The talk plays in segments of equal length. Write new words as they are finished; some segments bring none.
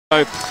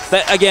So,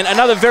 again,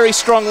 another very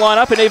strong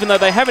lineup, and even though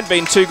they haven't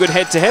been too good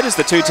head-to-head as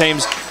the two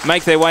teams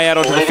make their way out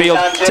onto the field,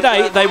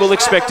 today they will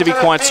expect to be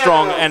quite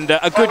strong and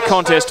a good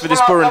contest for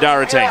this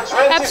Boroondara team.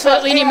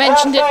 Absolutely, and you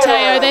mentioned it,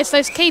 Teo. There's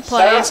those key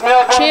players.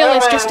 Cheal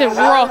is just a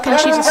rock, and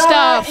she's a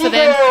star for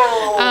them.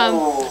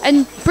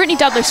 And Brittany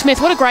DUDLEY-SMITH,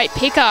 what a great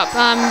pickup.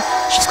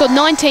 She scored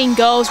 19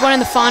 goals, won in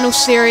the final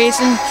series,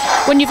 and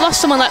when you've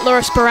lost someone like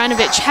Laura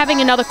Sporanovic,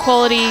 having another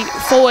quality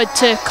forward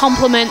to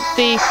complement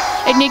the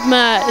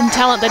enigma and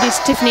talent that is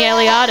Tiffany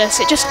ELIADIS,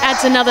 it just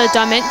adds another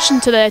dimension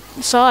to their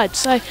side.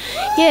 So,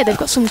 yeah, they've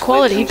got some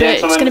quality,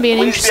 but it's going to be an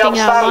interesting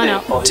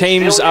lineup.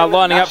 Teams are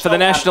lining up for the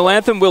national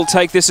anthem. We'll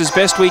take this as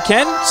best we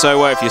can.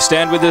 So if you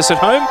stand with us at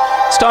home,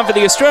 it's time for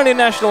the Australian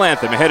national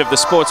anthem ahead of the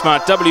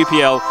Sportsmart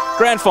WPL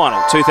Grand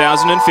Final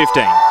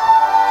 2015.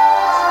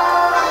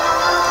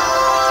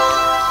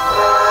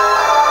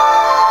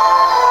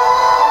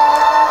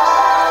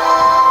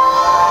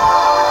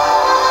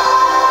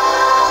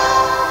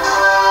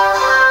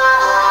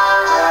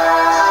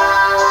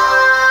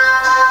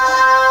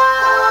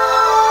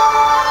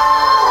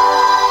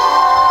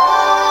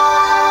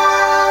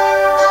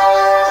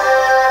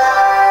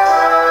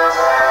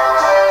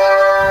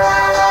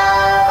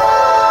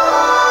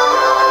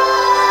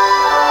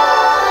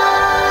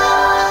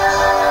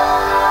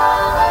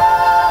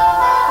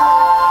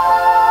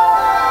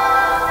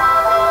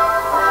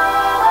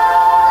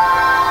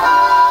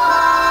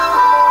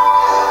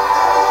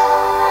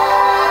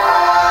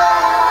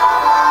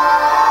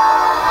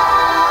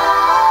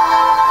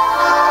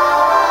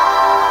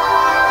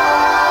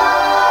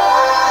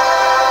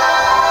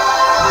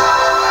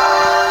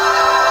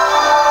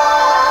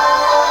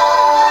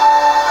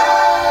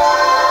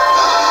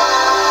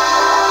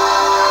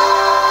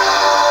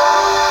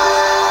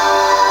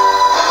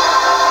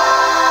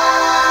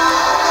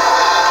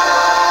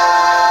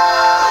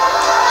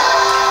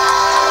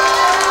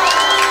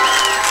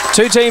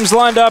 Two teams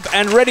lined up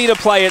and ready to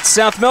play it.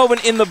 South Melbourne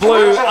in the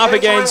blue up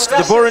against the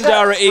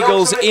Boroondara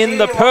Eagles in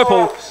the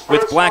purple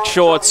with black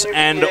shorts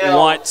and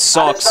white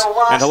socks.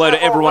 And hello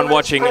to everyone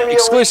watching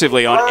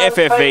exclusively on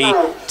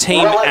FFV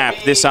Team app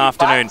this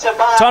afternoon.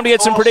 Time to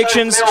get some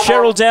predictions.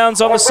 Cheryl Downs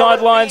on the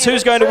sidelines.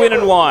 Who's going to win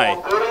and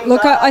why?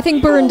 Look, I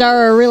think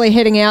Boroondara are really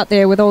heading out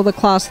there with all the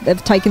class that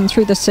they've taken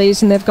through the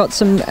season. They've got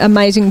some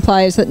amazing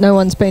players that no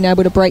one's been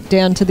able to break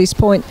down to this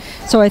point.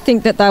 So I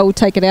think that they will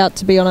take it out,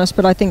 to be honest.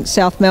 But I think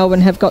South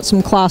Melbourne have got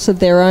some class of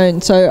their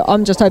own. So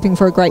I'm just hoping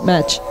for a great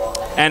match.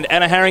 And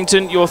Anna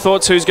Harrington, your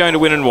thoughts? Who's going to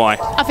win and why?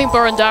 I think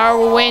Boroondara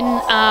will win.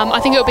 I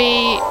think it'll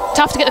be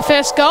tough to get the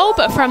first goal,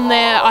 but from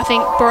there, I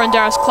think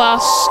Boroondara's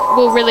class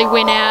will really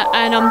win out,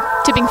 and I'm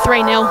tipping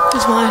 3-0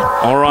 is my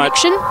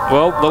prediction.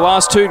 Well, the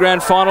last two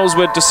grand finals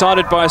were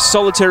decided by a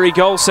solitary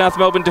goal. South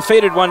Melbourne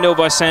defeated 1-0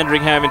 by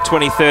Sandringham in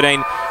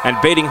 2013 and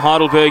beating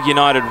Heidelberg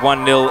United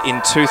 1-0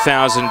 in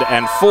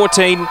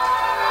 2014.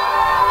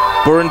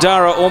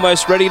 Boroondara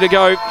almost ready to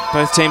go.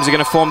 Both teams are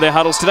going to form their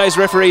huddles. Today's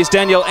referee is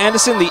Danielle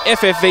Anderson, the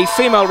FFV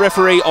Female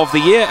Referee of the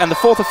Year, and the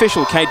fourth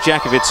official, Kate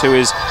Jakovitz, who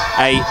is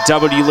a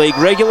W League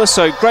regular.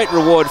 So great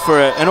reward for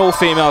an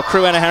all-female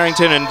crew, Anna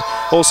Harrington, and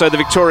also the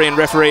Victorian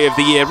Referee of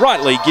the Year,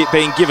 rightly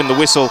being given the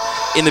whistle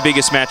in the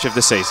biggest match of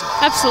the season.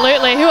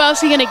 Absolutely. Who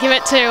else are you going to give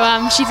it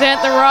to? She's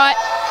earned the right.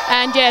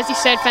 And yeah, as you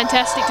said,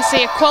 fantastic to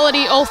see a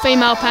quality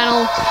all-female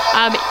panel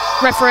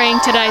refereeing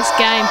today's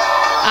game.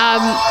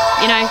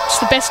 You know, it's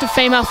the best of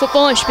female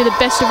football. It should be the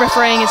best of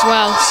refereeing as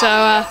well.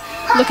 So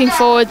looking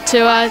forward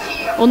to,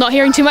 well, not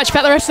hearing too much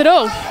about the rest at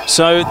all.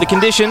 So the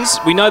conditions,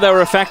 we know they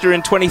were a factor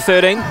in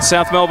 2013.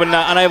 South Melbourne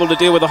unable to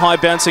deal with a high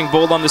bouncing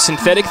ball on the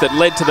synthetic that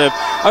led to the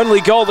only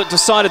goal that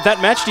decided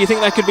that match. Do you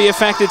think that could be a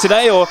factor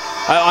today? Or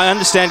I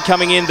understand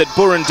coming in that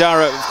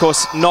Boroondara, of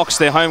course, knocks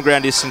their home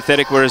ground is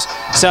synthetic, whereas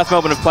South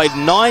Melbourne have played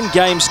 9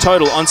 games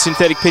total on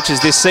synthetic pitches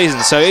this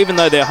season. So even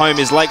though their home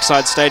is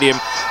Lakeside Stadium,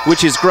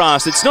 which is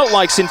grass, it's not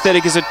like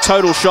synthetic is a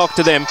total shock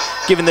to them,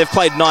 given they've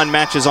played 9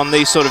 matches on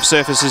these sort of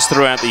surfaces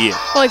throughout the year.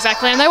 Well,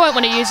 exactly, and they won't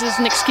want to use it as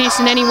an excuse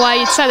in any way.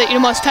 You'd say that you'd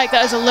almost take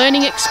that as a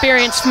learning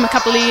experience from a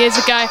couple of years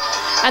ago,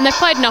 and they've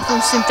played enough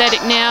on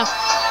synthetic now.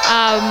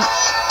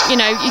 You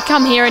know, you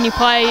come here and you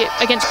play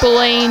against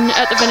Bulleen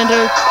at the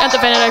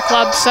Veneto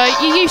club, so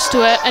you're used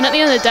to it, and at the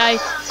end of the day,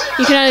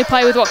 you can only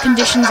play with what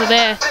conditions are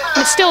there.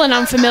 And it's still an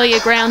unfamiliar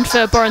ground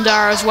for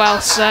Boroondara as well,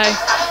 so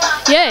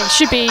yeah, it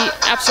should be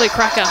absolute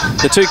cracker.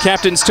 The two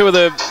captains, two of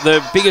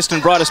the biggest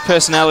and brightest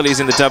personalities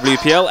in the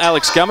WPL.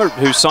 Alex Gummer,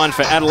 who signed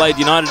for Adelaide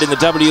United in the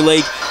W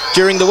League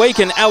during the week,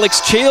 and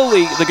Alex Cheal,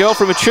 the girl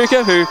from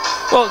Echuca, who,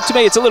 well, to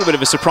me it's a little bit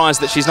of a surprise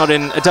that she's not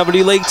in a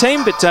W League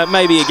team, but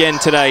maybe again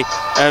today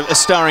a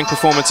starring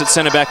performance at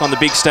centre-back on the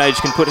big stage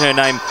can put her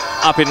name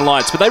up in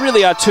lights. But they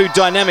really are two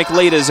dynamic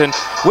leaders, and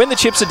when the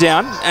chips are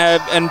down,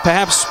 and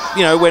perhaps,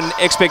 you know, when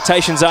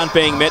expectations aren't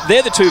being met,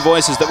 they're the two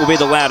voices that will be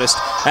the loudest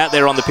out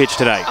there on the pitch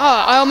today.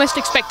 Oh, I almost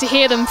expect to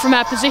hear them from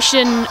our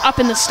position up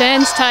in the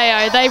stands,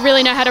 Teo. They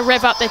really know how to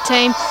rev up their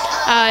team.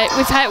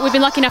 We've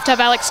been lucky enough to have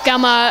Alex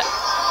Gummer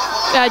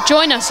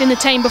join us in the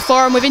team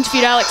before, and we've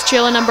interviewed Alex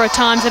Cheal a number of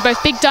times. They're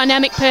both big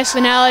dynamic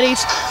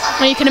personalities,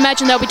 And you can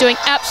imagine they'll be doing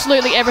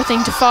absolutely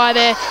everything to fire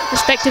their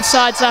respective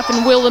sides up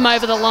and will them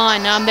over the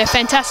line. They're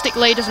fantastic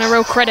leaders and a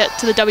real credit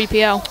to the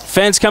WPL.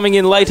 Fans coming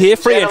in late here,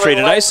 free entry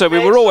today, so we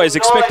were always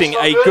expecting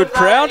a good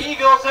crowd.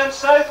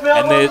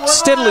 And they're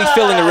steadily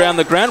filling around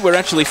the ground. We're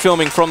actually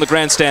filming from the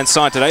grandstand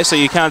side today, so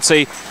you can't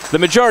see the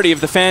majority of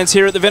the fans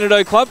here at the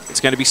Veneto Club.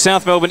 It's going to be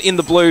South Melbourne in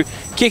the blue,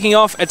 kicking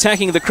off,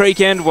 attacking the creek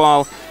end,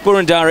 while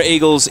Boroondara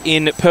Eagles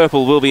in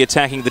purple will be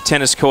attacking the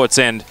tennis courts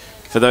end.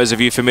 For those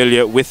of you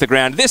familiar with the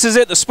ground, this is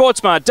it, the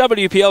Sportsmart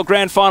WPL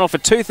Grand Final for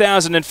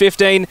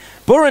 2015.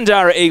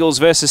 Boroondara Eagles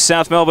versus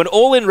South Melbourne,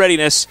 all in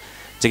readiness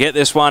to get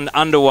this one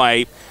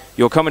underway.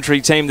 Your commentary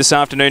team this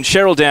afternoon,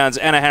 Cheryl Downs,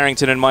 Anna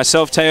Harrington and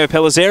myself,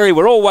 Pellizzeri.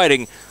 We're all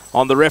waiting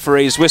on the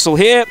referee's whistle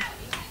here.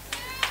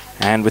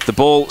 And with the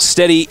ball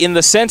steady in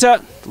the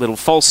centre, little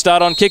false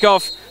start on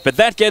kickoff, but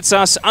that gets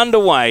us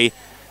underway.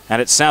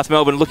 And it's South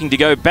Melbourne looking to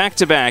go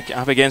back-to-back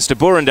up against a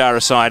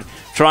Boroondara side,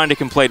 trying to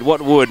complete what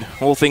would,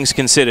 all things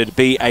considered,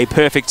 be a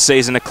perfect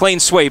season. A clean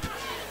sweep.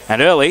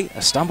 And early,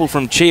 a stumble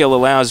from Cheal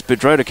allows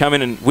Boudreau to come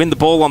in and win the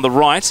ball on the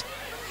right.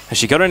 Has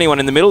she got anyone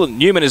in the middle?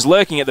 Newman is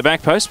lurking at the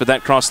back post, but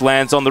that cross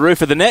lands on the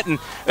roof of the net, and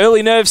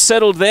early nerves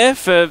settled there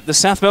for the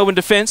South Melbourne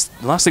defence.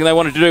 The last thing they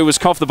wanted to do was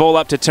cough the ball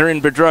up to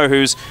Taryne Boudreau,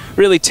 who's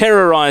really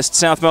terrorised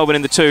South Melbourne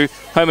in the 2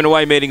 home and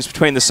away meetings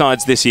between the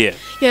sides this year.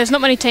 Yeah, there's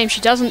not many teams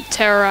she doesn't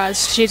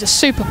terrorise. She's a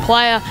super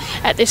player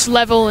at this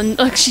level, and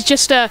look, she's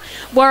just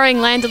worrying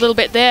Land a little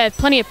bit there.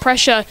 Plenty of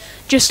pressure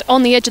just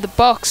on the edge of the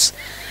box.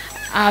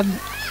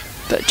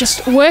 But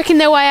just working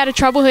their way out of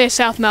trouble here,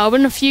 South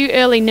Melbourne. A few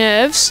early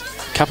nerves.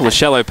 Couple of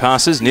shallow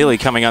passes, nearly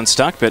coming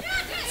unstuck, but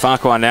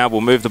FARQUHAR now will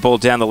move the ball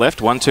down the left.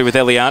 1-2 with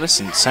ELIADIS,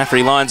 and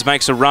Saphri Lyons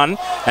makes a run,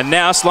 and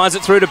now slides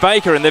it through to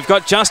Baker, and they've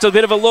got just a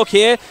bit of a look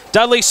here.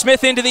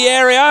 Dudley-Smith into the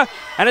area,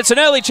 and it's an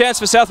early chance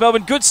for South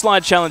Melbourne. Good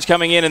slide challenge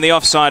coming in, and the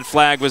offside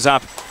flag was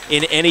up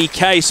in any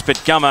case, but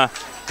Gummer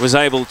was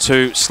able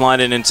to slide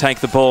in and take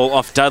the ball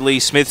off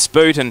Dudley-Smith's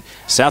boot, and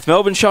South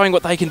Melbourne showing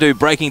what they can do,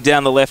 breaking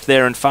down the left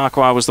there, and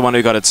FARQUHAR was the one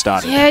who got it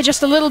started. Yeah,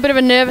 just a little bit of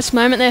a nervous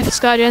moment there for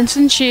Sky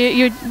Jensen.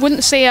 You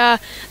wouldn't see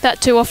that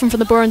too often from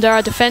the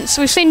Boroondara defence.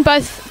 So we've seen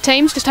both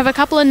teams just have a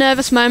couple of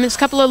nervous moments, a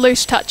couple of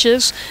loose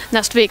touches, and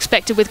that's to be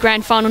expected with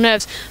grand final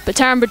nerves. But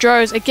Taryne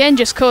Boudreau is again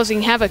just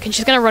causing havoc, and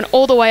she's going to run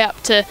all the way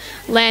up to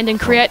Land and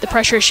create the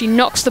pressure as she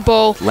knocks the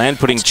ball. Land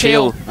putting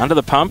Cheal under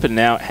the pump, and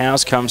now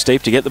Howes comes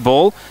deep to get the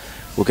ball.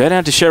 We'll go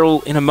down to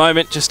Cheryl in a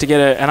moment just to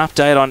get an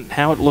update on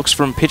how it looks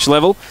from pitch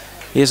level.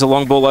 Here's a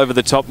long ball over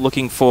the top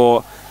looking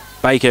for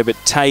Baker, but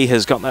Tay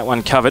has got that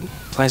one covered.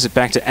 Plays it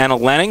back to Anna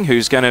Lanning,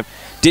 who's going to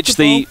ditch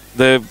the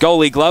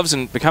goalie gloves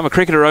and become a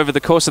cricketer over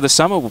the course of the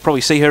summer. We'll probably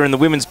see her in the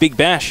Women's Big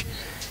Bash.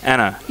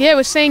 Anna. Yeah,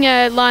 we're seeing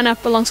her line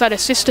up alongside her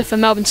sister for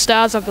Melbourne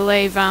Stars, I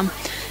believe.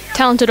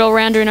 Talented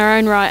all-rounder in her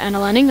own right, Anna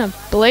Lanning, I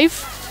believe.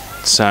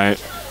 So,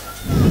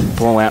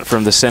 ball out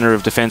from the centre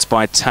of defence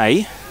by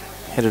Tay.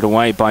 Headed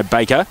away by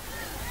Baker.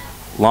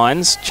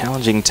 Lyons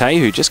challenging Tay,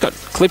 who just got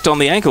clipped on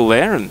the ankle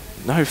there, and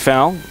no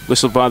foul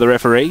whistled by the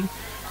referee.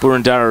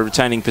 Boroondara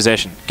retaining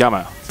possession.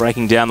 Gummer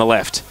breaking down the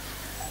left,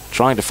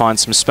 trying to find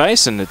some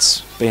space, and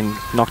it's been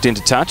knocked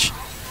into touch.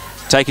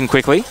 Taken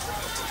quickly.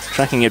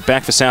 Tracking it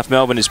back for South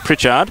Melbourne is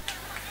Pritchard,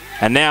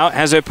 and now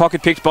has her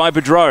pocket picked by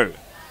Boudreau.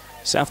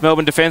 South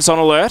Melbourne defence on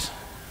alert.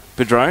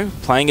 Boudreau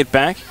playing it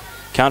back.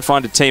 Can't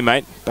find a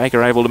teammate.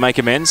 Baker able to make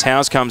amends.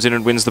 Howes comes in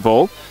and wins the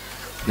ball.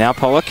 Now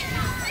Pollock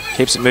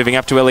keeps it moving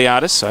up to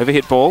ELIADIS.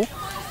 Overhit ball.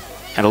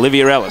 And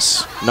Olivia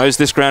Ellis knows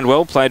this ground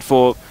well. Played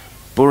for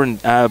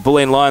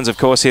Bulleen Lions, of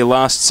course, here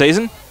last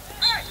season.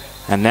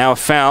 And now a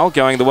foul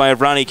going the way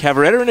of Rani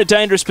Cavaretta in a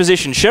dangerous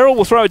position. Cheryl,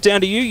 we'll throw it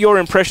down to you. Your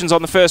impressions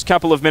on the first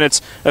couple of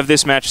minutes of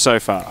this match so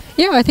far.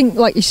 Yeah, I think,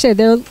 like you said,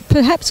 there are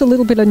perhaps a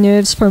little bit of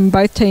nerves from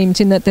both teams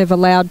in that they've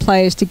allowed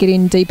players to get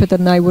in deeper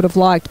than they would have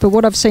liked. But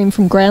what I've seen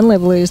from ground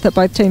level is that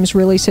both teams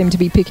really seem to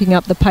be picking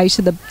up the pace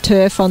of the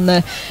turf on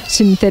the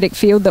synthetic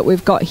field that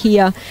we've got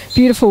here.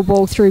 Beautiful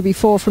ball through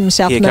before from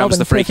South Melbourne. Here comes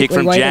the free kick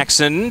from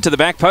Jackson to the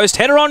back post.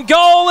 Header on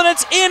goal, and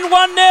it's in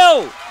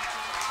 1-0.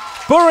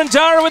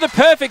 Boroondara with a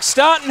perfect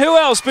start, and who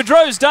else?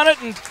 Boudreau's done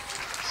it, and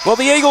well,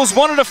 the Eagles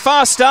wanted a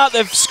fast start.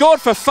 They've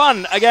scored for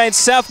fun against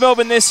South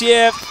Melbourne this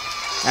year,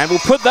 and we'll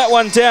put that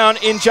one down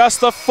in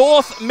just the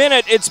 4th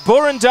minute. It's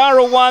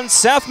Boroondara 1,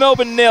 South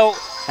Melbourne 0.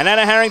 And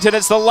Anna Harrington,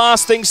 it's the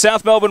last thing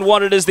South Melbourne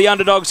wanted as the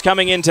underdogs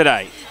coming in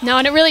today. No,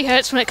 and it really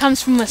hurts when it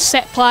comes from a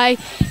set play.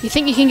 You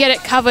think you can get it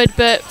covered,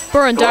 but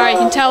Boroondara, you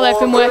can tell they've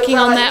been working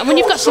on that. And when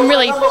you've got some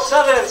really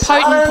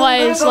potent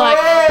players like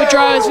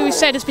Boudreau, as we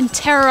said, has been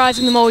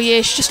terrorising them all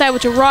year. She's just able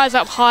to rise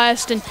up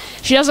highest, and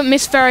she doesn't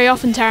miss very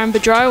often, Taryne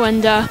Boudreau,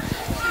 and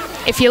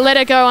if you let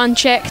her go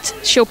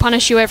unchecked, she'll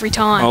punish you every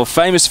time. Well,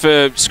 famous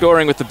for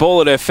scoring with the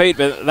ball at her feet,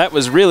 but that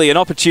was really an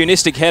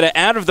opportunistic header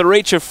out of the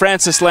reach of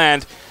Francis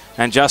Land.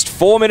 And just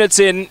 4 minutes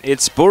in,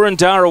 it's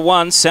Boroondara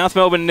 1, South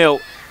Melbourne 0.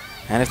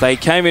 And if they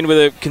came in with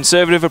a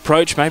conservative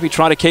approach, maybe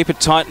try to keep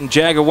it tight and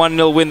jag a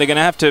 1-0 win, they're going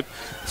to have to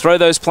throw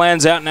those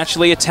plans out and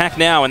actually attack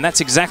now. And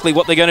that's exactly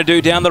what they're going to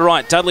do down the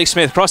right.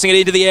 Dudley-Smith crossing it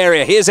into the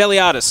area. Here's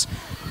ELIADIS.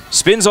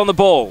 Spins on the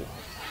ball.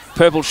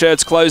 Purple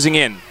shirts closing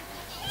in.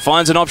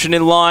 finds an option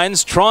in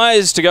lines,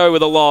 tries to go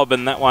with a lob,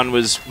 and that one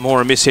was more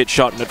a miss-hit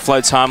shot, and it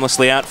floats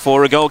harmlessly out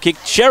for a goal kick.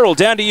 Cheryl,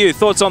 down to you.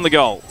 Thoughts on the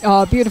goal?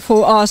 Oh,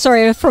 beautiful. Oh,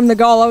 sorry, from the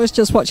goal, I was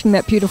just watching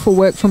that beautiful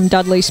work from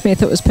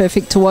Dudley-Smith. It was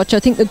perfect to watch. I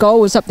think the goal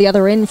was up the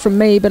other end from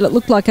me, but it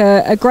looked like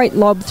a great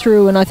lob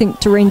through, and I think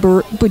Taryne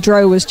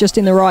Boudreau was just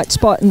in the right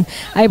spot and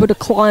able to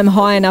climb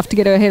high enough to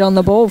get her head on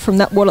the ball from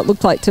that, what it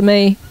looked like to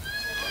me.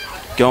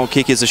 Goal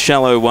kick is a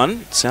shallow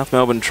one. South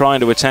Melbourne trying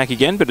to attack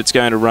again, but it's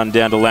going to run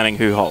down to Lanning,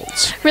 who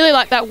holds. Really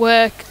like that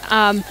work,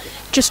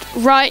 just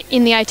right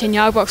in the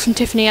 18-yard box from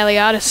Tiffany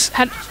ELIADIS.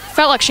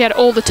 Felt like she had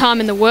all the time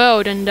in the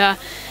world and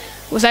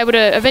was able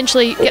to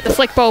eventually get the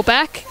flick ball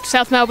back.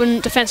 South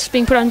Melbourne defence is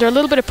being put under a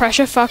little bit of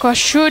pressure. FARQUHAR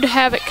should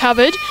have it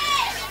covered.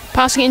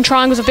 Passing it in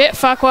triangles a bit,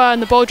 FARQUHAR,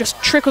 and the ball just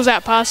trickles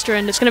out past her,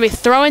 and it's going to be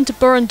thrown to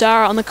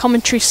Boroondara on the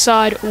commentary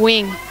side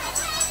wing.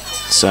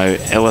 So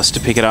Ellis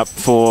to pick it up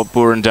for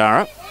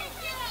Boroondara.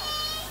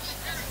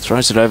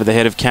 Throws it over the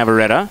head of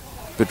Cabaretta.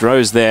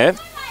 Boudreau's there.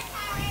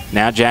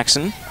 Now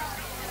Jackson.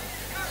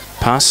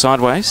 Pass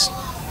sideways.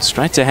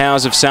 Straight to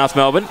Howes of South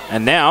Melbourne.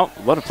 And now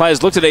a lot of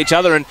players looked at each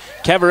other, and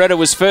Cabaretta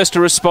was first to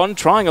respond,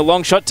 trying a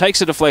long shot,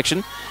 takes a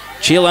deflection.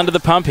 Cheal under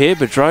the pump here.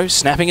 Boudreau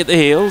snapping at the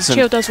heels.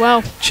 Cheal does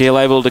well. Cheal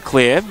able to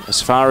clear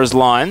as far as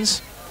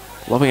lines.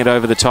 Lobbing it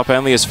over the top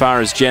only as far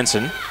as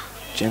Jensen.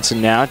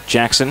 Jensen now.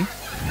 Jackson.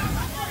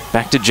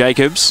 Back to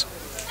Jacobs.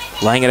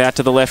 Laying it out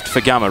to the left for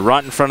Gummer,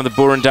 right in front of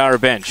the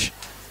Boroondara bench.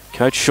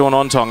 Coach Sean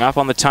Ontong up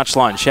on the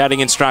touchline, shouting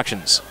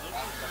instructions.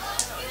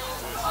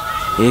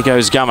 Here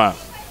goes Gummer.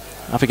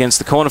 Up against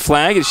the corner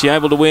flag. Is she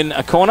able to win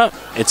a corner?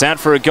 It's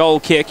out for a goal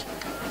kick.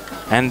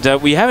 And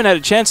we haven't had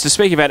a chance to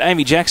speak about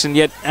Amy Jackson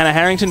yet, Anna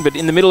Harrington, but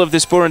in the middle of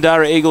this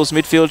Boroondara Eagles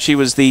midfield, she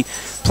was the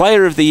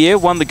Player of the Year,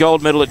 won the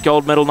gold medal at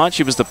Gold Medal Night.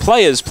 She was the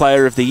Players'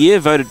 Player of the Year,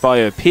 voted by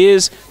her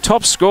peers.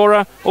 Top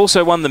scorer,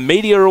 also won the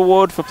Media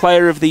Award for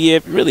Player of the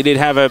Year. Really did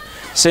have a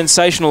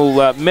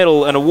sensational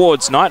medal and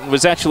awards night, and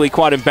was actually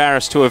quite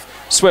embarrassed to have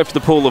swept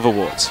the pool of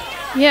awards.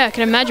 Yeah, I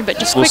can imagine, but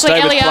just we'll quickly,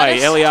 stay with ELIADIS.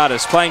 play.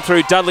 ELIADIS playing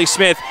through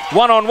Dudley-Smith.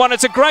 One-on-one.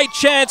 It's a great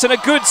chance and a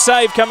good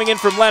save coming in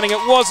from Lanning.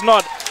 It was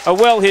not a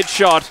well-hit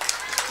shot.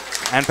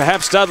 And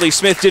perhaps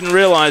Dudley-Smith didn't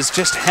realise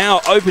just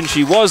how open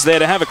she was there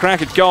to have a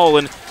crack at goal,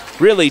 and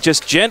really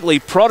just gently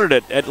prodded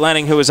it at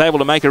Lanning, who was able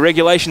to make a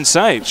regulation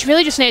save. She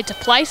really just needed to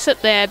place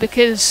it there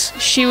because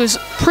she was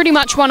pretty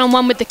much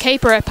one-on-one with the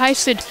keeper. Her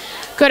pace had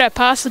got her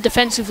past the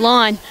defensive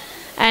line,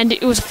 and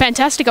it was a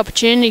fantastic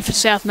opportunity for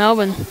South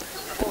Melbourne.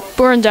 But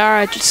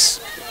Boroondara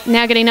just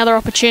now getting another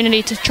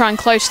opportunity to try and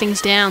close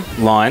things down.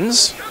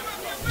 Lines.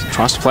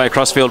 Tries to play a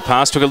crossfield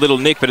pass, took a little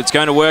nick, but it's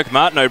going to work.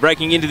 Martineau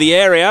breaking into the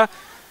area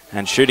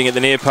and shooting at the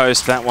near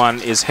post. That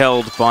one is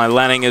held by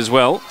Lanning as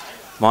well.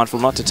 Mindful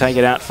not to take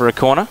it out for a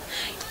corner.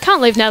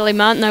 Can't leave Natalie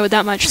Martineau with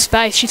that much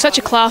space. She's such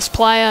a class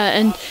player,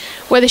 and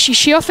whether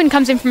she often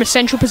comes in from a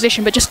central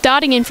position, but just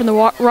darting in from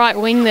the right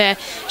wing there,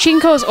 she can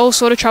cause all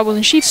sort of trouble,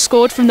 and she's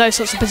scored from those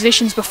sorts of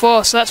positions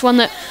before, so that's one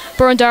that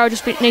Boroondara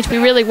just need to be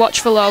really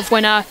watchful of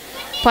when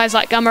players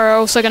like Gummer are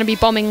also going to be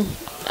bombing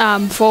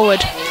forward.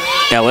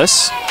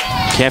 Ellis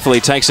carefully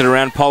takes it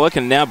around Pollock,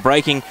 and now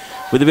breaking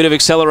with a bit of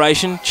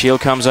acceleration. Cheal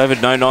comes over,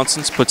 no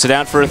nonsense, puts it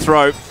out for a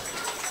throw.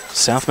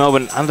 South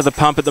Melbourne under the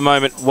pump at the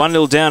moment.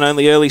 1-0 down,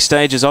 only early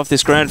stages of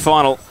this grand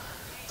final.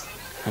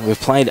 And we've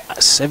played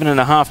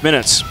 7.5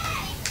 minutes.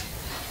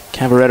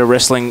 Cabaretta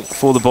wrestling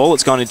for the ball.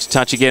 It's gone into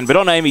touch again. But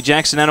on Amy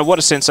Jackson, Anna, what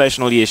a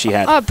sensational year she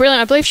had. Oh,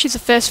 brilliant. I believe she's the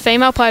first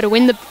female player to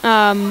win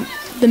the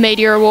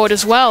Media Award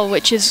as well,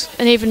 which is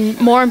an even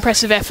more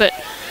impressive effort.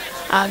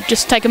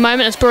 Just take a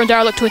moment as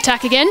Boroondara look to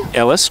attack again.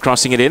 Ellis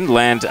crossing it in,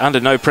 land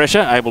under no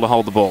pressure, able to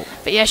hold the ball.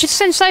 But yeah, she's a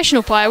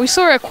sensational player. We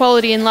saw her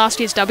quality in last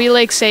year's W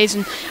League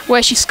season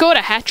where she scored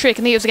a hat-trick.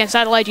 I think it was against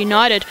Adelaide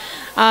United.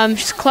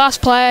 She's a class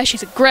player,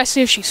 she's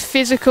aggressive, she's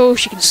physical,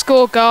 she can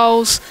score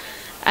goals,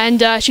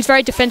 and she's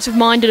very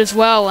defensive-minded as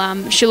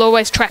well. She'll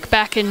always track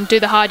back and do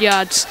the hard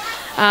yards.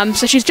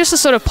 So she's just the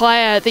sort of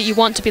player that you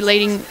want to be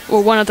leading,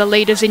 or one of the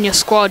leaders in your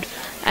squad.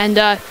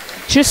 And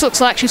she just looks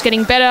like she's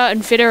getting better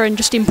and fitter and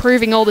just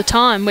improving all the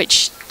time,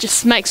 which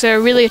just makes her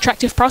a really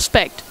attractive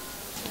prospect.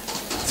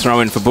 Throw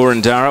in for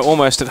Boroondara,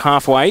 almost at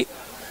halfway.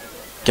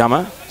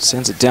 Gummer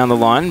sends it down the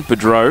line.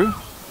 Boudreau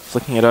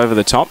flicking it over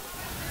the top.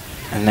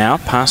 And now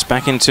pass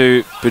back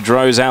into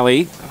Boudreau's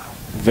alley.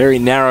 Very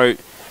narrow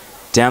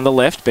down the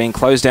left, being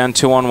closed down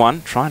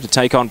 2-on-1. Trying to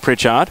take on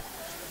Pritchard.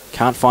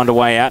 Can't find a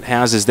way out.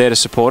 Howes is there to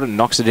support it and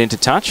knocks it into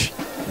touch.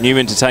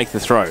 Newman to take the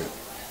throw.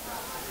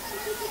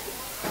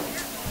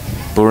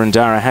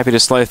 Boroondara happy to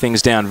slow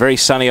things down. Very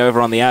sunny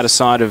over on the outer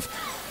side of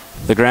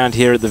the ground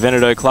here at the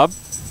Veneto club.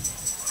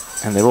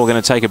 And they're all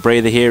going to take a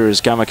breather here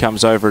as Gummer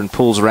comes over and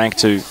pulls rank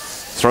to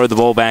throw the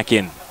ball back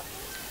in.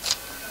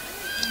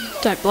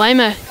 Don't blame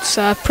her. It's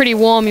pretty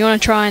warm. You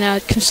want to try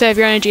and conserve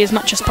your energy as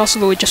much as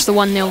possible with just the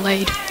 1-0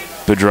 lead.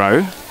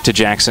 Boudreau to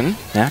Jackson.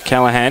 Now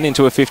Callaghan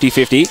into a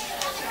 50-50.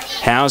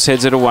 Howes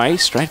heads it away.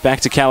 Straight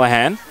back to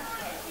Callaghan.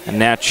 And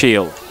now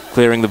Cheal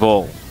clearing the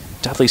ball.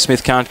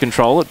 Dudley-Smith can't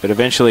control it, but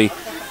eventually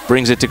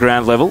brings it to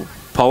ground level.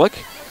 Pollock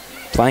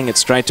playing it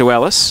straight to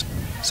Ellis.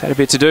 He's had a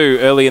bit to do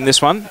early in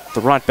this one.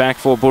 The right back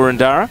for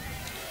Boroondara.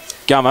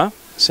 Gummer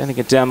sending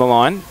it down the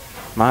line.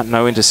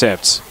 Martineau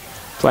intercepts.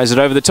 Plays it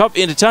over the top,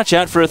 into touch,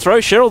 out for a throw.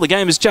 Cheryl, the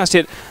game has just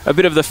hit a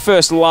bit of the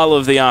first lull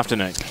of the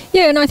afternoon.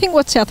 Yeah, and I think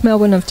what South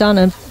Melbourne have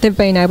done, they've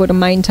been able to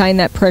maintain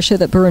that pressure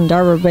that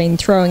Boroondara have been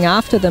throwing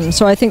after them.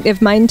 So I think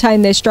they've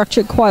maintained their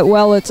structure quite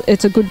well.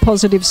 It's a good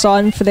positive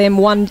sign for them.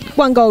 One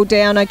goal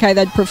down, okay,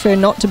 they'd prefer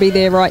not to be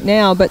there right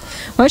now, but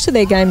most of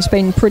their game's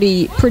been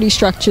pretty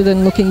structured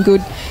and looking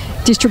good.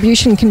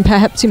 Distribution can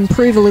perhaps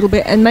improve a little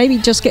bit and maybe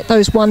just get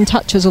those one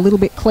touches a little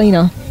bit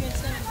cleaner.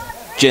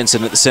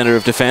 Jensen at the centre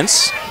of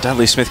defence.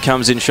 Dudley-Smith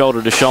comes in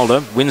shoulder to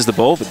shoulder, wins the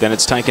ball, but then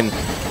it's taken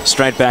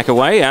straight back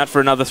away, out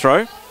for another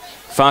throw.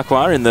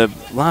 FARQUHAR in the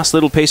last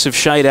little piece of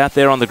shade out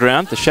there on the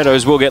ground. The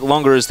shadows will get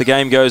longer as the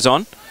game goes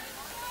on.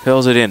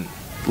 Hurls it in.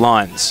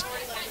 Lines.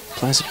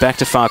 Plays it back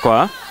to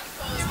FARQUHAR.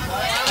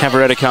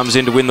 Cavaretta comes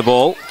in to win the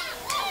ball.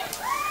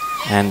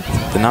 And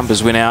the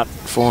numbers win out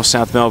for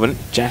South Melbourne.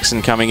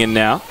 Jackson coming in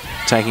now,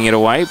 taking it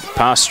away.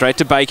 Pass straight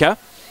to Baker.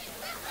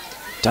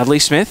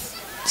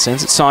 Dudley-Smith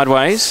sends it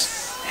sideways.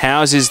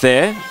 Howes is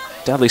there.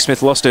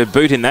 Dudley-Smith lost her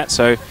boot in that,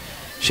 so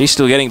she's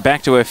still getting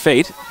back to her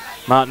feet.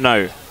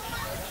 Martineau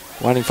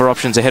waiting for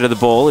options ahead of the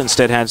ball.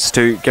 Instead has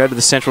to go to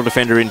the central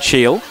defender in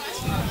Cheal.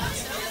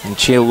 And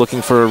Cheal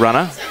looking for a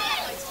runner.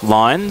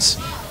 Lines.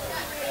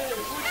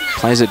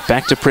 Plays it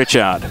back to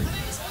Pritchard.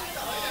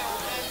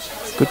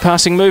 Good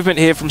passing movement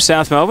here from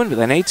South Melbourne, but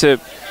they need to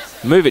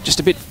move it just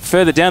a bit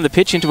further down the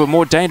pitch into a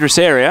more dangerous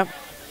area.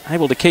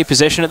 Able to keep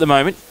possession at the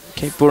moment.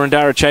 Keep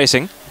Boroondara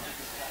chasing.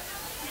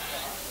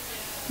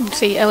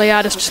 See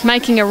ELIADIS just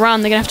making a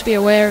run. They're going to have to be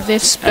aware of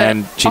this.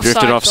 And she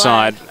drifted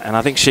offside, and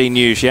I think she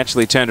knew. She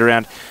actually turned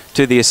around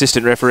to the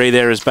assistant referee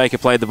there as Baker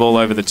played the ball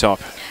over the top.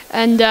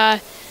 And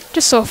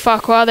just saw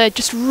FARQUHAR. They're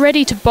just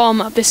ready to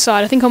bomb up this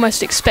side. I think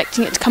almost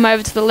expecting it to come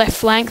over to the left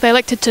flank. They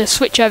elected to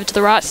switch over to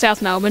the right,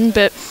 South Melbourne,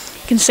 but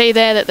you can see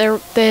there that their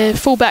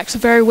fullbacks are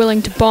very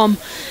willing to bomb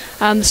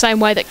the same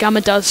way that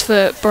Gummer does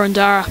for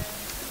Boroondara.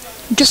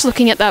 Just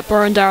looking at that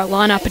Boroondara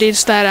lineup, it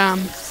is that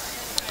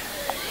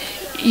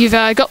you've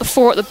got the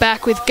four at the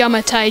back with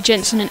Gummer, Tay,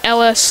 Jensen and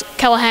Ellis.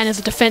 Callaghan as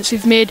a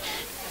defensive mid.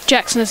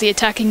 Jackson as the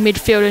attacking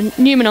midfielder.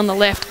 Newman on the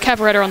left.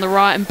 Cavaretta on the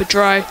right. And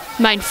Boudreau,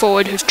 main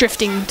forward, who's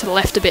drifting to the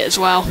left a bit as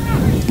well.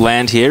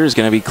 Land here is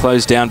going to be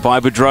closed down by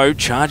Boudreau.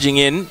 Charging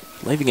in,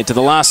 leaving it to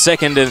the last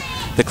second. And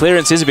the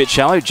clearance is a bit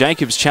shallow.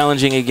 Jacobs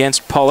challenging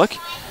against Pollock.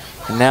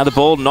 And now the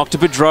ball knocked to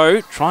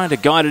Boudreau, trying to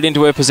guide it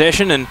into her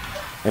possession. And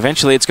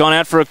eventually it's gone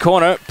out for a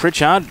corner.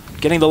 Pritchard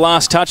getting the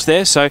last touch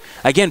there. So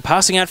again,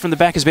 passing out from the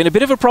back has been a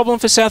bit of a problem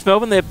for South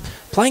Melbourne. They're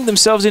playing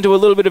themselves into a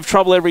little bit of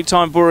trouble every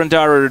time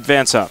Boroondara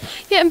advance up.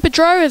 Yeah, and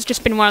Boudreau has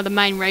just been one of the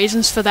main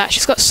reasons for that.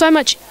 She's got so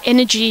much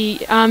energy.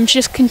 She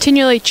just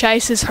continually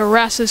chases,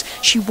 harasses.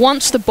 She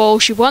wants the ball.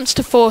 She wants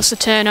to force a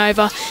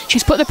turnover.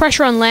 She's put the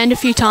pressure on Land a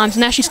few times,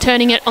 and now she's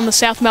turning it on the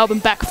South Melbourne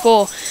back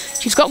four.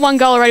 She's got one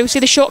goal already. We see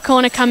the short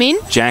corner come in.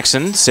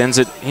 Jackson sends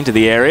it into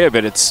the area,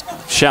 but it's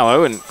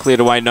shallow and cleared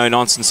away, no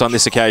nonsense on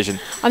this occasion.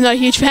 I'm not a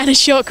huge fan of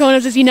short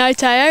corners, as you know,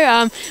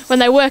 Teo. When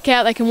they work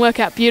out, they can work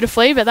out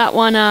beautifully, but that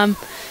one,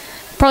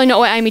 probably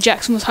not where Amy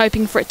Jackson was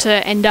hoping for it to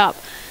end up.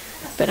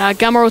 But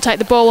Gummer will take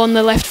the ball on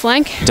the left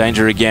flank.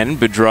 Danger again,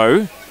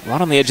 Boudreau,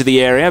 right on the edge of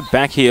the area,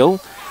 back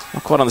heel.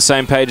 Not quite on the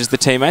same page as the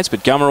teammates,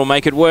 but Gummer will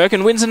make it work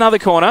and wins another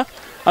corner.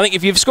 I think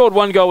if you've scored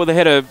one goal with a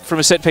header from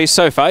a set piece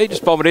so far, you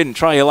just bomb it in,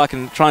 try your luck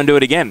and try and do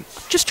it again.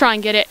 Just try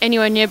and get it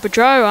anywhere near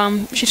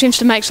Boudreau. She seems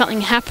to make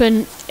something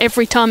happen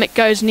every time it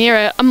goes near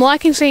her. I'm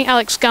liking seeing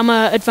Alex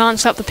Gummer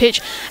advance up the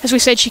pitch. As we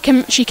said, she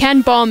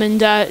can bomb,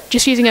 and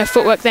just using her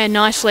footwork there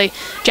nicely.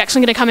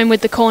 Jackson going to come in with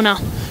the corner.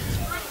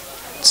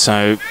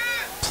 So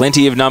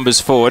plenty of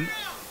numbers forward.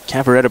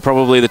 Cavaretta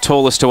probably the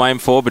tallest to aim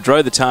for.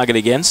 Boudreau the target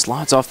again.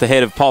 Slides off the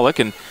head of Pollock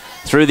and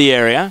through the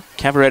area.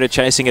 Cavaretta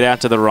chasing it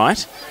out to the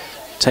right.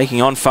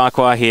 Taking on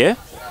FARQUHAR here.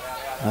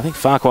 I think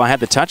FARQUHAR had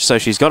the touch, so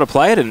she's got to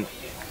play it and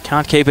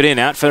can't keep it in.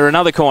 Out for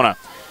another corner.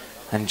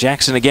 And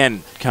Jackson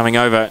again coming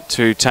over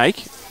to take.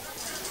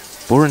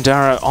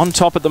 Boroondara on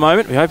top at the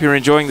moment. We hope you're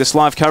enjoying this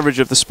live coverage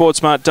of the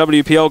Sportsmart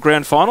WPL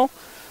Grand Final.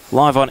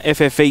 Live on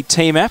FFE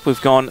Team app.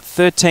 We've gone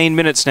 13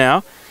 minutes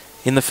now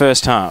in the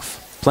first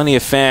half. Plenty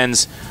of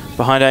fans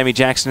behind Amy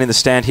Jackson in the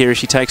stand here as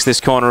she takes this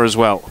corner as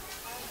well.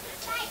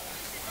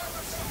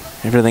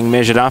 Everything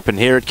measured up, and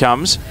here it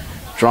comes.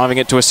 Driving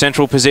it to a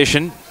central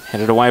position.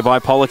 Headed away by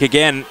Pollock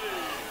again.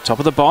 Top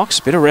of the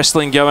box. Bit of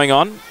wrestling going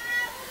on.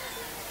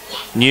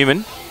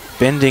 Newman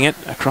bending it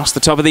across the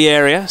top of the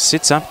area.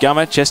 Sits up.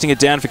 Gummer chesting it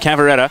down for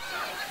Cavaretta.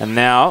 And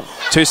now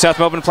two South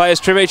Melbourne players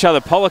trip each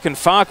other. Pollock and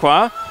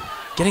FARQUHAR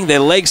getting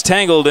their legs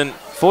tangled. And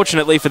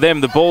fortunately for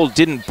them, the ball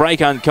didn't break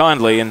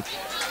unkindly. And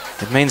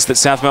it means that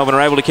South Melbourne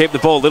are able to keep the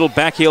ball. Little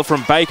back heel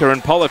from Baker,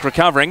 and Pollock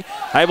recovering.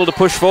 Able to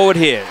push forward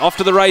here. Off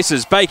to the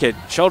races. Baker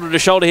shoulder to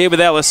shoulder here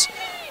with Ellis,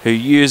 who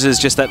uses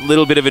just that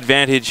little bit of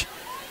advantage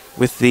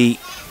with the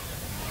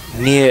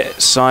near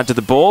side to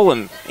the ball,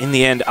 and in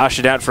the end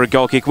ushered out for a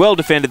goal kick. Well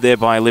defended there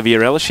by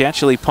Olivia Ellis. She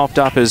actually popped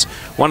up as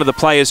one of the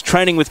players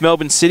training with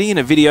Melbourne City in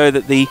a video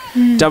that the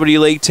W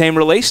League team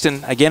released,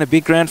 and again a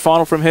big grand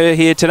final from her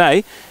here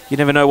today. You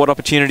never know what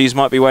opportunities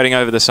might be waiting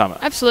over the summer.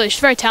 Absolutely, she's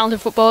a very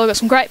talented footballer, got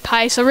some great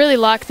pace. I really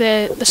like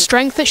the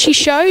strength that she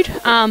showed.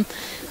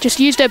 Just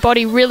used her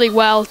body really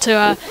well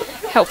to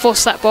help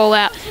force that ball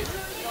out.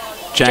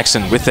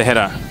 Jackson with the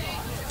header.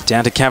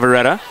 Down to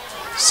Cavaretta,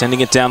 sending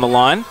it down the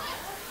line.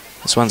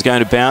 This one's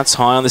going to bounce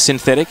high on the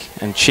synthetic,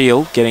 and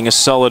Cheal getting a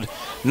solid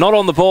not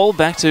on the ball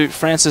back to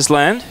Francis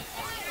Land.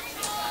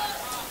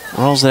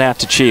 Rolls it out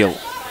to Cheal.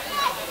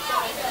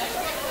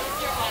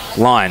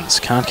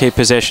 Lines, can't keep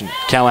possession.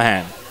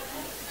 Callahan.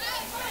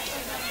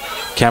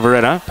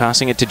 Cavaretta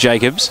passing it to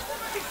Jacobs.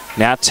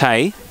 Now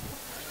Tay.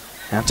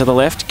 Out to the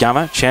left,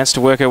 Gummer, chance to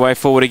work her way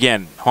forward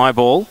again. High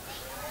ball.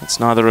 It's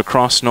neither a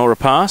cross nor a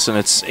pass, and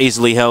it's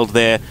easily held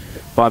there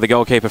by the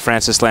goalkeeper,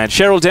 Francis Land.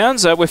 Cheryl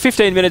Downs, we're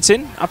 15 minutes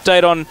in.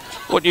 Update on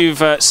what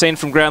you've seen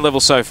from ground level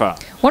so far.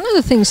 One of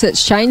the things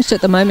that's changed at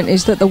the moment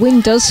is that the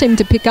wind does seem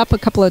to pick up a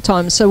couple of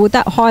times. So with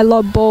that high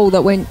lob ball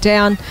that went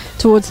down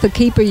towards the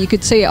keeper, you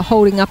could see it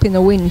holding up in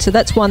the wind. So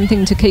that's one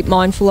thing to keep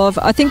mindful of.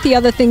 I think the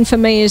other thing for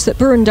me is that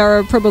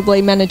Boroondara are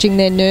probably managing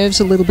their nerves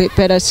a little bit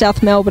better.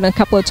 South Melbourne a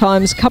couple of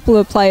times, a couple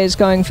of players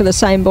going for the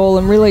same ball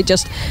and really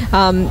just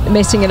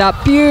messing it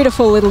up.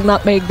 Beautiful little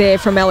nutmeg there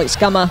from Alex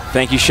Gummer.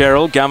 Thank you,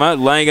 Cheryl. Gummer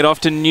laying it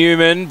off to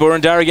Newman.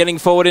 Boroondara getting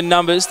forward in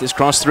numbers. This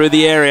cross through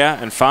the area,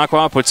 and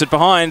FARQUHAR puts it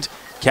behind.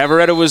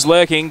 Cavaretta was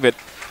lurking, but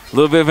a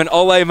little bit of an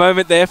ole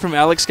moment there from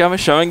Alex Gummer,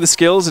 showing the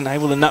skills and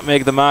able to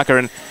nutmeg the marker.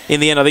 And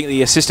in the end, I think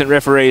the assistant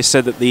referee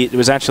said that it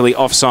was actually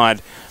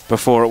offside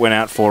before it went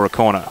out for a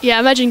corner. Yeah, I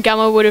imagine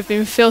Gummer would have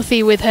been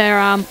filthy with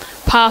her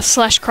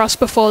pass/cross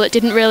before that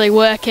didn't really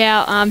work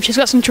out. She's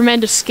got some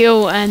tremendous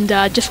skill, and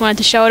just wanted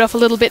to show it off a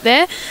little bit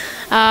there.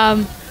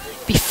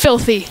 Be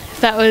filthy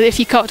if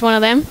you copped one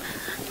of them.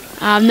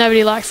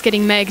 Nobody likes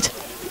getting megged.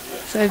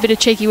 So a bit of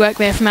cheeky work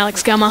there from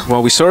Alex Gummer.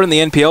 Well, we saw in the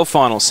NPL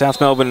final, South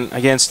Melbourne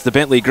against the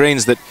Bentley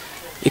Greens, that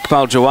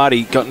Iqbal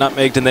Jawadi got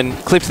nutmegged and then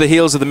clipped the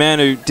heels of the man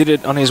who did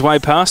it on his way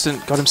past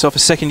and got himself a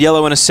second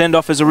yellow and a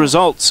send-off as a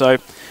result. So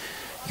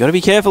you've got to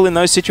be careful in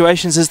those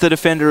situations as the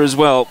defender as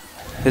well.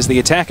 As the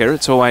attacker,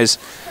 it's always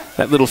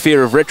that little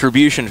fear of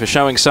retribution for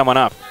showing someone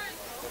up.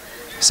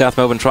 South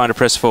Melbourne trying to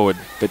press forward,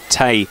 but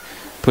Tay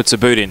puts a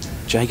boot in.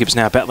 Jacobs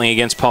now battling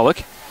against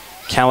Pollock.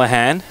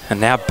 Callahan, and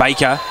now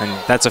Baker,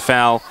 and that's a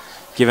foul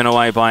given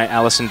away by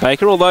Alison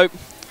Baker, although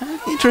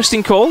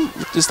interesting call,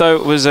 as though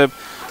it was a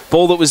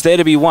ball that was there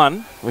to be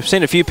won. We've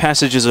seen a few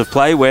passages of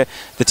play where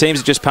the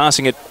teams are just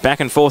passing it back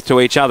and forth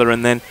to each other,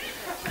 and then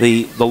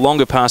the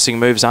longer passing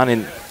moves on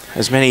in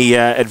as many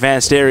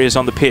advanced areas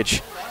on the pitch.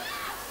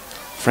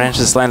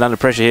 Francis Land under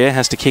pressure here,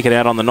 has to kick it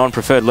out on the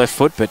non-preferred left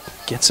foot, but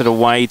gets it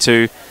away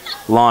to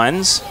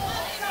Lyons.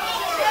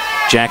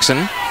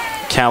 Jackson,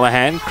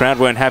 Callahan, crowd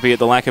weren't happy at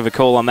the lack of a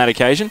call on that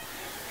occasion.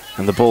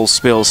 And the ball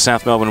spills.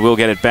 South Melbourne will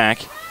get it back.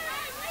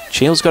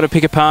 Cheal's got to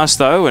pick a pass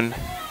though, and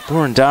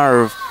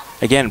Boroondara have,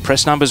 again,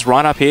 press numbers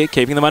right up here,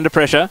 keeping them under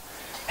pressure.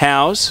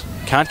 Howes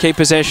can't keep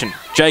possession.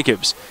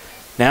 Jacobs,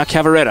 now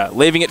Cavaretta,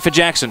 leaving it for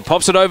Jackson,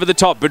 pops it over the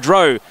top.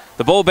 Boudreau,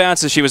 the ball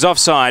bounces, she was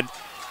offside,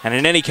 and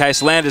in any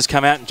case, Landers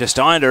come out and just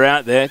ironed her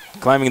out there,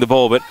 claiming the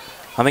ball, but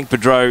I think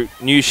Boudreau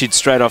knew she'd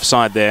straight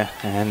offside there,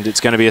 and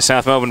it's going to be a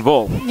South Melbourne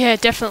ball. Yeah,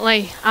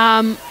 definitely.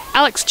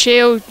 Alex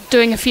Cheal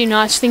doing a few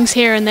nice things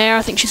here and there.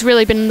 I think she's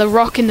really been the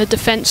rock in the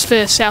defence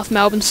for South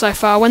Melbourne so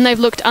far. When they've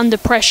looked under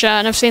pressure,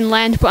 and I've seen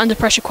Land put under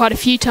pressure quite a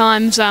few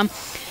times,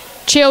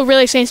 Cheal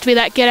really seems to be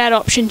that get-out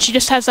option. She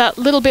just has that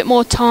little bit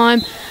more time,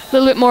 a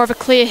little bit more of a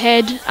clear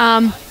head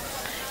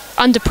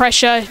under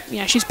pressure. You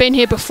know, she's been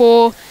here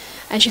before,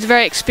 and she's a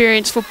very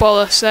experienced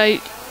footballer. So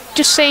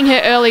just seeing her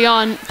early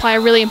on play a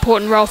really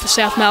important role for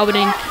South Melbourne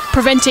in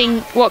preventing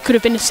what could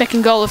have been a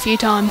second goal a few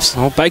times.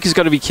 Well, Baker's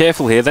got to be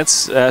careful here.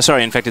 That's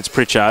sorry, in fact, it's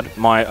Pritchard.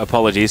 My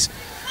apologies.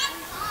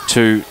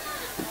 Two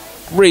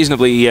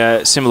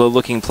reasonably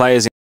similar-looking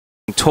players,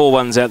 tall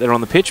ones out there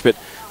on the pitch, but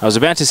I was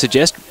about to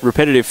suggest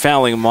repetitive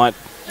fouling might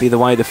be the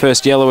way the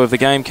first yellow of the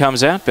game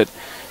comes out, but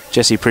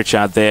Jessie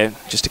Pritchard there.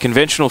 Just a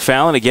conventional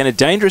foul, and again, a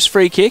dangerous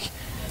free kick,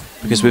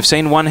 because we've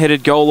seen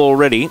one-headed goal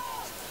already.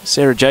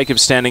 Sarah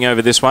Jacobs standing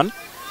over this one.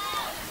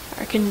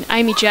 I reckon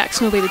Amy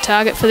Jackson will be the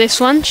target for this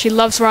one. She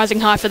loves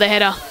rising high for the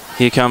header.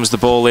 Here comes the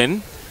ball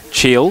in.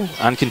 Cheal,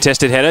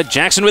 uncontested header.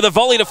 Jackson with a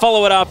volley to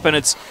follow it up, and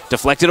it's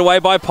deflected away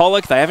by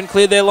Pollock. They haven't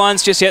cleared their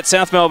lines just yet,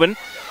 South Melbourne.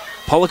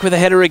 Pollock with a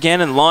header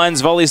again, and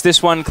Lyons volleys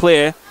this one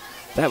clear.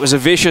 That was a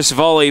vicious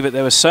volley, but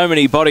there were so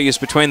many bodies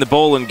between the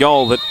ball and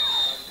goal that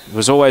it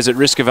was always at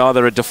risk of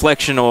either a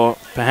deflection or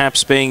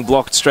perhaps being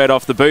blocked straight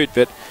off the boot.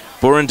 But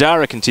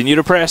Boroondara continue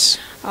to press.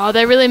 Oh,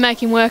 they're really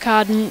making work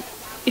hard, and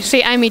you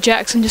see Amy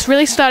Jackson just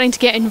really starting to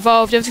get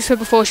involved. As I said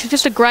before, she's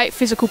just a great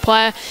physical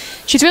player.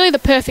 She's really the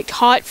perfect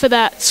height for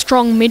that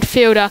strong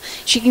midfielder.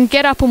 She can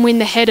get up and win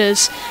the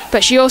headers,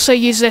 but she also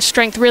uses her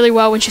strength really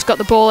well when she's got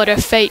the ball at her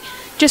feet.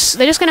 They're just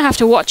going to have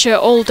to watch her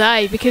all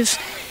day, because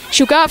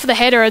she'll go out for the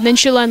header and then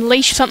she'll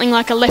unleash something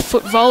like a left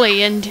foot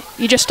volley, and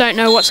you just don't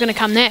know what's going to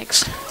come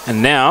next.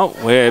 And now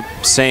we're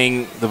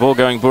seeing the ball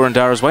going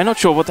Boroondara's way. Not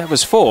sure what that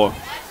was for.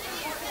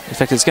 In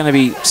fact, it's going to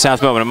be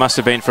South Melbourne. It must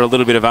have been for a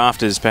little bit of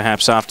afters,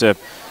 perhaps, after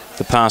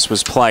the pass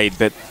was played,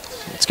 but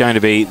it's going to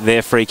be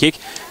their free kick.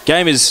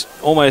 Game is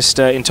almost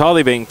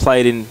entirely being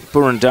played in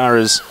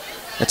Boroondara's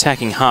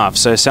attacking half,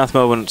 so South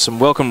Melbourne some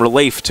welcome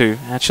relief to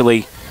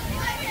actually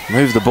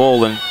move the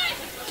ball and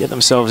get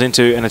themselves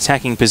into an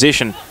attacking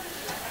position.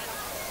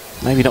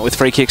 Maybe not with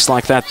free kicks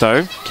like that,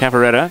 though.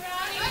 Cavaretta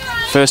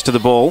first to the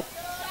ball.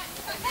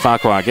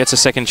 Farquhar gets a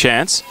second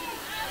chance.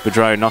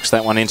 Boudreau knocks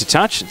that one into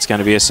touch. It's going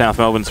to be a South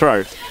Melbourne throw.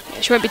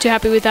 Yeah, she won't be too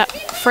happy with that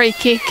free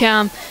kick.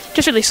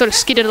 Just really sort of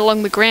skidded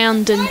along the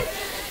ground, and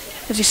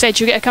as you said,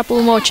 she'll get a couple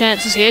of more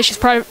chances here. She's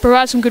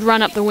provided some good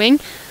run up the wing.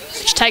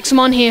 She takes them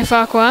on here,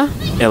 Farquhar.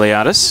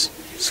 ELIADIS.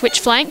 Switch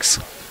flanks.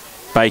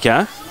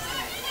 Baker.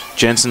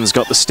 Jensen's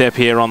got the step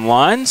here on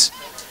lines.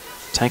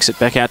 Takes it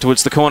back out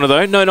towards the corner,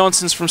 though. No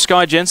nonsense from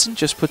Sky Jensen.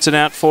 Just puts it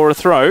out for a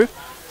throw.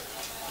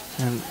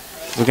 And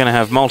we're going to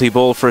have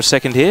multi-ball for a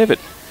second here, but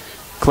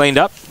cleaned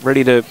up,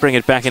 ready to bring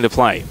it back into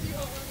play.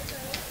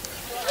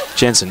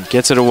 Jensen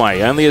gets it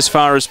away, only as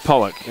far as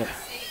Pollock.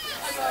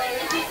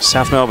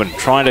 South Melbourne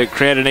trying to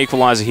create an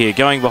equaliser here,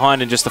 going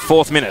behind in just the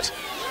 4th minute.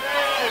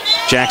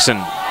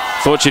 Jackson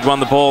thought she'd won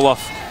the ball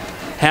off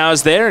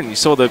Howes there, and you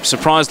saw the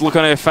surprised look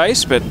on her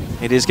face, but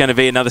it is going to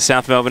be another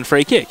South Melbourne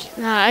free kick.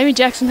 Amy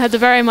Jackson had the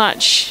very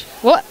much,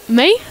 what,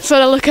 me?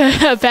 Sort of look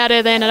about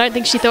her then. I don't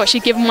think she thought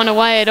she'd given one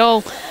away at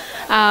all.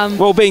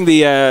 Well, being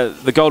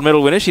the gold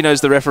medal winner, she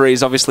knows the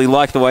referees obviously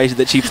like the way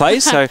that she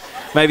plays, so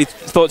maybe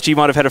thought she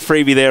might have had a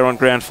freebie there on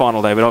grand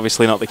final day, but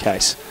obviously not the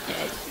case.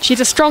 She's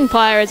a strong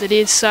player as it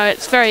is, so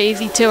it's very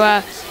easy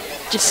to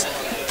just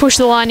push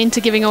the line into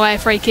giving away a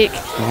free kick.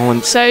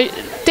 So,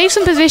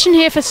 decent position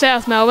here for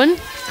South Melbourne.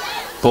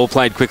 Ball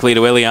played quickly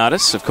to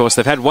ELIADIS. Of course,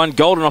 they've had one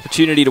golden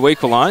opportunity to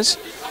equalise.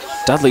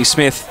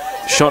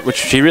 DUDLEY-SMITH shot which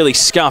she really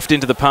scuffed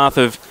into the path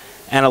of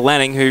Anna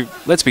Lanning, who,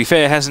 let's be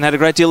fair, hasn't had a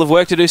great deal of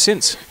work to do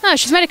since. No,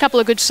 she's made a couple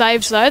of good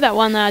saves, though. That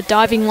one,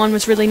 diving one,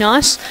 was really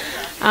nice.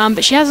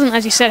 But she hasn't,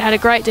 as you said, had a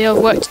great deal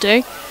of work to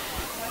do.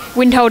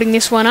 Wind holding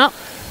this one up.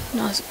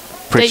 Nice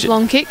deep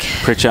long kick.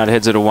 Pritchard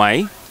heads it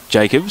away.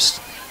 Jacobs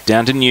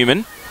down to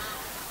Newman.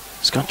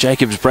 Scott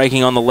Jacobs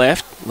breaking on the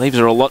left. Leaves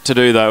her a lot to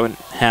do, though, and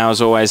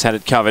Howe's always had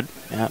it covered.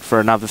 Out for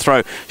another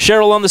throw.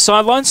 Cheryl on the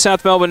sidelines.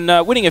 South Melbourne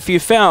winning a few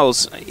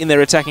fouls in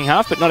their attacking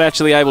half, but not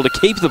actually able to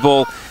keep the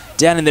ball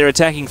down in their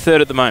attacking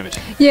third at the moment.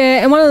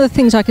 Yeah, and one of the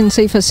things I can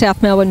see for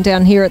South Melbourne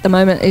down here at the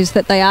moment is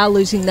that they are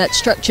losing that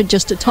structure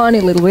just a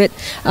tiny little bit.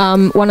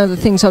 One of the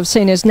things I've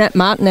seen is Nat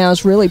Martineau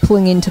is really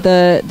pulling into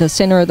the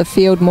centre of the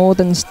field more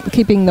than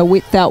keeping the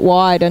width out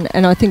wide,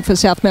 and I think for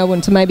South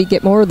Melbourne to maybe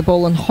get more of the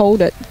ball and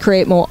hold it,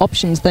 create more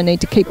options, they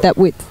need to keep that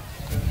width.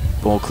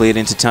 Ball cleared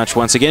into touch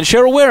once again.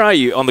 Cheryl, where are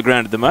you on the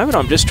ground at the moment?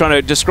 I'm just trying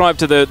to describe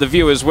to the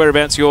viewers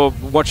whereabouts you're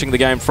watching the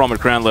game from at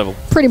ground level.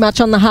 Pretty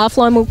much on the half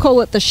line. We'll call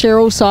it the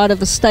Cheryl side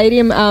of the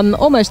stadium,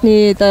 almost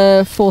near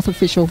the 4th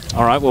official.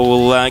 All right, well,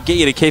 we'll get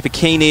you to keep a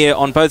keen ear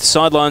on both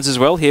sidelines as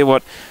well. Hear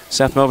what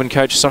South Melbourne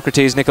coach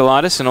Socrates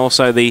Nikolaidis and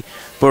also the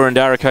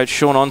Boroondara coach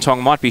Sean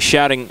Ontong might be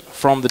shouting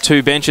from the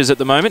two benches at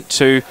the moment.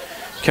 Two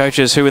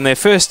coaches who in their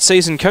first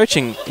season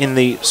coaching in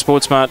the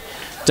Sportsmart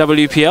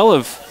WPL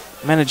have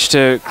managed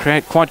to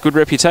create quite good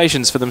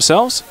reputations for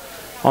themselves.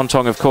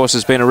 Ontong, of course,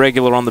 has been a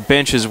regular on the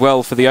bench as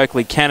well for the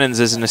Oakley Cannons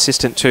as an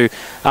assistant to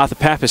Arthur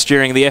Pappas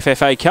during the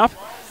FFA Cup.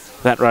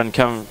 That run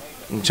coming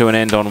to an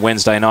end on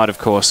Wednesday night, of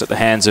course, at the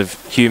hands of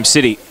Hume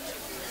City.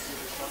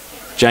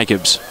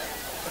 Jacobs.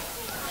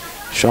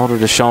 Shoulder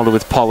to shoulder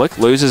with Pollock.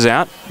 Loses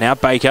out. Now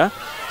Baker.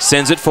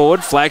 Sends it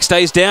forward. Flag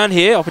stays down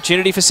here.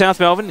 Opportunity for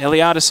South Melbourne.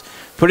 ELIADIS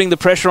putting the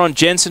pressure on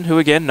Jensen, who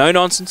again, no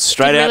nonsense,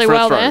 straight out for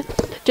a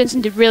throw.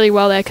 Jensen did really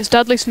well there because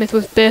DUDLEY-SMITH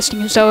was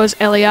bursting and so was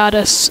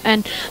ELIADIS,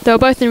 and they were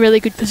both in really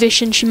good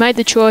position. She made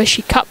the choice.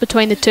 She cut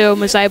between the two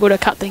and was able to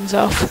cut things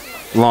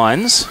off.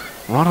 Lines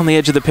right on the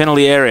edge of the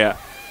penalty area.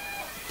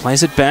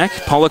 Plays it back.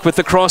 Pollock with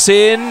the cross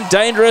in.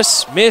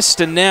 Dangerous.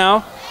 Missed, and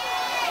now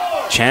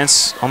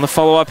chance on the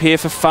follow-up here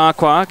for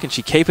Farquhar. Can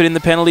she keep it in the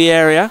penalty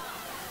area?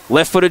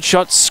 Left-footed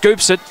shot,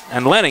 scoops it,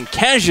 and Lanning,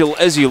 casual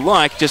as you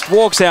like, just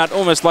walks out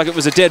almost like it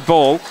was a dead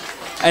ball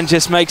and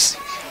just makes,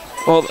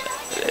 well,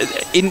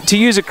 to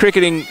use a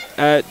cricketing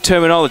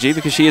terminology,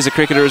 because she is a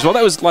cricketer as well,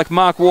 that was like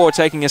Mark Waugh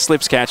taking a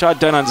slips catch. I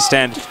don't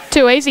understand.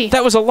 Too easy.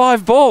 That was a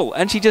live ball,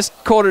 and she just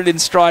caught it in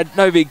stride,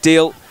 no big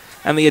deal,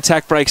 and the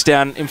attack breaks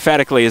down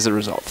emphatically as a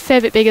result.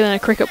 Fair bit bigger than a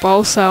cricket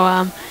ball,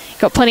 so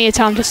got plenty of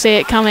time to see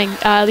it coming.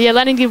 Yeah,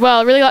 Lanning did well.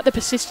 I really like the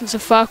persistence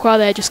of Farquhar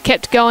there. Just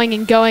kept going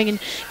and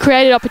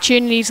created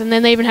opportunities, and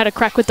then they even had a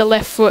crack with the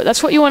left foot.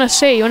 That's what you want to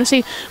see. You want to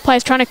see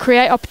players trying to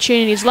create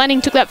opportunities.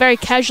 Lanning took that very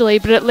casually,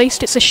 but at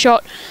least it's a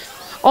shot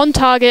on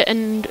target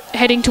and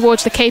heading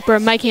towards the keeper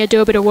and making her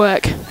do a bit of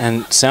work.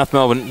 And South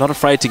Melbourne not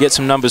afraid to get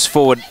some numbers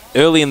forward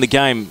early in the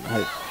game.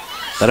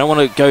 They don't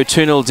want to go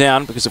 2-0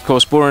 down because, of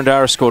course,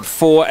 Boroondara scored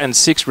 4 and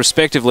 6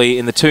 respectively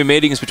in the two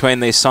meetings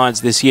between these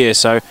sides this year.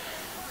 So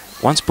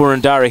once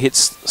Boroondara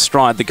hits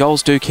stride, the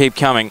goals do keep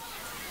coming.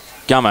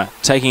 Gummer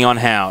taking on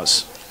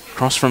Howes.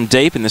 Cross from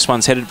deep, and this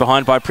one's headed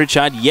behind by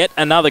Pritchard. Yet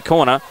another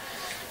corner.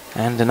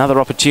 And another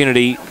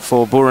opportunity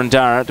for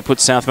Boroondara to put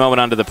South Melbourne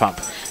under the pump.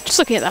 Just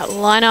looking at that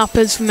lineup,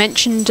 as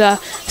mentioned,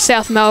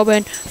 South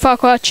Melbourne,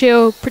 Farquhar,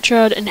 Cheal,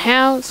 Pritchard and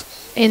Howes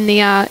in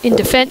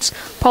defence.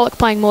 Pollock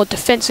playing more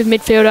defensive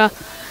midfielder.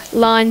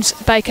 Lines,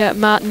 Baker,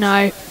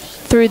 Martineau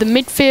through the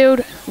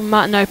midfield.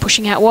 Martineau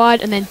pushing out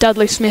wide, and then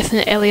Dudley-Smith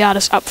and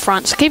ELIADIS up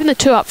front. So keeping the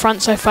two up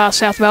front so far,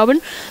 South Melbourne.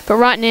 But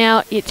right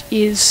now it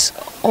is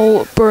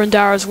all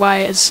Boroondara's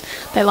way as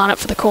they line up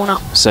for the corner.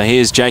 So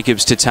here's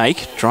Jacobs to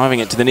take, driving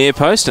it to the near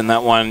post, and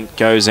that one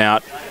goes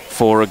out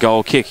for a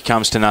goal kick.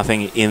 Comes to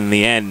nothing in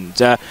the end.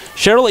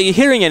 Cheryl, are you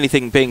hearing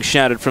anything being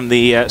shouted from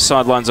the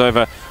sidelines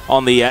over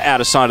on the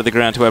outer side of the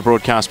ground to our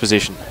broadcast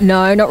position?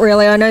 No, not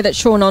really. I know that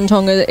Sean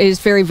Ontong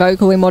is very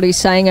vocal in what he's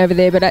saying over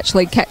there, but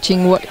actually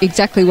catching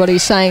exactly what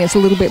he's saying is a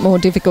little bit more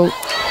difficult.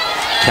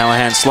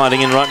 Callahan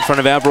sliding in right in front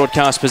of our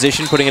broadcast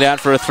position, putting it out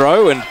for a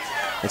throw, and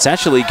it's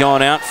actually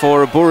gone out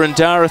for a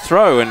Boroondara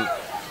throw. And,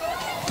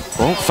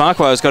 well,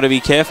 Farquhar's got to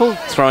be careful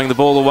throwing the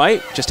ball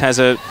away. Just has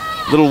a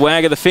little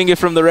wag of the finger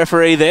from the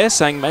referee there,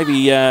 saying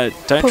maybe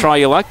don't try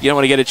your luck. You don't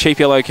want to get a cheap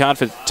yellow card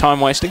for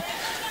time wasting.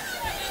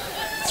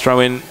 Throw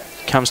in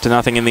comes to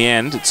nothing in the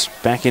end. It's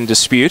back in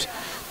dispute.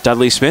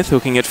 Dudley-Smith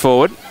hooking it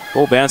forward.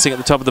 Ball bouncing at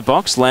the top of the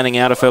box, landing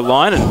out of her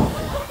line. And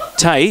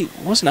Tay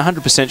wasn't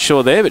 100%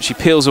 sure there, but she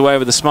peels away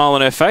with a smile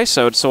on her face,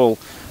 so it's all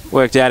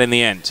worked out in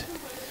the end.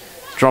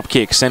 Drop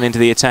kick sent into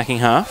the attacking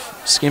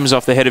half. Skims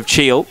off the head of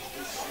Cheal.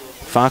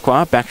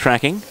 Farquhar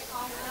backtracking.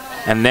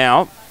 And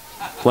now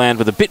Bland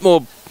with a bit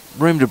more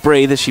room to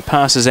breathe as she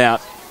passes out.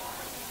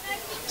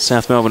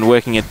 South Melbourne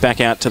working it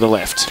back out to the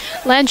left.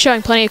 Land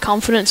showing plenty of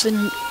confidence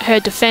in her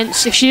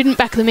defence. If she didn't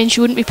back them in, she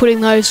wouldn't be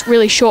putting those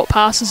really short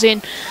passes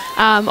in.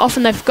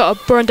 Often they've got a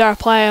Boroondara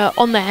player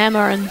on the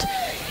hammer, and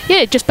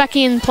yeah, just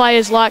backing in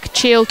players like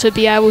Cheal to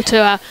be able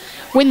to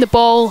win the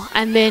ball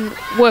and then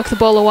work the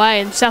ball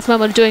away. And South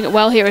Melbourne are doing it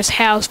well here as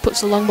Howes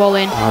puts the long ball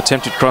in.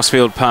 Attempted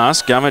crossfield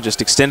pass. Gummer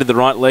just extended the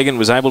right leg and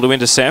was able to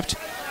intercept.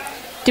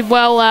 Did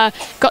well,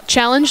 got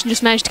challenged and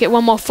just managed to get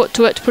one more foot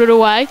to it to put it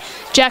away.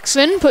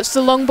 Jackson puts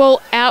the long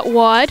ball out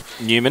wide.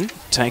 Newman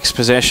takes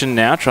possession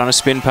now, trying to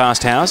spin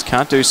past Howes.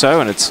 Can't do so,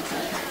 and it's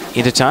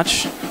into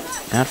touch.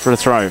 Out for a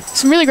throw.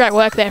 Some really great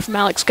work there from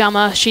Alex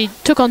Gummer. She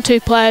took on two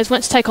players,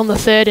 went to take on the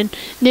third and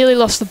nearly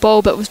lost the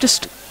ball, but was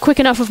just quick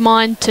enough of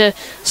mind to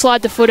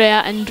slide the foot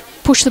out and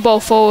push the ball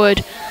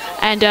forward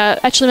and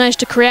actually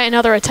managed to create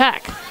another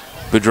attack.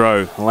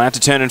 Boudreau allowed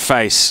to turn and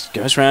face.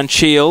 Goes round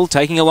Cheal,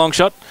 taking a long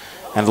shot.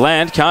 And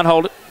Land can't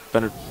hold it,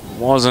 but it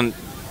wasn't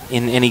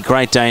in any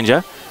great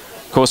danger.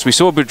 Of course, we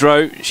saw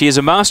Boudreau. She is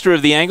a master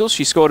of the angles.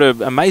 She scored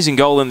an amazing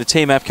goal in the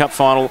TMAP Cup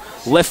final,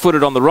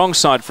 left-footed on the wrong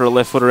side for a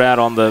left-footer out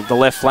on the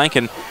left flank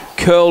and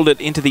curled it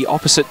into the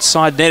opposite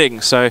side netting.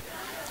 So,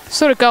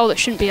 sort of goal that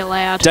shouldn't be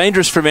allowed.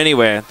 Dangerous from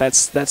anywhere.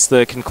 That's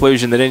the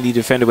conclusion that any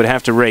defender would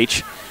have to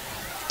reach.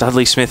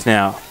 Dudley-Smith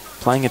now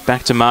playing it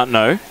back to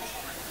Martineau.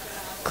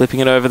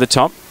 Clipping it over the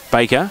top.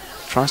 Baker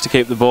tries to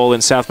keep the ball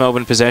in South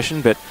Melbourne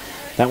possession, but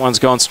that one's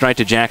gone straight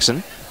to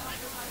Jackson.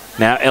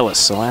 Now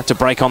Ellis allowed to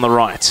break on the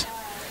right.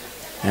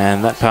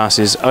 And that pass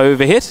is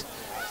overhit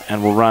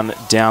and will run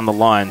down the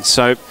line.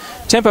 So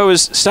tempo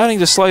is starting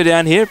to slow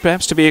down here,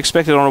 perhaps to be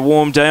expected on a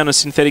warm day on a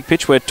synthetic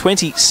pitch. We're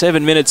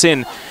 27 minutes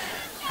in.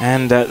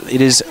 And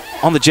it is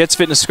on the Jets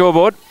Fitness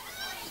scoreboard.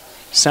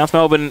 South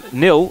Melbourne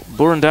 0,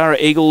 Boroondara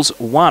Eagles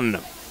 1.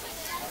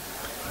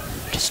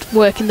 Just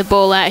working the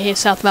ball out here,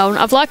 South Melbourne.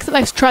 I've liked that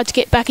they've tried to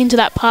get back into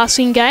that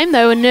passing game.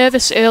 They were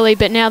nervous early,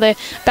 but now they're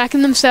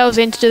backing themselves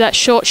in to do that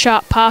short,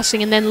 sharp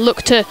passing and then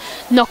look to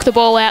knock the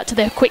ball out to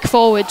their quick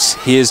forwards.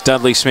 Here's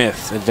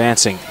Dudley-Smith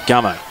advancing.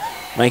 Gummer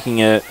making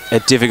it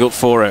difficult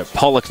for her.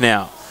 Pollock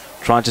now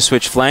tried to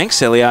switch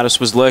flanks. ELIADIS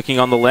was lurking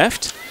on the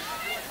left.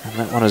 And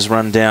that one has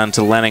run down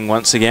to Lanning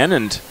once again.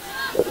 And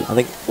I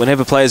think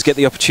whenever players get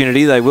the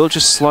opportunity, they will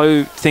just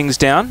slow things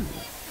down.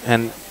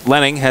 And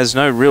Lanning has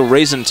no real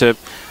reason to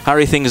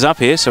hurry things up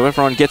here, so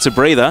everyone gets a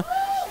breather,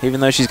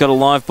 even though she's got a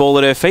live ball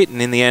at her feet.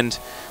 And in the end,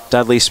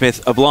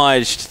 Dudley-Smith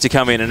obliged to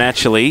come in and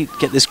actually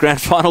get this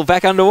grand final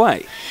back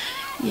underway.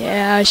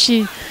 Yeah,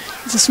 she's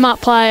a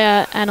smart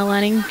player, Anna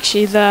Lanning.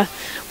 She's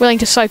willing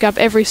to soak up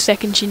every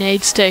second she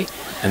needs to.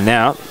 And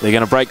now they're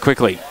going to break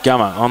quickly.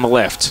 Gummer on the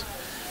left.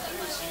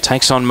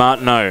 Takes on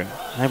Martineau.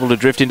 Able to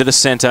drift into the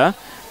centre.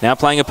 Now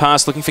playing a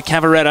pass, looking for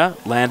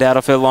Cavaretta. Land out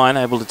of her line,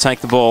 able to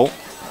take the ball.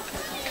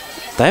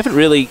 They haven't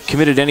really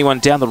committed anyone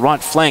down the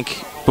right flank,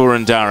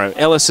 Boroondara.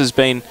 Ellis has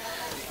been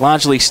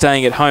largely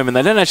staying at home, and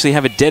they don't actually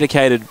have a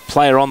dedicated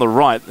player on the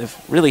right. They've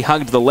really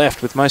hugged the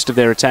left with most of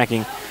their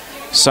attacking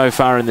so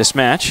far in this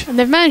match. And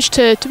they've managed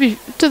to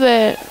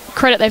their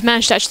credit, they've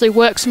managed to actually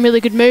work some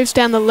really good moves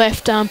down the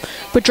left.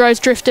 Boudreau's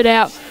drifted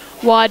out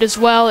wide as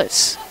well.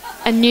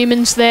 And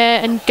Newman's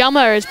there, and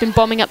Gummer has been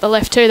bombing up the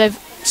left too. They've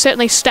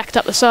certainly stacked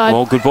up the side.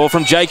 Well, good ball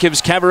from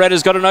Jacobs.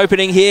 Cavaretta's got an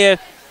opening here.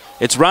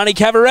 It's Rani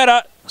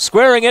Cavaretta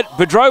squaring it.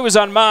 Boudreau was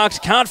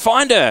unmarked. Can't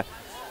find her.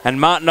 and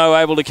Martineau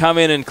able to come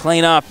in and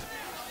clean up.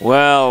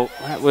 Well,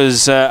 that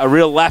was a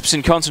real lapse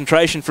in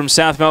concentration from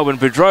South Melbourne.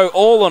 Boudreau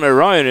all on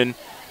her own, and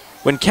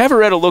when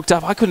Cavaretta looked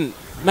up,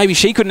 maybe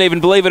she couldn't even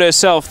believe it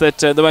herself that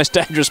the most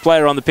dangerous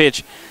player on the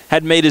pitch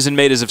had metres and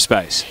metres of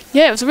space.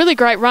 Yeah, it was a really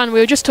great run. We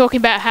were just talking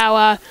about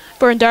how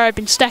Boroondara had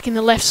been stacking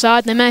the left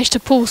side, and they managed to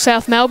pull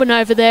South Melbourne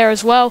over there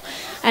as well.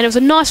 And it was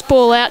a nice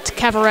ball out to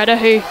Cavaretta,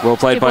 who well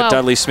played by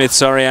Dudley-Smith.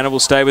 Soriano will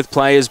stay with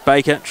play as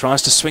Baker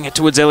tries to swing it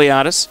towards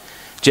ELIADIS.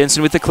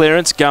 Jensen with the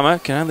clearance.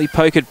 Gummer can only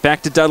poke it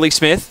back to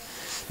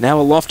Dudley-Smith. Now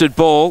a lofted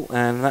ball,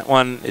 and that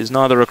one is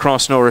neither a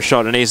cross nor a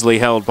shot, and easily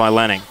held by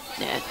Lanning.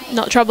 Yeah,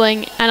 not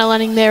troubling Anna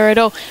Lanning there at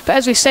all. But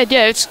as we said,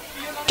 yeah, it's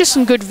just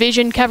some good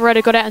vision.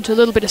 Cavaretta got out into a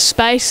little bit of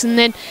space, and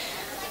then,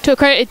 to her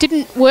credit, it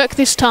didn't work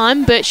this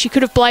time, but she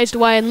could have blazed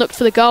away and looked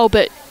for the goal.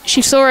 But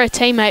she saw her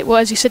teammate, well,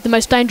 as you said, the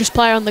most dangerous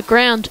player on the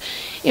ground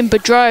in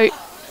Boudreau,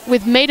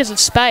 with metres of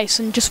space,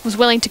 and just was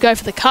willing to go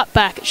for the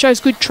cutback. It shows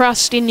good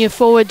trust in your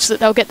forwards that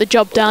they'll get the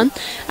job done.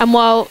 And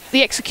while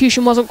the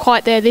execution wasn't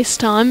quite there this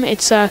time,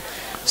 it's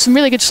some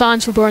really good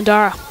signs for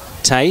Boroondara.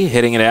 Tay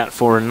heading it out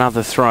for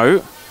another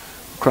throw.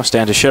 Cross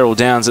down to Cheryl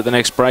Downs at the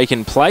next break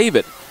in play,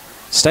 but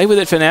stay with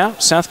it for now.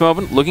 South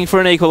Melbourne looking for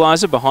an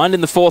equaliser, behind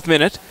in the 4th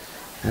minute,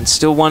 and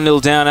still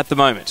 1-0 down at the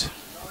moment.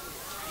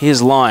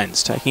 Here's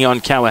Lyons taking on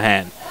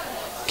Callaghan.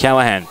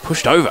 Callaghan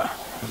pushed over.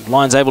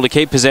 Lyons able to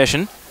keep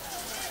possession.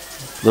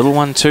 Little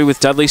 1-2 with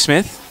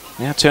Dudley-Smith.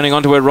 Now turning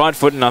onto her right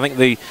foot, and I think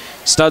the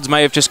studs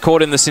may have just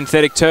caught in the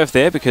synthetic turf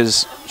there,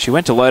 because she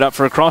went to load up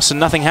for a cross and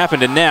nothing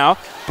happened. And now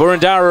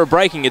Boroondara are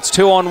breaking. It's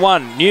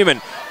 2-on-1.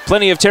 Newman,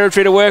 plenty of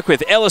territory to work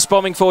with. Ellis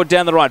bombing forward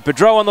down the right.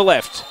 Boudreau on the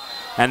left.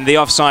 And the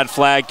offside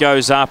flag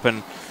goes up,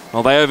 and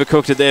well, they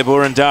overcooked it there,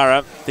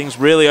 Boroondara. Things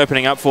really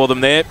opening up for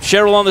them there.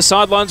 Cheryl on the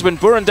sidelines when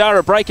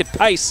Boroondara break at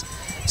pace.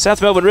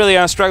 South Melbourne really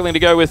are struggling to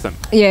go with them.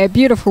 Yeah,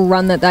 beautiful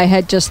run that they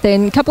had just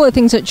then. A couple of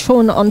things that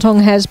Sean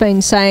Ontong has been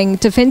saying.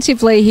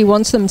 Defensively, he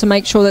wants them to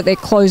make sure that they're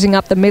closing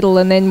up the middle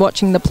and then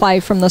watching the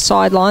play from the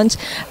sidelines.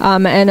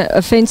 And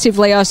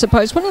offensively, I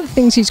suppose, one of the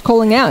things he's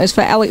calling out is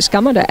for Alex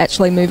Gummer to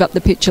actually move up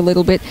the pitch a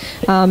little bit,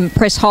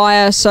 press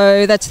higher.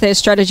 So that's their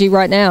strategy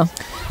right now.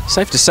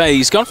 Safe to say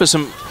he's gone for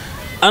some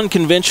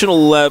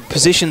unconventional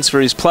positions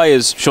for his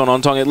players, Sean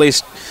Ontong, at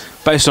least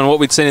based on what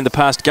we'd seen in the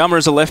past. Gummer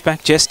as a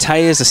left-back, Jess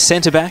Tay as a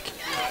centre-back.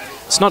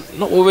 It's not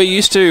what we're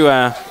used to,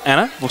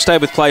 Anna. We'll stay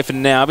with play for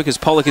now because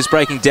Pollock is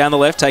breaking down the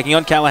left, taking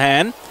on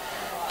Callaghan.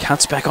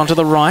 Cuts back onto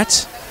the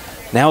right.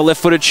 Now a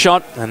left-footed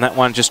shot, and that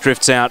one just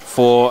drifts out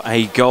for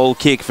a goal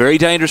kick. Very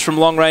dangerous from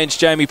long range.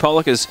 Jamie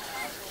Pollock has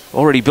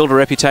already built a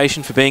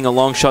reputation for being a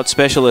long shot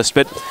specialist,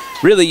 but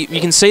really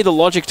you can see the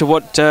logic to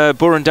what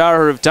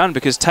Boroondara have done,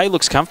 because Tay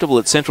looks comfortable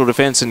at central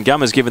defence and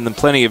Gummer's given them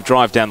plenty of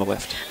drive down the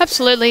left.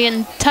 Absolutely,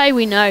 and Tay,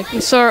 we know,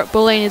 we saw her at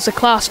Bulleen, is a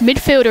class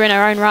midfielder in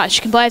her own right.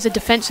 She can play as a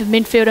defensive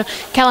midfielder.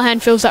 Callaghan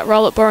fills that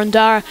role at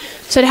Boroondara.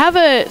 So to have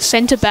a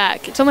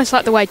centre-back, it's almost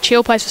like the way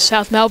Cheal plays for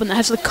South Melbourne, that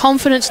has the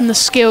confidence and the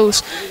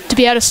skills to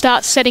be able to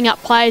start setting up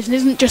plays and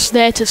isn't just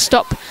there to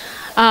stop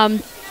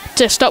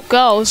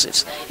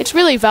goals. It's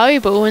really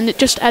valuable, and it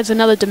just adds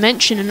another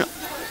dimension and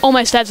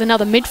almost adds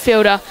another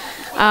midfielder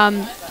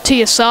to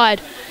your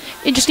side.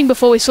 Interesting,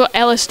 before we saw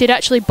Ellis did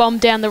actually bomb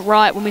down the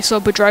right when we saw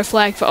Boudreau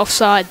flag for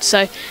offside,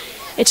 so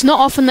it's not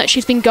often that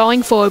she's been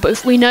going forward,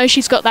 but we know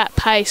she's got that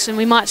pace, and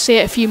we might see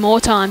it a few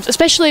more times,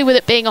 especially with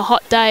it being a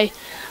hot day.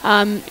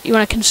 You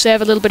want to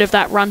conserve a little bit of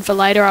that run for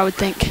later, I would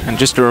think. And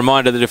just a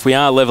reminder that if we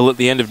are level at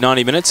the end of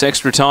 90 minutes,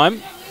 extra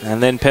time,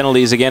 and then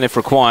penalties again if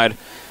required,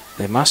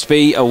 there must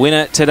be a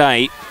winner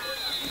today.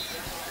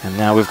 And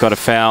now we've got a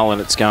foul,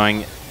 and it's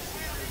going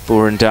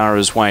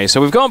Boroondara's way. So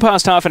we've gone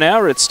past half an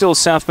hour. It's still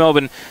South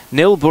Melbourne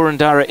 0,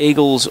 Boroondara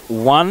Eagles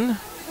 1.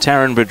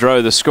 Taryne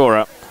Boudreau the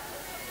scorer.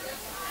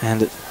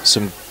 And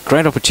some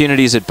great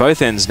opportunities at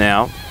both ends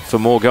now for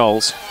more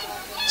goals.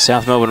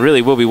 South Melbourne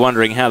really will be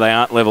wondering how they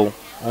aren't level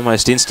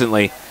almost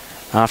instantly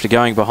after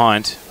going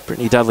behind.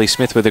 Brittany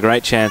Dudley-Smith with a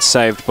great chance,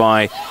 saved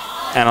by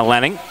Anna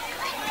Lanning.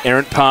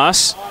 Errant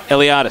pass,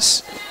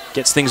 ELIADIS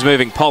gets things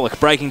moving. Pollock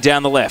breaking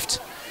down the left.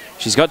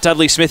 She's got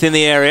Dudley-Smith in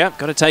the area.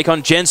 Got to take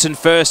on Jensen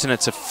first, and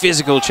it's a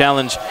physical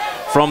challenge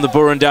from the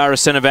Boroondara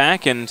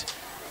centre-back, and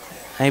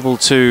able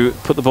to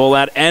put the ball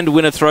out and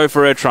win a throw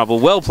for her trouble.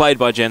 Well played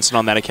by Jensen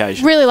on that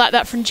occasion. Really like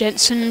that from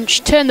Jensen.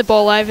 She turned the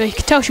ball over. You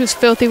could tell she was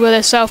filthy with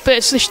herself, but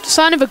it's the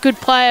sign of a good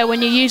player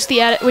when you use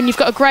when you've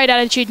got a great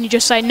attitude and you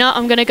just say, no,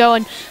 I'm going to go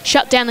and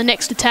shut down the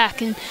next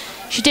attack. And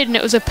she did, and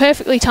it was a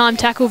perfectly timed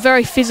tackle,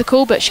 very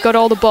physical, but she got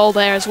all the ball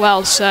there as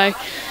well. So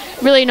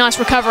really nice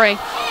recovery.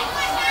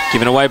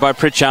 Given away by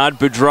Pritchard.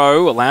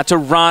 Boudreau allowed to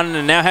run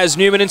and now has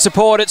Newman in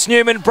support. It's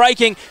Newman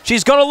breaking.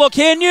 She's got a look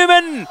here,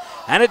 Newman!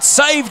 And it's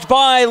saved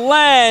by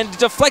Land,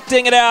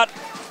 deflecting it out.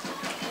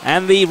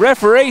 And the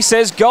referee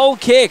says goal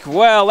kick.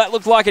 Well, that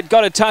looked like it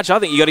got a touch. I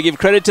think you got to give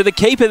credit to the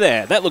keeper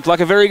there. That looked like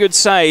a very good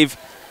save.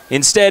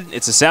 Instead,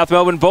 it's a South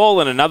Melbourne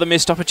ball and another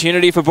missed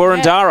opportunity for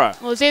Boroondara. Yeah.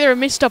 Well, it was either a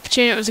missed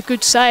opportunity or it was a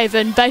good save,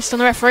 and based on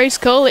the referee's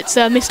call, it's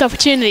a missed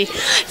opportunity.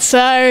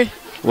 So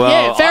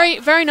Well, yeah,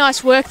 very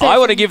nice work there. I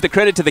want to give the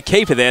credit to the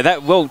keeper there.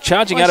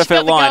 Charging out of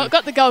her line.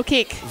 Got the goal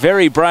kick.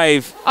 Very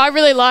brave. I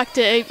really liked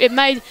it. It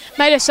made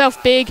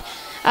herself big.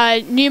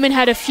 Newman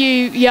had a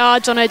few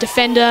yards on her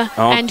defender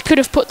and could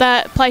have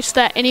placed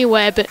that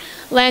anywhere, but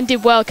Land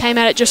did well, came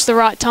at it just the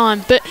right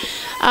time. But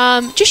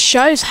just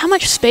shows how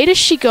much speed has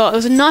she got. It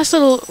was a nice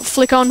little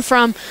flick on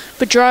from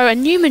Boudreau,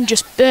 and Newman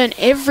just burnt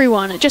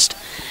everyone. It just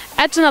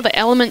adds another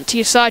element to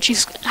your side.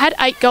 She's had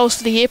 8 goals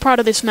for the year prior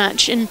to this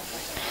match, and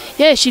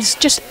yeah, she's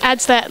just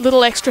adds that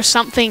little extra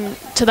something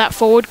to that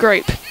forward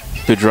group.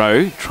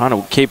 Boudreau trying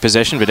to keep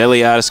possession, but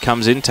ELIADIS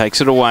comes in,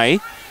 takes it away.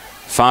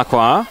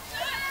 FARQUHAR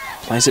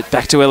plays it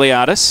back to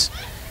ELIADIS.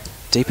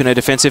 Deep in her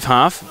defensive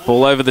half.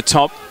 Ball over the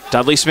top.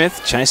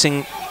 DUDLEY-SMITH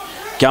chasing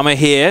Gummer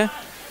here.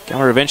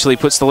 Gummer eventually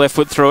puts the left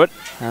foot through it.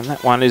 And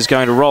that one is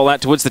going to roll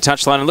out towards the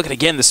touchline. And look at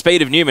again the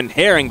speed of Newman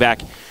herring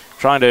back,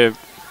 trying to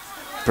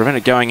prevent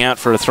it going out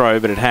for a throw,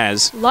 but it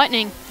has.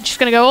 Lightning. She's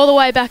going to go all the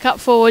way back up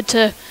forward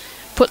to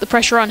put the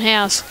pressure on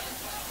Howes.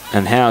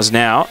 And Howes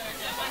now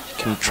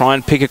can try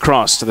and pick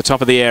across to the top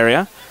of the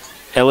area.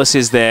 Ellis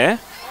is there.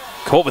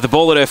 Caught with the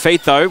ball at her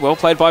feet, though. Well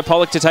played by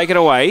Pollock to take it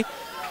away.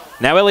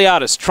 Now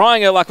ELIADIS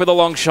trying her luck with a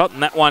long shot,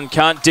 and that one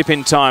can't dip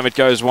in time. It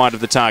goes wide of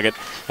the target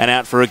and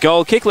out for a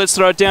goal kick. Let's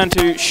throw it down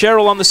to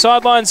Cheryl on the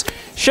sidelines.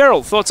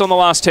 Cheryl, thoughts on the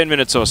last 10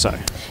 minutes or so?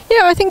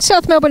 Yeah, I think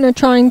South Melbourne are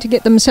trying to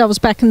get themselves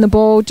back in the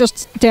ball,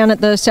 just down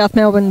at the South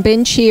Melbourne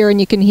bench here,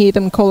 and you can hear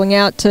them calling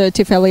out to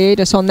Tiff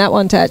ELIADIS on that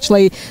one to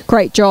actually,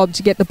 great job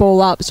to get the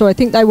ball up. So I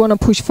think they want to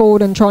push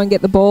forward and try and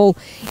get the ball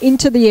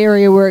into the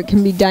area where it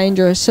can be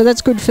dangerous. So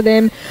that's good for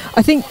them.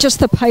 I think just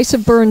the pace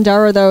of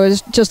Boroondara, though,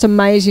 is just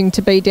amazing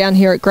to be down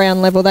here at ground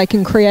level. They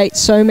can create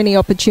so many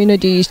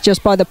opportunities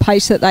just by the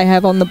pace that they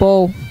have on the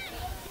ball.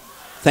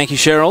 Thank you,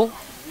 Cheryl.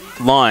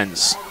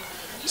 Lines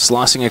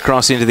slicing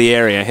across into the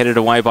area, headed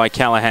away by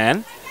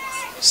Callaghan.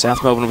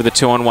 South Melbourne with a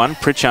 2-on-1.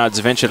 Pritchard's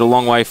ventured a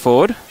long way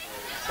forward.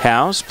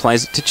 Howes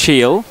plays it to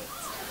Cheal.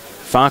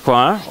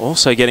 FARQUHAR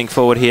also getting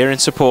forward here in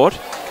support.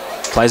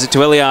 Plays it to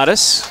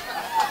ELIADIS.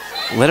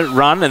 Let it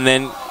run and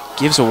then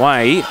gives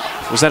away.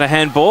 Was that a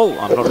handball?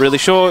 I'm not really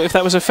sure if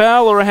that was a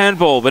foul or a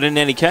handball, but in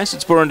any case,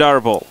 it's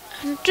Boroondara ball.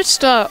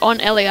 Just on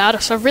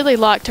ELIADIS, I've really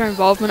liked her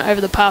involvement over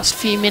the past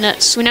few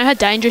minutes. We know how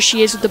dangerous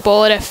she is with the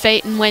ball at her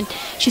feet, and when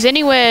she's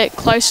anywhere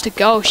close to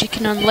goal, she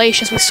can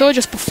unleash, as we saw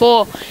just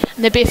before.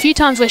 And there'd be a few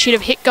times where she'd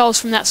have hit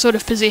goals from that sort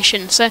of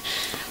position. So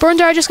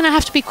Boroondara are just going to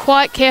have to be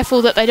quite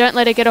careful that they don't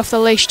let her get off the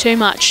leash too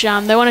much.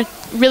 They want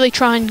to really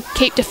try and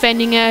keep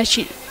defending her.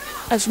 She,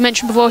 as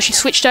mentioned before, she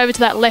switched over to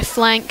that left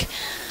flank,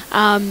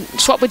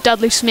 swapped with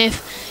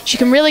DUDLEY-SMITH. She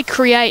can really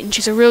create, and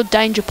she's a real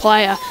danger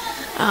player.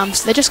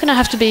 So they're just going to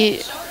have to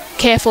be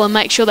careful and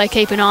make sure they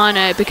keep an eye on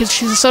her, because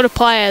she's the sort of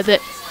player that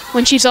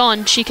when she's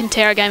on, she can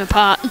tear a game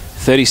apart.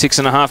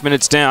 36.5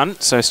 minutes down,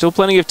 so still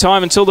plenty of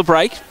time until the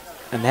break.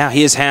 And now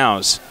here's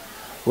Howes,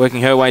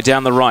 working her way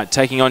down the right,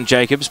 taking on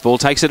Jacobs. Ball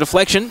takes a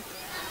deflection,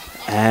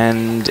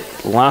 and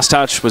last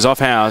touch was off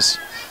Howes.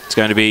 It's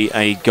going to be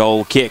a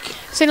goal kick.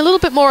 Seen a little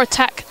bit more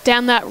attack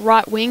down that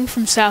right wing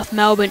from South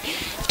Melbourne.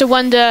 Have to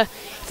wonder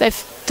if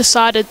they've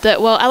decided that,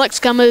 well, Alex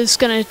Gummer's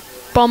going to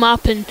bomb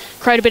up and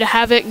create a bit of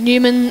havoc.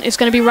 Newman is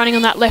going to be running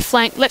on that left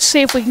flank. Let's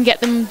see if we can get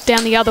them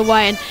down the other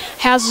way. And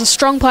Howes is a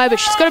strong player, but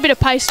she's got a bit of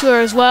pace to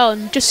her as well.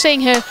 And just seeing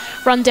her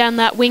run down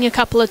that wing a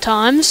couple of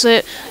times,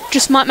 it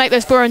just might make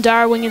those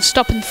Boroondara wingers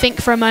stop and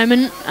think for a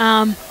moment,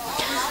 and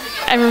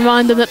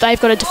remind them that they've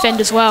got to defend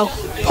as well.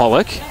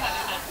 Pollock,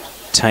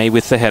 Tay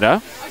with the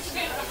header.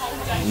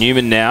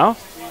 Newman now.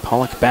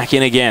 Pollock back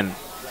in again.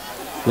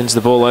 Wins the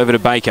ball over to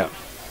Baker.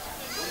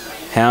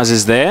 Howes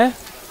is there.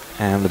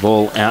 And the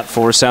ball out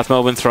for a South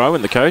Melbourne throw,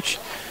 and the coach,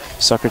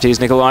 Socrates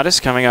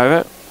Nicolaitis, coming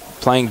over,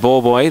 playing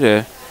ball boy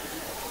to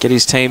get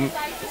his team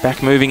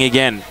back moving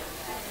again.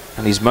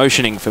 And he's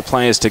motioning for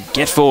players to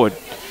get forward.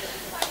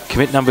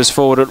 Commit numbers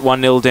forward at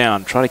 1-0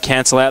 down. Try to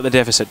cancel out the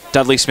deficit.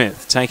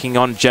 DUDLEY-SMITH taking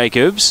on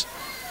Jacobs.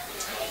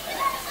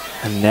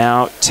 And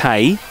now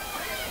Tay,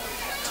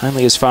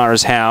 only as far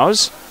as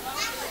Howes.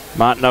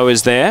 Martineau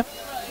is there.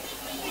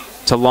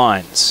 To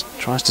Lines.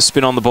 Tries to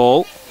spin on the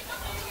ball.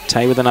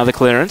 Tay with another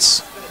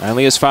clearance.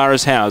 Only as far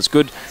as Howes.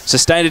 Good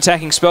sustained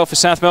attacking spell for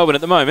South Melbourne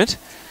at the moment.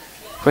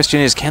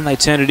 Question is, can they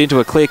turn it into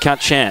a clear-cut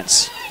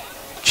chance?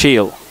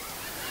 Cheal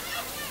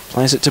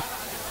plays it to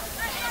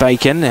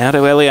Bacon, now to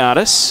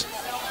ELIADIS.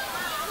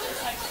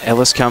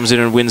 Ellis comes in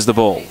and wins the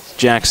ball.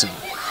 Jackson.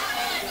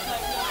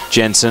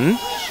 Jensen.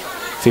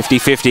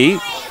 50-50.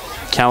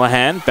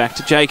 Callaghan back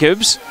to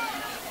Jacobs.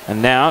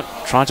 And now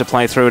trying to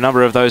play through a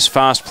number of those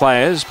fast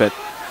players, but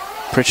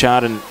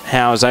Pritchard and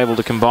Howes able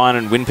to combine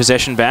and win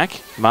possession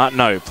back.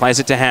 Martineau plays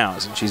it to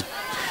Howes, and she's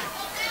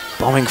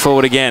bombing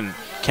forward again.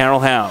 Carol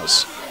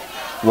Howes.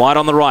 Wide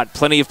on the right,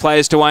 plenty of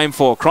players to aim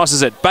for.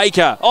 Crosses it.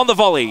 Baker on the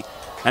volley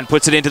and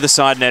puts it into the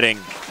side netting.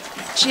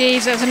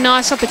 Jeez, that was a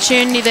nice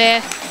opportunity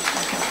there.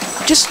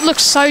 Just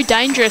looks so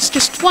dangerous.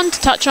 Just one to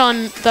touch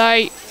on,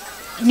 though,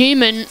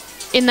 Newman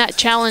in that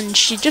challenge.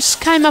 She just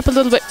came up a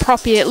little bit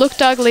proppy. It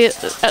looked ugly at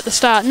the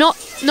start. Not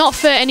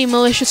for any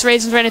malicious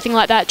reasons or anything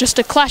like that, just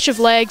a clash of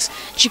legs.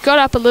 She got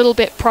up a little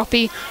bit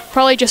proppy,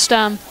 probably just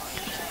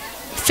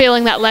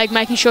feeling that leg,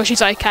 making sure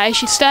she's okay.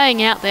 She's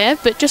staying out there,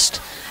 but just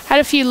had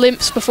a few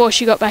limps before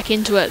she got back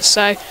into it.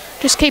 So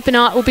just keep an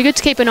eye. It will be good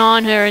to keep an eye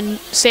on her and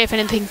see if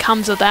anything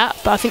comes of that,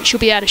 but I think she'll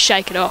be able to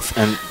shake it off.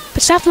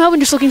 But South Melbourne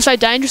just looking so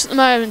dangerous at the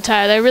moment,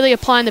 Tayo. They're really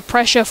applying the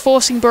pressure,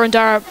 forcing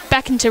Boroondara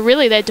back into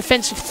really their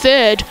defensive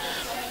third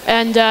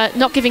and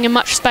not giving them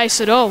much space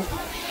at all.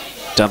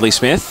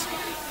 Dudley-Smith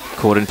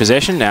caught in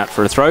possession, out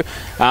for a throw.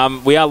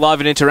 We are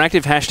live and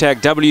interactive,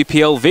 hashtag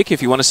WPLVic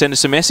if you want to send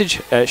us a message.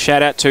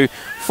 Shout out to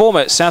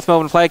former South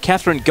Melbourne player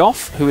Catherine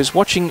Goff, who is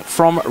watching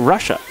from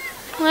Russia.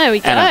 There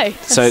we go.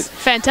 That's so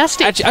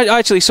fantastic. I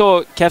actually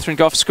saw Catherine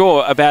Goff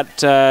score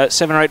about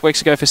 7 or 8 weeks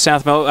ago for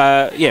South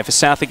for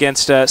South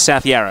against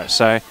South Yarra.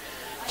 So,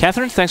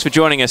 Catherine, thanks for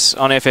joining us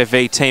on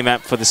FFV Team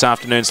App for this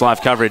afternoon's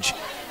live coverage.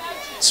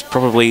 It's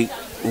probably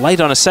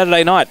late on a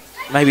Saturday night,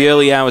 maybe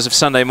early hours of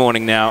Sunday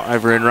morning now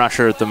over in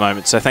Russia at the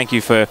moment. So thank you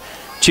for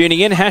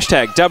tuning in.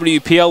 Hashtag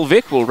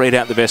WPLVic. We'll read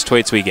out the best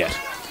tweets we get.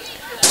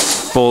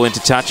 Ball into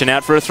touch and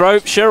out for a throw.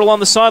 Cheryl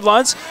on the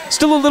sidelines.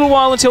 Still a little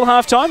while until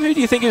half-time. Who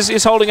do you think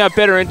is holding up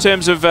better in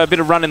terms of a bit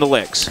of run in the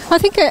legs? I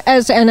think,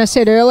 as Anna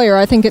said earlier,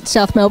 I think it's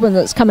South Melbourne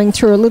that's coming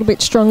through a little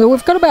bit stronger.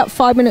 We've got about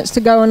 5 minutes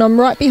to go, and I'm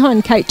right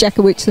behind Kate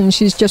Jakowicz, and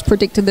she's just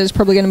predicted there's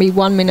probably going to be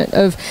 1 minute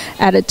of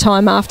added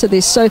time after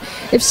this. So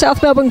if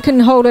South Melbourne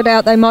can hold it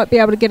out, they might be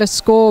able to get a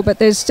score, but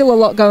there's still a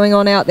lot going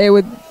on out there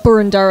with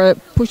Boroondara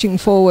pushing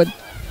forward.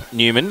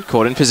 Newman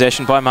caught in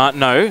possession by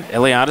Martineau.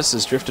 ELIADIS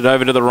has drifted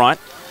over to the right.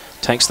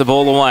 Takes the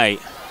ball away.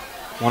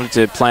 Wanted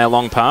to play a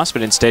long pass,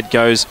 but instead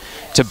goes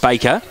to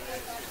Baker.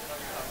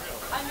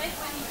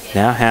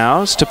 Now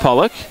Howes to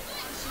Pollock.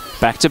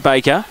 Back to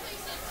Baker.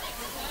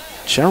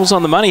 Cheryl's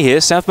on the money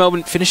here. South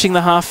Melbourne finishing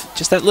the half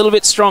just that little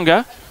bit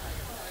stronger.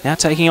 Now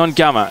taking on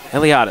Gummer.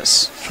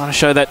 ELIADIS trying to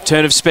show that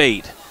turn of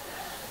speed.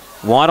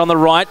 Wide on the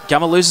right.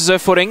 Gummer loses her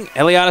footing.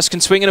 ELIADIS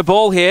can swing in a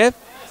ball here.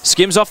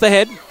 Skims off the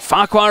head.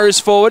 FARQUHAR is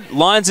forward.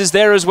 Lyons is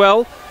there as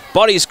well.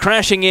 Bodies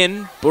crashing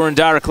in.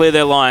 Boroondara clear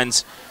their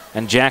lines.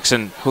 And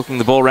Jackson hooking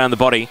the ball around the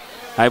body,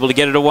 able to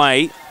get it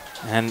away.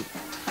 And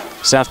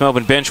South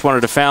Melbourne bench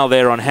wanted a foul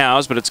there on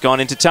Howes, but it's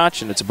gone into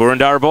touch, and it's a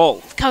Boroondara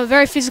ball. A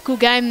very physical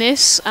game,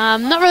 this.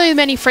 Not really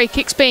many free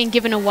kicks being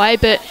given away,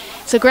 but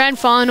it's a grand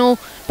final.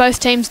 Both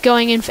teams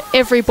going in for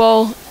every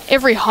ball,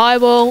 every high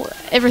ball,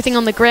 everything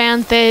on the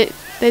ground. They're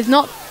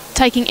not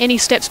taking any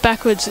steps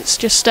backwards. It's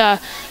just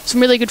some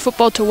really good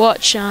football to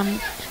watch.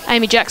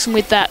 Amy Jackson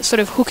with that sort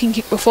of hooking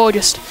kick before,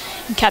 just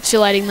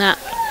encapsulating that.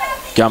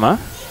 Gummer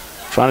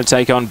trying to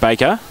take on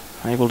Baker,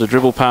 able to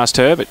dribble past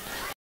her, but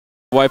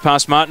away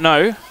past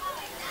Martineau.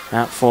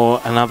 Out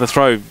for another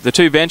throw. The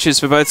two benches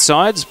for both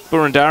sides,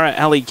 Boroondara,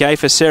 Ali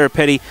Gafer, Sarah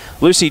Petty,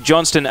 Lucy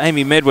Johnston,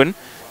 Amy Medwin,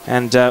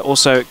 and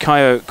also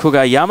Kayo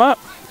Kugayama.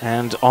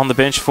 And on the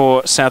bench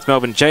for South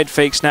Melbourne, Jade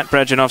FEAKES, Nat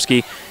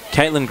BRAJANOVSKI,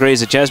 Caitlin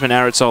GRIESER, Jasmine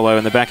AREZZOLO,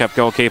 and the backup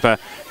goalkeeper,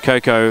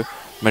 Koko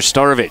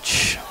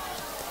Mostorovic.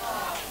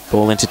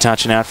 Ball into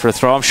touch and out for a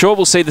throw. I'm sure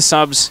we'll see the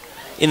subs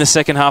in the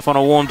second half on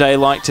a warm day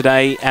like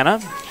today, Anna.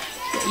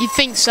 You'd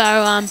think so,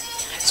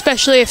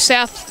 especially if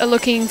South are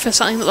looking for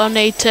something that they'll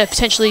need to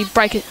potentially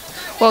break it,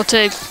 well,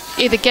 to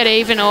either get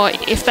even, or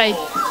if they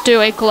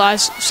do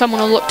equalise,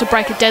 someone will look to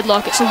break a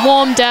deadlock. It's a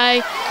warm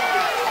day,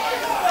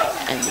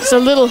 and it's a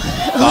little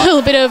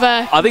bit of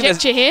a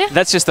conjecture here.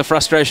 That's just the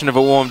frustration of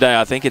a warm day.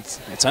 I think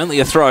it's only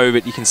a throw,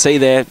 but you can see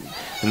there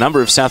a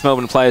number of South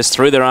Melbourne players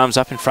threw their arms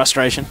up in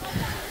frustration.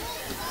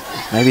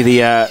 Maybe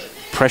the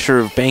pressure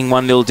of being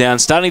 1-0 down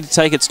starting to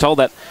take its toll,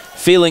 that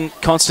feeling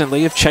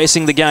constantly of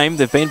chasing the game.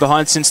 They've been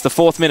behind since the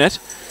 4th minute,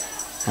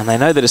 and they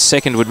know that a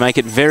second would make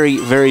it very,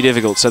 very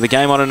difficult. So the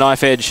game on a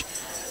knife edge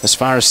as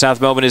far as South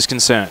Melbourne is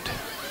concerned.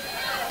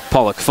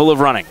 Pollock full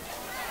of running,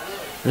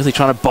 really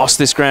trying to boss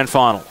this grand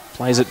final.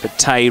 Plays it, but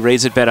Tay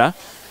reads it better.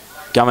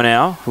 Gummer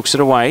now hooks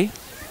it away.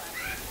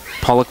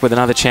 Pollock with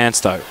another chance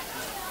though.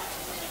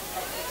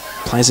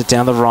 Plays it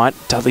down the right.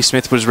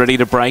 Dudley-Smith was ready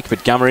to break, but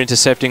Gummer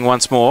intercepting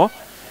once more.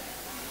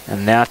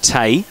 And now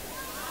Tay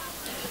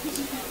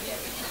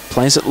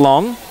plays it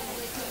long.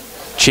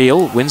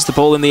 Cheal wins the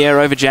ball in the air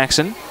over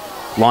Jackson.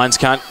 Lyons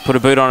can't put a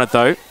boot on it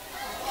though.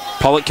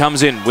 Pollock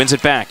comes in, wins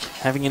it back.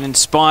 Having an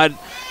inspired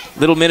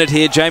little minute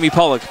here, Jamie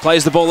Pollock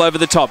plays the ball over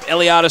the top.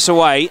 ELIADIS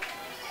away.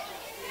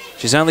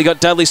 She's only got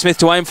Dudley-Smith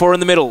to aim for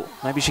in the middle.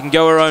 Maybe she can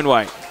go her own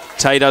way.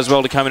 Tay does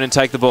well to come in and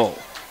take the ball.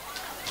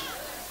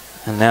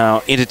 And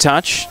now into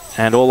touch,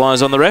 and all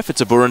eyes on the ref. It's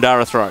a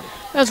Boroondara throw.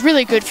 That was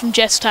really good from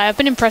Jess Tay. I've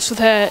been impressed with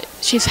her.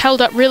 She's held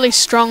up really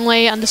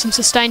strongly under some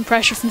sustained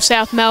pressure from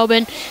South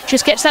Melbourne. She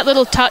just gets that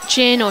little touch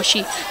in, or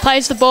she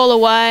plays the ball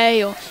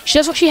away, or she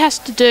does what she has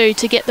to do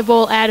to get the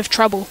ball out of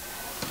trouble.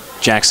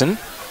 Jackson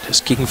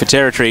just kicking for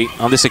territory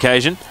on this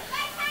occasion.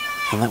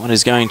 And that one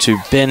is going to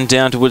bend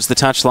down towards the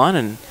touchline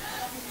and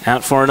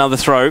out for another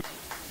throw.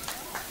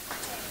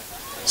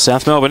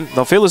 South Melbourne,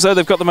 they'll feel as though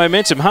they've got the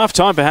momentum. Half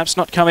time perhaps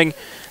not coming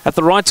at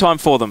the right time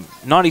for them.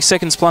 90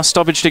 seconds plus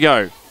stoppage to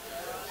go.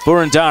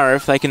 Boroondara,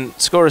 if they can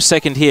score a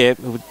second here, it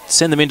would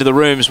send them into the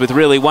rooms with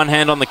really one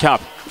hand on the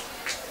cup.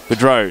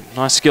 Boudreau,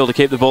 nice skill to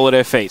keep the ball at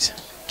her feet.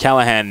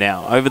 Callahan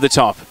now, over the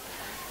top.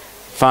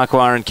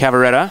 FARQUHAR and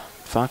Cavaretta.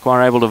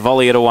 FARQUHAR able to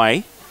volley it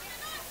away.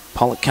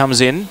 Pollock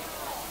comes in,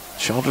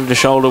 shoulder to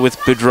shoulder with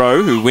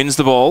Boudreau, who wins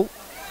the ball.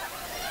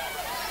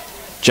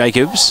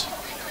 Jacobs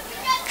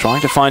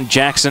trying to find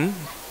Jackson.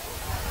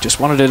 Just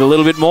wanted it a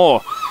little bit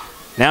more.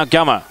 Now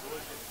Gummer.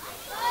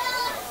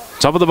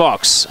 Top of the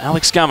box.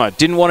 Alex Gummer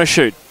didn't want to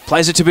shoot.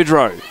 Plays it to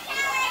Boudreau.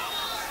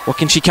 What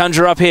can she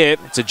conjure up here?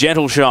 It's a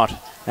gentle shot,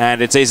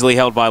 and it's easily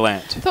held by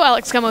Land. I thought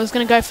Alex Gummer was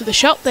going to go for the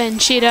shot then.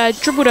 She'd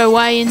dribbled her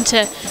way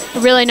into a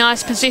really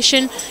nice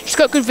position. She's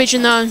got good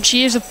vision though, and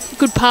she is a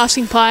good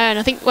passing player, and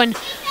I think when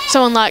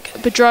someone like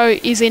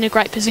Boudreau is in a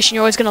great position,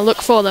 you're always going to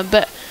look for them,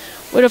 but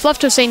would have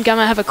loved to have seen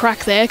Gummer have a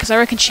crack there, because I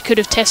reckon she could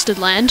have tested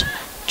Land.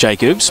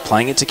 Jacobs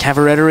playing it to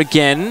Cavaretta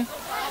again.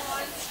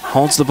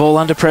 Holds the ball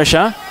under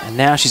pressure, and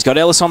now she's got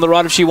Ellis on the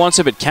right if she wants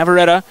it, but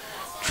Cavaretta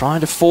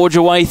trying to forge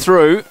her way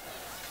through.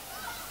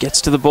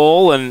 Gets to the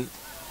ball and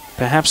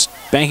perhaps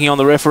banking on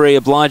the referee,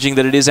 obliging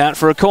that it is out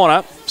for a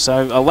corner.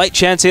 So a late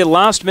chance here,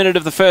 last minute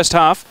of the first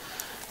half.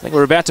 I think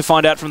we're about to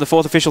find out from the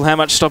fourth official how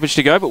much stoppage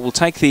to go, but we'll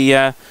take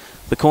the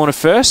corner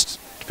first,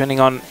 depending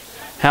on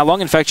how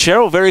long. In fact,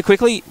 Cheryl, very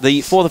quickly,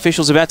 the fourth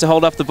official's about to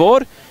hold up the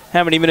board.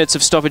 How many minutes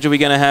of stoppage are we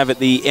going to have at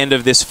the end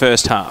of this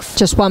first half?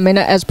 Just 1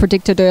 minute, as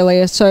predicted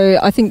earlier. So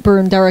I think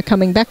Boroondara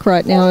coming back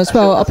right now as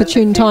well.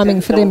 Opportune timing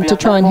for them to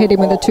try and hit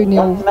him with a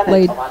 2-0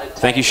 lead.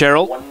 Thank you,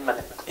 Cheryl.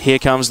 Here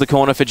comes the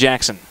corner for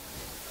Jackson.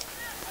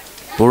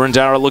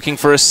 Boroondara looking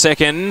for a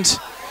second.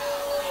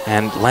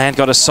 And Land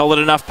got a solid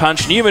enough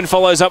punch. Newman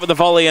follows up with a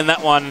volley, and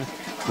that one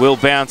will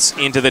bounce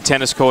into the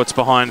tennis courts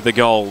behind the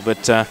goal.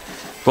 But,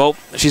 well,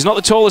 she's not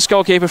the tallest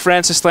goalkeeper,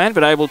 Frances Land,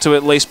 but able to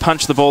at least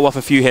punch the ball off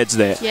a few heads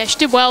there. Yeah, she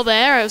did well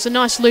there. It was a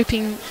nice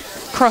looping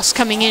cross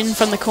coming in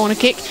from the corner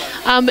kick.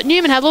 But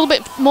Newman had a little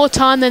bit more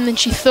time than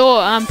she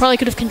thought. Probably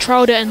could have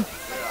controlled it and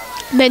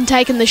then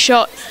taken the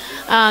shot.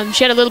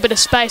 She had a little bit of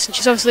space, and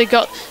she's obviously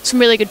got some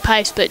really good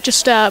pace, but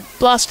just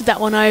blasted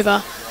that one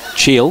over.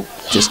 Cheal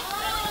just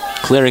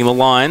clearing the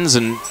lines,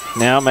 and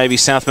now maybe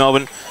South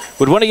Melbourne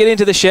would want to get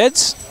into the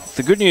sheds.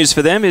 The good news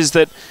for them is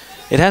that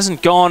it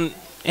hasn't gone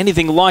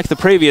anything like the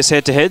previous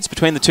head-to-heads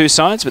between the two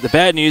sides, but the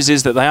bad news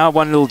is that they are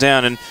 1-0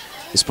 down, and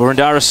this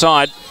Boroondara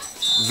side,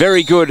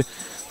 very good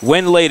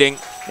when leading.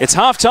 It's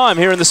half-time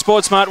here in the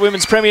Sportsmart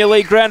Women's Premier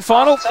League Grand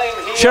Final.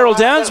 Cheryl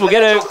Downs, we'll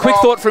get a quick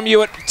thought from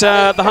you at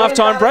the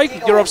half-time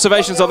break. Your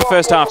observations on the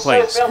first half,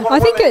 please. I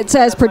think it's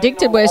as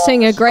predicted. We're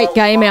seeing a great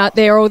game out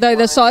there, although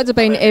the sides have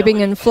been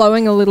ebbing and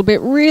flowing a little bit.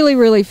 Really,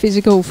 really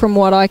physical from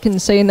what I can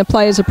see, and the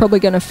players are probably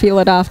going to feel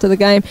it after the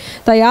game.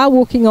 They are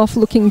walking off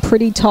looking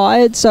pretty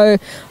tired, so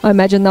I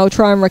imagine they'll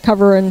try and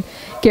recover and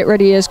get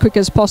ready as quick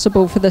as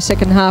possible for the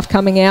second half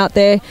coming out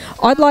there.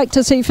 I'd like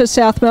to see for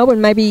South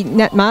Melbourne maybe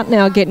Nat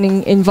Martineau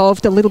getting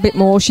involved a little bit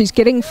more. She's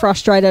getting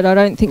frustrated. I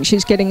don't think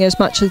she's getting as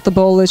much of the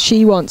ball as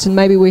she wants, and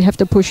maybe we have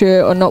to push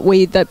her, or not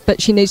we,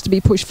 but she needs to be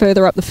pushed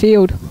further up the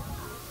field.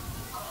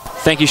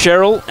 Thank you,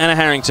 Cheryl. Anna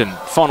Harrington,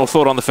 final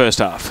thought on the first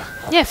half.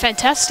 Yeah,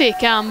 fantastic.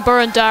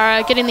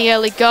 Boroondara getting the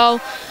early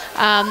goal.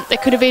 They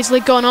could have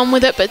easily gone on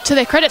with it, but to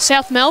their credit,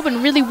 South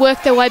Melbourne really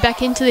worked their way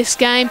back into this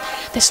game.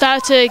 They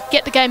started to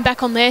get the game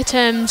back on their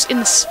terms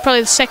in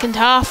probably the second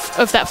half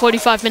of that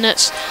 45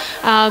 minutes.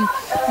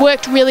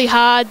 Worked really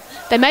hard.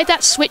 They made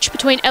that switch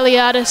between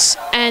ELIADIS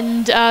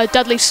and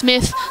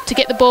DUDLEY-SMITH to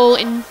get the ball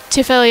in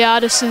Tiff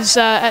ELIADIS's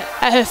at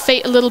her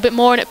feet a little bit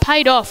more, and it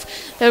paid off.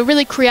 They were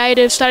really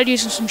creative, started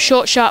using some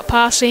short, sharp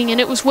passing, and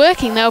it was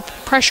working. They were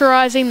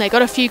pressurising, they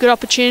got a few good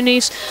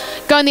opportunities.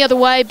 Going the other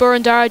way,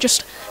 Boroondara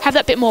just have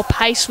that bit more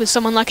pace with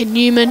someone like a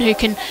Newman who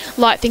can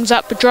light things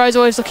up. Boudreau's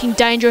always looking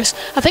dangerous.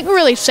 I think we're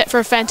really set for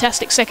a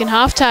fantastic second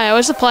half, Tayo.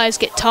 As the players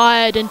get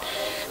tired and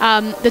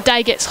the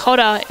day gets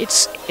hotter,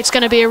 it's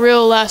going to be a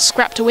real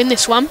scrap to win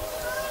this one.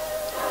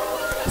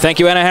 Thank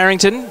you, Anna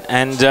Harrington,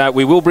 and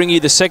we will bring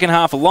you the second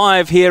half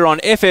live here on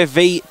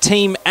FFV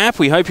Team App.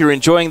 We hope you're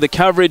enjoying the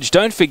coverage.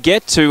 Don't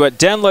forget to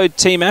download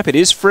Team App. It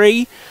is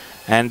free,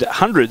 and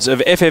hundreds of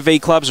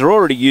FFV clubs are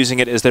already using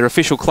it as their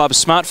official club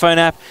smartphone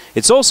app.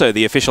 It's also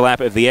the official app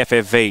of the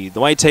FFV.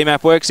 The way Team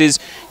App works is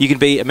you can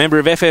be a member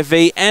of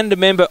FFV and a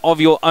member of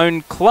your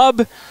own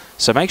club.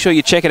 So make sure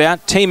you check it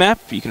out. Team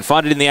App, you can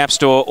find it in the App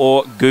Store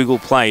or Google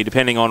Play,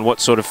 depending on what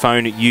sort of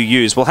phone you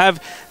use. We'll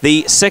have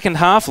the second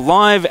half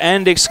live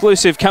and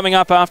exclusive coming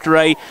up after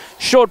a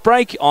short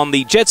break on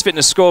the Jets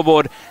Fitness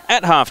scoreboard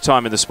at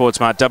halftime in the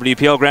Sportsmart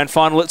WPL Grand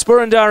Final. It's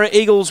Boroondara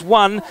Eagles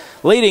 1,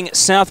 leading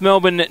South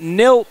Melbourne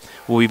 0.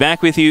 We'll be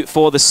back with you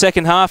for the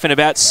second half in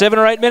about 7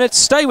 or 8 minutes.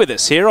 Stay with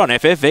us here on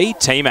FFV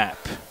Team App.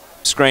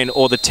 Screen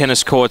or the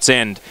tennis court's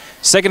end.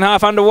 Second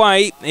half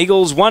underway.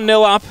 Eagles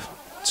 1-0 up.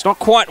 It's not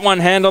quite one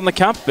hand on the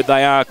cup, but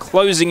they are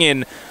closing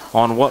in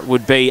on what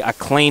would be a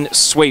clean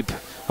sweep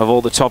of all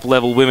the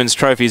top-level women's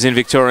trophies in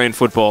Victorian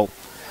football.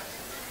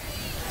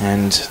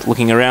 And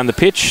looking around the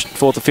pitch,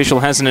 fourth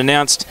official hasn't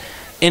announced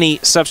any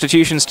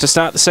substitutions to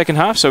start the second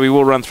half, so we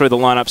will run through the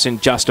lineups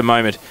in just a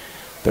moment.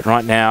 But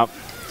right now,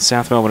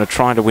 South Melbourne are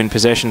trying to win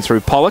possession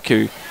through Pollock,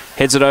 who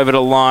heads it over to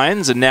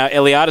Lyons, and now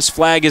ELIADIS'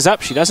 flag is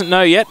up. She doesn't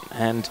know yet,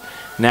 and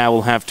now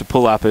will have to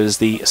pull up as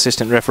the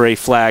assistant referee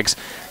flags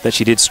that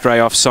she did stray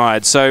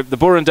offside. So the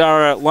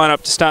Boroondara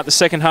lineup to start the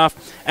second half.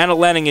 Anna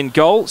Lanning in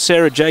goal,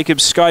 Sarah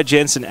Jacobs, Sky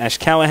Jensen, Ash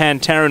Callaghan,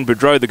 Taryne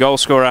Boudreau, the goal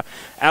scorer,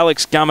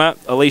 Alex Gummer,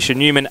 Alicia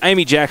Newman,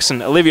 Amy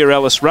Jackson, Olivia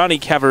Ellis, Rani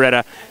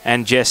Cavaretta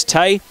and Jess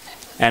Tay.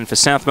 And for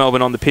South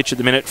Melbourne on the pitch at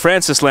the minute,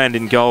 Frances Land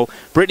in goal,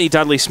 Brittany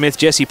Dudley-Smith,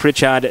 Jessie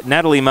Pritchard,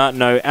 Natalie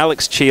Martineau,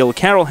 Alex Cheal,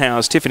 Carol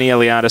Howes, Tiffany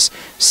ELIADIS,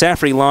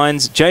 Saphri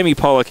Lyons, Jamie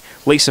Pollock,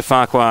 Lisa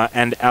FARQUHAR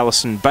and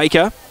Alison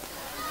Baker.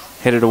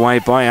 Headed away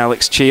by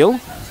Alex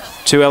Cheal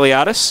to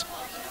ELIADIS.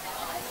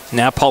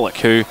 Now Pollock,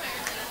 who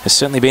has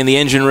certainly been the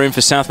engine room for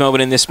South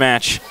Melbourne in this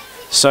match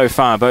so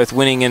far, both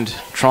winning and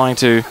trying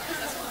to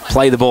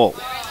play the ball.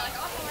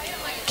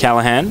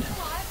 Callaghan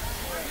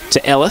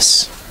to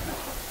Ellis.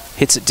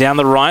 Hits it down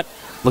the right,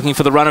 looking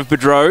for the run of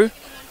Boudreau.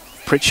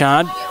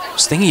 Pritchard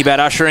was thinking about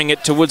ushering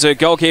it towards her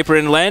goalkeeper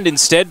in Land.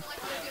 Instead,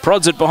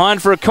 prods it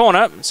behind for a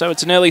corner, so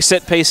it's an early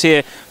set piece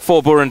here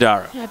for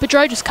Boroondara. Yeah,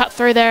 Boudreau just cut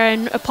through there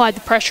and applied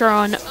the pressure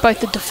on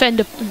both the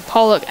defender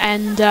Pollock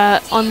and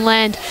on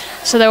Land,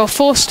 so they were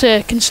forced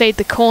to concede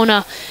the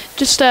corner.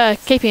 Just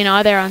keeping an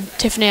eye there on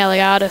Tiffany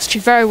ELIADIS.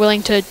 She's very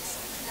willing to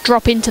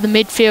drop into the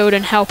midfield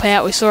and help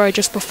out. We saw her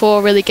just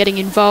before really getting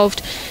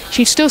involved.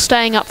 She's still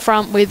staying up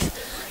front with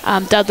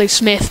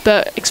Dudley-Smith,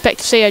 but expect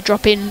to see her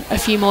drop in a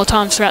few more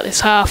times throughout this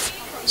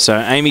half. So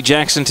Amy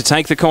Jackson to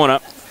take the corner.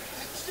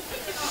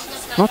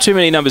 Not too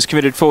many numbers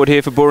committed forward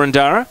here for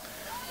Boroondara.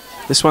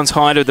 This one's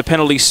high to the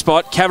penalty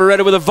spot.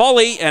 Cavaretta with a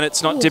volley, and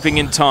it's not dipping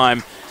in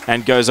time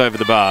and goes over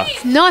the bar.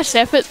 Nice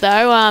effort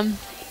though,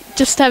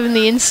 just having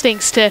the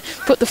instincts to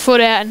put the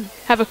foot out and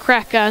have a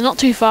crack, not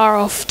too far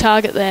off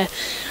target there.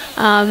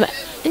 And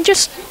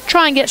just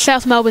try and get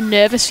South Melbourne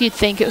nervous, you'd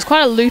think. It was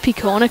quite a loopy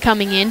corner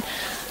coming in,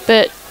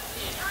 but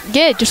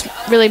yeah, just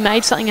really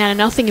made something out of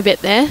nothing a bit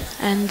there,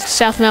 and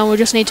South Melbourne will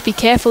just need to be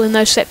careful in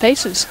those set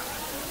pieces.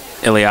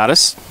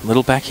 ELIADIS,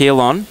 little back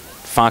heel on.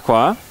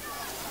 FARQUHAR.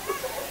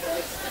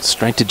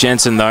 Straight to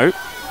Jensen though.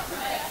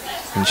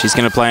 And she's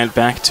going to play it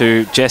back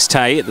to Jess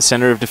Tay at the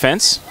centre of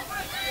defence.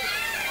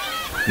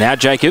 Now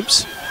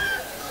Jacobs.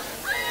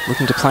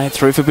 Looking to play it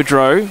through for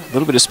Boudreau. A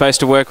little bit of space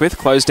to work with.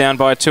 Closed down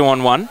by a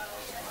 2-on-1.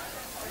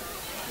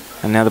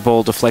 And now the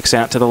ball deflects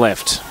out to the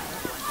left.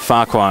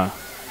 FARQUHAR.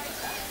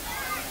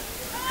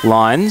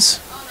 Lines.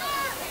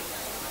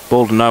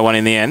 Ball to no one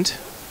in the end.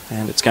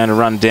 And it's going to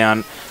run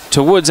down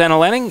towards Anna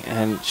Lanning,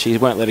 and she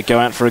won't let it go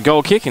out for a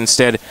goal kick.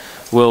 Instead,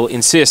 will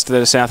insist that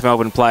a South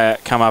Melbourne player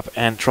come up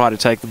and try to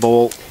take the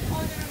ball.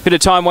 Bit of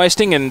time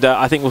wasting, and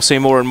I think we'll see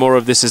more and more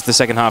of this as the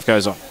second half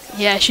goes on.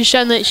 Yeah, she's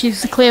shown that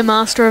she's the clear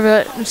master of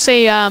it. We'll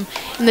see in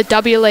the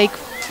W League,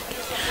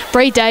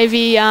 Bree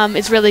Davey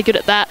is really good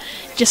at that.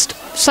 Just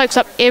soaks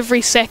up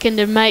every second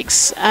and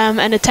makes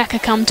an attacker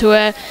come to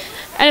her.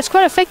 And it's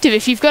quite effective.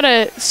 If you've got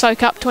to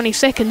soak up 20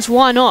 seconds,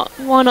 why not?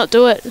 Why not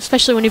do it?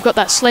 Especially when you've got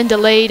that slender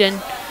lead.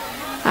 And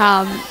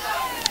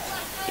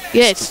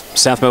yeah, it's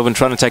South Melbourne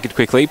trying to take it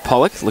quickly.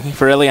 Pollock looking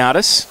for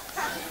ELIADIS,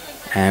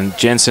 and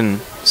Jensen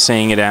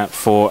seeing it out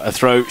for a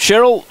throw.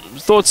 Cheryl,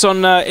 thoughts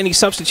on any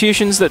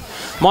substitutions that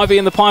might be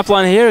in the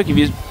pipeline here?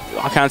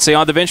 I can't see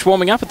either bench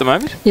warming up at the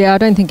moment. Yeah, I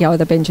don't think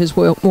either bench is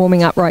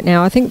warming up right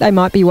now. I think they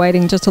might be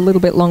waiting just a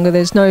little bit longer.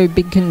 There's no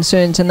big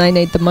concerns, and they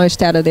need the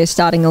most out of their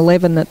starting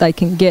 11 that they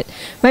can get.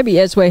 Maybe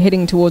as we're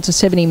heading towards a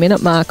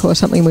 70-minute mark or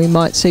something, we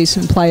might see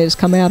some players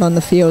come out on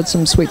the field,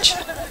 some switch.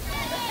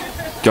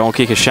 Goal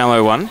kick, a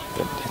shallow one,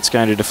 but it's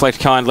going to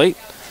deflect kindly.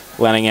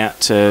 Lanning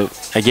out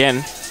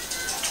again,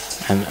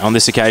 and on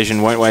this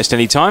occasion won't waste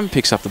any time.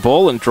 Picks up the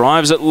ball and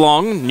drives it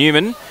long.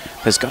 Newman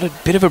has got a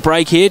bit of a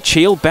break here.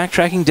 Cheal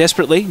backtracking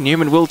desperately.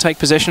 Newman will take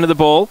possession of the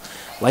ball.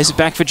 Lays it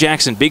back for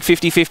Jackson. Big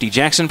 50-50.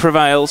 Jackson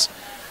prevails.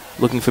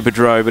 Looking for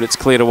Boudreau, but it's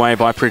cleared away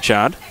by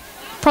Pritchard.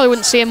 Probably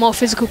wouldn't see a more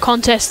physical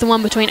contest than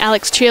one between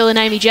Alex Cheal and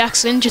Amy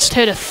Jackson. Just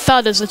heard a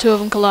thud as the two of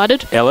them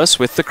collided. Ellis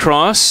with the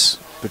cross.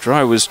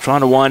 Boudreau was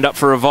trying to wind up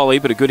for a volley,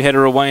 but a good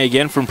header away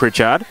again from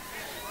Pritchard.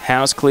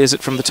 Howes clears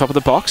it from the top of the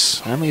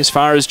box, only as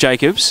far as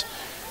Jacobs.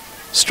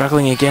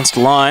 Struggling against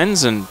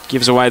Lyons and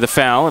gives away the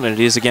foul, and it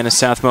is again a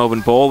South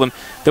Melbourne ball. And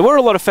there were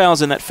a lot of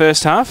fouls in that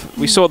first half.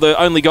 We saw the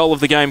only goal of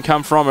the game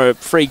come from a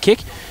free kick,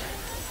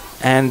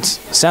 and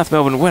South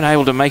Melbourne weren't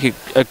able to make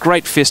a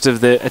great fist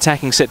of the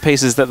attacking set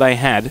pieces that they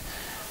had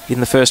in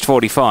the first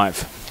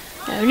 45.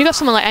 Yeah, when you've got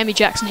someone like Amy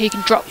Jackson who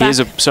can drop back.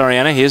 Sorry,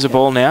 Anna, here's a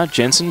ball now.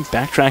 Jensen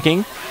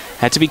backtracking.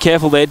 Had to be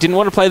careful there. Didn't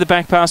want to play the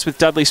back pass with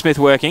Dudley-Smith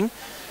working.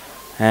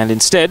 And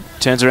instead,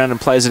 turns around and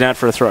plays it out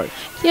for a throw.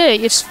 Yeah,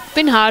 it's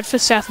been hard for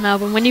South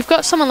Melbourne. When you've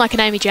got someone like an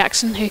Amy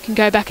Jackson who can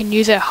go back and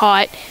use her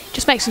height, it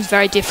just makes things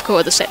very difficult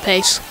at the set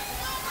piece.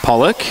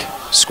 Pollock,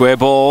 square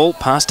ball,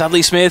 past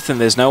Dudley-Smith, and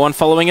there's no one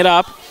following it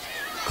up.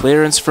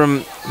 Clearance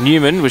from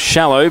Newman was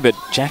shallow, but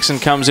Jackson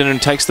comes in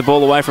and takes the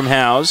ball away from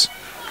Howes.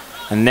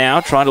 And now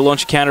trying to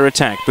launch a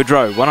counter-attack.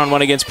 Boudreau,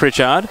 one-on-one against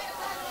Pritchard.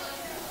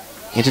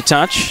 Into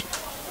touch.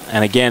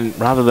 And again,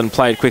 rather than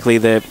play it quickly,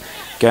 they're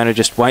going to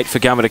just wait for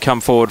Gummer to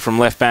come forward from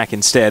left back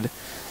instead.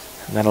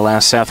 And that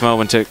allows South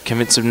Melbourne to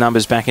commit some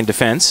numbers back in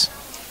defence.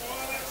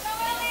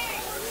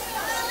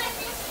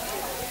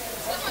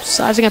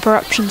 Sizing up her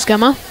options,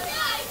 Gummer.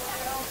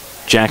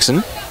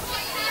 Jackson.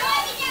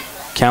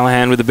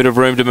 Callahan with a bit of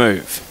room to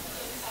move.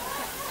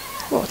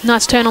 Oh,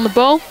 nice turn on the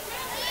ball.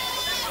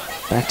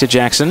 Back to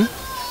Jackson.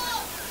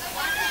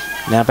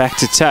 Now back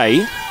to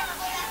Tay.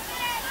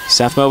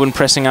 South Melbourne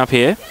pressing up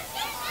here.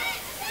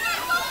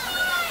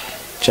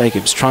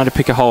 Jacobs trying to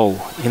pick a hole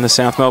in the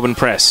South Melbourne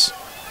press.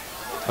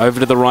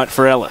 Over to the right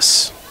for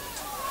Ellis.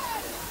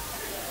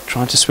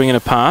 Trying to swing in a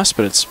pass,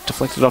 but it's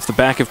deflected off the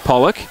back of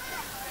Pollock.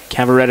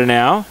 Cavaretta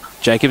now.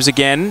 Jacobs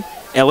again.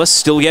 Ellis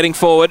still getting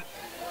forward.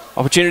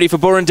 Opportunity for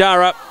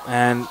Boroondara.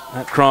 And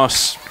that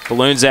cross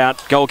balloons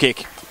out. Goal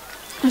kick.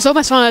 It was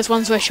almost one of those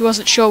ones where she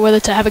wasn't sure whether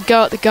to have a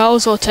go at the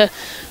goals or to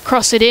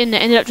cross it in.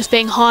 It ended up just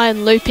being high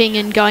and looping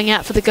and going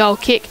out for the goal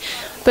kick.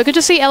 But good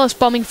to see Ellis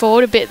bombing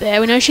forward a bit there.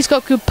 We know she's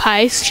got good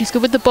pace. She's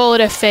good with the ball at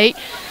her feet.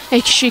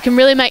 If she can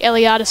really make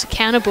ELIADIS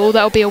accountable,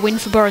 that will be a win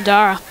for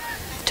Boroondara.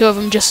 Two of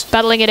them just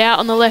battling it out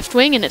on the left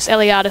wing, and it's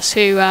ELIADIS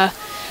who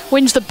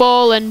wins the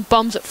ball and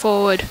bombs it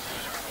forward.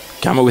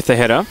 Gummer with the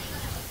header.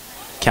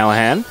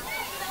 Callahan.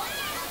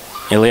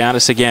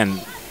 ELIADIS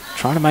again.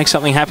 Trying to make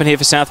something happen here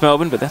for South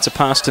Melbourne, but that's a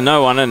pass to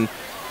no one, and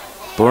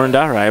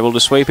Boroondara able to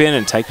sweep in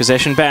and take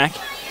possession back.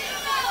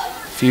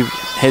 A few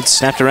heads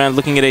snapped around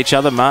looking at each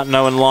other.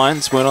 Martineau and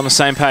Lyons weren't on the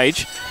same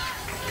page.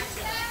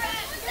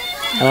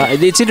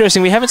 It's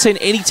interesting, we haven't seen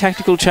any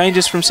tactical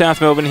changes from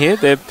South Melbourne here.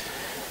 They're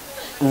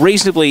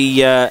reasonably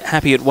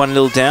happy at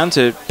 1-0 down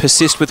to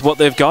persist with what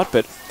they've got,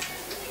 but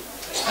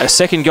a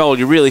second goal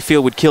you really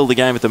feel would kill the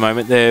game at the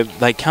moment.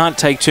 They can't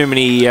take too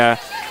many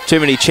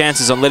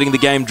chances on letting the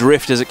game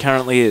drift as it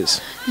currently is.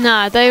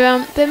 No,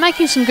 they're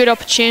making some good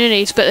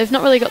opportunities, but they've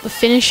not really got the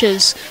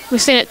finishes.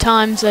 We've seen at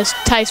times as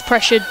Tay's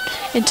pressured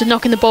into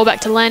knocking the ball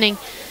back to Lanning.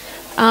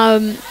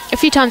 A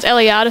few times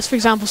ELIADIS, for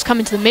example, has come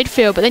into the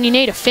midfield, but then you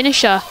need a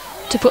finisher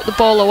to put the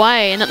ball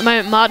away, and at the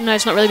moment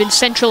Martineau's not really been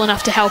central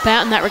enough to help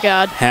out in that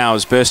regard.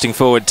 Howes bursting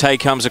forward. Tay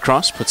comes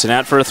across, puts it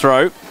out for a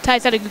throw.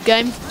 Tay's had a good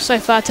game so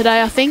far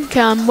today, I think.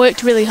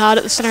 Worked really hard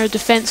at the centre of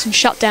defence and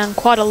shut down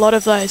quite a lot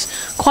of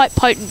those quite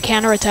potent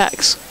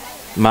counter-attacks.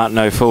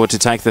 Martineau forward to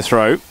take the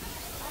throw.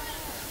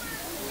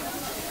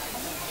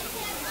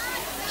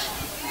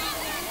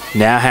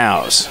 Now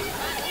Howes.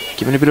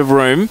 Given a bit of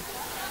room.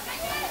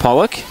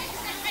 Pollock.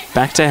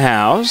 Back to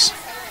Howes.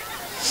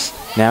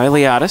 Now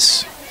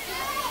ELIADIS.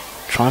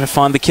 Trying to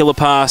find the killer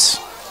pass.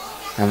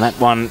 And that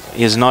one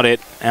is not it.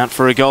 Out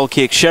for a goal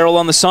kick. Cheryl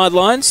on the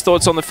sidelines.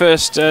 Thoughts on the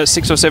first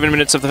 6 or 7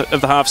 minutes of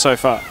the half so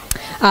far?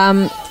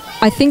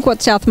 I think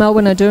what South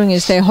Melbourne are doing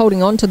is they're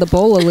holding on to the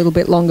ball a little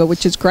bit longer,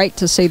 which is great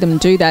to see them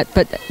do that,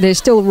 but they're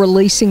still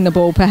releasing the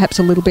ball perhaps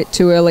a little bit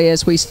too early,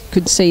 as we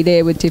could see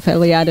there with Tiff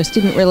ELIADIS.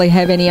 Didn't really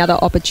have any other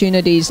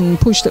opportunities and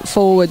pushed it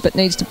forward, but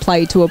needs to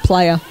play to a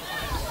player.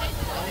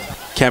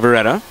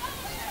 Cavaretta.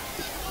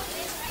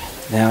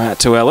 Now out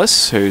to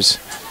Ellis, who's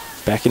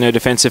back in her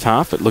defensive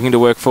half, but looking to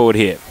work forward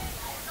here.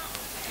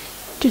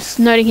 Just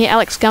noting here,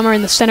 Alex Gummer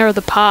in the centre of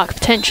the park.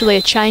 Potentially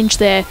a change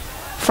there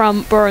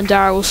from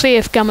Boroondara. We'll see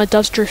if Gummer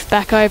does drift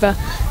back over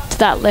to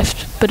that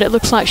left, but it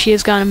looks like she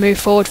is going to move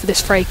forward for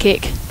this free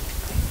kick.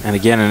 And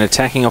again, an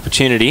attacking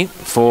opportunity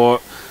for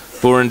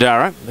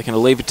Boroondara. They're going to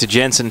leave it to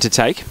Jensen to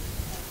take.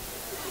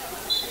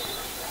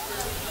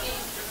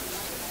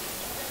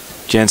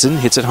 Jensen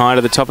hits it high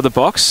to the top of the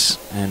box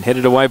and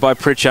headed away by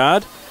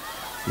Pritchard.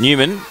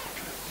 Newman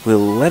will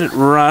let it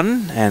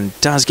run and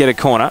does get a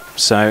corner.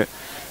 So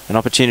an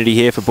opportunity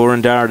here for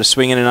Boroondara to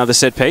swing in another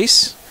set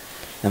piece.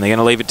 And they're going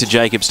to leave it to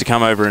Jacobs to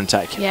come over and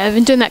take. Yeah, they've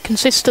been doing that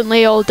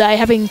consistently all day,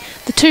 having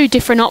the two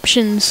different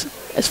options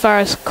as far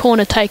as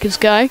corner takers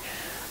go.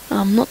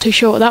 I'm not too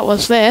sure what that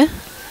was there.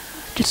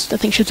 I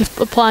think she was just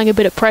applying a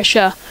bit of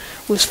pressure.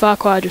 Was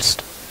FARQUHAR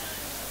just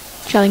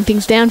shutting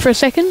things down for a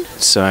second?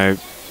 So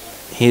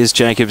here's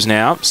Jacobs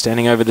now,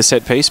 standing over the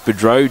set piece.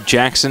 Boudreau,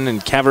 Jackson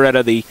and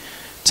Cavaretta, the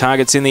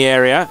targets in the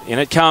area. In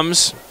it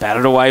comes,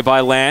 batted away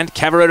by Land.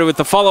 Cavaretta with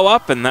the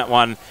follow-up, and that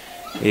one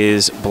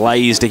is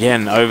blazed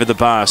again over the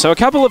bar. So a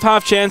couple of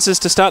half chances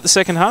to start the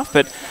second half,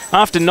 but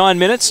after 9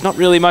 minutes, not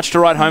really much to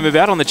write home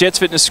about. On the Jets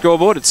Fitness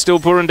scoreboard, it's still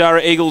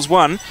Boroondara Eagles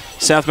 1,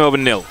 South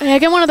Melbourne 0. Yeah,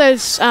 again, one of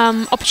those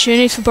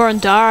opportunities for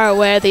Boroondara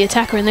where the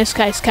attacker, in this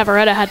case,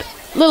 Cavaretta, had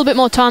a little bit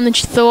more time than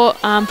she thought.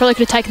 Probably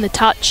could have taken the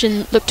touch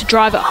and looked to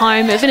drive it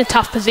home. It was in a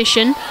tough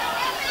position,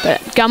 but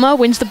Gummer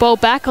wins the ball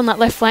back on that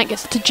left flank,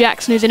 gets it to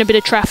Jackson, who's in a bit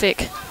of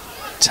traffic.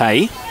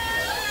 Tay.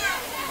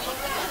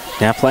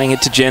 Now playing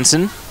it to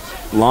Jensen.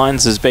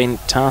 Lyons has been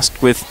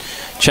tasked with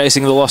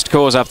chasing the lost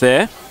cause up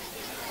there.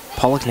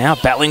 Pollock now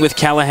battling with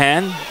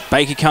Callahan.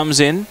 Baker comes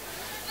in.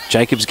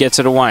 Jacobs gets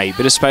it away.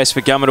 Bit of space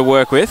for Gummer to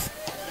work with.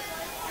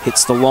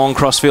 Hits the long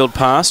crossfield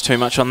pass. Too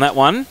much on that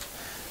one.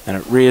 And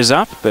it rears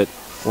up, but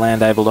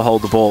Land able to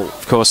hold the ball.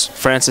 Of course,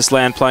 Francis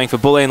Land, playing for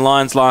Bulleen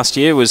Lions last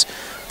year, was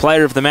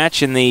player of the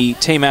match in the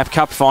Team App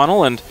Cup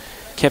final and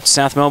kept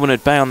South Melbourne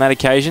at bay on that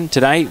occasion.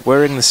 Today,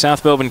 wearing the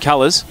South Melbourne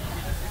colours.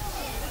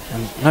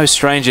 And no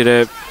stranger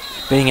to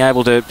being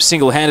able to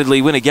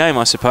single-handedly win a game,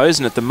 I suppose,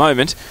 and at the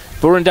moment,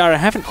 Boroondara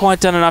haven't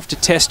quite done enough to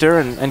test her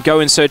and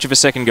go in search of a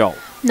second goal.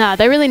 No,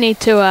 they really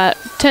need to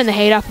turn the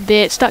heat up a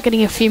bit, start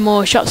getting a few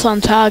more shots on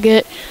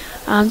target,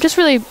 just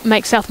really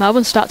make South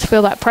Melbourne start to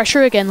feel that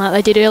pressure again like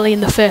they did early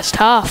in the first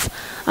half.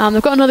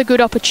 They've got another good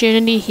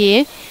opportunity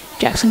here.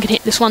 Jackson can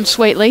hit this one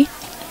sweetly.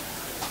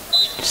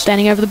 Just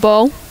standing over the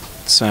ball.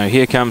 So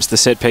here comes the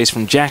set piece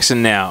from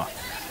Jackson now.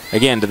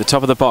 Again, to the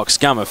top of the box,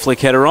 Gummer, flick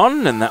header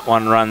on, and that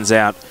one runs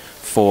out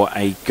for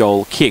a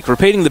goal kick.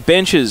 Repeating the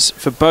benches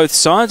for both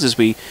sides as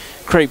we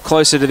creep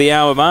closer to the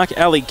hour mark.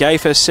 Ali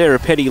Gafer, Sarah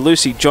Petty,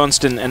 Lucy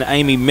Johnston and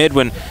Amy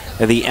Medwin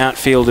are the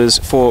outfielders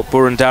for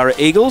Boroondara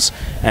Eagles,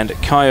 and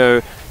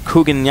Kaio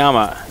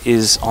Kuganyama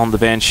is on the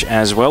bench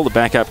as well, the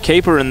backup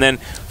keeper. And then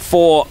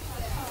for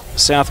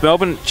South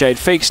Melbourne, Jade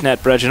FEAKES,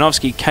 Nat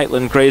BRAJANOVSKI,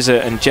 Caitlin GRIESER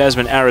and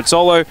Jasmine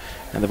AREZZOLO,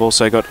 and they've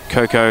also got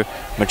Coco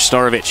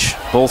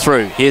Majstorovic. Ball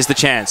through, here's the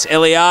chance.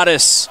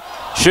 ELIADIS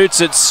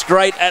shoots it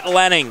straight at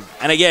Lanning,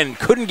 and again,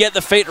 couldn't get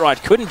the feet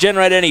right, couldn't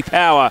generate any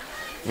power.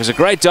 It was a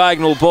great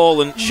diagonal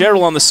ball, and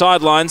Cheryl on the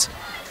sidelines.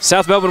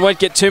 South Melbourne won't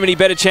get too many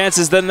better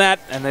chances than that,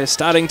 and they're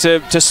starting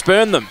to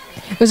spurn them.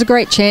 It was a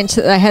great chance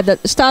that they had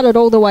that started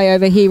all the way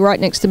over here right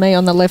next to me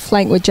on the left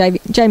flank with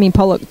Jamie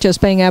Pollock just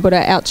being able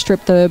to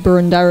outstrip the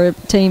Boroondara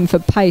team for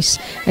pace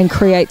and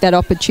create that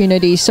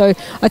opportunity. So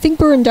I think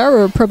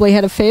Boroondara probably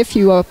had a fair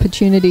few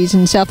opportunities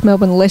and South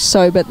Melbourne less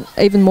so, but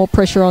even more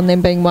pressure on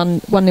them being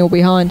 1-0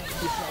 behind.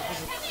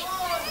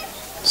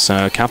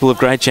 So a couple of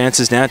great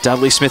chances now.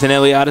 Dudley-Smith and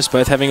ELIADIS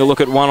both having a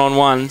look at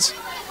one-on-ones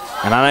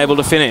and unable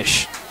to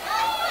finish.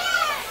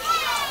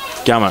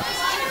 Gummer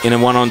in a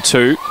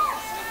 1-on-2.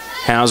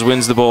 Howes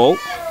wins the ball.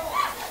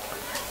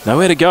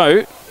 Nowhere to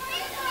go.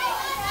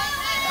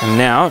 And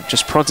now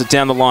just prods it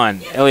down the line.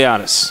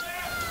 ELIADIS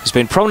has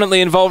been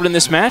prominently involved in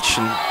this match,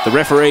 and the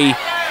referee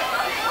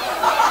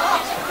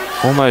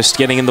almost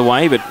getting in the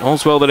way, but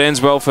all's well that ends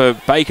well for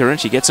Baker, and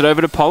she gets it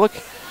over to Pollock.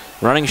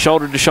 Running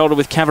shoulder to shoulder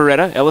with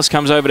Cavaretta. Ellis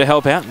comes over to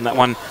help out, and that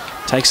one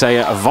takes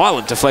a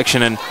violent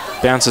deflection and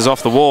bounces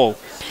off the wall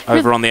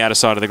over on the outer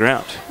side of the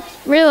ground.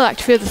 Really liked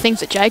a few of the things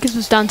that Jacobs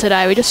has done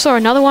today. We just saw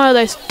another one of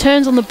those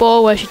turns on the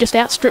ball where she just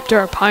outstripped her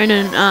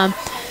opponent.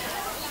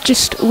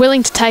 Just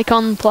willing to take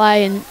on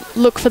play and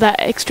look for that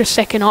extra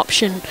second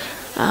option.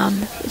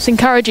 It's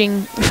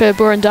encouraging for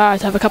Boroondara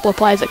to have a couple of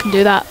players that can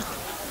do that.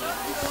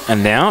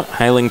 And now,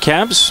 hailing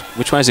cabs.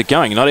 Which way is it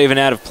going? Not even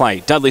out of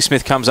play.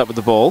 Dudley-Smith comes up with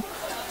the ball.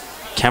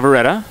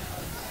 Cavaretta.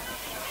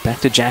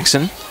 Back to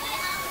Jackson.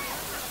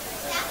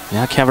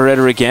 Now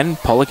Cavaretta again.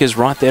 Pollock is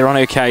right there on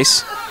her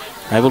case.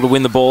 Able to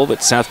win the ball,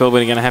 but South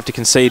Melbourne are going to have to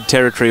concede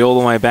territory all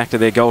the way back to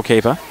their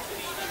goalkeeper.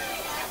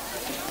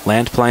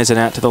 Land plays it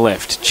out to the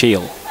left.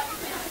 Cheal.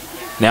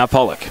 Now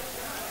Pollock.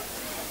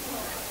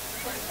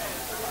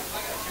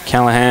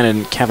 Callahan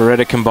and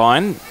Cavaretta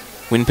combine.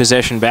 Win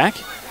possession back.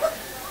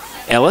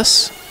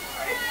 Ellis.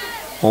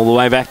 All the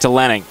way back to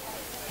Lanning.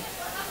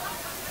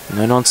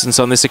 No nonsense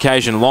on this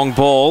occasion. Long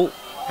ball.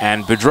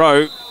 And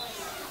Boudreau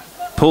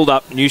pulled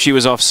up, knew she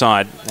was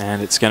offside, and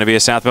it's going to be a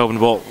South Melbourne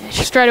ball.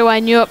 She straight away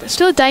knew it, but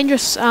still a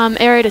dangerous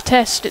area to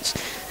test. It's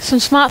some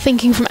smart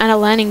thinking from Anna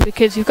Lanning,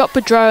 because you've got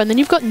Boudreau and then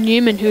you've got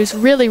Newman, who's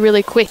really,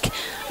 really quick,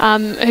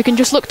 who can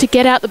just look to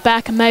get out the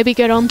back and maybe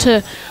get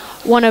onto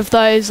one of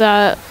those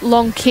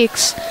long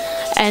kicks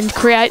and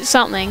create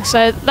something.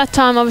 So that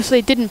time obviously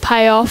it didn't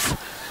pay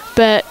off,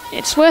 but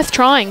it's worth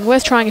trying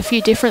a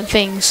few different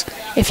things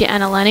if you're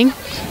Anna Lanning.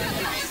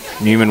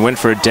 Newman went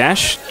for a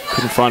dash,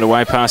 couldn't find a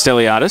way past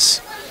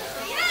ELIADIS.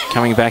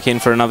 Coming back in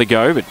for another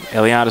go, but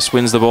ELIADIS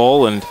wins the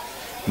ball and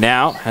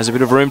now has a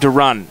bit of room to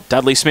run.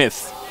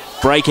 Dudley-Smith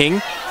breaking,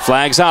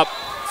 flags up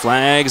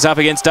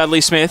against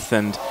Dudley-Smith,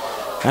 and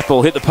that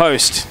ball hit the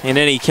post in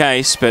any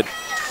case, but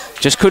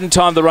just couldn't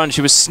time the run.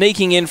 She was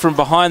sneaking in from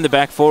behind the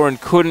back four and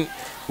couldn't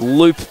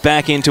loop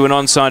back into an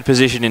onside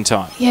position in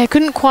time. Yeah,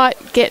 couldn't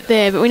quite get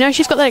there, but we know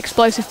she's got that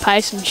explosive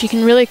pace and she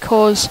can really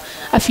cause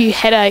a few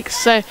headaches.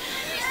 So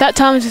that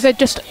time, as I said,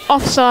 just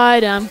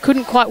offside,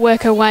 couldn't quite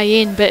work her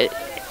way in, but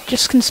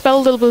just can spell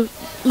a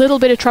little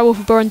bit of trouble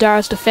for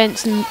Boroondara's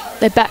defence and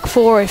their back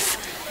four if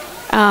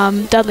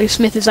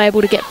Dudley-Smith is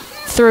able to get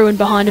through and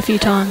behind a few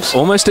times.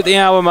 Almost at the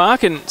hour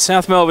mark, and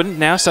South Melbourne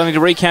now starting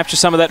to recapture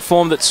some of that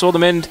form that saw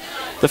them end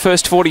the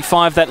first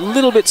 45 that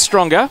little bit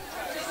stronger,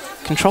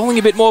 controlling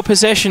a bit more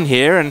possession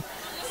here, and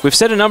we've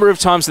said a number of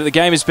times that the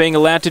game is being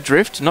allowed to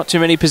drift, not too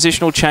many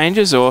positional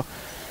changes or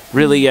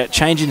really a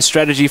change in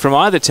strategy from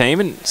either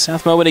team, and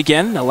South Melbourne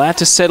again allowed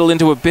to settle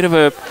into a bit of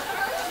a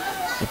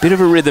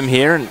rhythm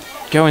here and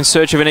go in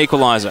search of an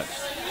equaliser.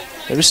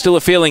 There is still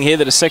a feeling here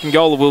that a second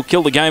goal will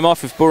kill the game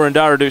off if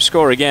Boroondara do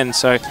score again,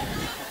 so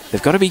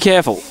they've got to be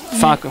careful.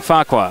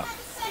 FARQUHAR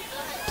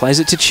plays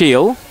it to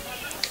Cheal.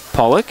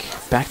 Pollock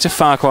back to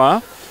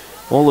FARQUHAR.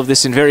 All of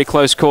this in very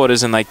close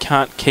quarters, and they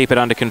can't keep it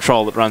under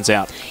control. It runs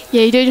out.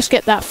 Yeah, you do just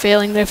get that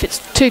feeling that if it's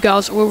 2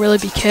 goals, it will really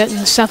be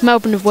curtains. South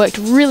Melbourne have worked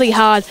really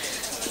hard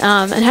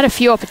and had a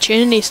few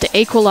opportunities to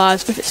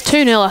equalise, but if it's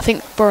 2-0, I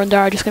think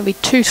Boroondara are just going to be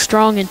too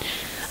strong and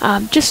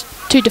just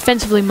too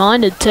defensively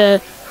minded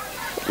to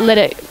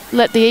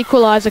let the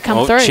equaliser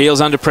come through.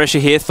 Cheal's under pressure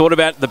here. Thought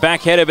about the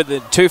back header,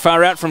 but too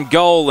far out from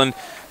goal. And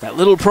that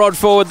little prod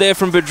forward there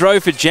from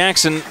Boudreau for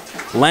Jackson.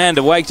 Land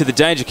awake to the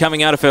danger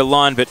coming out of her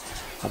line, but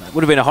it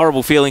would have been a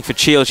horrible feeling for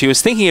Cheal. She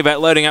was thinking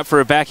about loading up for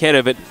a back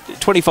header, but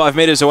 25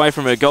 metres away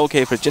from her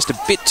goalkeeper, just a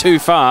bit too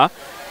far.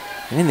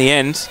 And in the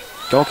end,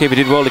 goalkeeper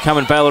did well to come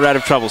and bail her out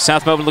of trouble.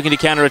 South Melbourne looking to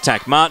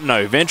counter-attack.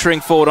 Martineau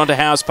venturing forward onto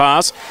Howe's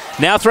pass.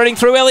 Now threading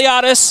through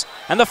ELIADIS,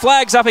 and the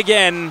flag's up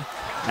again.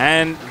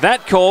 And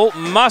that call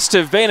must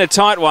have been a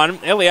tight one.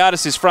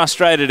 ELIADIS is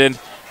frustrated, and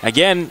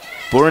again,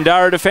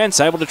 Boroondara defence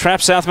able to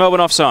trap South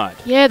Melbourne offside.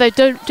 Yeah, they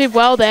did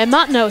well there.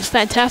 Martineau was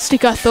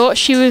fantastic, I thought.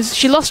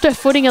 She lost her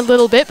footing a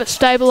little bit, but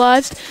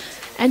stabilised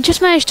and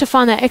just managed to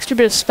find that extra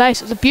bit of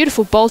space. It was a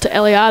beautiful ball to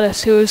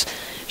ELIADIS, who was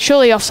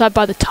surely offside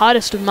by the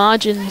tightest of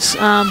margins.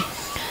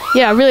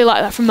 Yeah, I really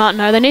like that from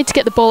Martineau. They need to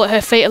get the ball at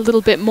her feet a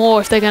little bit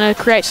more if they're going to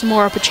create some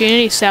more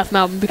opportunities, South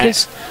Melbourne,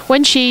 because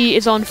when she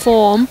is on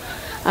form,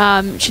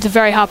 she's a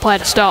very hard player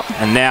to stop.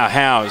 And now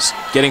Howes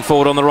getting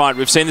forward on the right.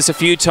 We've seen this a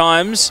few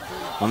times.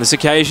 On this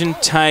occasion,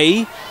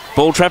 Tay,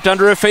 ball trapped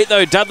under her feet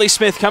though.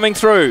 Dudley-Smith coming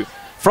through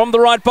from the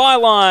right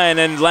byline,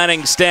 and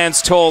Lanning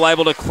stands tall,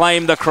 able to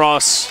claim the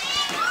cross.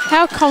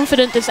 How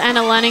confident does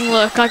Anna Lanning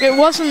look? Like, it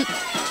wasn't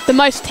the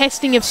most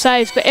testing of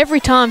saves, but every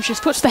time she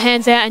just puts the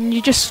hands out, and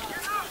you just,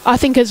 I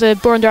think as a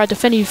Boroondara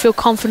defender, you feel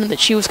confident that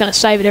she was going to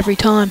save it every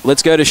time.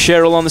 Let's go to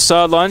Cheryl on the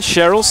sidelines.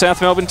 Cheryl, South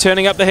Melbourne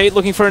turning up the heat,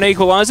 looking for an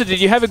equaliser. Did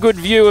you have a good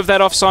view of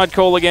that offside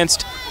call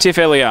against Tiff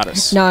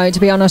ELIADIS? No, to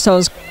be honest, I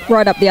was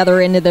right up the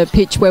other end of the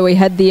pitch where we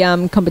had the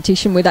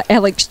competition with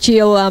Alex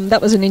Cheal. That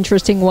was an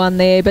interesting one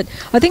there. But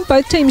I think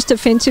both teams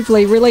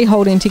defensively really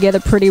holding together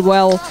pretty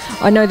well.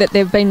 I know that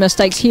there have been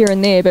mistakes here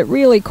and there, but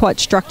really quite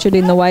structured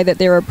in the way that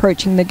they're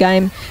approaching the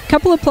game. A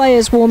couple of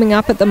players warming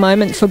up at the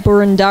moment for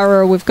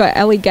Boroondara. We've got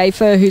Ali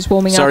Gaffer, who's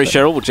warming up. Sorry,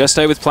 Cheryl, we'll just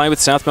stay with play with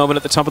South Melbourne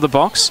at the top of the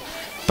box.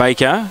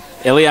 Baker,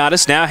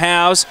 ELIADIS, now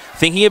Howes,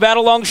 thinking about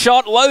a long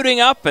shot,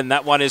 loading up, and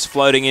that one is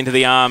floating into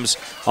the arms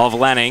of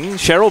Lanning.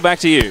 Cheryl, back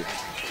to you.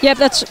 Yep,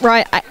 that's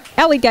right.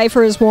 Ali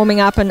Gaffer is warming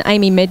up, and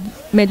Amy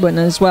Medwin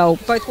as well,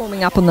 both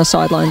warming up on the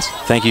sidelines.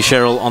 Thank you,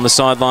 Cheryl, on the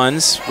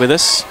sidelines with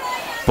us.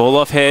 Ball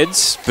off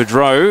heads.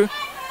 Boudreau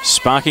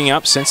sparking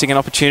up, sensing an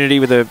opportunity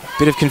with a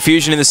bit of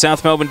confusion in the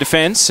South Melbourne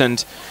defence,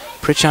 and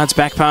Pritchard's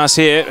back pass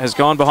here has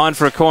gone behind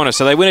for a corner.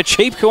 So they win a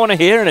cheap corner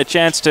here and a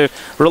chance to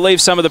relieve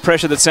some of the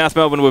pressure that South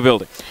Melbourne were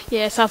building.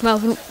 Yeah, South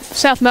Melbourne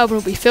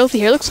will be filthy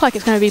here. It looks like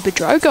it's going to be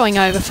Boudreau going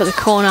over for the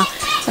corner,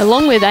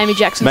 along with Amy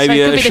Jackson. Maybe so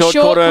it could a be short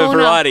the short corner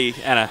variety,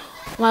 Anna.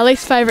 My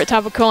least favourite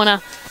type of corner.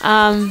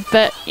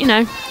 But, you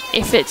know,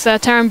 if it's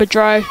Taryne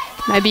Boudreau,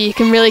 maybe you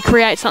can really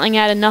create something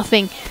out of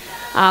nothing.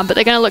 But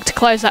they're going to look to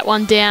close that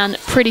one down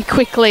pretty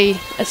quickly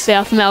at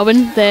South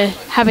Melbourne. They're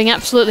having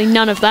absolutely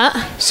none of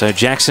that. So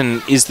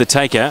Jackson is the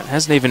taker.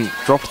 Hasn't even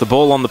dropped the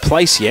ball on the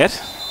place yet.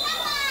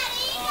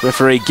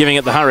 Referee giving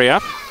it the hurry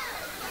up.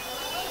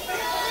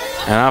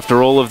 And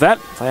after all of that,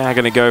 they are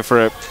going to go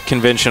for a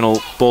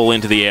conventional ball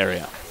into the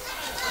area.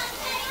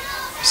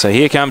 So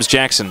here comes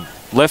Jackson.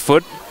 Left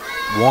foot,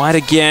 wide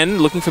again,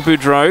 looking for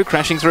Boudreau.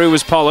 Crashing through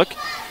was Pollock.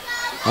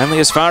 Only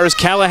as far as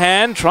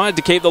Callaghan. Tried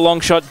to keep the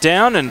long shot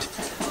down, and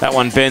that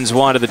one bends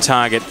wide of the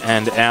target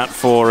and out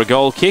for a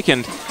goal kick.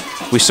 And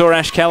we saw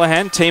Ash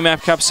Callaghan,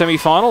 T-Map Cup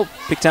semi-final,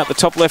 picked out the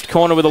top left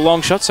corner with a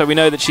long shot, so we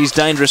know that she's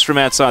dangerous from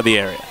outside the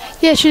area.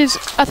 Yeah, she's,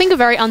 I think, a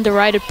very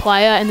underrated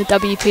player in the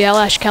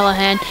WPL, Ash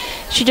Callaghan.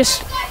 She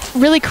just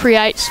really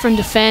creates from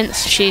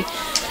defence. She's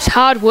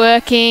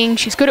hard-working,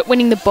 she's good at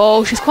winning the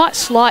ball, she's quite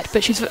slight,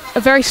 but she's a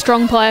very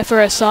strong player for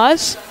her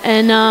size.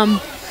 And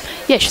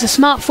yeah, she's a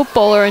smart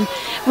footballer and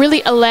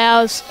really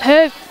allows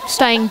her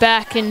staying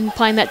back and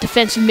playing that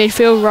defensive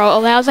midfield role,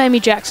 allows Amy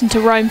Jackson to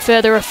roam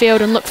further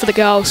afield and look for the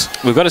goals.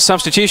 We've got a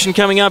substitution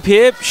coming up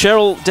here.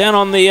 Cheryl down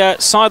on the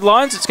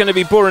sidelines. It's going to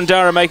be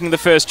Boroondara making the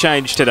first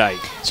change today.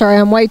 Sorry,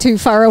 I'm way too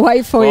far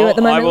away for you at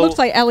the moment. It looks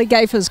like Ali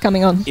Gaffer's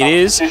coming on. It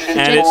is,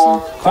 and it's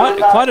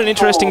quite an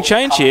interesting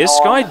change here.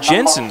 Sky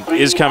Jensen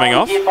is coming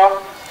off,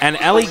 and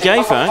Ali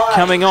Gaffer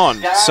coming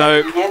on.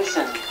 So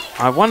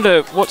I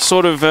wonder what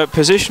sort of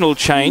positional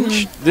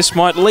change this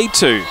might lead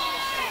to,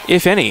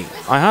 if any.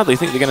 I hardly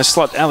think they're going to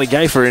slot Ali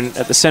Gaffer in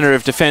at the centre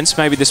of defence.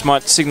 Maybe this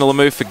might signal a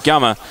move for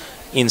Gummer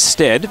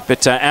instead.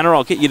 But Anna,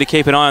 I'll get you to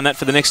keep an eye on that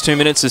for the next 2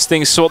 minutes as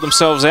things sort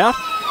themselves out.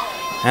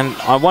 And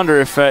I wonder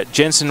if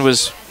Jensen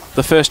was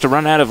the first to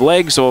run out of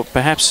legs, or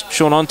perhaps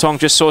Sean Ontong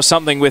just saw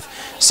something with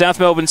South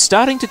Melbourne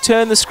starting to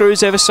turn the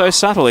screws ever so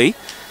subtly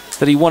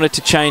that he wanted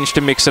to change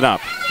to mix it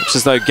up. Looks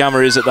as though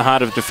Gummer is at the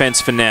heart of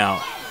defence for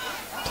now.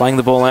 Playing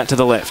the ball out to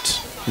the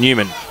left.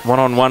 Newman,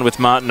 one-on-one with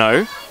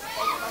Martineau.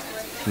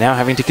 Now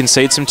having to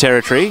concede some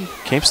territory.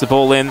 Keeps the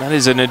ball in. That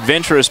is an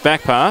adventurous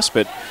back pass,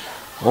 but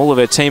all of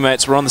her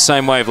teammates were on the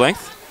same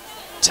wavelength.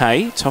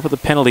 Tay, top of the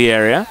penalty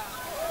area.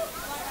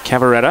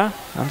 Cavaretta,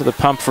 under the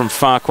pump from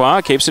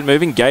FARQUHAR. Keeps it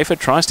moving. Gaffer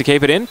tries to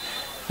keep it in.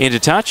 Into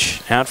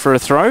touch. Out for a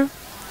throw.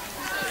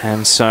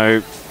 And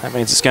so that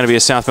means it's going to be a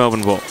South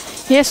Melbourne ball.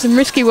 Yeah, some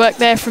risky work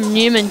there from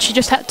Newman. She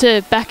just had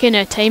to back in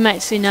her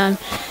teammates in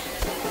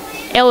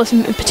Ellis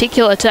in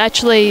particular to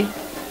actually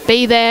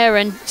be there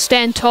and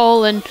stand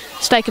tall and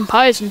stay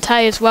composed, and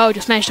Tay as well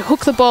just managed to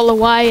hook the ball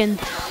away and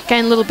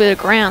gain a little bit of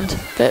ground.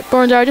 But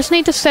Boroondara just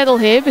need to settle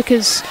here,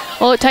 because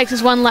all it takes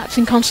is one lapse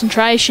in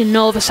concentration and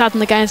all of a sudden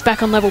the game's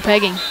back on level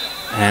pegging.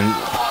 And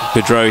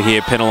Boudreau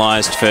here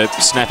penalised for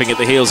snapping at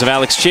the heels of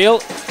Alex Cheal.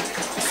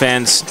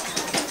 Fans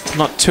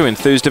not too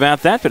enthused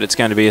about that, but it's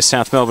going to be a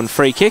South Melbourne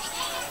free kick.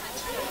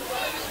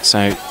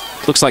 So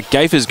looks like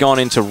Gaffer's gone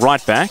into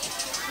right back.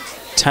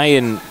 Tay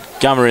and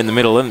Gummer in the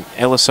middle and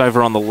Ellis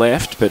over on the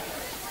left, but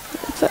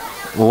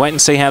we'll wait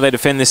and see how they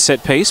defend this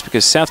set piece,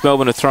 because South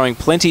Melbourne are throwing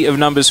plenty of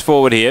numbers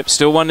forward here.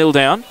 Still 1-0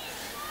 down.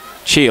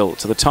 Cheal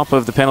to the top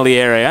of the penalty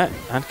area.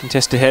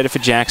 Uncontested header for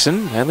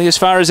Jackson, only as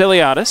far as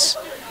ELIADIS.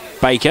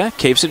 Baker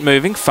keeps it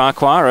moving.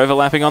 FARQUHAR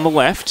overlapping on the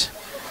left.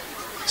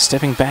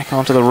 Stepping back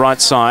onto the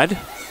right side.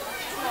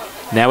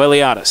 Now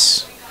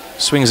ELIADIS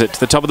swings it to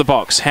the top of the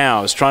box.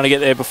 Howes trying to get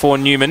there before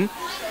Newman.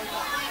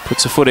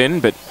 Puts a foot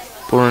in, but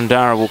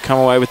Boroondara will come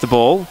away with the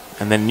ball.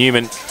 And then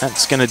Newman,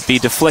 that's going to be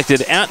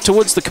deflected out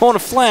towards the corner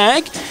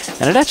flag.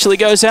 And it actually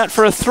goes out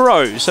for a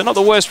throw. So not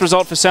the worst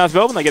result for South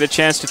Melbourne. They get a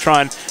chance to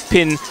try and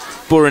pin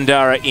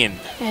Boroondara in.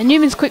 Yeah,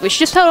 Newman's quick, but she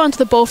just held on to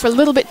the ball for a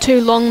little bit too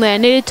long there.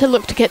 Needed to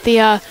look to get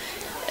the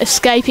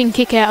escaping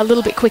kick out a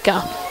little bit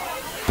quicker.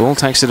 Ball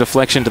takes a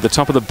deflection to the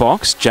top of the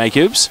box.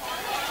 Jacobs.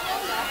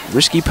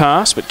 Risky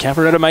pass, but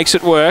Cavaretta makes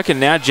it work. And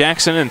now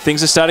Jackson, and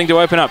things are starting to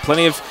open up.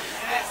 Plenty of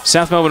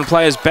South Melbourne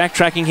players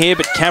backtracking here,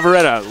 but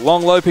Cavaretta,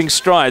 long loping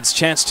strides,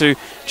 chance to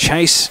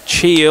chase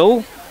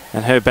Cheal,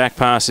 and her back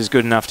pass is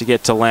good enough to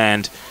get to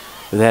land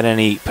without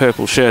any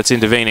purple shirts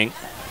intervening.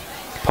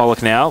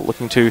 Pollock now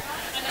looking to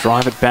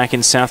drive it back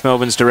in South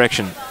Melbourne's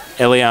direction.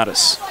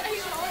 ELIADIS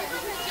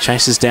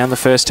chases down the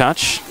first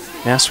touch,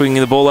 now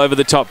swinging the ball over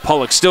the top.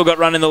 Pollock still got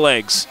run in the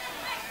legs.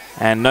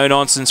 And no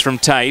nonsense from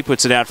Tay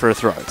puts it out for a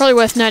throw. Probably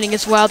worth noting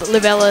as well that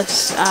Liv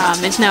Ellis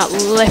is now at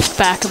left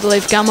back. I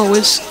believe Gummer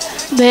was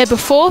there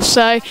before,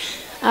 so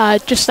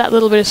just that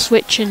little bit of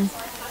switch and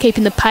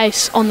keeping the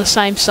pace on the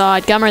same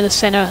side. Gummer in the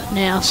centre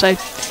now, so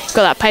you've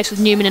got that pace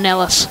with Newman and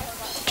Ellis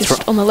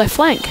just on the left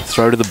flank.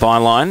 Throw to the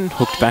byline,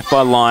 hooked back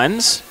by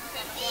Lyons.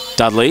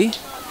 Dudley.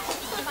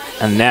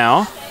 And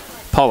now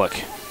Pollock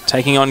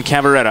taking on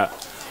Cavaretta.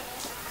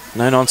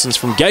 No nonsense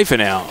from Gaffer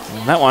now.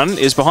 And that one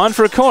is behind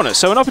for a corner.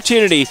 So an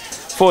opportunity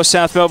for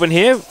South Melbourne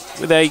here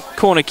with a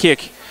corner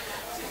kick.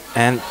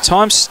 And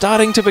time's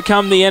starting to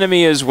become the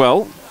enemy as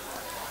well.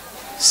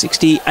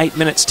 68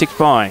 minutes ticked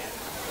by.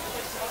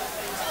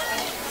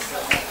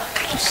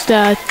 Just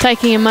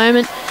taking a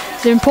moment.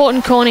 It's an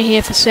important corner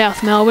here for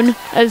South Melbourne,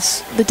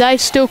 as the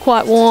day's still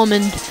quite warm,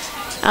 and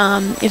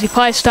if your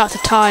players start to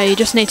tire, you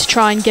just need to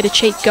try and get a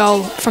cheap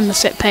goal from the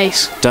set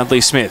piece.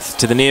 DUDLEY-SMITH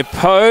to the near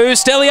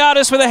post.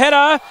 ELIADIS with a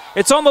header.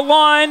 It's on the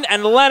line,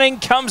 and Lanning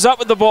comes up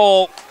with the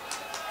ball.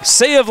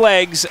 Sea of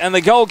legs, and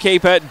the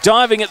goalkeeper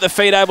diving at the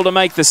feet, able to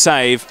make the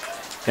save.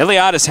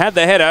 ELIADIS had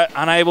the header,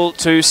 unable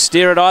to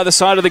steer it either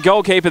side of the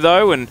goalkeeper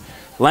though, and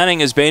Lanning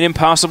has been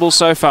impassable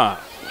so far.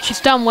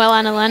 She's done well,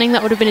 Anna Lanning.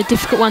 That would have been a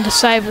difficult one to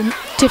save. And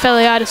if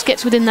ELIADIS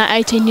gets within that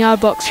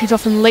 18-yard box, she's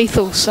often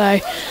lethal. So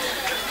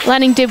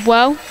Lanning did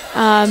well,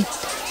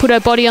 put her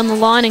body on the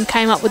line and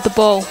came up with the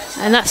ball.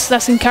 And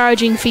that's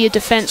encouraging for your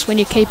defence when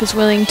your keeper's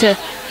willing to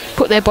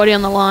put their body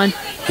on the line.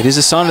 It is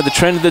a sign of the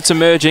trend that's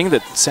emerging,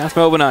 that South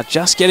Melbourne are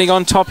just getting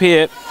on top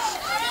here.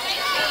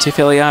 Tiff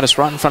ELIADIS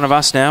right in front of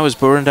us now as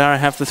Boroondara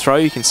have the throw.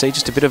 You can see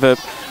just a bit of a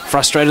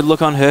frustrated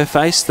look on her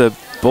face. The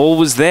ball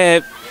was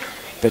there,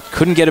 but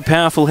couldn't get a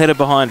powerful header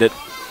behind it.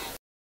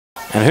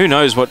 And who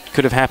knows what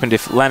could have happened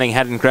if Lanning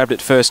hadn't grabbed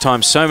it first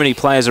time. So many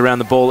players around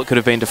the ball. It could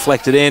have been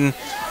deflected in,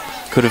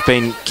 could have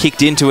been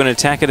kicked into an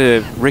attacker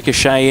to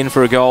ricochet in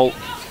for a goal.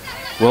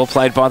 Well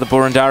played by the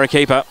Boroondara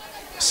keeper.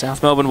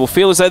 South Melbourne will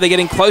feel as though they're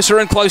getting closer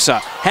and closer.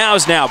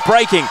 Howes now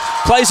breaking,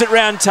 plays it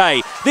round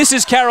Tay. This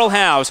is Carol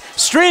Howes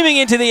streaming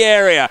into the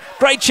area.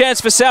 Great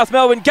chance for South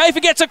Melbourne. Gaffer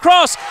gets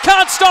across,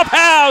 can't stop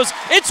Howes.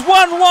 It's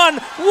 1-1.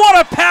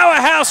 What a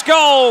powerhouse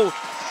goal!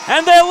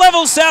 And they're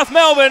level, South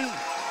Melbourne.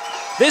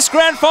 This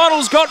grand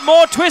final's got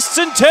more twists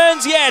and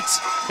turns yet.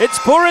 It's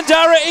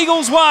Boroondara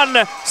Eagles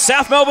 1,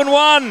 South Melbourne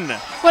 1.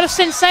 What a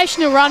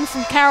sensational run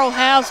from Carol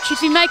Howes.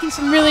 She's been making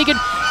some really good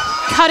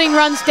cutting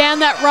runs down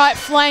that right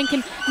flank,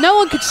 and no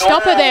one could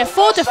stop her there.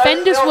 4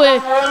 defenders were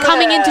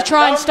coming in to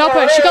try and stop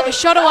her. She got the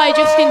shot away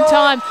just in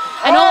time,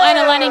 and all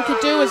Anna Lanning could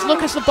do was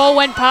look as the ball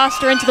went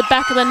past her into the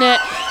back of the net.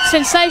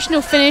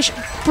 Sensational finish,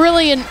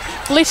 brilliant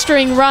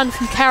blistering run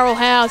from Carol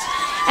Howes.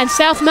 And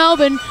South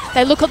Melbourne,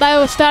 they look like they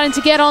were starting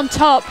to get on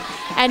top,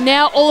 and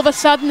now all of a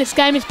sudden this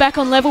game is back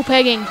on level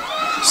pegging.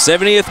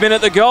 70th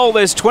minute, the goal.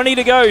 There's 20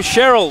 to go.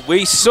 Cheryl,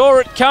 we saw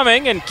it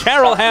coming, and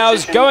Carol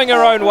Howes going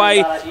her own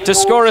way to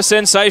score a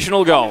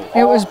sensational goal.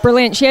 It was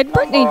brilliant. She had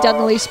Brittany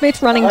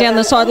Dudley-Smith running down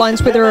the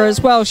sidelines with her as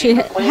well. She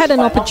had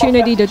an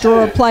opportunity to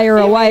draw a player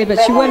away, but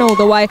she went all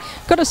the way.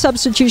 Got a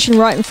substitution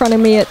right in front of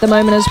me at the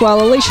moment as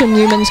well. Alicia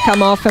Newman's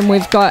come off, and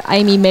we've got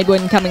Amy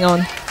Medwin coming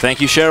on. Thank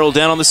you, Cheryl.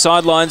 Down on the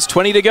sidelines,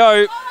 20 to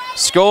go.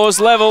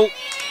 Scores level.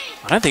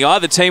 I don't think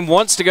either team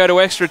wants to go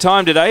to extra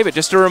time today, but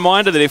just a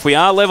reminder that if we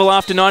are level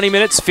after 90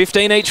 minutes,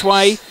 15 each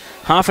way,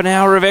 half an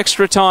hour of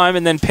extra time,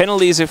 and then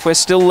penalties if we're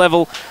still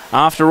level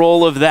after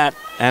all of that.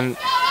 And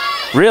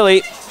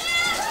really,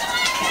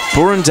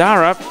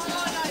 Boroondara,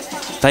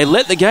 they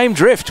let the game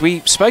drift. We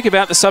spoke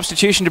about the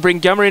substitution to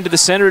bring Gummer into the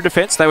centre of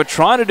defence. They were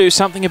trying to do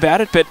something about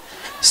it, but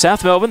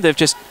South Melbourne, they've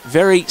just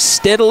very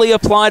steadily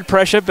applied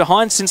pressure,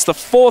 behind since the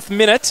 4th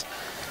minute.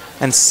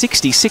 And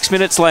 66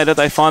 minutes later,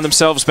 they find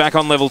themselves back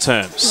on level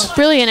terms.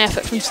 Brilliant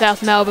effort from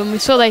South Melbourne. We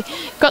saw they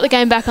got the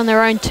game back on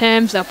their own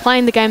terms. They're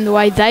playing the game the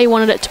way they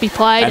wanted it to be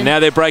played. And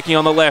now they're breaking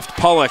on the left.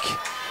 Pollock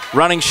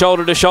running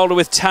shoulder to shoulder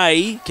with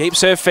Tay.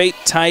 Keeps her feet.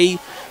 Tay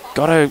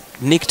got a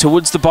nick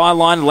towards the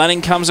byline.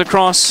 Lanning comes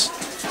across.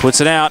 Puts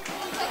it out.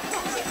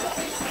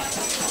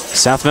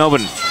 South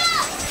Melbourne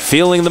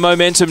feeling the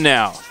momentum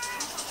now.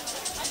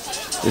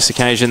 This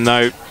occasion,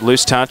 though,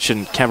 loose touch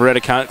and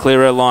Cabaretta can't clear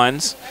her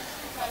lines.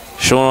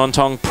 Sean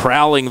Ontong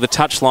prowling the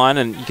touchline,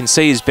 and you can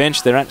see his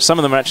bench. Some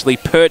of them are actually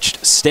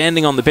perched,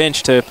 standing on the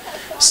bench to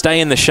stay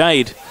in the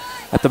shade.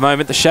 At the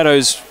moment, the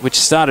shadows, which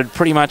started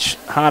pretty much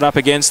hard up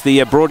against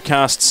the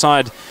broadcast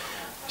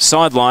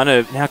sideline,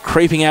 are now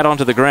creeping out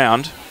onto the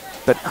ground.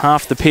 But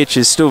half the pitch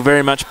is still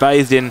very much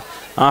bathed in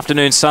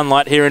afternoon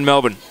sunlight here in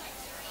Melbourne.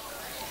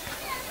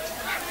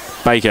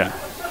 Baker,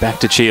 back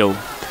to Cheal.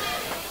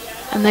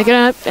 And they're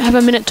going to have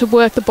a minute to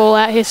work the ball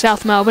out here,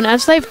 South Melbourne,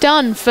 as they've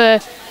done for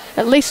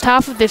at least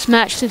half of this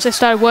match since they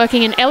started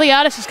working. And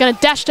ELIADIS is going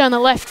to dash down the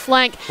left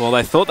flank. Well,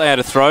 they thought they had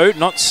a throw.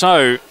 Not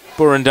so,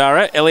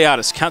 Boroondara.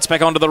 ELIADIS cuts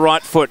back onto the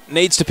right foot.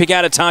 Needs to pick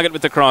out a target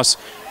with the cross.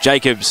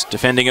 Jacobs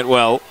defending it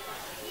well.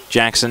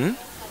 Jackson.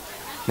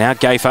 Now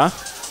Gafer.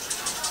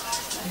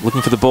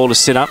 Looking for the ball to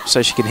sit up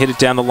so she can hit it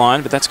down the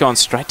line. But that's gone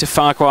straight to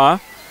FARQUHAR.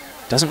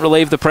 Doesn't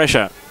relieve the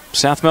pressure.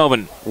 South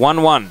Melbourne,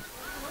 1-1.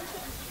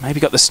 Maybe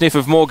got the sniff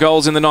of more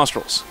goals in the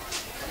nostrils.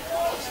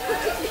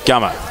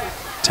 Gummer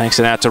takes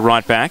it out to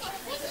right back.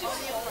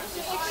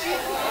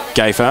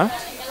 Gafer.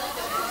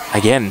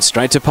 Again,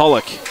 straight to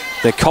Pollock.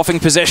 They're coughing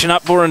possession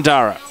up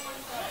Boroondara.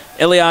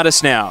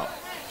 ELIADIS now.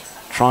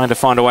 Trying to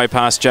find a way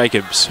past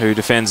Jacobs, who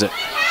defends it.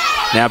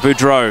 Now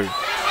Boudreau.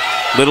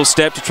 Little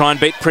step to try and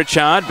beat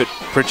Pritchard, but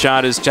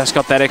Pritchard has just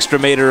got that extra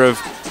metre of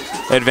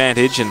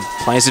advantage and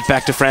plays it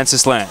back to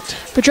Francis Land.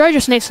 Boudreau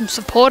just needs some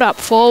support up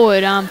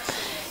forward.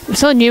 We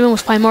saw Newman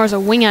was playing more as a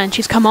winger and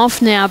she's come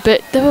off now,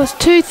 but there was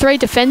 2-3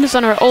 defenders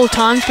on her at all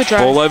times, Boudreau.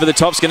 Ball over the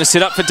top's going to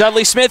sit up for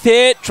DUDLEY-SMITH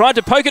here. Tried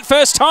to poke it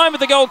first time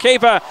with the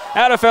goalkeeper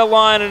out of her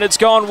line, and it's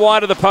gone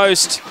wide of the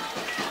post.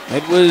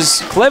 It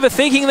was clever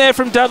thinking there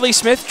from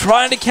DUDLEY-SMITH,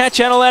 trying to catch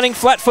Anna Lanning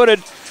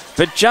flat-footed,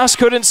 but just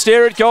couldn't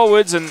steer it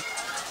goalwards, and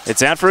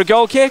it's out for a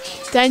goal kick.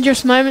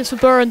 Dangerous moments for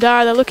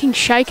Boroondara. They're looking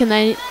shaken.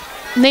 They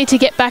need to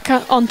get back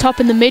on top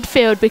in the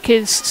midfield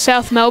because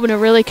South Melbourne are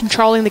really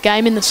controlling the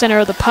game in the centre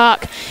of the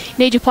park. You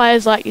need your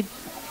players like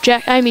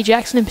Amy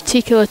Jackson in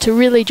particular to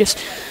really just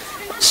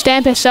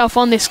stamp herself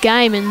on this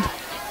game and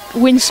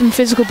win some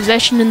physical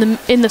possession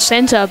in the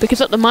centre, because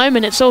at the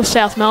moment it's all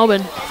South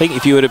Melbourne. I think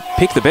if you were to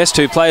pick the best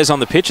two players on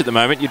the pitch at the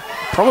moment, you'd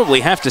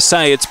probably have to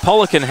say it's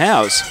Pollock and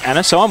Howes,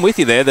 Anna, so I'm with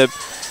you there. The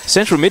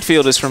central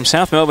midfielders from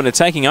South Melbourne are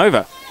taking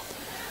over.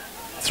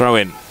 Throw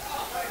in.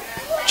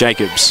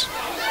 Jacobs.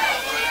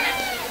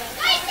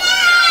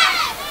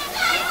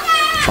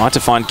 Tried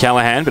to find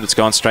Callaghan, but it's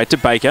gone straight to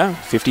Baker.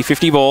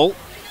 50-50 ball.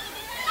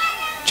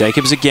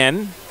 Jacobs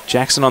again.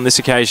 Jackson on this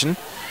occasion.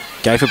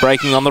 Gafer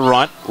breaking on the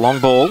right. Long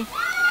ball.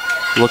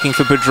 Looking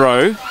for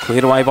Boudreau.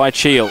 Cleared away by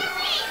Cheal.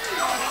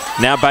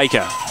 Now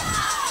Baker.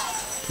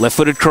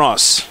 Left-footed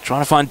cross.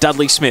 Trying to find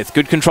DUDLEY-SMITH.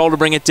 Good control to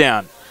bring it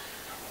down.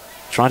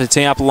 Trying to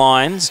tee up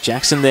lines.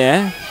 Jackson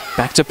there.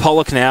 Back to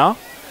Pollock now.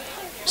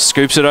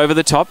 Scoops it over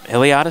the top.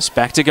 ELIADIS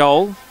back to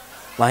goal.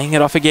 Laying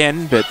it off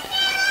again, but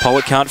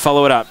Pollock can't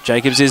follow it up.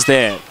 Jacobs is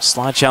there.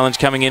 Slide challenge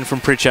coming in from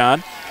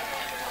Pritchard.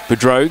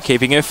 Boudreau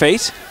keeping her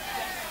feet.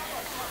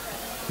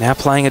 Now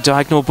playing a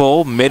diagonal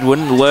ball.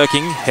 Medwin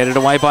lurking. Headed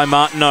away by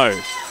Martineau.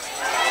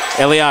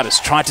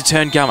 ELIADIS tried to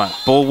turn Gummer.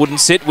 Ball wouldn't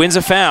sit. Wins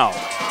a foul.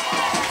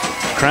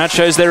 Crowd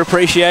shows their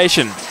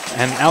appreciation.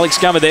 And Alex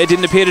Gummer there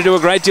didn't appear to do a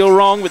great deal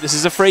wrong, but this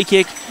is a free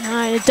kick.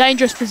 No, a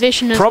dangerous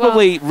position as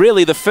Probably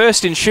really the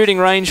first in shooting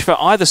range for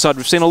either side.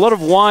 We've seen a lot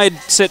of wide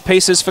set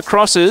pieces for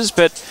crosses,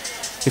 but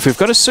if we've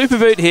got a super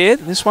boot here,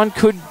 this one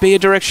could be a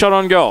direct shot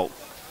on goal.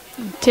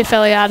 Tiff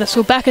ELIADIS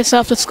will back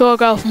herself to score a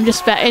goal from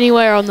just about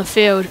anywhere on the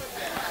field.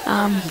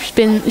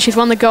 She's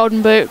won the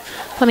Golden Boot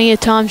plenty of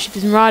times.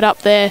 She's been right up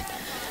there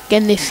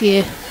again this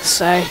year,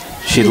 so I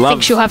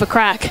think she'll have a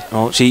crack.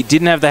 Well, she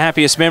didn't have the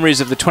happiest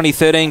memories of the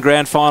 2013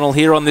 grand final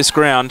here on this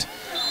ground.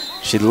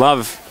 She'd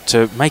love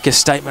to make a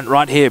statement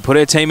right here, put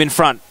her team in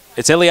front.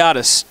 It's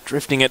ELIADIS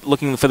drifting it,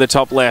 looking for the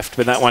top left,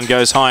 but that one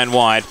goes high and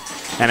wide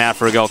and out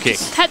for a goal kick.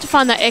 Had to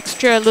find that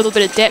extra little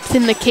bit of depth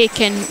in the kick,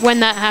 and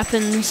when that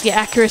happens, your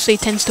accuracy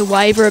tends to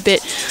waver a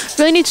bit.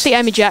 Really need to see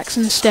Amy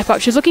Jackson step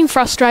up. She was looking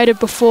frustrated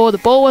before. The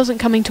ball wasn't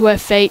coming to her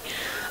feet.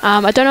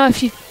 I don't know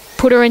if you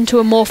put her into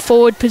a more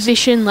forward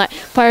position, like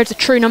play her as a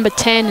true number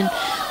 10. And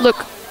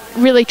look,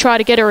 really try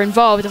to get her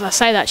involved. As I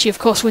say that, she of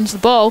course wins the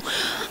ball.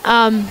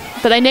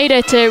 But they need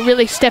her to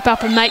really step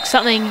up and make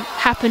something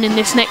happen in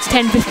this next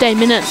 10-15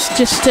 minutes,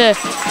 just to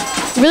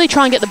really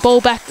try and get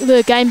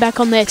the game back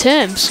on their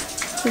terms.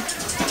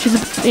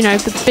 She's, you know,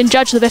 been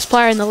judged the best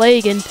player in the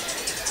league, and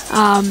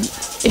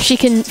if she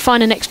can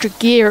find an extra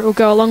gear, it will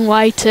go a long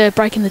way to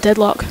breaking the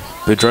deadlock.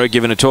 Boudreau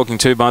given a talking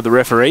to by the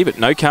referee, but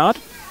no card.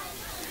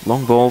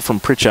 Long ball from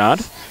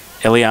Pritchard.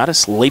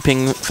 ELIADIS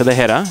leaping for the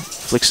header.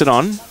 Flicks it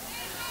on.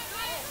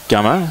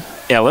 Gummer.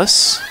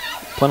 Ellis.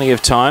 Plenty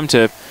of time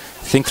to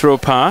think through a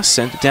pass.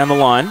 Send it down the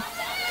line.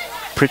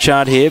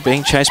 Pritchard here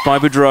being chased by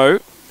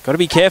Boudreau. Got to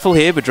be careful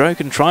here. Boudreau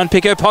can try and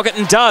pick her pocket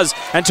and does.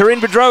 And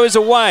Taryne Boudreau is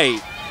away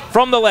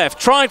from the left.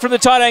 Trying from the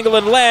tight angle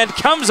and land.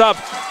 Comes up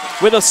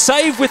with a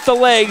save with the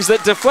legs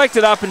that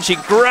deflected up, and she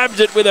grabbed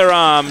it with her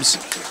arms.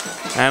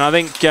 And I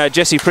think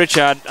Jessie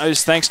Pritchard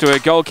owes thanks to her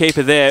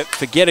goalkeeper there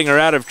for getting her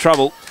out of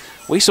trouble.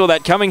 We saw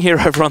that coming here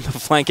over on the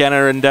flank,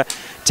 Anna, and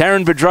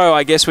Taryne Boudreau,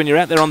 I guess when you're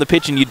out there on the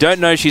pitch and you don't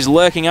know she's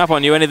lurking up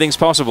on you, anything's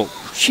possible.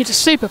 She's a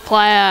super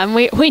player, and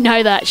we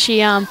know that. She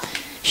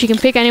can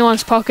pick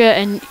anyone's pocket,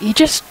 and you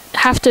just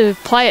have to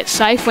play it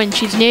safe when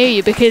she's near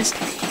you, because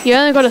you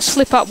only got to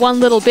slip up one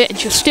little bit and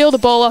she'll steal the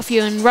ball off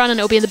you and run, and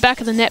it'll be in the back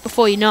of the net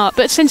before you know it.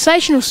 But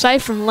sensational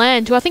save from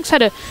Land, who I think's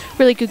had a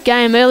really good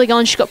game. Early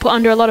on she got put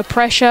under a lot of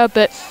pressure,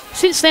 but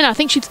since then I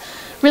think she's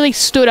really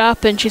stood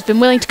up and she's been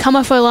willing to come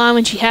off her line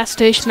when she has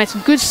to. She's made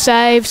some good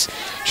saves.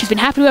 She's been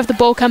happy to have the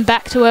ball come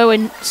back to her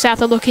when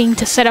South are looking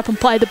to set up and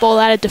play the ball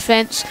out of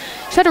defence.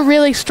 She's had a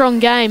really strong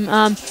game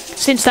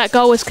since that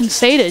goal was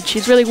conceded.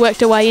 She's really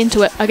worked her way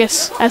into it, I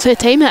guess, as her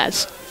team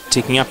has.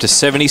 Ticking up to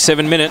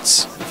 77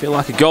 minutes. I feel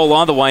like a goal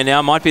either way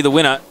now might be the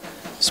winner,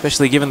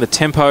 especially given the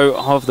tempo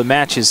of the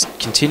match is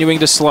continuing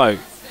to slow.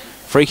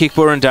 Free kick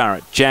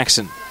Boroondara.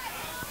 Jackson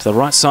to the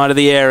right side of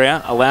the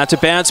area, allowed to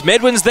bounce.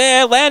 Medwin's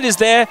there, Land is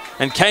there,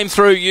 and came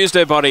through, used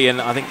her body,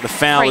 and I think the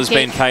foul has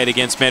been paid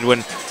against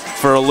Medwin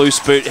for a loose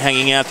boot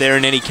hanging out there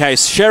in any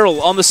case. Cheryl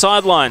on the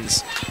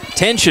sidelines.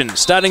 Tension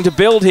starting to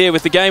build here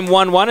with the game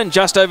 1-1 and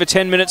just over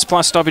 10 minutes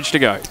plus stoppage to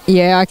go.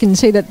 Yeah, I can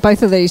see that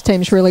both of these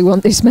teams really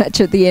want this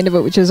match at the end of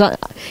it, which is,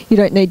 you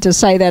don't need to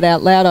say that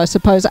out loud, I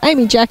suppose.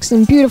 Amy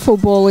Jackson, beautiful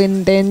ball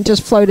in then,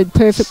 just floated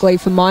perfectly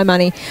for my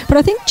money. But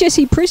I think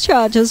Jessie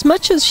Pritchard, as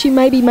much as she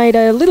maybe made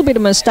a little bit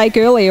of a mistake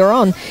earlier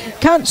on,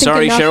 can't think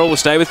Sorry, enough. Cheryl will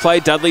stay with play.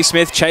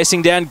 Dudley-Smith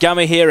chasing down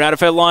Gummer here out of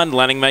her line.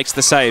 Lanning makes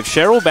the save.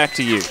 Cheryl, back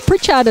to you.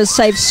 Pritchard has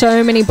saved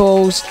so many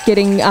balls,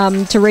 getting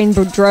Taryne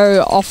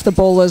Boudreau off the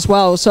ball as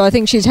well. So I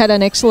think she's had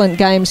an excellent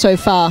game so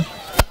far.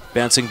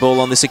 Bouncing ball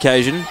on this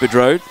occasion.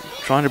 Boudreau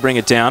trying to bring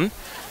it down,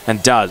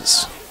 and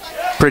does.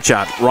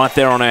 Pritchard right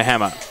there on her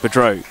hammer.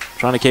 Boudreau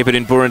trying to keep it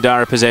in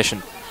Boroondara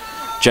possession.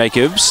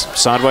 Jacobs,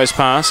 sideways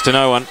pass to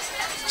no one.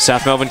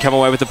 South Melbourne come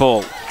away with the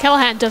ball.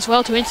 Callaghan does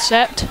well to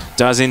intercept.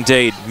 Does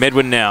indeed.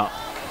 Medwin now.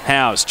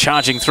 Howes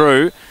charging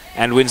through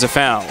and wins a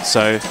foul.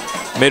 So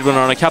Medwin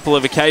on a couple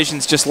of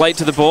occasions just late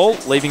to the ball,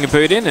 leaving a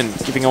boot in and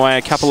giving away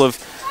a couple of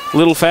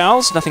little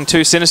fouls. Nothing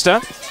too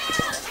sinister.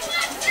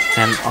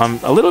 And I'm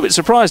a little bit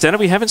surprised, Anna,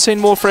 we haven't seen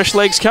more fresh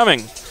legs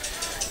coming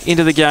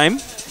into the game.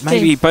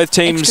 Maybe both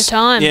teams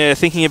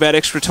thinking about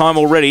extra time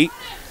already.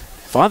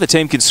 If either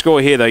team could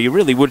score here, though, you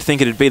really would think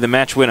it'd be the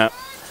match winner,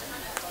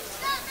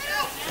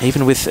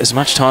 even with as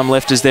much time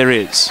left as there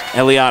is.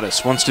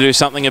 ELIADIS wants to do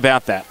something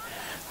about that.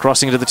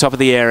 Crossing to the top of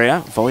the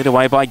area, volleyed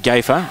away by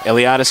Gafer.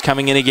 ELIADIS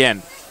coming in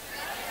again.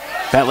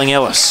 Battling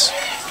Ellis.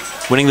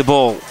 Winning the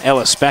ball.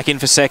 Ellis back in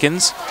for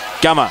seconds.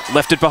 Gummer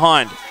left it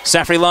behind.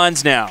 Saphri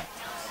lines now.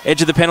 Edge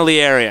of the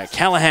penalty area.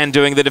 Callaghan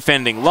doing the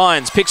defending.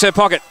 Lyons picks her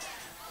pocket.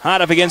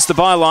 Hard up against the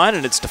byline,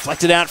 and it's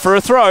deflected out for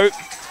a throw.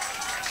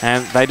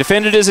 And they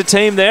defended as a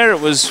team there. It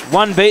was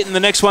one beaten, the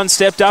next one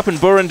stepped up, and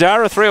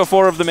Boroondara, 3 or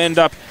 4 of them end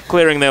up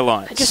clearing their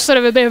lines. Just sort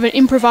of a bit of an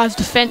improvised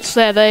defence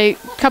there. A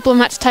couple of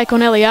them had to take on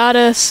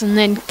ELIADIS, and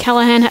then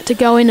Callaghan had to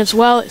go in as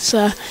well. It's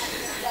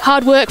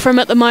hard work for him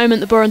at the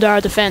moment, the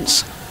Boroondara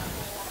defence.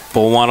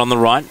 Ball wide on the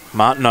right.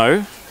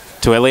 Martineau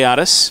to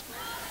ELIADIS.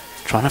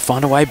 Trying to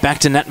find a way back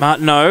to Nat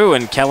Martineau,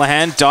 and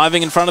Callaghan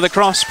diving in front of the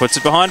cross. Puts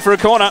it behind for a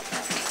corner.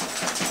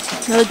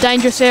 Another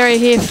dangerous area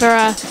here for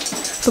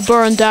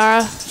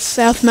Boroondara.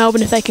 South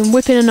Melbourne, if they can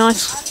whip in a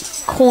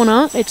nice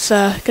corner, it's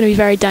going to be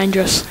very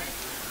dangerous.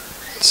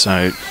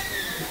 So,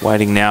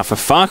 waiting now for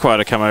FARQUHAR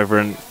to come over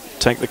and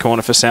take the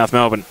corner for South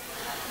Melbourne.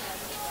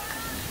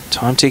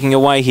 Time ticking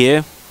away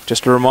here.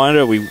 Just a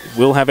reminder, we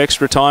will have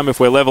extra time if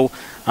we're level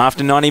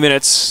after 90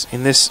 minutes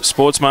in this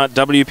Sportsmart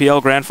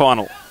WPL Grand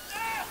Final.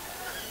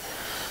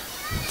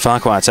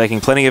 FARQUHAR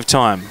taking plenty of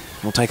time.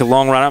 We'll take a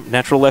long run up,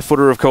 natural left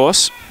footer of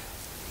course.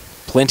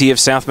 Plenty of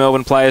South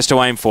Melbourne players to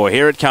aim for.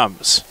 Here it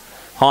comes.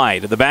 High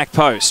to the back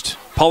post.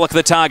 Pollock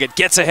the target,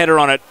 gets a header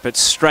on it, but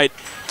straight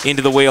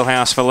into the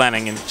wheelhouse for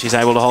Lanning, and she's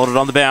able to hold it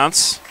on the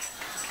bounce.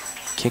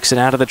 Kicks it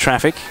out of the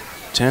traffic.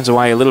 Turns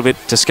away a little bit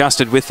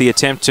disgusted with the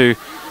attempt to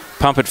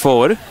pump it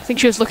forward. I think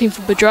she was looking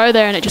for Boudreau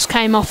there, and it just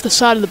came off the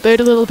side of the boot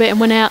a little bit and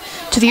went out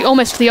to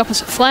almost to the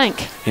opposite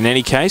flank. In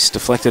any case,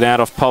 deflected out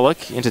off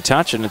Pollock into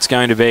touch, and it's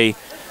going to be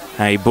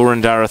a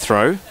Boroondara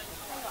throw.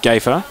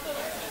 Gayfer,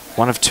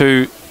 one of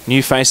two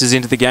new faces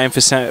into the game for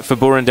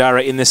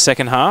Boroondara in this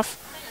second half.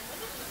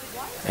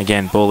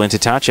 Again, ball into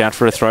touch, out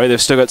for a throw. They've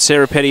still got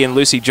Sarah Petty and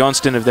Lucy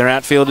Johnston of their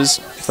outfielders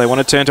if they want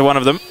to turn to one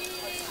of them.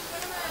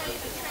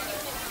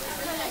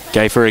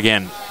 Gayfer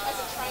again.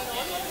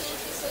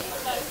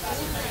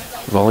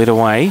 Volleyed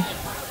away.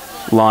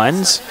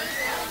 Lines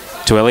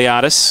to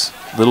ELIADIS.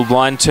 Little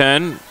blind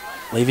turn,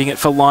 leaving it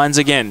for Lines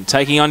again.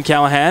 Taking on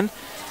Callaghan.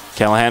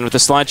 Callaghan with a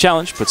slight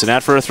challenge, puts it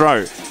out for a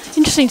throw.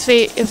 Interesting to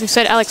see, as we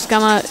said, Alex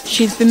Gummer,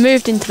 she's been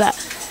moved into that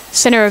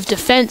centre of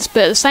defence,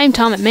 but at the same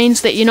time it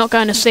means that you're not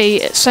going to see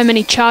so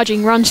many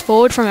charging runs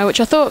forward from her,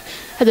 which I thought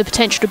had the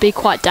potential to be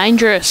quite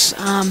dangerous.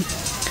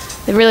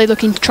 They're really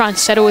looking to try and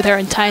settle with her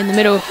and Tay in the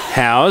middle.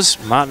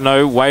 Howes,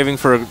 Martineau waving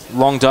for a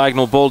long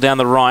diagonal ball down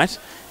the right.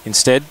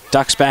 Instead,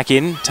 ducks back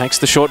in, takes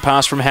the short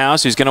pass from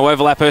Howes, who's going to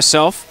overlap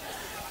herself.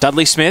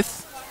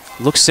 Dudley-Smith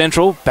looks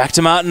central, back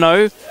to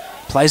Martineau,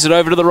 plays it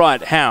over to the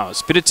right.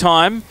 Howes, bit of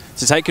time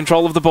to take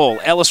control of the ball.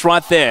 Ellis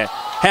right there.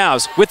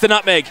 Howes with the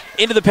nutmeg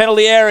into the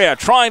penalty area,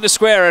 trying to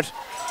square it,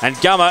 and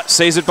Gummer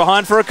sees it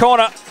behind for a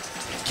corner.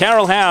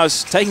 Carol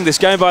Howes taking this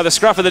game by the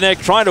scruff of the neck,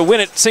 trying to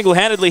win it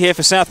single-handedly here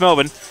for South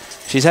Melbourne.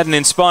 She's had an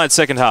inspired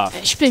second half.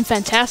 She's been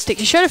fantastic.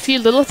 She showed a few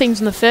little things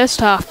in the first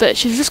half, but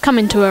she's just come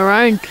into her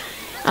own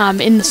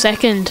in the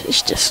second.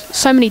 It's just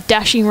so many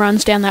dashing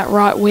runs down that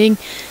right wing.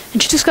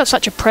 And she's just got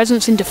such a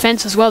presence in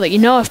defence as well that you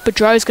know if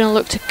Boudreau's going to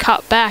look to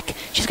cut back,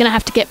 she's going to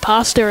have to get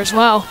past her as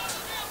well.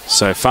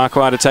 So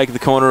Farquhar to take the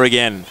corner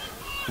again.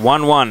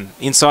 1-1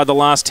 inside the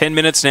last 10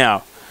 minutes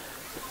now.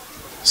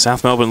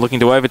 South Melbourne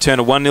looking to overturn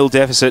a 1-0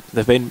 deficit.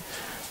 They've been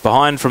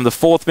behind from the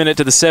 4th minute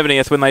to the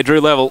 70th when they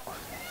drew level.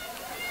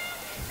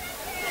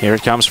 Here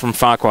it comes from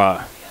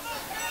Farquhar.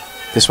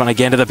 This one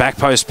again to the back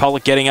post.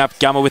 Pollock getting up.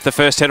 Gummer with the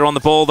first header on the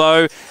ball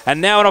though. And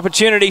now an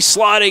opportunity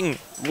sliding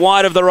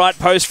wide of the right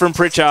post from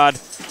Pritchard.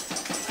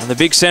 And the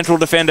big central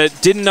defender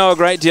didn't know a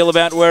great deal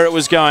about where it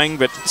was going,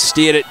 but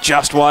steered it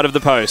just wide of the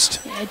post.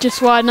 Yeah,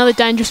 just wide. Another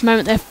dangerous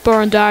moment there for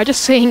Boroondara.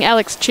 Just seeing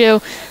Alex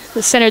Cheal,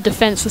 the centre of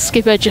defence, the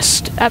skipper,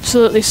 just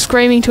absolutely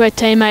screaming to her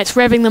teammates,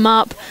 revving them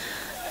up,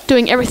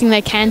 doing everything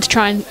they can to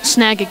try and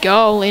snag a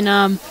goal in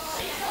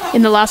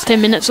the last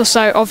 10 minutes or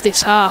so of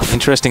this half.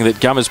 Interesting that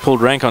Gummer's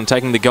pulled rank on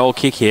taking the goal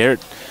kick here. It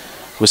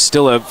was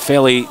still a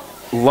fairly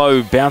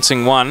low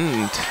bouncing one.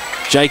 And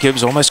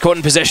Jacobs almost caught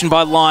in possession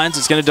by Lyons.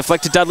 It's going to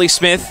deflect to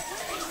Dudley-Smith.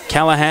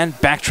 Callaghan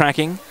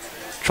backtracking,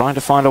 trying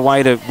to find a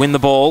way to win the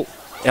ball.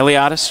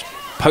 ELIADIS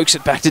pokes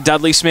it back to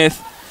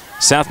Dudley-Smith.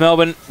 South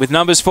Melbourne with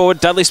numbers forward.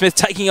 Dudley-Smith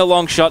taking a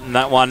long shot, and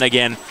that one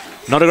again.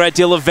 Not a great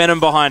deal of venom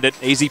behind it.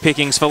 Easy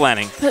pickings for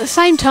Lanning. But at the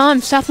same time,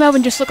 South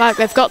Melbourne just look like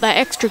they've got that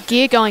extra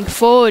gear going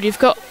forward. You've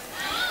got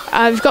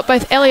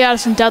both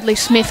ELIADIS and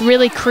Dudley-Smith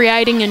really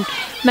creating and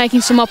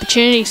making some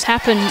opportunities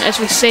happen as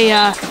we see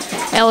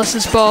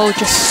Ellis's ball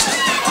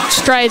just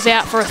strays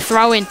out for a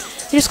throw-in.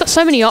 They've just got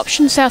so many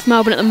options, South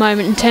Melbourne, at the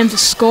moment in terms of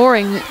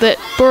scoring that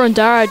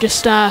Boroondara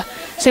just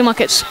seem like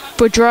it's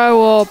Boudreau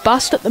or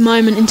bust at the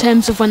moment in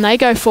terms of when they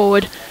go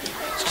forward.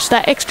 It's just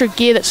that extra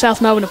gear that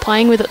South Melbourne are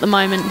playing with at the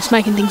moment. It's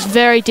making things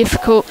very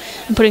difficult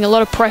and putting a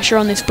lot of pressure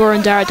on this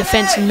Boroondara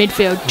defence in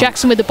midfield.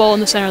 Jackson with the ball in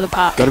the centre of the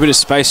park. Got a bit of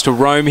space to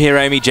roam here,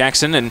 Amy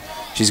Jackson, and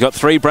she's got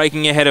 3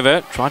 breaking ahead of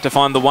her. Tried to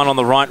find the one on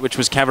the right, which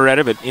was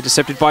Cavaretta, but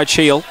intercepted by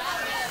Cheal.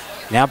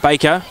 Now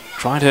Baker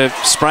trying to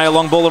spray a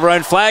long ball of her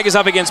own. Flag is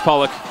up against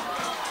Pollock.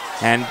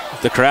 And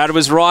the crowd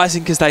was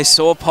rising because they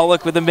saw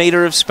Pollock with a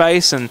metre of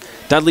space and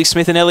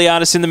Dudley-Smith and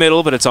ELIADIS in the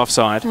middle, but it's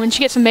offside. When she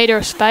gets a metre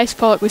of space,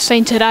 Pollock, we've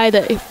seen today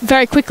that it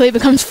very quickly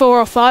becomes 4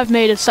 or 5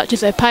 metres, such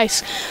as her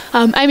pace.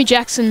 Amy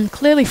Jackson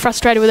clearly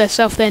frustrated with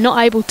herself there,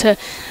 not able to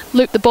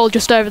loop the ball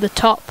just over the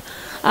top,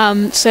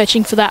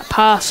 searching for that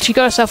pass. She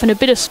got herself in a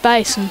bit of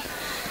space and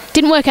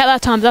didn't work out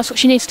that time, but that's what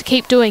she needs to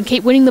keep doing.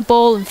 Keep winning the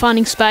ball and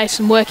finding space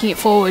and working it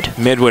forward.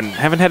 Medwin,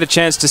 haven't had a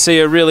chance to see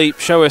her really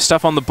show her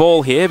stuff on the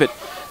ball here, but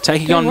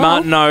taking on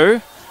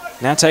Martineau,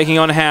 now taking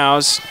on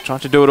Howes, trying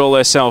to do it all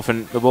herself,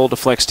 and the ball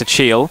deflects to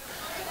Cheal.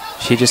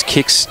 She just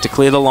kicks to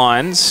clear the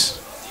lines.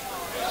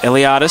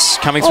 ELIADIS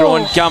coming through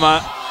on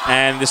Gummer,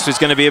 and this was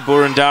going to be a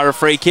Boroondara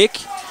free kick.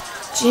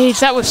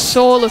 Jeez, that was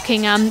sore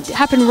looking.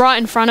 Happened right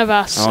in front of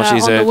us on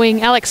the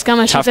wing. Alex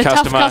Gummer, she's a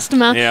tough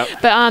customer. Yep.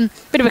 But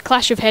bit of a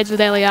clash of heads with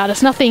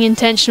ELIADIS. Nothing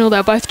intentional, they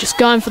were both just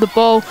going for the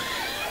ball.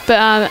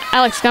 But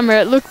Alex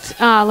Gummer, it looked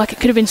like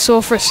it could have been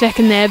sore for a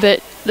second there,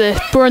 but the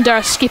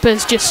Boroondara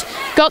skippers just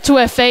got to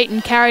her feet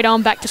and carried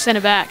on back to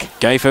centre back.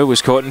 Gayfer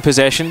was caught in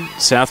possession.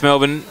 South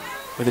Melbourne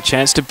with a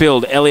chance to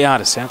build.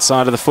 ELIADIS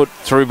outside of the foot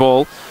through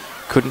ball.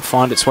 Couldn't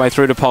find its way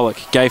through to Pollock.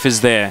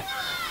 Gayfer's there.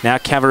 Now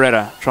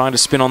Cavaretta trying to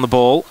spin on the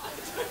ball.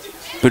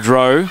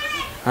 Boudreau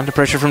under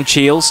pressure from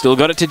Cheal. Still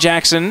got it to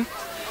Jackson.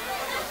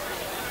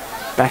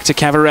 Back to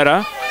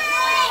Cavaretta.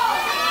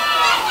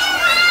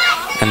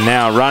 And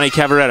now Rani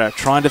Cavaretta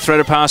trying to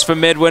thread a pass for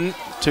Medwin.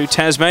 2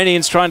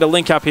 Tasmanians trying to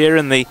link up here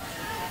in the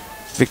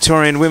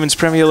Victorian Women's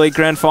Premier League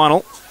Grand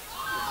Final.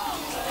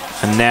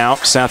 And now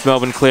South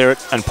Melbourne clear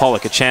it, and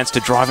Pollock a chance to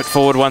drive it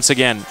forward once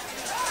again.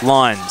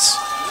 Lines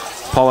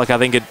Pollock, I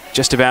think, had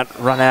just about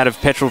run out of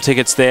petrol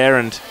tickets there,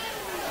 and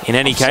in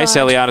any case,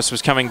 ELIADIS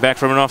was coming back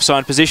from an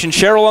offside position.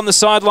 Cheryl on the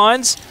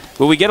sidelines.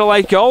 Will we get a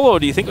late goal, or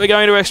do you think we're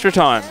going to extra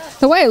time?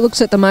 The way it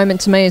looks at the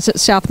moment to me is that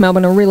South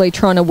Melbourne are really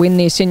trying to win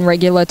this in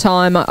regular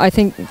time. I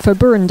think for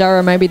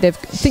Boroondara, maybe they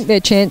think their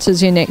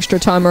chances in extra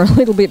time are a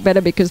little bit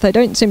better because they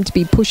don't seem to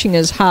be pushing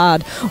as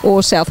hard,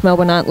 or South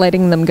Melbourne aren't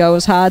letting them go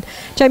as hard.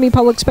 Jamie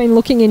Pollock's been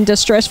looking in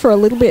distress for a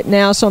little bit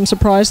now, so I'm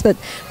surprised that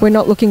we're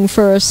not looking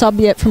for a sub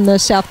yet from the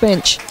South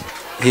bench.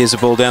 Here's a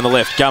ball down the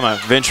left. Gummer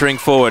venturing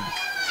forward.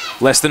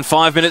 Less than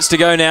 5 minutes to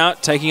go now,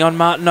 taking on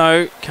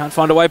Martineau. Can't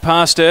find a way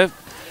past her.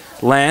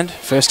 Land,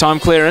 first time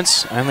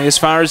clearance, only as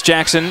far as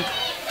Jackson.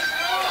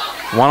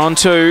 1 on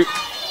 2.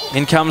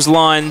 In comes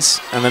Lines,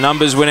 and the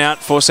numbers went out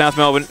for South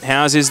Melbourne.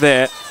 Howes is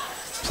there.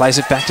 Plays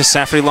it back to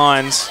Saphri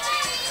Lines.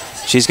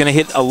 She's going to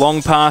hit a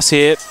long pass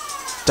here.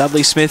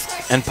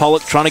 DUDLEY-SMITH and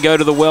Pollock trying to go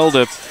to the well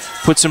to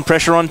put some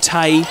pressure on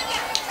Tay.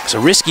 It's a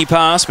risky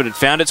pass, but it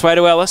found its way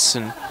to Ellis.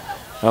 And,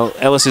 well,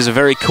 Ellis is a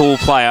very cool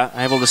player,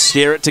 able to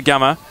steer it to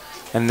Gummer.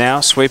 And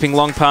now sweeping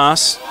long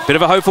pass. Bit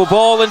of a hopeful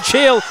ball, and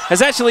Cheal has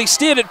actually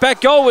steered it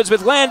back goalwards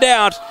with Land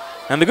out.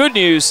 And the good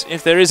news,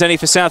 if there is any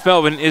for South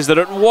Melbourne, is that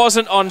it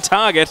wasn't on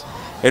target.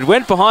 It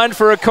went behind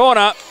for a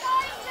corner.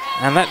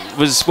 And that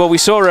was, well, we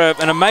saw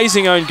an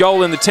amazing own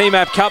goal in the Team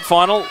App Cup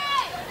final.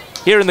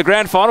 Here in the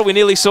grand final, we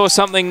nearly saw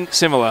something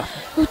similar.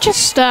 Well,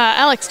 just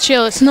Alex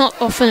Cheal, it's not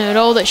often at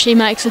all that she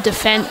makes a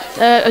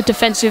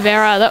defensive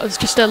error. That was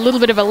just a little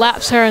bit of a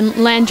lapse, her and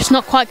Land just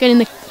not quite getting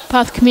the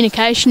path of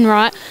communication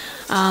right.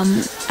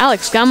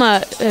 Alex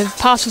Gummer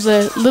pass was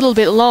a little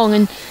bit long,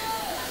 and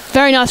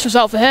very nice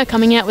result for her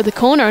coming out with the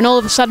corner, and all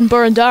of a sudden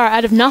Boroondara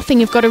out of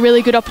nothing have got a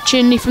really good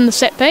opportunity from the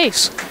set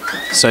piece.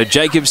 So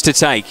Jacobs to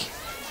take.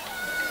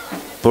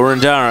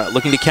 Boroondara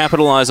looking to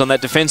capitalise on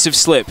that defensive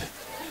slip.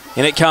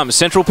 In it comes,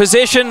 central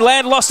position,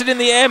 Land lost it in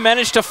the air,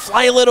 managed to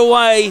flail it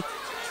away.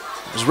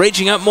 Was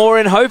reaching up more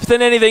in hope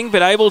than anything,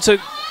 but able to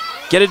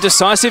get a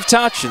decisive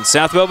touch, and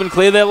South Melbourne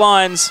clear their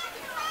lines.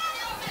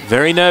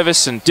 Very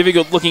nervous and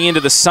difficult looking into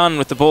the sun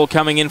with the ball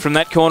coming in from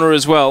that corner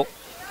as well.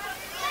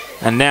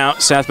 And now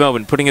South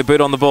Melbourne putting a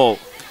boot on the ball.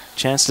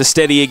 Chance to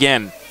steady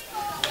again.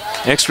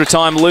 Extra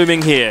time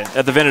looming here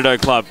at the Veneto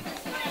club.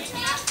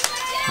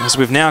 As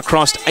we've now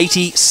crossed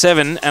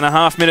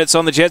 87.5 minutes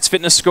on the Jets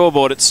fitness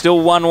scoreboard, it's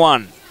still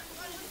 1-1.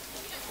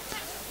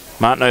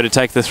 Martineau to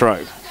take the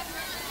throw.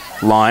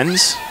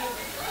 Lines.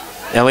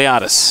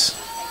 ELIADIS.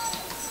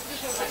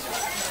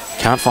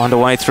 Can't find a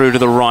way through to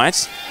the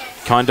right.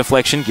 Kind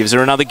deflection, gives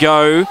her another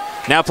go.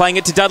 Now playing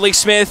it to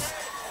DUDLEY-SMITH.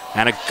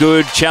 And a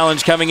good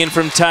challenge coming in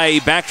from Tay,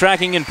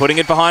 backtracking and putting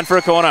it behind for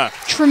a corner.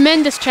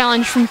 Tremendous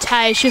challenge from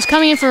Tay. She was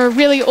coming in from a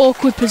really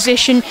awkward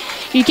position.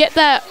 You get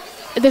that,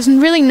 there's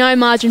really no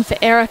margin for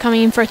error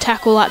coming in for a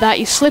tackle like that.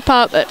 You slip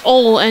up at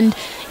all and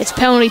it's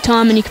penalty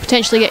time and you could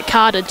potentially get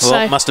carded.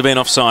 Well, it must have been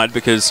offside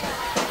because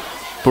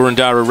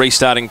Boroondara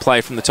restarting play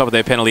from the top of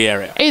their penalty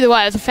area. Either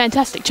way, it was a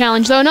fantastic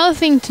challenge. Though another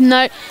thing to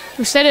note,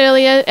 we said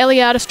earlier,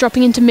 ELIADIS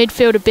dropping into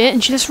midfield a bit,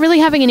 and she's just really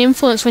having an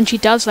influence when she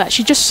does that.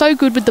 She's just so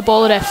good with the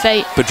ball at her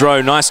feet.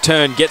 Boudreau, nice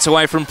turn, gets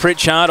away from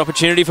Pritchard.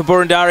 Opportunity for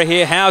Boroondara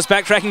here. Howes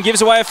backtracking,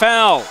 gives away a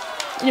foul.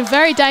 In a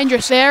very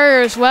dangerous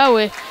area as well.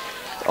 We're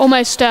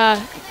almost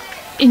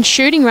in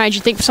shooting range,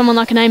 you think, for someone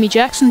like an Amy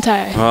Jackson,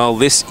 Tayo. Well,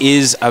 this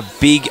is a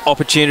big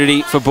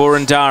opportunity for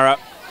Boroondara.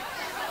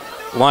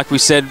 Like we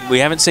said, we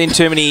haven't seen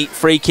too many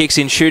free kicks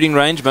in shooting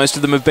range. Most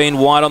of them have been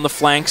wide on the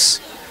flanks.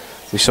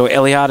 We saw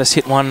ELIADIS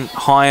hit one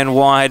high and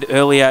wide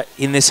earlier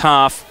in this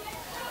half.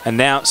 And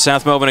now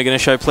South Melbourne are going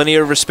to show plenty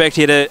of respect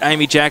here to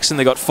Amy Jackson.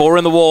 They got 4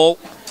 in the wall.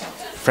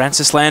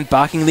 Francis Land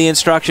barking the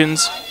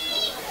instructions.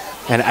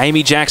 And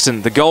Amy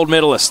Jackson, the gold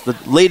medalist, the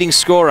leading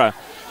scorer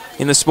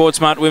in the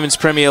Sportsmart Women's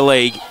Premier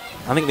League.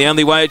 I think the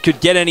only way it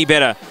could get any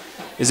better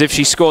is if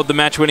she scored the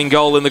match-winning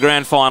goal in the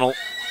grand final.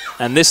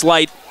 And this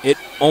late, it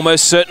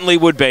almost certainly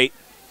would be.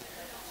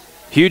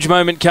 Huge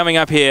moment coming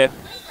up here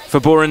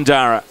for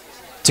Boroondara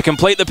to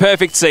complete the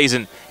perfect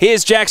season.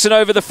 Here's Jackson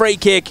over the free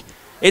kick.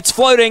 It's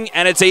floating,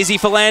 and it's easy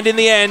for Land in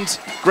the end.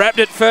 Grabbed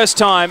it first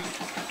time.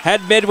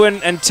 Had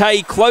Medwin and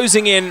Tay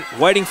closing in,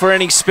 waiting for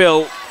any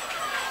spill.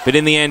 But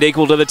in the end,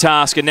 equal to the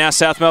task. And now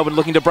South Melbourne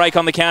looking to break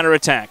on the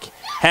counter-attack.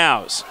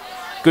 Howes.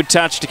 Good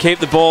touch to keep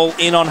the ball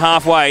in on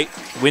halfway.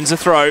 Wins a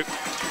throw.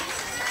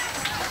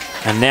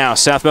 And now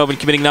South Melbourne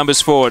committing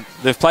numbers forward.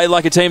 They've played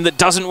like a team that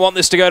doesn't want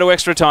this to go to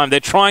extra time. They're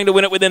trying to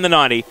win it within the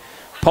 90.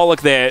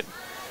 Pollock there,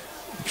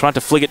 trying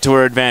to flick it to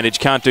her advantage.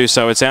 Can't do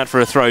so. It's out for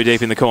a throw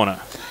deep in the corner.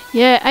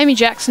 Yeah, Amy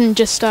Jackson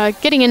just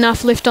getting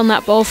enough lift on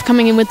that ball for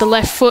coming in with the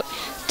left foot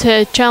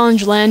to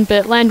challenge Land,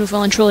 but Land was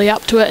well and truly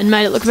up to it and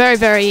made it look very,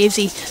 very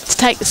easy to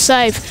take the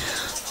save.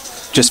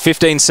 Just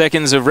 15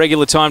 seconds of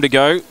regular time to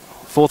go.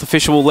 Fourth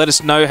official will let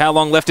us know how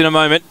long left in a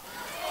moment.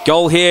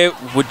 Goal here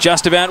would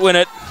just about win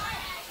it.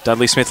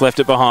 DUDLEY-SMITH left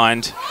it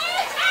behind.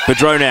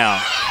 Boudreau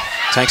now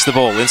takes the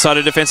ball inside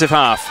a defensive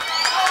half.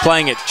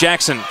 Playing it,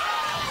 Jackson.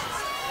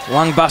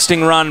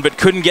 Lung-busting run, but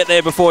couldn't get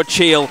there before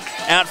Cheal.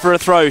 out for a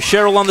throw.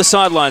 Cheryl on the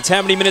sidelines.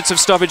 How many minutes of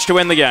stoppage to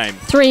end the game?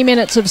 3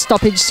 minutes of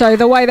stoppage. So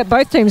the way that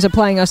both teams are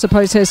playing, I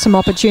suppose there's some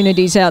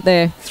opportunities out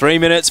there. 3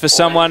 minutes for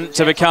someone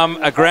to become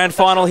a grand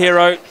final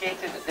hero.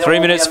 3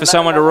 minutes for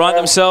someone to write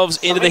themselves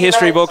into the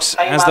history books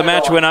as the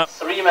match winner.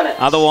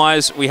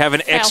 Otherwise, we have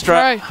an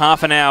extra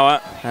half an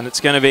hour, and it's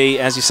going to be,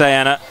 as you say,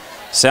 Anna,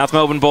 South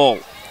Melbourne ball.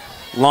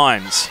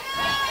 Lyons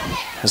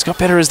has got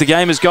better as the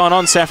game has gone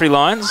on, Saphri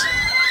Lyons.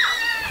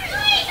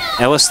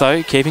 Ellis,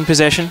 though, keeping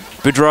possession.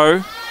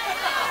 Boudreau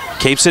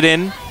keeps it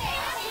in.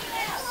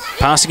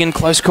 Passing in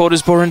close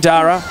quarters,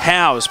 Boroondara.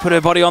 Howes put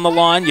her body on the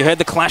line. You heard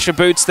the clash of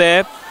boots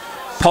there.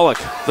 Pollock,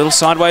 little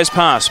sideways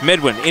pass.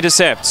 Medwin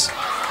intercepts.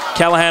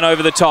 Callaghan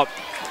over the top.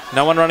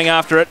 No one running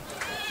after it.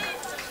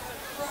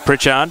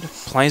 Pritchard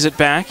plays it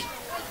back.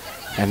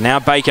 And now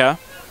Baker.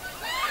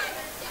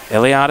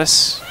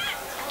 ELIADIS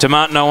to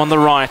Martineau on the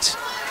right.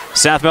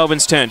 South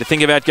Melbourne's turn to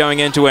think about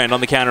going end-to-end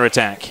on the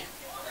counter-attack.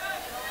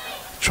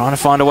 Trying to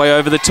find a way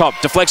over the top.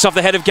 Deflects off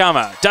the head of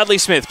Gummer.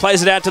 DUDLEY-SMITH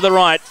plays it out to the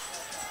right.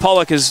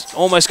 Pollock has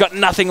almost got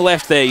nothing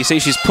left there. You see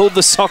she's pulled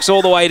the socks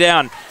all the way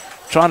down.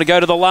 Trying to go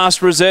to the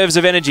last reserves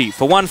of energy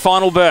for one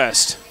final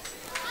burst.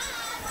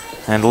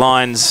 And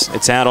Lyons,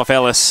 it's out off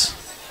Ellis.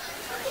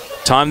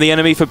 Time the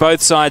enemy for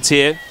both sides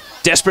here.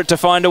 Desperate to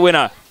find a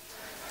winner.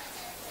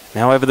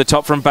 Now over the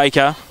top from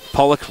Baker.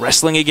 Pollock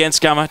wrestling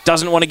against Gummer.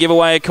 Doesn't want to give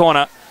away a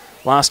corner.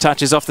 Last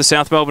touch is off the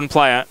South Melbourne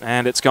player,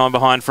 and it's gone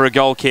behind for a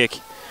goal kick.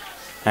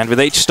 And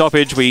with each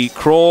stoppage, we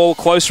crawl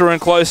closer and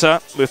closer.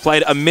 We've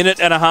played a minute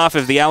and a half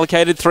of the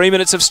allocated 3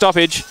 minutes of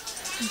stoppage.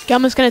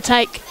 Gummer's going to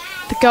take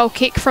the goal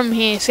kick from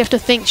here, so you have to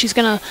think she's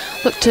going to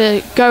look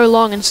to go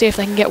along and see if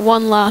they can get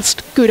one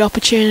last good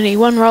opportunity,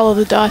 one roll of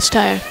the dice,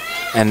 Tayo.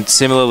 And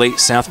similarly,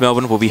 South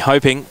Melbourne will be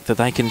hoping that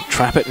they can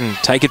trap it and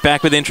take it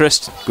back with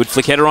interest. Good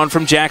flick header on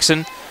from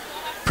Jackson.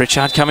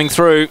 Pritchard coming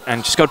through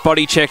and just got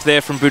body checked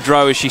there from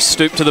Boudreau as she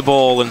stooped to the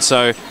ball, and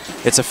so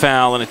it's a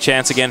foul and a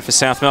chance again for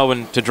South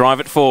Melbourne to drive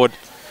it forward.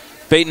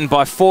 Beaten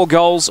by 4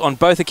 goals on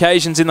both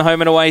occasions in the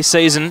home and away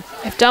season.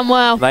 They've done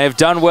well. They have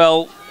done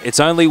well. It's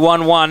only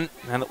 1-1,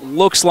 and it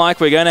looks like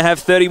we're going to have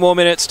 30 more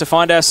minutes to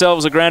find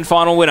ourselves a grand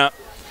final winner,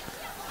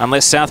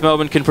 unless South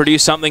Melbourne can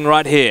produce something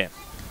right here.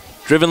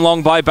 Driven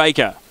long by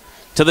Baker.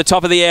 To the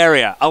top of the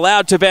area.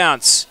 Allowed to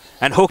bounce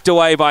and hooked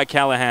away by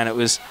Callaghan. It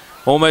was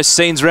almost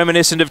scenes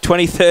reminiscent of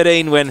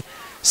 2013 when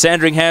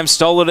Sandringham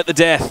stole it at the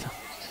death.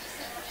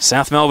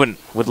 South Melbourne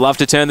would love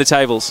to turn the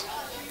tables.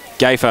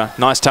 Gafer,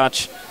 nice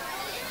touch.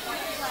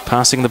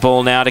 Passing the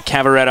ball now to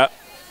Cavaretta.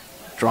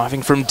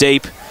 Driving from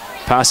deep.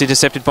 Pass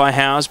intercepted by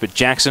Howes, but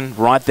Jackson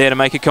right there to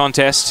make a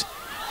contest.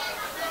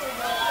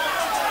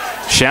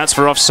 Shouts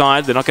for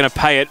offside. They're not going to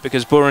pay it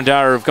because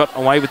Boroondara have got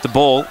away with the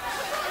ball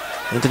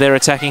into their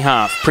attacking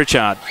half.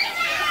 Pritchard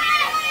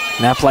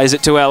now plays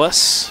it to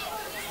Ellis.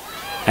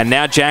 And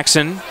now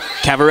Jackson.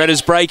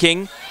 Cavaretta's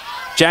breaking.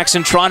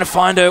 Jackson trying to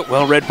find her.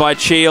 Well read by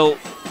Cheal.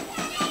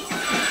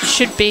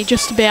 Should be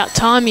just about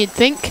time, you'd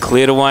think.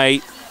 Cleared away.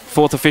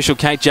 Fourth official,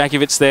 Kate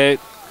Jakovitz there,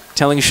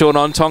 telling Sean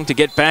Ontong to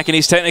get back in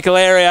his technical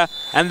area.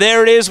 And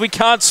there it is. We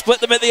can't split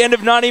them at the end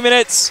of 90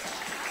 minutes.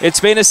 It's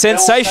been a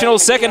sensational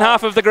second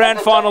half of the grand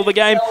final. The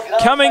game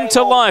coming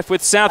to life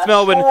with South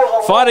Melbourne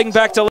fighting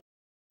back to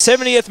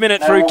 70th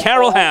minute through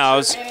Carol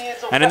Howes.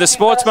 And in the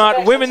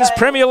Sportsmart Women's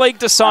Premier League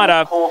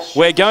decider,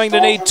 we're going to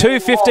need 2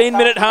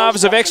 15-minute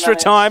halves of extra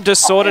time to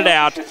sort it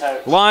out.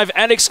 Live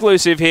and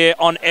exclusive here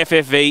on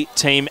FFV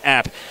Team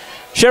App.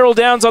 Cheryl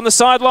Downs on the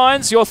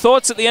sidelines. Your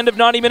thoughts at the end of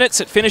 90 minutes?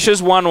 It finishes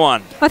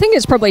 1-1. I think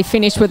it's probably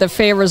finished with a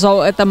fair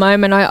result at the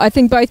moment. I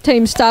think both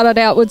teams started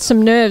out with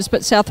some nerves,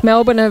 but South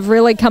Melbourne have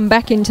really come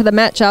back into the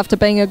match after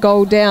being a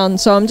goal down.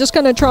 So I'm just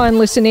going to try and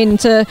listen in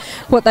to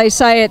what they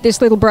say at this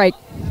little break.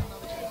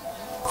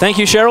 Thank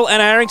you, Cheryl.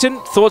 Anna Harrington,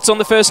 thoughts on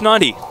the first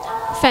 90?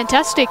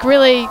 Fantastic,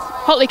 really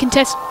hotly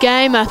contested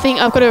game. I think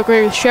I've got to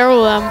agree with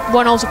Cheryl.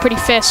 1-0's a pretty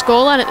fair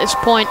scoreline at this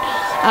point.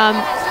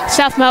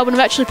 South Melbourne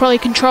have actually probably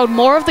controlled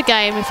more of the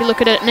game if you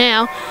look at it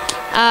now.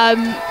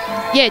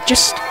 Yeah,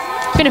 just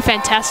been a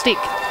fantastic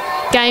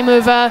game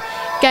of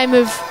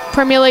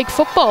Premier League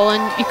football,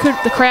 and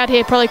the crowd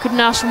here probably couldn't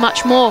ask for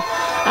much more.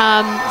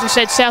 As I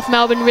said, South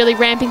Melbourne really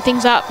ramping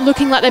things up,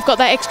 looking like they've got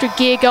that extra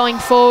gear going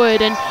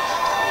forward, and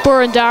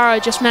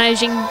Boroondara just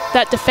managing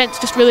that defence,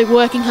 just really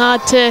working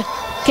hard to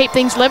keep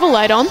things level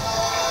late on.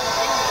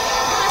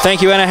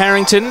 Thank you, Anna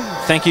Harrington.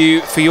 Thank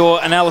you for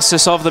your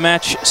analysis of the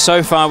match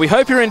so far. We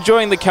hope you're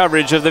enjoying the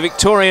coverage of the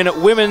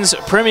Victorian Women's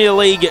Premier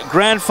League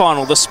Grand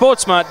Final, the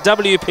Sportsmart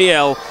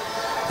WPL.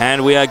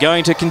 And we are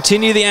going to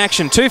continue the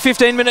action. 2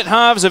 15-minute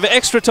halves of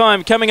extra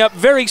time coming up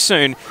very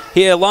soon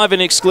here live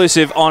and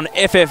exclusive on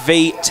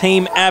FFV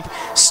Team App.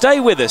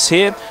 Stay with us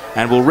here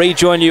and we'll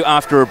rejoin you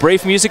after a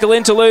brief musical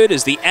interlude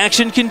as the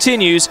action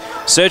continues,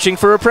 searching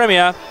for a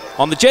premier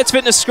on the Jets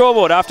Fitness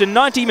scoreboard after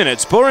 90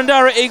 minutes.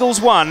 Boroondara Eagles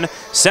 1,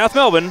 South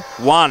Melbourne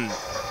 1.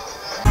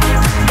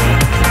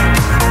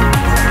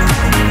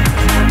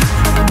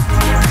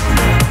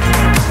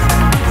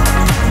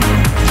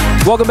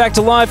 Welcome back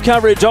to live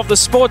coverage of the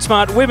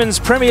Sportsmart Women's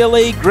Premier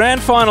League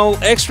Grand Final.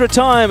 Extra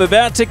time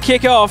about to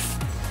kick off.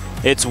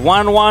 It's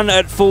 1-1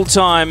 at full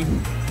time.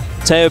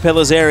 Teo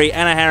Pellizzeri,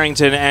 Anna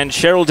Harrington and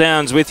Cheryl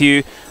Downs with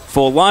you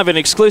for live and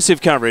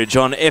exclusive coverage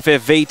on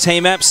FFV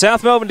Team App.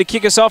 South Melbourne to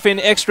kick us off in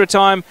extra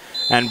time,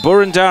 and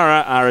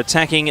Boroondara are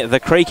attacking the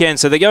creek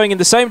end. So they're going in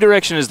the same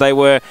direction as they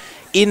were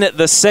in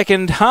the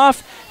second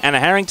half.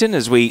 Anna Harrington,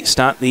 as we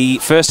start the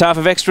first half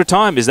of extra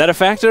time, is that a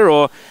factor,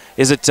 or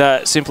is it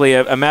simply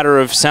a matter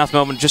of South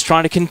Melbourne just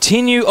trying to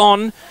continue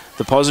on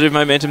the positive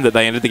momentum that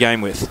they ended the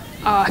game with?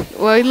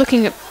 Well,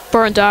 looking at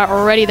Boroondara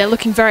already, they're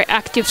looking very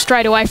active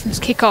straight away from this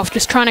kickoff,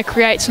 just trying to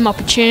create some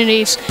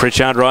opportunities.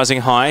 Pritchard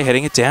rising high,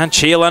 heading it down.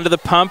 Cheal under the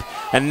pump,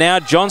 and now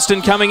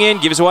Johnston coming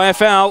in, gives away a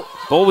foul.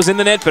 Ball was in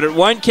the net, but it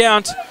won't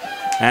count.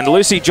 And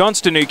Lucy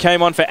Johnston, who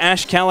came on for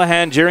Ash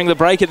Callahan during the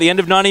break at the end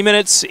of 90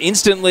 minutes,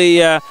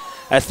 instantly a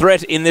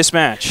threat in this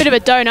match. Bit of a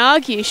don't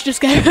argue. She just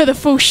gave her the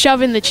full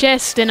shove in the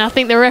chest, and I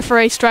think the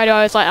referee straight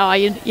away was like, oh,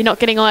 you're not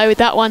getting away with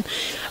that one.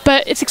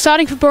 But it's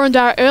exciting for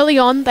Boroondara early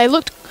on. They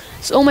looked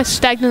almost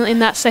stagnant in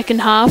that second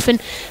half,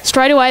 and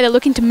straight away they're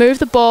looking to move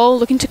the ball,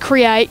 looking to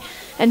create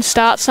and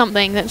start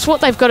something. That's what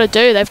they've got to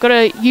do. They've got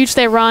to use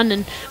their run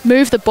and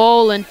move the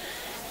ball and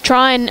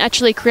try and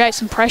actually create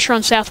some pressure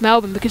on South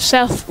Melbourne, because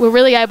South were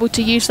really able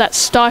to use that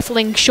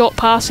stifling short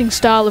passing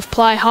style of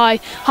play,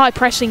 high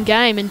pressing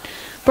game, and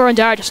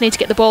Boroondara just need to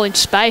get the ball in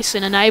space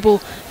and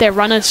enable their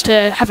runners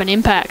to have an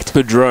impact.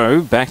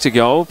 Boudreau back to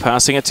goal,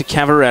 passing it to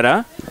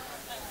Cavaretta.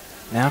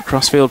 Now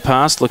crossfield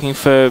pass, looking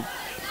for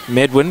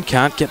Medwin,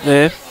 can't get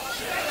there.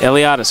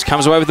 ELIADIS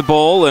comes away with the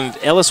ball, and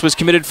Ellis was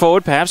committed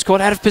forward, perhaps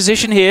caught out of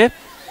position here.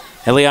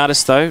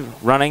 ELIADIS, though,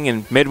 running,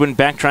 and Medwin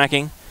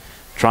backtracking,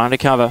 trying to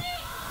cover.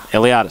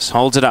 ELIADIS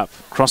holds it up.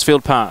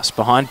 Crossfield pass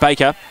behind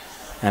Baker,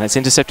 and it's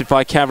intercepted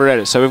by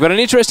Cavaretta. So we've got an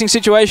interesting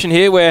situation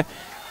here where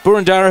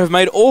Boroondara have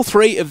made all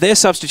three of their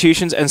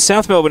substitutions, and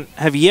South Melbourne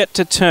have yet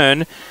to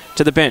turn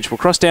to the bench. We'll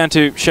cross down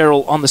to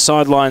Cheryl on the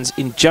sidelines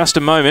in just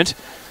a moment,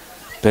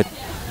 but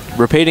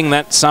repeating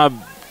that sub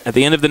at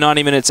the end of the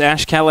 90 minutes,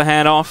 Ash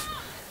Callahan off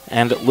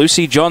and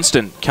Lucy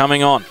Johnston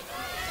coming on.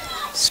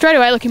 Straight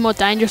away looking more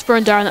dangerous,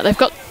 Boroondara, in that they've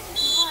got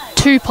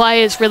two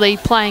players really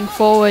playing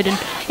forward, and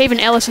even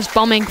Ellis is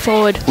bombing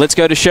forward. Let's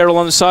go to Cheryl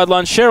on the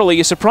sideline. Cheryl, are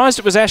you surprised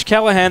it was Ash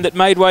Callahan that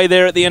made way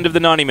there at the end of the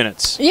 90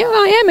 minutes? Yeah,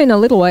 I am in a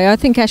little way. I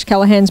think Ash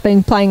Callahan's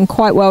been playing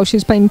quite well.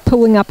 She's been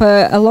pulling up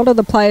a lot of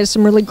the players,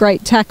 some really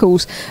great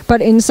tackles.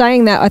 But in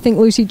saying that, I think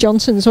Lucy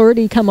Johnston's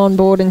already come on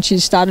board and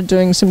she's started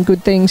doing some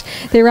good things.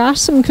 There are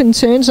some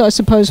concerns, I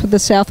suppose, with the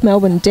South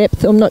Melbourne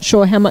depth. I'm not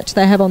sure how much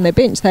they have on their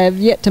bench. They have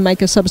yet to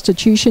make a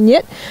substitution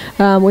yet.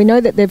 We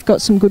know that they've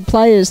got some good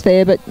players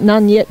there, but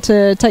none yet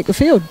to take the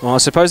field. Well, I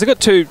suppose they've got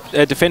two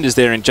defenders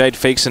there in Jade,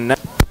 FEAKES and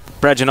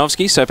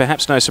BRAJANOVSKI, so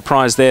perhaps no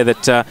surprise there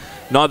that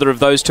neither of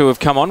those two have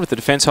come on, with the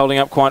defence holding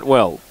up quite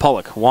well.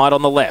 Pollock wide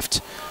on the left.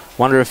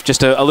 Wonder if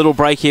just a little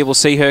break here will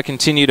see her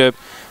continue to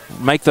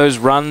make those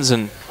runs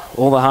and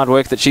all the hard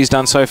work that she's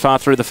done so far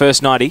through the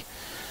first 90.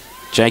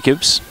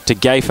 Jacobs to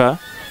Gaffer,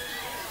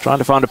 trying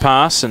to find a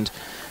pass and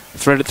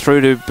thread it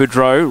through to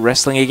Boudreau,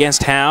 wrestling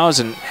against Howes,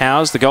 and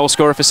Howes, the goal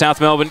scorer for South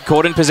Melbourne,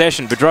 caught in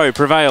possession. Boudreau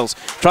prevails,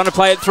 trying to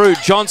play it through.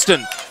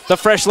 Johnston, the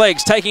fresh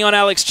legs, taking on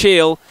Alex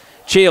Cheal.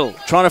 Cheal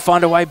trying to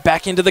find a way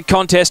back into the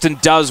contest and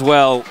does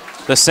well.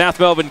 The South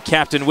Melbourne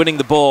captain winning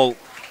the ball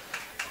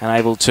and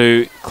able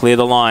to clear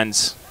the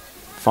lines,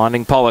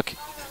 finding Pollock.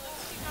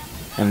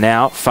 And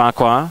now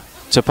FARQUHAR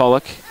to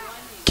Pollock,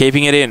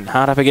 keeping it in,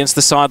 hard up against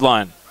the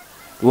sideline.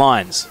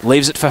 Lines,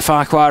 leaves it for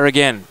FARQUHAR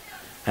again.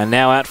 And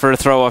now out for a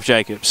throw off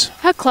Jacobs.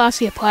 How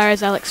classy a player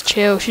is Alex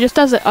Cheal? She just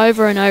does it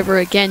over and over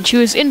again. She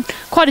was in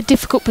quite a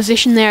difficult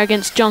position there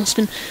against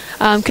Johnston.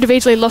 Could have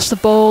easily lost the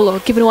ball or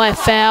given away a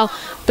foul,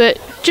 but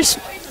just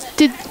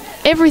did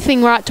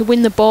everything right to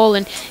win the ball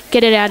and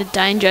get it out of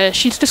danger.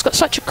 She's just got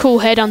such a cool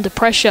head under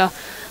pressure,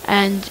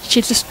 and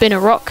she's just been a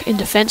rock in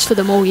defence for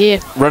them all year.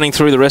 Running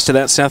through the rest of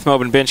that South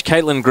Melbourne bench,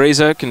 Caitlin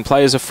GRIESER can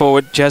play as a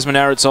forward, Jasmine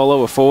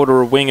AREZZOLO a forward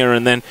or a winger,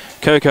 and then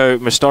Coco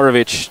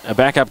Mostorovic a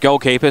backup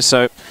goalkeeper.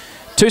 So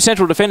two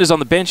central defenders on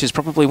the bench is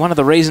probably one of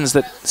the reasons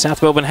that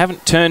South Melbourne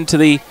haven't turned to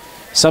the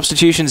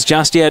substitutions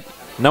just yet.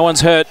 No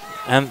one's hurt,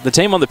 and the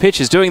team on the pitch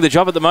is doing the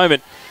job at the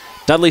moment.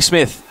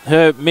 DUDLEY-SMITH,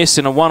 her miss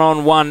in a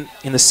one-on-one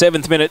in the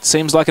 7th minute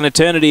seems like an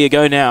eternity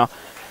ago now.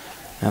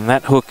 And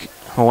that hook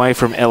away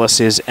from Ellis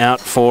is out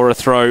for a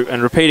throw.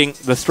 And repeating,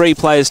 the three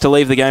players to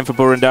leave the game for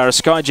Boroondara: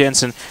 Skye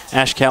Jensen,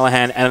 Ash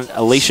Callahan and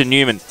Alicia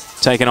Newman,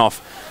 taken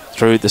off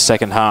through the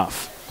second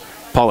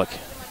half. Pollock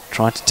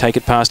trying to take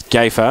it past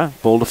Gaffer.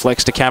 Ball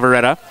deflects to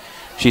Cavaretta.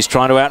 She's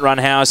trying to outrun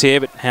Howes here,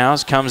 but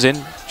Howes comes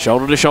in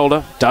shoulder to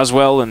shoulder, does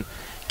well and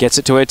gets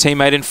it to her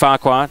teammate in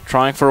FARQUHAR,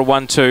 trying for a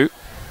 1-2.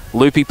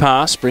 Loopy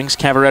pass brings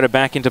Cavaretta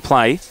back into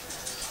play.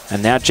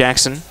 And now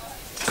Jackson,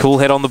 cool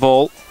head on the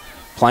ball,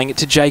 playing it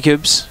to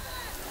Jacobs.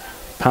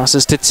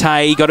 Passes to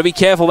Tay, got to be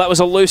careful, that was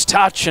a loose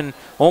touch and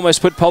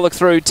almost put Pollock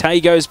through.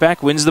 Tay goes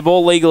back, wins the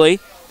ball legally.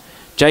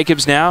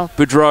 Jacobs now,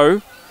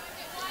 Boudreau,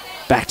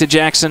 back to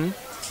Jackson.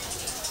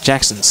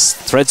 Jackson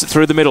threads it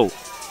through the middle.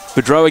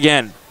 Boudreau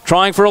again,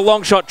 trying for a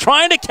long shot,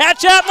 trying to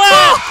catch out.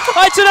 Wow!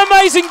 It's an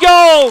amazing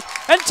goal!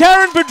 And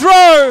Taryne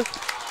Boudreau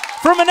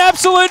from an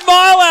absolute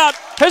mile out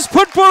has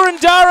put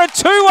Boroondara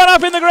 2-1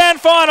 up in the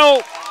grand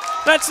final.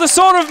 That's the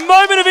sort of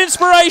moment of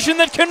inspiration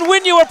that can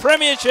win you a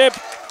premiership.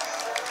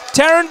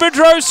 Taryne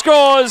Boudreau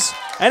scores,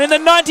 and in the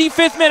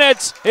 95th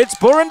minute, it's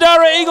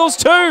Boroondara Eagles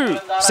 2,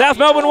 South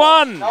Melbourne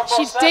 1.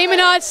 She's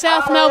demonised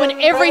South Melbourne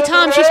every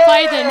time she's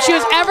played them. She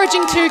was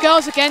averaging 2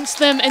 goals against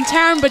them, and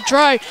Taryne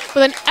Boudreau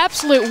with an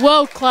absolute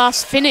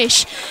world-class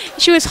finish.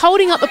 She was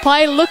holding up the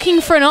play,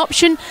 looking for an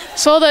option,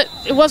 saw that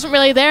it wasn't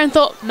really there and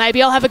thought,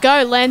 maybe I'll have a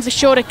go, lands a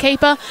shorter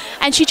keeper,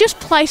 and she just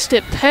placed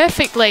it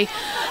perfectly.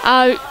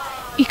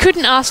 You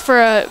couldn't ask for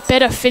a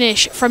better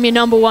finish from your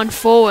number 1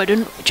 forward,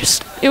 and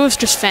it was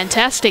just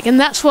fantastic. And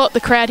that's what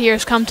the crowd here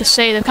has come to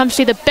see. They've come to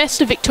see the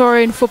best of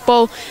Victorian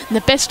football and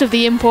the best of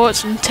the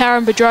imports, and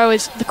Taryne Boudreau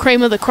is the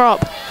cream of the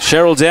crop.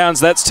 Cheryl Downs,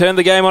 that's turned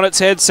the game on its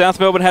head. South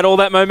Melbourne had all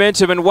that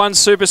momentum, and one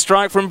super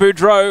strike from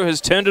Boudreau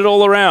has turned it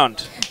all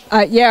around.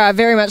 Yeah, I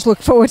very much look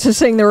forward to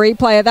seeing the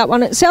replay of that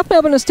one. South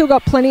Melbourne has still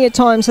got plenty of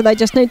time, so they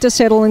just need to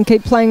settle and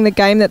keep playing the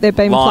game that they've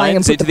been playing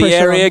and put into the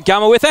pressure area. on.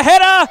 Gummer with a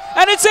header,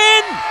 and it's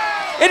in!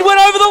 It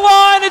went over the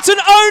line. It's an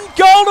own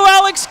goal to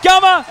Alex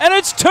Gummer, and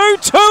it's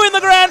 2-2 in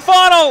the grand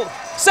final.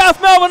 South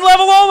Melbourne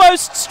level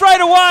almost straight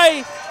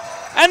away,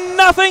 and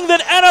nothing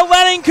that Anna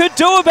Lanning could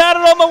do about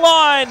it on the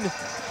line.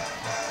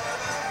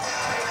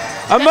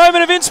 A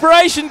moment of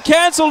inspiration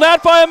cancelled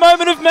out by a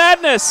moment of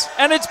madness,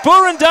 and it's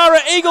Boroondara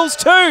Eagles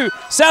 2,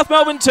 South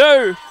Melbourne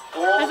 2.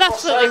 It's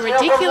absolutely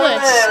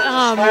ridiculous.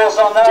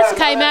 Just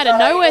came out of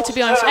nowhere, to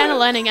be honest. Anna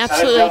Lanning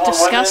absolutely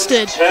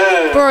disgusted.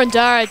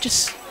 Boroondara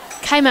just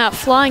came out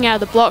flying out of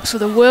the blocks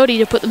with a worldie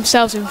to put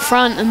themselves in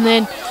front, and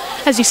then,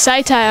 as you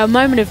say, Tayo, a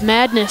moment of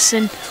madness,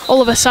 and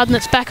all of a sudden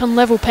it's back on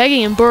level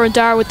pegging, and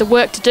Boroondara with the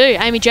work to do.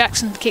 Amy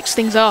Jackson kicks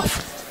things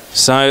off.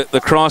 So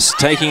the cross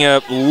taking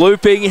a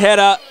looping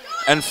header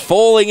and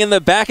falling in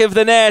the back of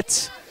the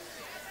net.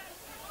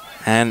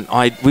 And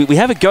we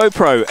have a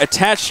GoPro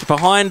attached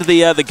behind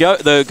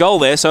the goal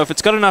there, so if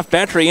it's got enough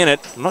battery in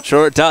it, I'm not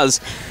sure it does,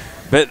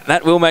 but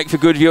that will make for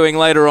good viewing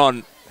later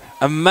on.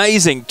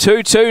 Amazing,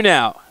 2-2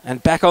 now,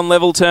 and back on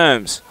level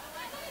terms.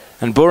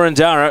 And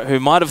Boroondara, who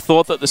might have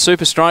thought that the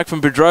super strike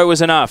from Boudreau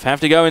was enough,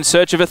 have to go in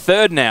search of a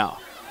third now.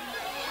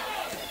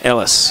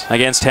 Ellis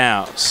against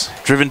Howes,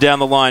 driven down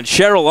the line.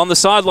 Cheryl on the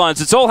sidelines.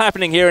 It's all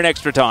happening here in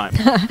extra time.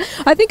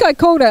 I think I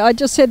called it. I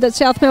just said that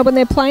South Melbourne,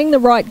 they're playing the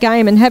right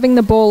game and having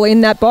the ball in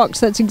that box.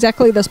 That's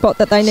exactly the spot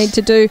that they need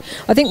to do.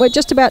 I think we're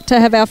just about to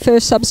have our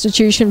first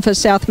substitution for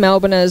South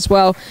Melbourne as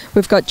well.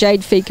 We've got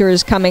Jade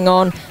FEAKES coming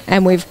on,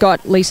 and we've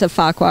got Lisa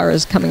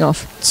FARQUHAR coming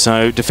off.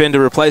 So defender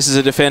replaces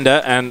a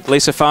defender, and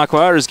Lisa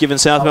FARQUHAR has given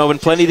South Melbourne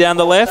plenty down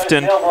the left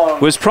and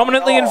was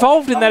prominently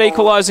involved in that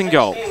equalising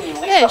goal.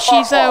 Yeah,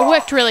 she's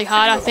worked really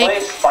hard, I think.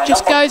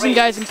 Just goes and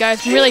goes and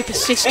goes, really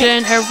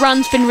persistent. Her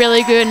run's been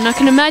really good, and I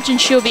can imagine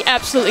she'll be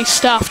absolutely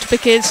stuffed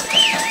because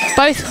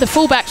both the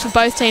fullbacks of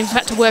both teams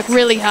have had to work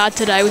really hard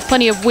today with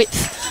plenty of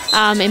width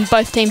in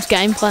both teams'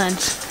 game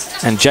plans.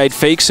 And Jade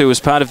FEAKES, who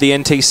was part of the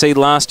NTC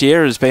last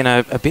year, has been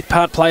a bit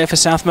part player for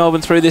South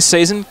Melbourne through this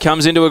season,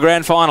 comes into a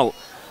grand final.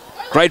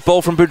 Great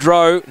ball from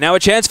Boudreau. Now a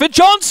chance for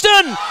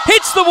Johnston.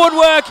 Hits the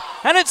woodwork,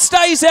 and it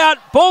stays out.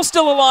 Ball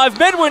still alive.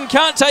 Medwin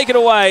can't take it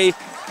away.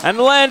 And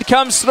Land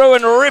comes through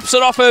and rips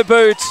it off her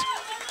boot.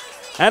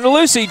 And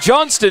Lucy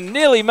Johnston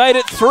nearly made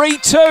it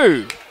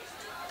 3-2.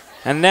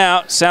 And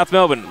now South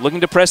Melbourne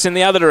looking to press in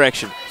the other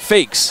direction.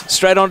 FEAKES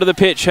straight onto the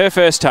pitch, her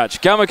first touch.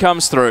 Gummer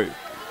comes through.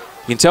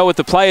 You can tell with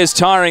the players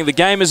tiring, the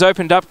game has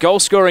opened up,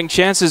 goal-scoring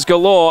chances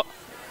galore.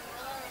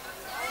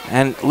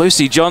 And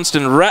Lucy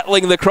Johnston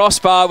rattling the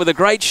crossbar with a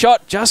great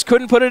shot, just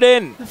couldn't put it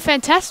in. A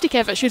fantastic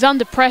effort. She was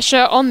under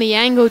pressure, on the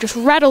angle, just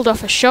rattled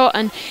off a shot,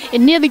 and it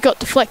nearly got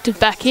deflected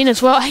back in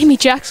as well. Amy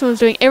Jackson was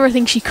doing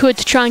everything she could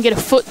to try and get a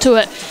foot to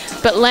it,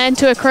 but Land,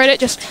 to her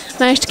credit, just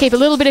managed to keep a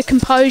little bit of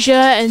composure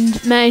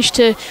and managed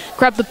to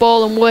grab the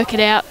ball and work it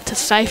out to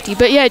safety.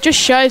 But yeah, it just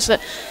shows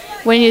that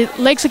when your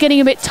legs are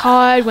getting a bit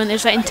tired, when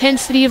there's that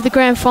intensity of the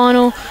grand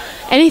final,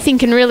 anything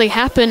can really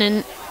happen,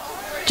 and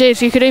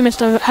geez, you could almost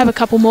have a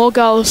couple more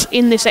goals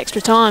in this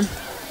extra time.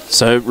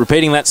 So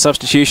repeating that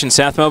substitution,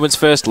 South Melbourne's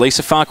first,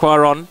 Lisa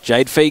FARQUHAR on.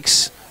 Jade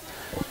FEAKES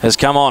has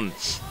come on.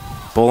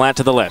 Ball out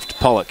to the left,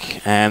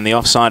 Pollock, and the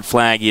offside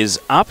flag is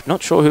up.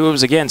 Not sure who it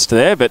was against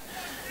there, but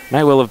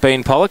may well have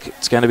been Pollock.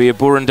 It's going to be a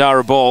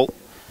Boroondara ball.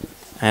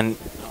 And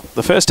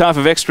the first half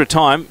of extra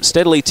time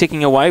steadily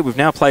ticking away. We've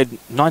now played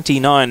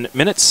 99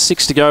 minutes,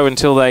 6 to go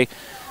until they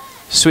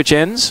switch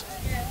ends.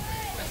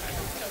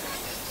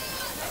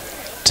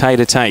 Tay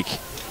to take.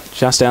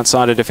 Just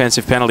outside a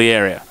defensive penalty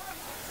area.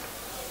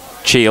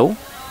 Cheal.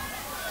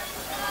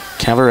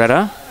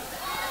 Cavaretta.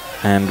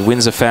 And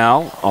wins a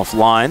foul off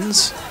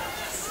Lines.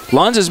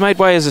 Lines has made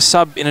way as a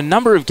sub in a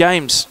number of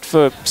games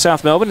for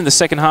South Melbourne in the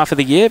second half of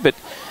the year, but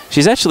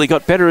she's actually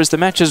got better as the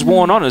match has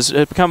worn on, has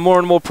become more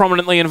and more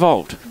prominently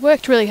involved.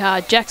 Worked really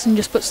hard. Jackson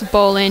just puts the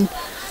ball in,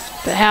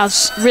 but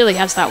Howes really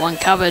has that one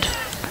covered.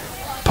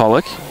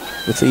 Pollock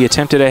with the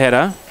attempt at a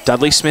header.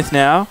 DUDLEY-SMITH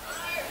now.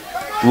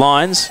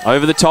 Lines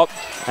over the top,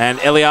 and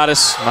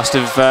ELIADIS must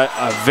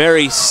have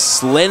very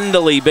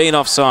slenderly been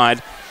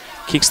offside.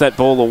 kicks that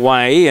ball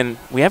away, and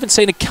we haven't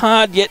seen a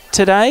card yet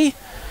today.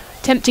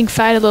 Tempting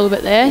fate a little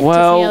bit there,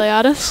 well, Tiffany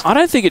ELIADIS. I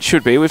don't think it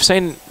should be. We've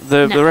seen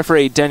the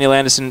referee, Daniel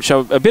Anderson,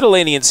 show a bit of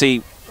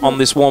leniency on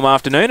this warm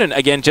afternoon, and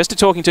again, just a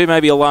talking to,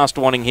 maybe a last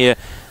warning here,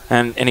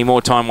 and any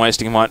more time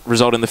wasting might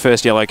result in the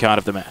first yellow card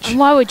of the match. And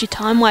why would you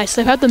time waste?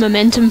 They've had the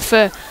momentum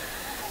for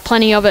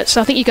plenty of it, so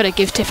I think you've got to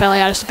give Tiff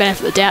ELIADIS the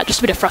benefit of the doubt, just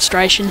a bit of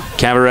frustration.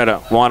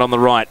 Cavaretta, wide on the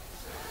right,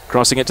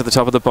 crossing it to the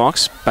top of the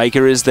box.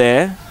 Baker is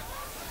there,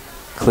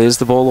 clears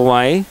the ball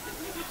away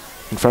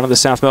in front of the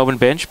South Melbourne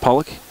bench.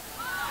 Pollock.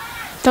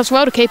 Does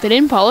well to keep it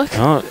in, Pollock.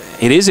 Oh,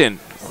 it is in.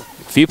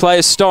 A few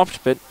players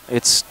stopped, but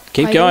it's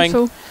keep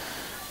going.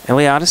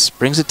 ELIADIS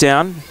brings it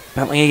down,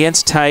 battling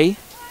against Tay.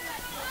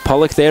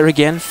 Pollock there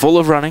again, full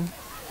of running.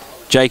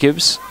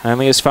 Jacobs,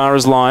 only as far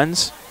as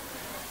lines.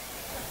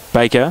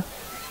 Baker.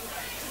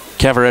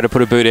 Cavaretta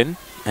put a boot in,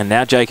 and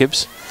now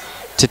Jacobs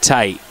to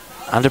Tay.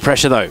 Under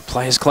pressure though,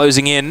 players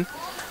closing in,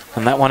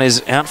 and that one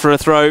is out for a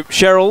throw.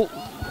 Cheryl,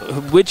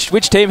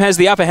 which team has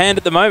the upper hand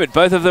at the moment?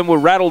 Both of them were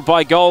rattled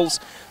by goals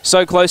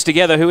so close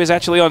together. Who is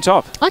actually on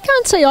top? I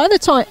can't see either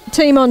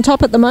team on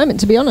top at the moment,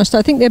 to be honest.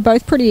 I think they're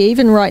both pretty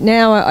even right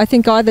now. I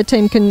think either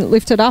team can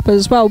lift it up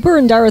as well.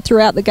 Boroondara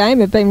throughout the game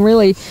have been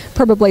really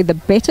probably the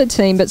better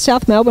team, but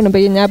South Melbourne have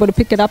been able to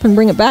pick it up and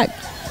bring it back.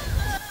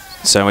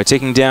 So we're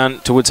ticking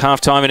down towards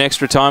half-time and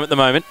extra time at the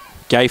moment.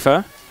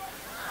 Gafer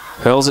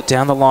hurls it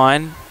down the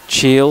line.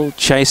 Cheal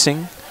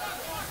chasing.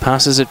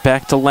 Passes it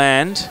back to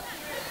Land.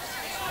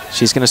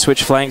 She's going to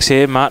switch flanks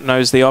here.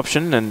 Martineau's the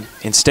option, and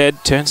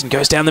instead turns and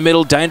goes down the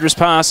middle. Dangerous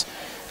pass.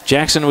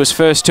 Jackson was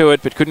first to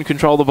it, but couldn't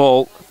control the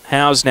ball.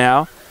 Howes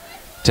now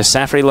to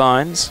Saphri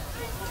lines.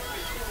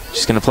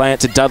 She's going to play it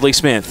to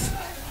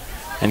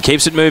DUDLEY-SMITH and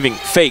keeps it moving.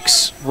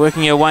 Feakes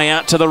working her way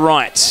out to the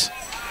right.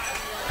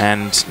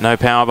 And no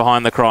power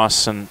behind the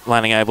cross, and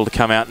Lanning able to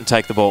come out and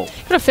take the ball.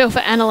 Got a feel for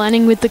Anna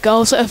Lanning with the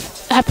goals that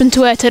have happened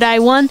to her today.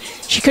 One,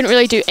 she couldn't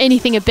really do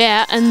anything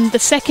about, and the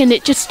second,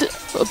 it just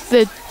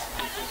the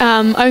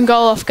own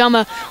goal off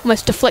Gummer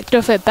almost deflected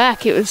off her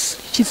back.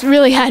 She's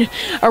really had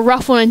a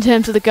rough one in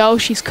terms of the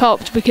goals she's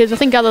copped, because I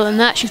think other than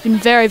that, she's been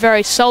very,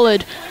 very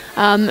solid.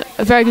 A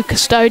very good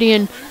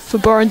custodian for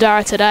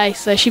Boroondara today,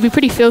 so she'd be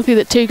pretty filthy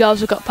that 2 goals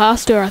have got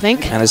past her, I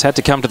think. And has had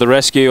to come to the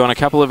rescue on a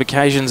couple of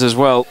occasions as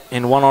well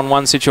in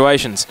one-on-one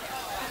situations.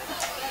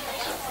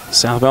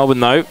 South Melbourne,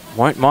 though,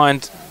 won't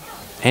mind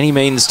any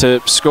means to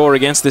score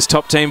against this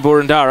top team,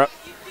 Boroondara.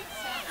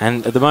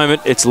 And at the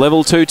moment, it's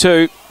level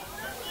 2-2.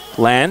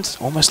 Land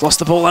almost lost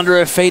the ball under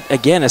her feet.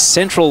 Again, a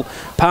central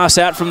pass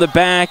out from the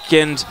back,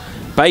 and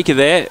Baker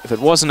there. If it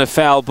wasn't a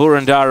foul,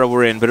 Boroondara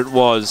were in, but it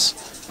was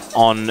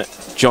on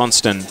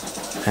Johnston.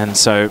 And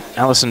so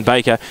Alison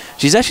Baker,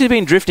 she's actually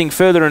been drifting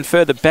further and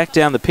further back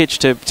down the pitch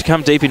to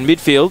come deep in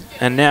midfield,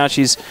 and now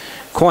she's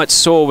quite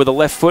sore with a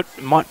left foot.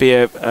 Might be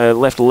a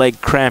left leg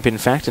cramp, in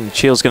fact, and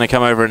Cheal's going to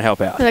come over and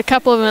help out. And a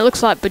couple of them, it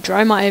looks like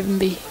Boudreau might even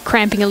be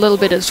cramping a little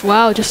bit as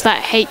well. Just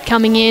that heat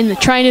coming in. The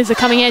trainers are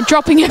coming in,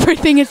 dropping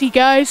everything as he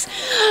goes,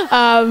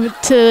 to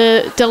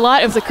the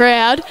delight of the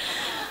crowd.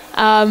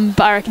 But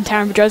I reckon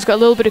Taryne Boudreau's got a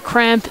little bit of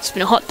cramp. It's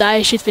been a hot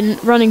day. She's been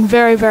running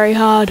very, very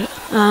hard.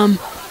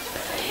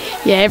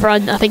 Yeah,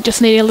 everyone, I think, just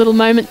needing a little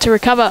moment to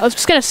recover. I was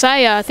just going to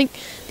say, I think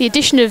the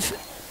addition of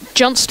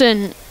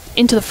Johnston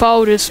into the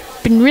fold has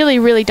been really,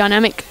 really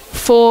dynamic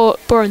for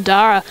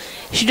Boroondara.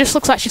 She just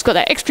looks like she's got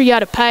that extra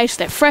yard of pace,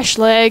 that fresh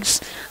legs.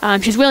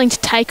 She's willing to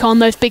take on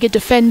those bigger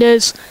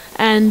defenders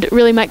and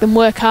really make them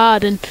work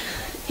hard. And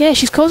yeah,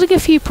 she's causing a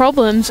few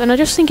problems, and I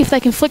just think if they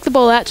can flick the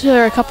ball out to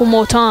her a couple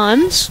more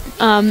times,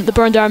 the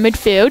Boroondara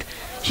midfield,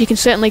 she can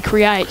certainly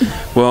create.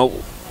 Well,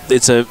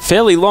 it's a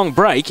fairly long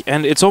break,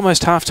 and it's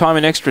almost half-time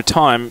and extra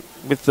time.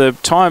 With the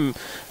time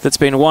that's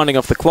been winding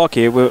off the clock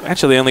here, we've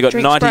actually only got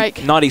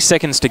 90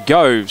 seconds to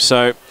go,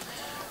 so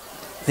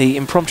the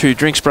impromptu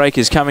drinks break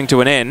is coming to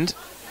an end.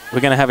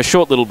 We're going to have a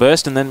short little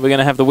burst, and then we're going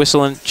to have the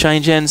whistle and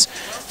change ends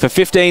for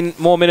 15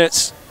 more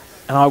minutes.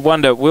 And I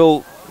wonder,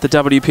 will the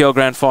WPL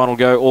Grand Final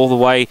go all the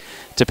way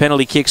to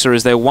penalty kicks, or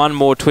is there one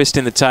more twist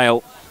in the tail,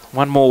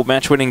 one more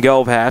match-winning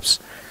goal perhaps?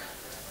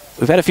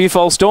 We've had a few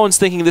false dawns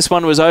thinking this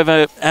one was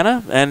over,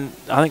 Anna, and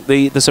I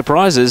think the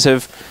surprises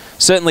have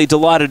certainly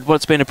delighted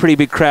what's been a pretty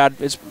big crowd.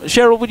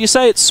 Cheryl, would you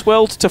say it's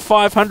swelled to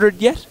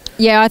 500 yet?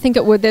 Yeah, I think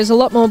it would. There's a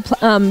lot more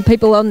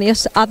people on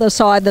the other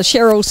side, the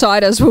Cheryl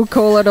side as we'll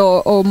call it,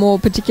 or more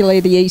particularly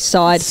the east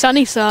side.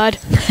 Sunny side.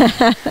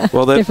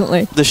 Well,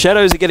 definitely. The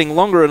shadows are getting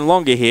longer and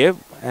longer here,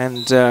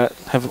 and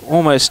have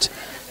almost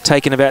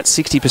taken about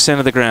 60%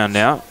 of the ground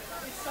now.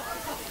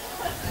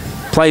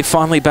 Play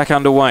finally back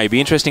underway. Be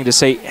interesting to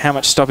see how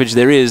much stoppage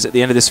there is at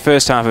the end of this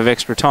first half of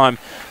extra time.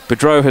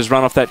 Boudreau has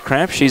run off that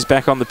cramp. She's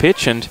back on the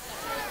pitch, and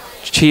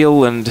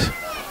Cheal and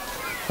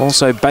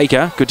also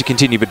Baker, good to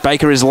continue, but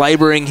Baker is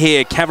labouring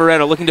here.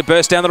 Cavaretta looking to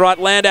burst down the right,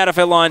 Land out of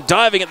her line,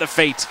 diving at the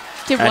feet,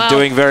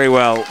 doing very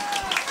well.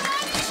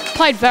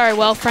 Played very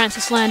well,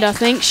 Frances Land, I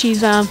think.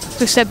 She's, as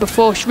we said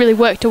before, she really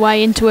worked her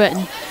way into it,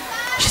 and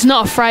she's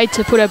not afraid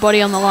to put her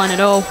body on the line at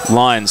all.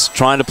 Lines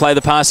trying to play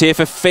the pass here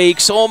for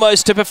Feakes,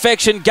 almost to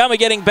perfection. Gummer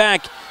getting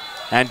back,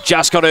 and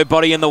just got her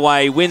body in the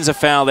way. Wins a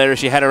foul there as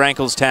she had her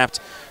ankles tapped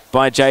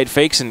by Jade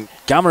FEAKES, and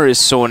Gummer is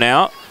sore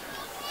now.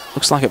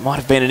 Looks like it might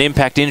have been an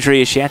impact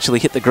injury as she actually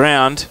hit the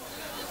ground.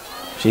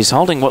 She's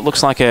holding what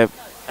looks like her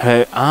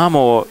arm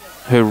or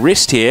her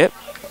wrist here.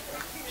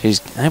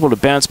 She's able to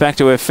bounce back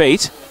to her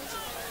feet.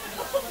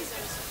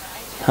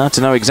 Hard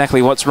to know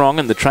exactly what's wrong,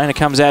 and the trainer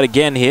comes out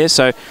again here.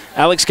 So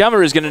Alex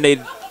Gummer is going to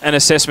need an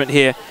assessment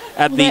here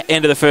at the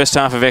end of the first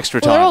half of extra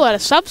time. Well, they're all out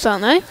of subs,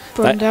 aren't they,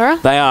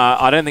 Boroondara? They are.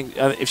 I don't think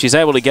if she's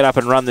able to get up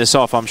and run this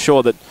off, I'm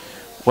sure that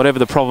whatever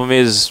the problem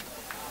is,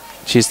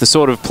 she's the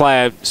sort of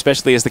player,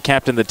 especially as the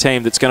captain of the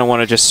team, that's going to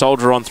want to just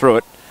soldier on through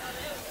it.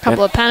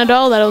 Couple of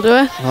Panadol, that'll do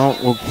her.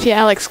 Well,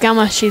 yeah, Alex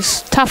Gummer,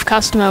 she's a tough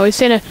customer. We've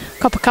seen her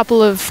cop a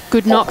couple of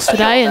good knocks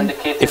today, and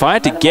if I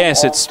had to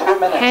guess, it's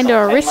hand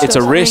her a wrist. It's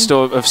a wrist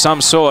or of some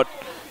sort.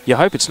 You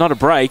hope it's not a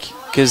break,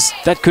 because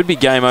that could be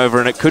game over,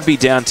 and it could be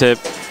down to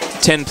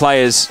 10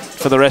 players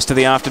for the rest of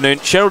the afternoon.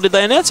 Cheryl, did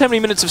they announce how many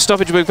minutes of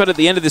stoppage we've got at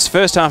the end of this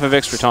first half of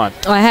extra time?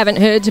 I haven't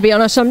heard, to be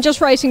honest. I'm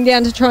just racing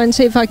down to try and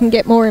see if I can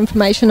get more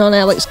information on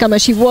Alex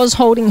Gummer. She was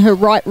holding her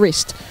right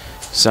wrist.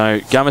 So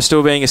Gummer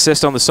still being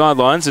assessed on the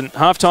sidelines, and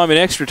half-time in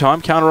extra time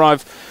can't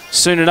arrive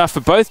soon enough for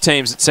both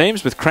teams, it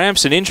seems, with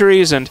cramps and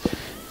injuries, and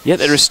yet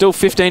there is still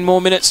 15 more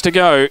minutes to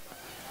go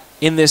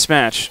in this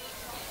match.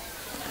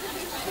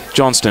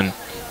 Johnston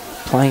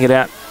playing it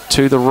out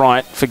to the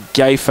right for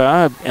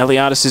Gayfer.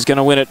 ELIADIS is going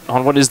to win it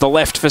on what is the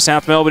left for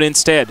South Melbourne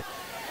instead.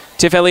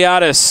 Tiff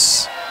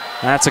ELIADIS.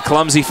 That's a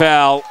clumsy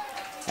foul,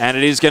 and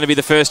it is going to be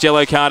the first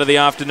yellow card of the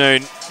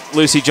afternoon.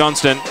 Lucy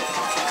Johnston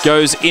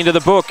goes into the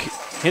book.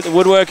 Hit the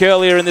woodwork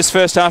earlier in this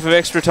first half of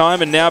extra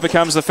time, and now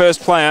becomes the first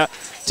player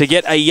to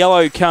get a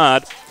yellow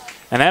card.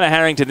 And Anna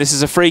Harrington, this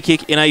is a free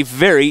kick in a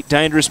very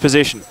dangerous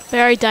position.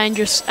 Very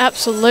dangerous,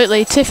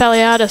 absolutely. Tiff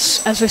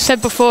ELIADIS, as we've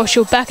said before,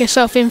 she'll back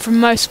herself in from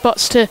most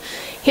spots to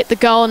hit the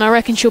goal, and I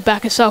reckon she'll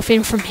back herself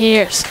in from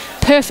here. It's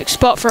perfect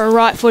spot for a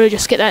right footer,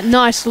 just get that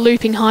nice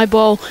looping high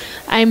ball,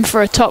 aim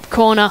for a top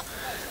corner.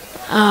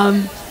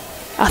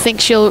 I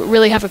think she'll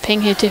really have a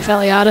ping here, Tiff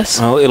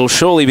ELIADIS. Well, it'll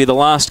surely be the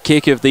last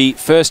kick of the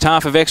first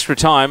half of extra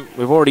time.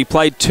 We've already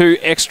played 2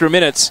 extra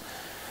minutes,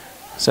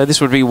 so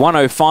this would be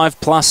 105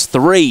 plus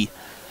 3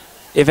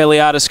 if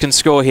ELIADIS can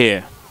score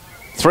here.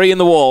 3 in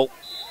the wall.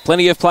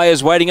 Plenty of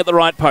players waiting at the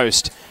right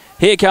post.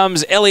 Here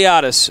comes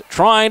ELIADIS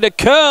trying to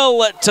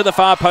curl it to the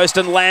far post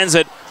and lands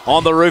it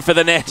on the roof of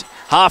the net.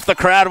 Half the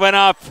crowd went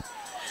up,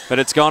 but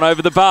it's gone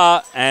over the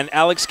bar, and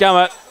Alex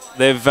Gummer,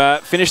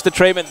 they've finished the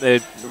treatment. The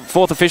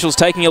fourth official's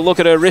taking a look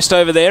at her wrist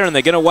over there, and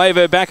they're going to wave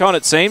her back on,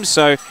 it seems.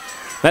 So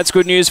that's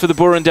good news for the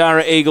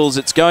Boroondara Eagles.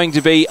 It's going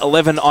to be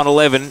 11 on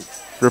 11,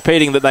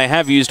 repeating that they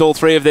have used all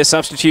 3 of their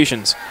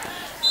substitutions.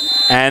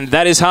 And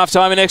that is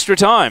half-time in extra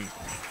time.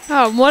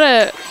 Oh, what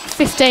a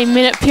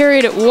 15-minute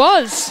period it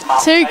was.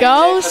 2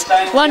 goals,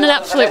 one an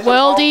absolute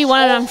worldie,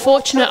 one an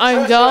unfortunate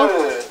own goal.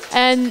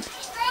 And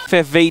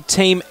FFV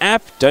team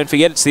app. Don't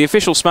forget, it's the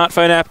official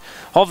smartphone app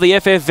of the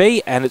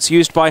FFV, and it's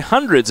used by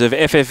hundreds of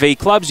FFV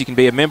clubs. You can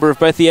be a member of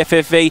both the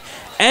FFV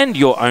and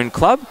your own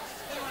club.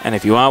 And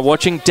if you are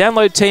watching,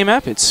 download team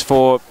app. It's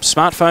for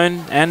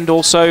smartphone and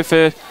also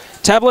for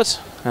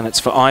tablet, and it's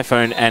for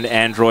iPhone and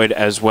Android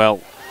as well.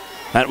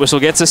 That whistle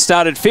gets us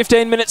started.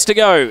 15 minutes to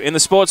go in the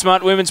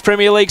Sportsmart Women's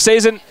Premier League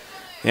season.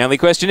 The only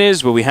question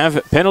is, will we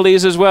have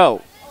penalties as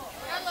well?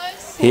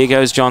 Here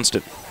goes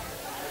Johnston.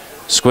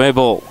 Square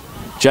ball.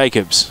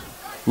 Jacobs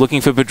looking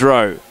for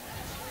Boudreau.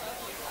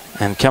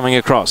 And coming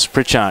across,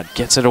 Pritchard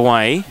gets it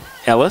away.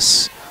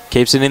 Ellis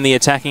keeps it in the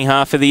attacking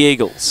half for the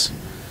Eagles.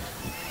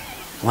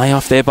 Lay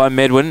off there by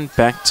Medwin.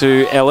 Back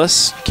to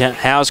Ellis.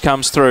 Howes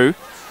comes through.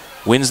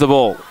 Wins the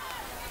ball.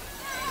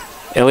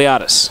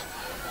 ELIADIS.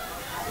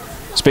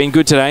 It's been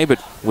good today,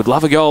 but would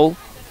love a goal.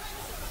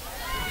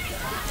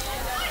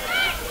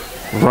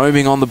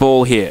 Roaming on the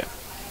ball here.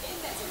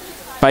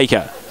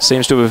 Baker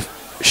seems to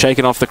have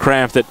shaken off the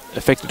cramp that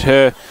affected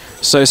her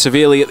so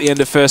severely at the end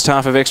of first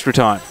half of extra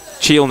time.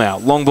 Cheal now,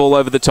 long ball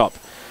over the top.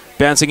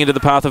 Bouncing into the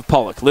path of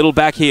Pollock. Little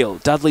back heel.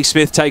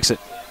 DUDLEY-SMITH takes it.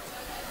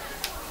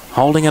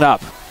 Holding it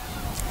up.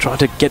 Trying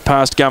to get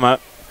past Gummer.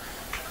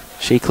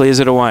 She clears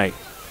it away.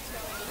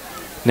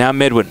 Now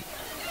Medwin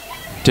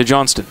to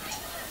Johnston.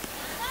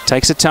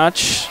 Takes a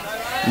touch.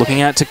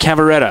 Looking out to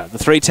Cavaretta. The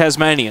 3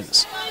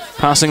 Tasmanians.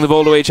 Passing the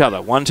ball to each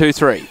other. 1, 2,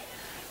 3.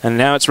 And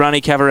now it's Rani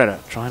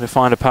Cavaretta trying to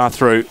find a path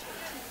through.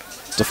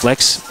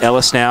 Deflects.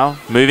 Ellis now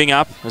moving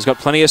up. Has got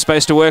plenty of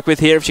space to work with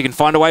here if she can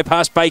find a way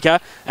past Baker,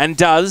 and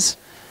does.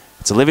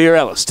 It's Olivia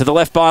Ellis to the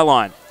left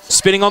byline.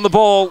 Spinning on the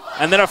ball,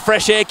 and then a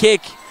fresh air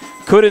kick.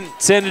 Couldn't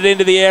send it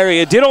into the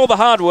area. Did all the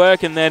hard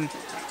work, and then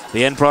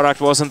the end product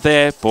wasn't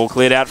there. Ball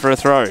cleared out for a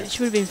throw.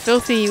 She would have been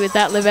filthy with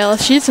that, Liv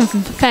Ellis. She did some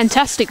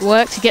fantastic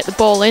work to get the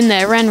ball in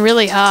there. Ran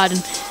really hard,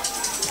 and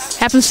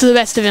happens to the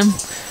best of him.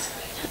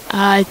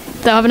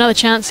 They'll have another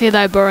chance here,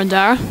 though,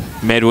 Boroondara.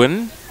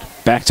 Medwin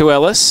back to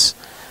Ellis.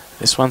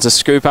 This one's a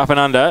scoop up and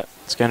under.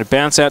 It's going to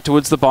bounce out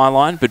towards the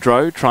byline.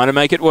 Boudreau trying to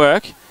make it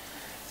work.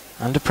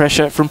 Under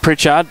pressure from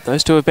Pritchard.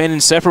 Those two have been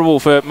inseparable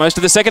for most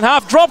of the second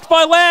half. Dropped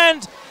by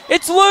Land.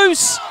 It's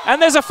loose,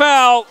 and there's a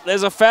foul.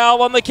 There's a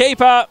foul on the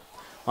keeper.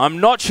 I'm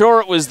not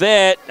sure it was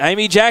there.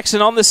 Amy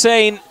Jackson on the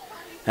scene,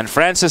 and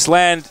Frances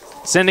Land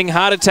sending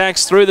heart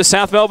attacks through the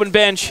South Melbourne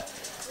bench.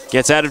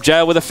 Gets out of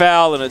jail with a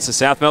foul, and it's a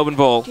South Melbourne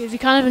ball. You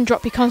can't even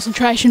drop your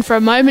concentration for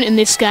a moment in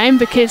this game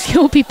because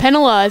you'll be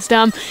penalised.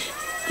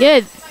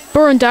 Yeah,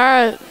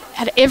 Boroondara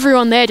had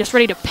everyone there just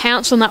ready to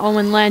pounce on that one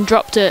when Land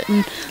dropped it,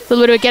 and a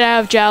little bit of a get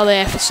out of jail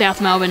there for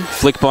South Melbourne.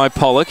 Flick by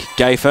Pollock.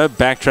 Gafer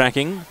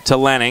backtracking to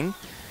Lanning.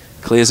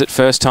 Clears it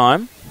first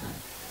time.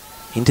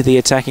 Into the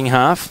attacking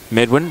half.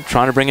 Medwin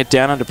trying to bring it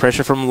down under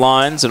pressure from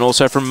Lyons and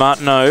also from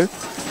Martineau.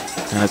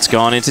 And it's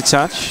gone into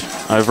touch.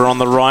 Over on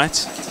the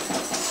right.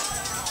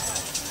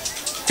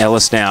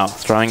 Ellis now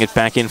throwing it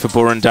back in for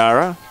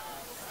Boroondara.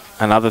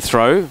 Another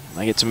throw.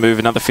 They get to move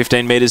another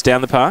 15 metres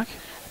down the park.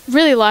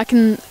 Really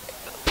liking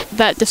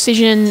that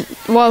decision.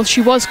 While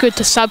she was good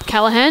to sub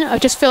Callaghan, I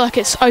just feel like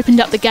it's opened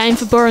up the game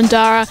for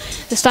Boroondara.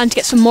 They're starting to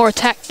get some more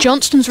attack.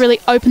 Johnston's really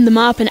opened them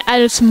up and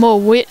added some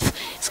more width.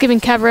 It's giving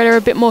Cavaretta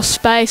a bit more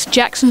space.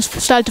 Jackson's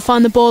started to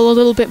find the ball a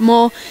little bit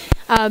more.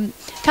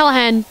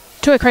 Callaghan,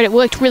 to her credit,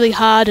 worked really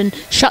hard and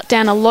shut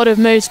down a lot of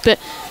moves, but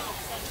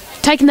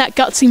taking that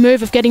gutsy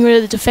move of getting rid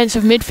of the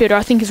defensive midfielder,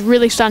 I think is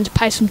really starting to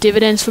pay some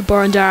dividends for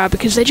Boroondara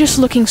because they're just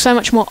looking so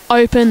much more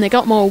open, they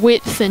got more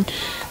width, and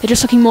they're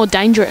just looking more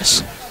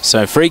dangerous.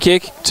 So free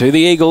kick to the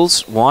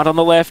Eagles. White on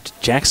the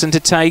left. Jackson to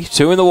take.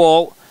 2 in the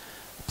wall.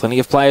 Plenty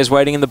of players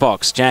waiting in the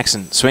box.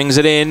 Jackson swings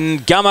it in.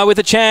 Gummer with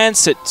a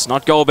chance. It's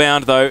not goal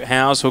bound though.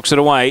 Howes hooks it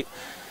away.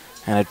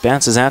 And it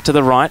bounces out to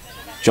the right.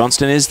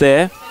 Johnston is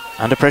there.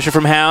 Under pressure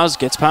from Howes.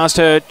 Gets past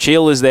her.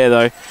 Cheal is there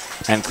though.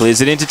 And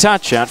clears it into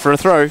touch. Out for a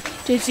throw.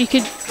 Jeez, you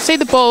could see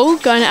the ball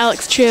going to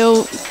Alex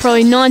Cheal.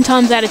 Probably 9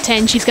 times out of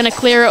 10 she's going to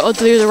clear it or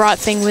do the right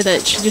thing with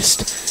it. She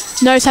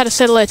just knows how to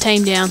settle her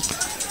team down.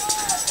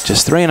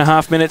 Just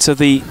 3.5 minutes of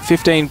the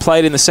 15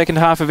 played in the second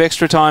half of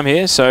extra time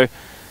here, so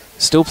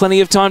still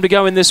plenty of time to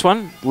go in this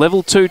one.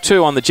 Level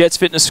 2-2 on the Jets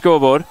Fitness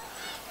scoreboard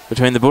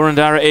between the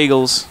Boroondara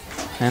Eagles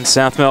and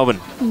South Melbourne.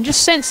 You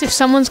just sense if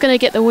someone's going to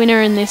get the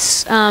winner in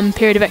this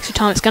period of extra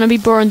time, it's going to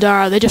be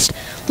Boroondara. They're just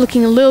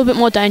looking a little bit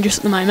more dangerous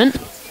at the moment.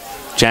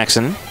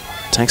 Jackson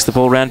takes the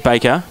ball round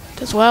Baker.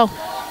 Does well.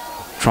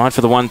 Tried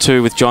for the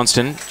 1-2 with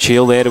Johnston.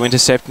 Cheal there to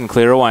intercept and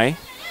clear away.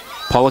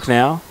 Pollock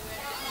now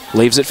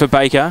leaves it for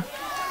Baker.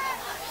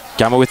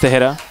 Gummer with the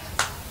header.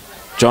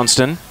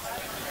 Johnston.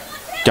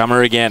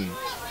 Gummer again.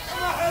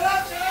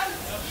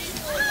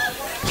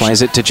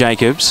 Plays it to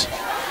Jacobs.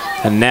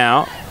 And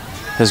now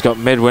has got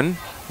Medwin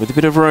with a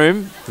bit of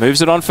room.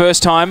 Moves it on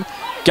first time.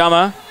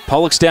 Gummer.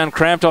 Pollock's down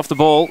cramped off the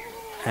ball.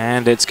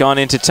 And it's gone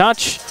into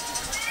touch.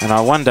 And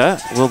I wonder,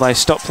 will they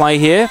stop play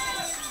here?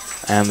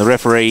 And the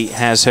referee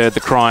has heard the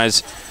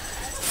cries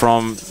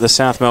from the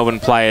South Melbourne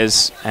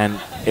players, and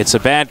it's a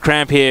bad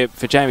cramp here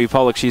for Jamie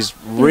Pollock. She's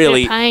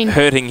really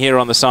hurting here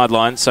on the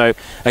sideline. So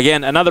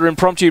again, another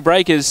impromptu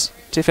break as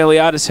Tiff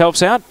ELIADIS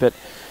helps out, but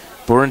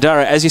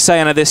Boroondara, as you say,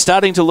 Anna, they're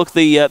starting to look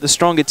the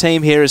stronger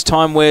team here as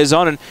time wears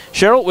on. And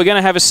Cheryl, we're going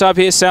to have a sub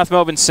here, South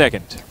Melbourne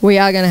second. We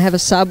are going to have a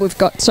sub. We've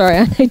got, sorry,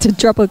 I need to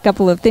drop a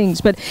couple of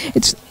things, but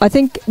I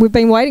think we've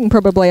been waiting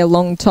probably a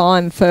long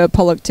time for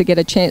Pollock to get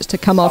a chance to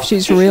come off.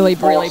 She's really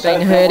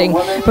been hurting.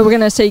 But we're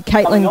going to see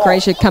Caitlin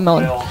GRIESER come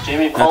on.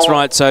 That's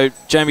right. So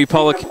Jamie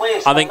Pollock,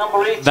 I think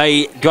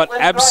they got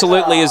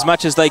absolutely as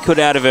much as they could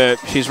out of her.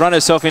 She's run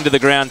herself into the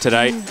ground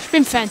today. She's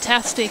been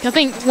fantastic. I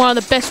think one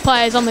of the best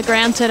players on the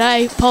ground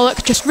today. Pollock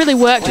just really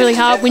worked really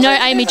hard. We know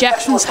Amy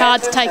Jackson's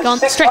hard to take on.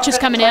 Stretcher's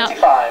coming out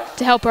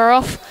to help her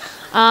off.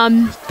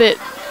 But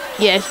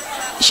yeah,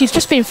 she's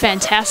just been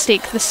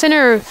fantastic. The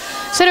centre of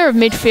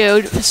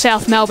midfield for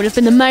South Melbourne has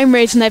been the main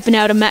reason they've been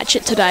able to match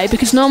it today,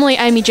 because normally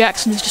Amy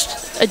Jackson is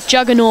just a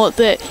juggernaut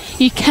that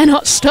you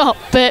cannot stop.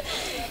 But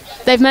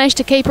they've managed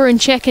to keep her in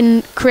check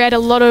and create a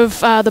lot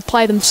of the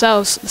play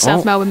themselves, the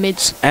South Melbourne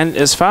mids. And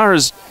as far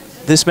as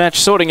this match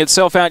sorting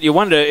itself out, you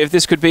wonder if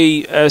this could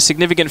be a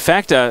significant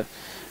factor.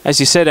 As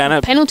you said,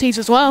 Anna. Penalties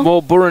as well.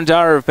 Well,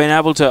 Boroondara have been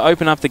able to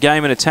open up the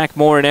game and attack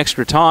more in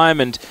extra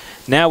time, and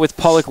now with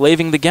Pollock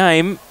leaving the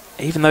game,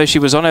 even though she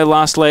was on her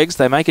last legs,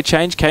 they make a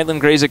change. Caitlin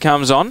GRIESER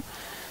comes on,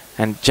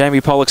 and Jamie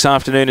Pollock's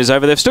afternoon is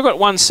over. They've still got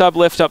one sub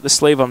left up the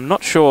sleeve. I'm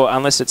not sure,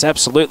 unless it's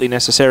absolutely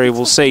necessary,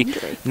 we'll see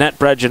Nat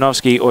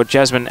BRAJANOVSKI or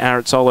Jasmine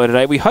AREZZOLO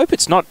today. We hope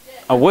it's not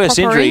a worse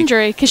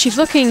injury, because she's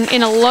looking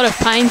in a lot of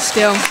pain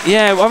still.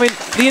 Yeah, I mean,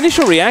 the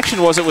initial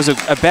reaction was it was a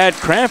bad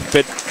cramp,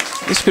 but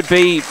this could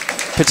be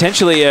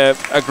potentially a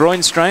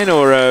groin strain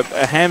or a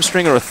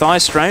hamstring or a thigh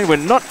strain. We're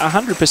not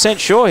 100%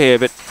 sure here,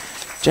 but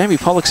Jamie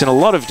Pollock's in a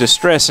lot of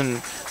distress,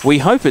 and we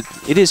hope it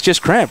is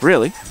just cramp,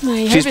 really.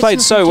 No, she's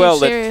played so well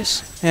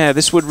serious. that, yeah,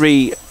 this would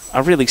be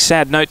a really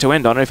sad note to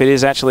end on if it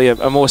is actually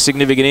a more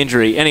significant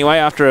injury. Anyway,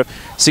 after a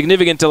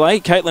significant delay,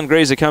 Caitlin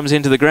GRIESER comes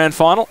into the grand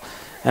final,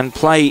 and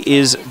play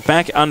is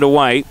back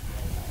underway.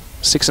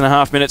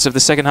 6.5 minutes of the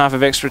second half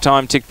of extra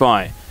time ticked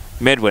by.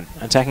 Medwin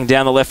attacking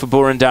down the left for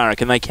Boroondara.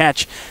 Can they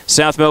catch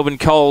South Melbourne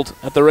cold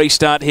at the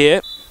restart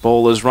here?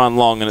 Ball has run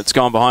long and it's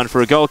gone behind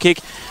for a goal kick.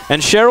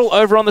 And Cheryl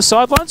over on the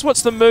sidelines,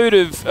 what's the mood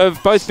of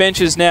both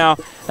benches now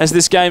as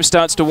this game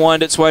starts to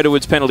wind its way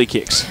towards penalty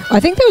kicks? I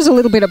think there was a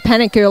little bit of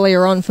panic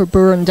earlier on for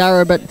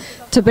Boroondara, but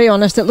to be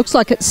honest, it looks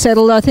like it's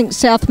settled. I think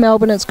South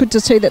Melbourne, it's good to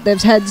see that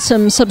they've had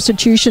some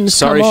substitutions.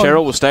 Sorry,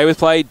 Cheryl, we'll stay with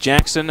play.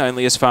 Jackson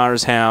only as far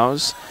as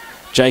Howes.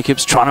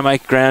 Jacobs trying to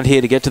make ground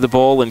here to get to the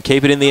ball and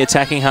keep it in the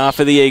attacking half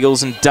of the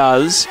Eagles, and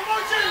does.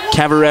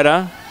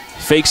 Cavaretta,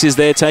 FEAKES is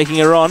there taking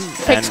her on.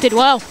 FEAKES did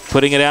well.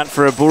 Putting it out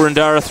for a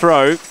Boroondara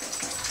throw.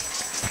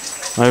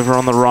 Over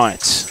on the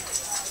right.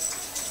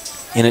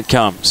 In it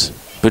comes.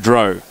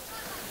 Boudreau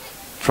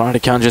trying to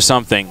conjure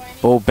something.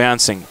 Ball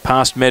bouncing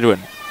past Medwin.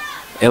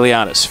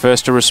 ELIADIS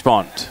first to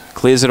respond.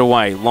 Clears it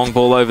away. Long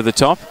ball over the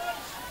top.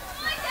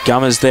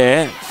 Gummer's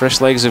there.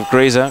 Fresh legs of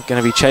GRIESER. Going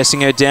to be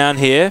chasing her down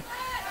here.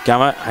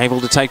 Gummer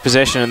able to take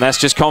possession, and that's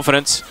just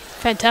confidence.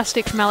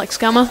 Fantastic from Alex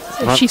Gummer.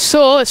 If she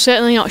saw, it's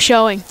certainly not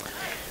showing.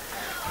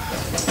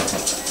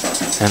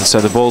 And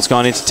so the ball's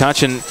gone into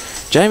touch, and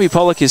Jamie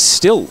Pollock is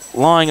still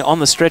lying on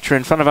the stretcher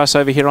in front of us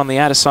over here on the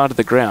outer side of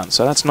the ground,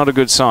 so that's not a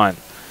good sign.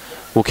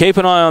 We'll keep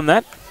an eye on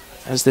that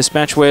as this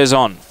match wears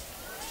on.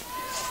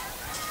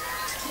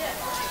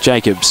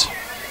 Jacobs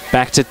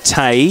back to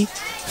Tay.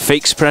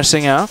 FEAKES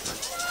pressing up.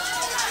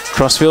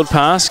 Crossfield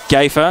pass.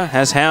 Gaffer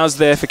has Howes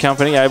there for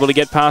company, able to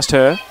get past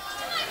her.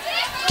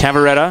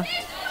 Cavaretta.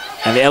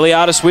 And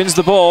ELIADIS wins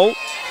the ball.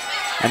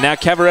 And now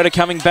Cavaretta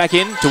coming back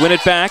in to win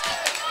it back.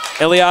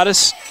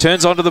 ELIADIS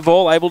turns onto the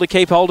ball, able to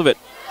keep hold of it.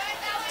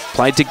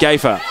 Played to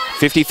Gaffer.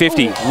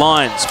 50-50.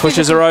 Lines.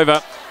 Pushes her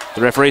over.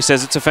 The referee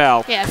says it's a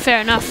foul. Yeah,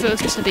 fair enough. It was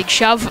just a big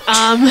shove.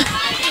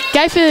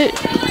 Gaffer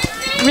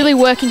really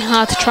working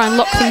hard to try and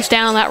lock things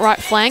down on that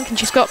right flank, and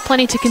she's got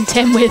plenty to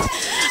contend with.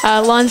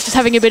 Line's just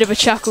having a bit of a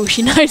chuckle.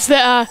 She knows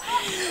that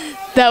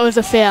that was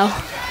a foul.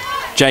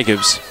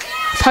 Jacobs.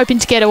 Hoping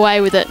to get away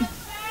with it.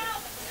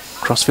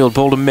 Crossfield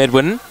ball to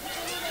Medwin.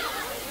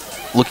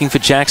 Looking for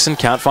Jackson,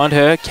 can't find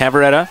her.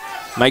 Cavaretta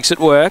makes it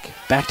work.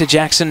 Back to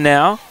Jackson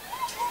now.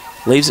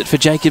 Leaves it for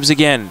Jacobs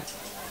again.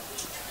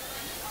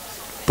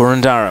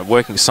 Boroondara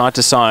working side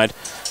to side.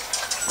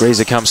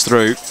 GRIESER comes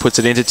through, puts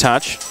it into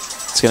touch.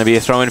 It's going to be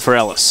a throw in for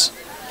Ellis.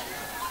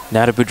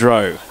 Now to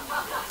Boudreau.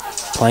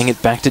 Playing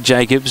it back to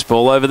Jacobs.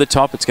 Ball over the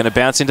top. It's going to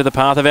bounce into the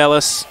path of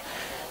Ellis.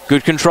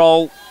 Good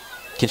control.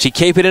 Can she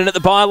keep it in at the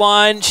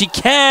byline? She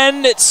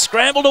can. It's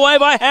scrambled away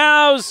by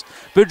Howes.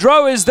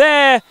 Boudreau is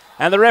there.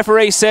 And the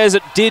referee says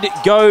it did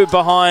go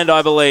behind,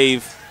 I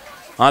believe.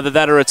 Either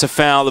that or it's a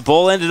foul. The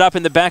ball ended up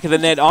in the back of the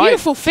net.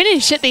 Beautiful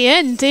finish at the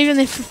end, even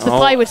if the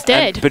play was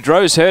dead.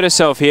 Boudreau's hurt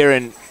herself here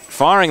in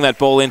firing that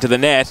ball into the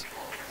net.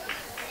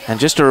 And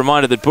just a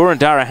reminder that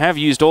Boroondara have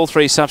used all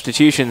three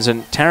substitutions,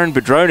 and Taryne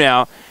Boudreau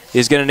now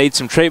is going to need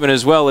some treatment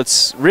as well.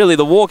 It's really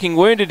the walking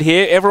wounded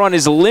here. Everyone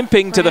is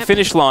limping to the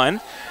finish line.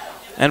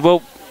 And,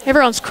 well,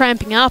 everyone's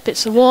cramping up.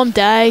 It's a warm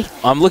day.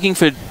 I'm looking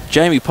for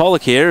Jamie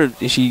Pollock here.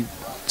 Is she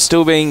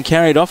still being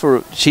carried off,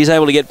 or she's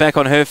able to get back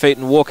on her feet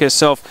and walk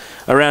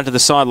herself around to the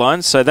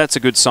sidelines? So that's a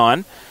good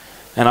sign.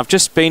 And I've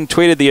just been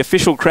tweeted the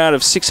official crowd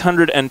of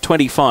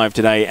 625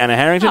 today, Anna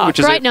Harrington, which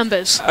is great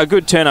numbers. A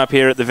good turn up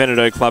here at the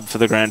Veneto Club for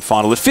the grand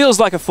final. It feels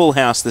like a full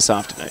house this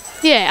afternoon.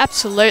 Yeah,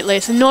 absolutely.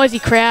 It's a noisy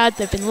crowd.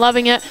 They've been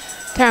loving it.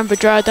 Taryne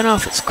Boudreau, I don't know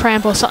if it's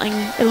cramp or something.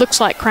 It looks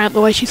like cramp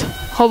the way she's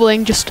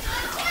hobbling just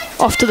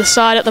off to the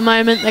side at the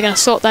moment. They're going to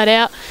sort that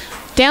out.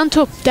 Down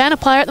a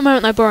player at the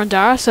moment, though,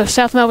 Boroondara. So if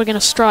South Melbourne are going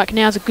to strike,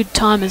 now's a good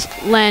time as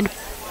Land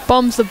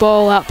bombs the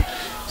ball up,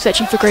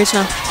 searching for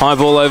GRIESER. High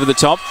ball over the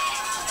top.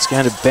 It's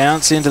going to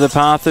bounce into the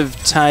path of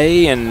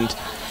Tay, and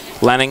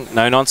Lanning,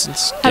 no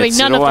nonsense. Having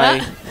none of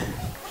that.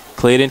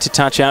 Cleared into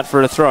touch out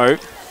for a throw.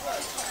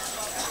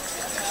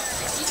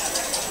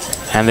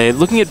 And they're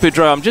looking at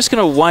Boudreau. I'm just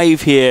going to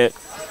wave here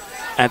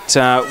at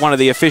one of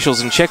the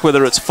officials and check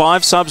whether it's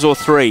 5 subs or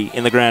 3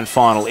 in the grand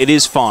final. It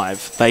is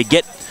 5.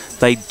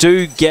 They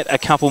do get a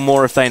couple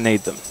more if they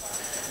need them.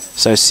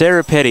 So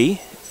Sarah Petty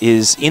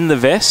is in the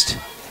vest,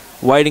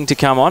 waiting to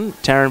come on.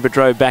 Taryne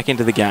Boudreau back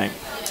into the game.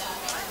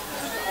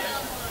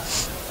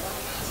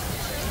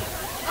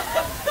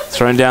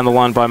 Thrown down the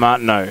line by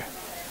Martineau.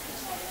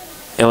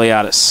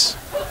 ELIADIS.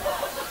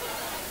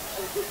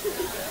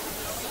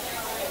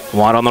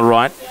 Wide on the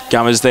right.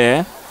 Gummer's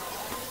there.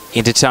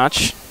 Into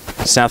touch.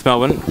 South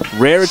Melbourne.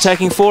 Rare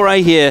attacking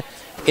foray here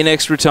in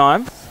extra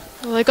time.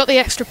 Well, they've got the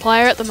extra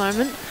player at the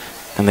moment.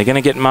 And they're going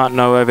to get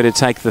Martineau over to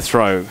take the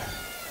throw.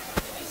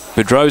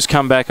 Boudreau's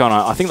come back on.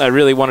 I think they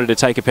really wanted to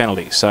take a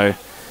penalty, so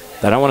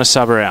they don't want to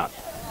sub her out.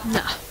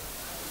 Nah.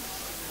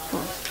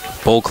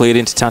 Ball cleared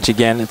into touch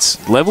again.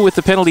 It's level with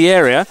the penalty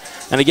area.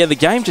 And again, the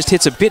game just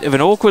hits a bit of an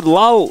awkward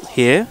lull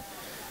here.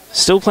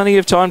 Still plenty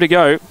of time to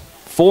go.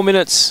 4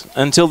 minutes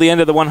until the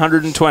end of the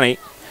 120.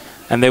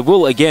 And there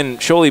will, again,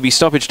 surely be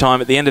stoppage time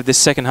at the end of this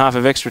second half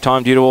of extra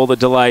time due to all the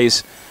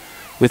delays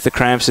with the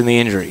cramps and the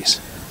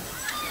injuries.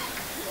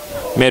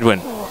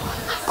 Medwin.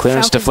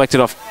 Clearance deflected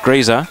off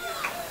GRIESER.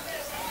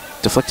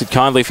 Deflected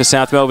kindly for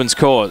South Melbourne's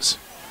cause.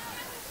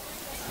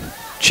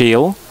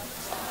 Cheal.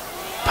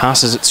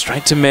 Passes it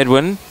straight to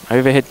Medwin.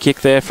 Overhead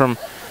kick there from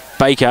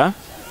Baker.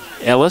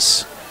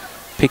 Ellis.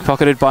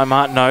 Pickpocketed by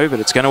Martineau,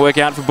 but it's going to work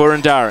out for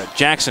Boroondara.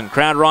 Jackson,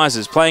 crowd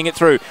rises, playing it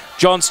through.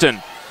 Johnston,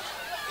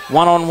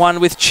 one-on-one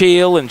with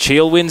Cheal, and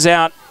Cheal wins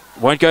out.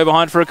 Won't go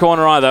behind for a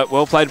corner either.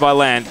 Well played by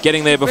Land.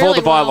 Getting there before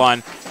the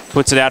byline,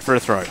 puts it out for a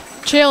throw.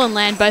 Cheal and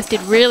Land both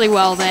did really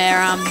well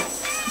there.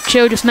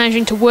 Cheal just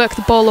managing to work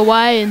the ball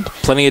away. And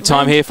plenty of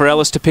time here for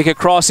Ellis to pick a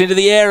cross into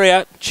the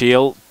area.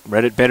 Cheal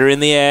read it better in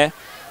the air.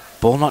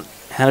 Ball not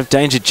out of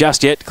danger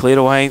just yet. Cleared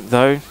away,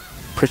 though.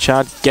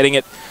 Pritchard getting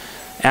it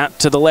out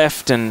to the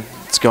left, and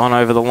it's gone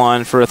over the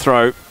line for a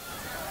throw.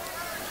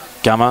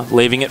 Gummer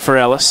leaving it for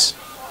Ellis.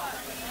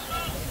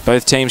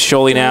 Both teams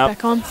surely now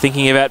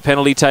thinking about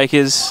penalty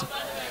takers.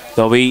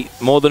 There'll be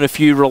more than a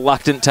few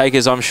reluctant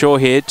takers, I'm sure,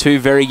 here. Two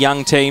very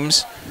young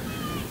teams.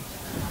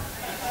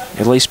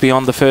 At least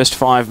beyond the first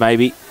 5,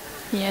 maybe.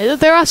 Yeah,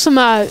 there are some,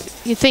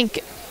 you think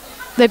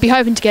they'd be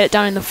hoping to get it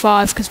done in the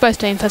 5, because both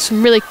teams have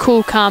some really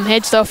cool, calm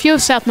heads, though a few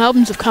of South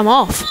Melbourne's have come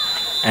off.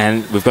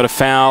 And we've got a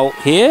foul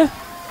here.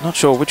 Not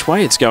sure which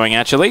way it's going,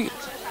 actually.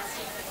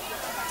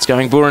 It's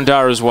going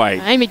Boroondara's way.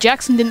 Amy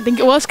Jackson didn't think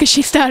it was because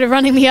she started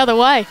running the other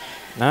way.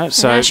 No,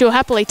 so now she'll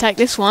happily take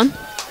this one.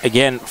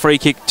 Again, free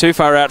kick too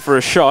far out for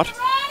a shot.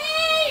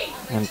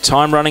 And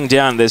time running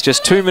down. There's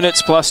just 2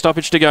 minutes plus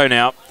stoppage to go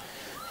now.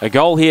 A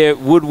goal here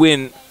would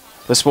win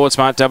the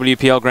Sportsmart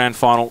WPL Grand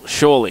Final,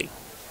 surely.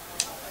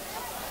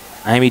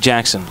 Amy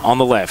Jackson on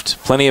the left.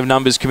 Plenty of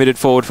numbers committed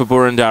forward for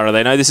Boroondara.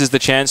 They know this is the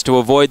chance to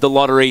avoid the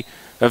lottery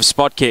of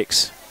spot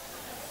kicks.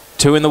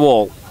 2 in the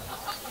wall.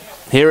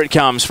 Here it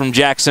comes from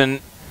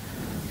Jackson.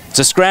 It's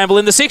a scramble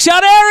in the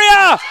 6-yard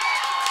area!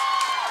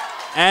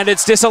 And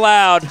it's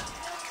disallowed.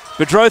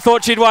 Boudreau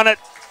thought she'd won it.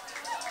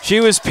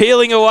 She was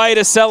peeling away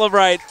to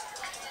celebrate.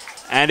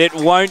 And it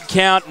won't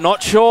count.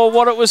 Not sure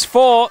what it was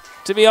for,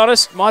 to be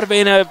honest. Might have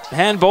been a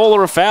handball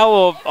or a foul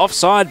or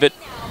offside, but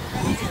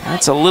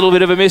that's a little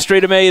bit of a mystery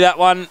to me, that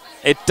one.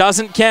 It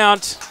doesn't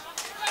count.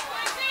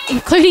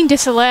 Including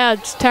disallowed.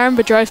 Taryne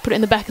Boudreau's put it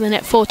in the back of the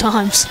net 4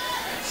 times.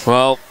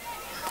 Well,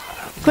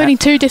 including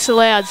 2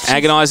 disallowed.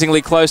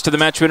 Agonisingly close to the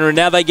match winner, and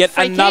now they get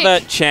another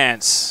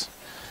chance.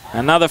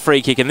 Another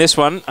free kick, and this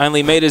one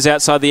only metres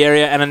outside the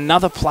area, and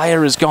another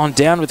player has gone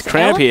down with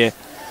cramp here.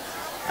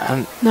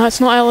 No, it's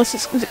not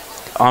Ellis.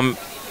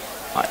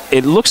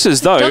 It looks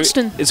as though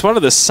Johnston. It's one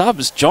of the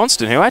subs,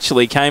 Johnston, who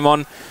actually came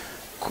on.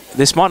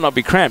 This might not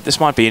be cramp. This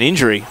might be an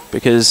injury,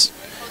 because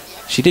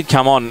she did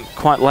come on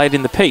quite late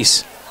in the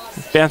piece.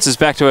 Bounces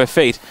back to her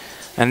feet,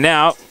 and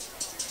now,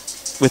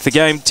 with the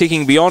game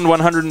ticking beyond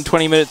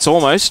 120 minutes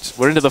almost,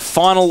 we're into the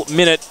final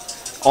minute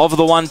of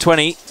the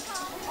 120.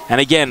 And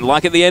again,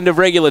 like at the end of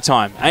regular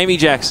time, Amy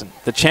Jackson,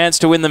 the chance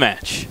to win the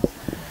match.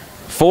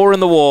 4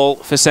 in the wall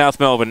for South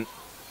Melbourne.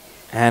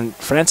 And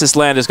Frances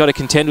Land has got to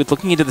contend with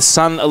looking into the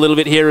sun a little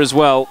bit here as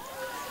well.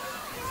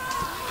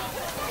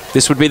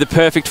 This would be the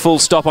perfect full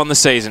stop on the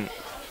season.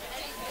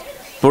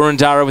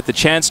 Boroondara with the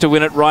chance to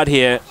win it right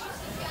here.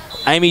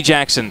 Amy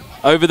Jackson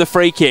over the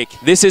free kick.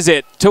 This is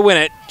it to win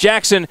it.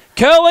 Jackson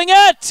curling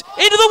it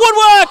into the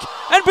woodwork,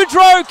 and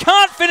Boudreau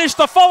can't finish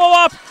the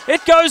follow-up.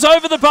 It goes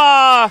over the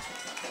bar.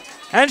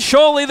 And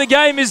surely the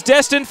game is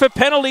destined for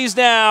penalties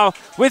now,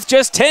 with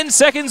just 10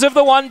 seconds of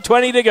the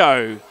 120 to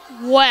go.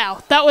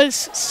 Wow, that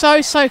was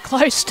so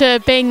close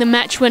to being the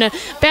match winner.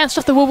 Bounced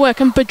off the woodwork,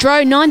 and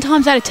Boudreau, 9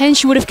 times out of 10,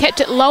 she would have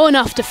kept it low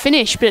enough to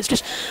finish, but it's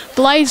just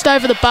blazed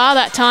over the bar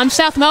that time.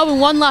 South Melbourne,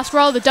 one last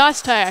roll of the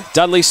dice, Tayo.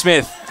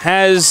 DUDLEY-SMITH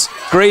has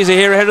GRIESER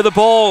here ahead of the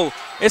ball.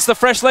 It's the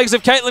fresh legs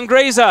of Caitlin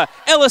GRIESER.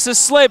 Ellis has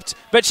slipped,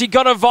 but she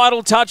got a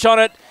vital touch on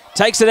it.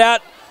 Takes it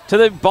out to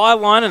the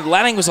byline, and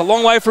Lanning was a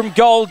long way from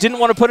goal. Didn't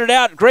want to put it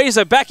out.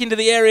 GRIESER back into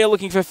the area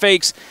looking for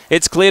FEAKES.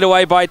 It's cleared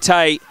away by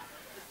Tay.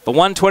 The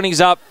 120's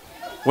up.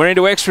 We're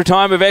into extra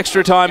time of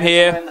extra time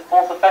here.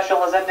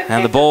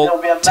 And the ball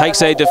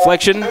takes a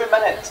deflection.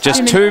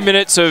 Just 2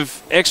 minutes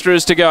of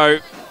extras to go.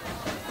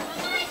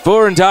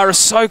 Boroondara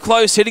so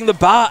close, hitting the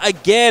bar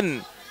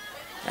again.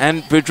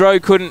 And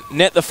Boudreau couldn't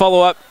net the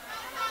follow-up.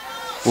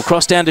 We'll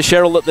cross down to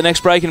Cheryl at the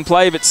next break and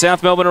play, but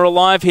South Melbourne are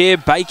alive here.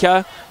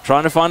 Baker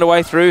trying to find a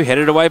way through,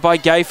 headed away by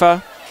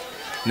Gafer.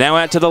 Now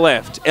out to the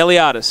left.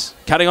 ELIADIS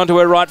cutting onto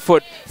her right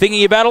foot,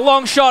 thinking about a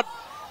long shot,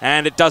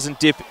 and it doesn't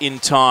dip in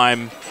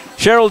time.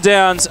 Cheryl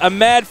Downs, a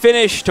mad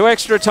finish to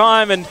extra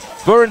time, and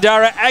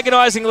Boroondara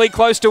agonisingly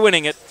close to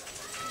winning it.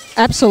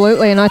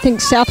 Absolutely, and I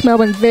think South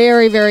Melbourne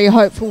very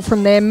hopeful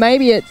from there.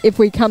 Maybe if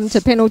we come to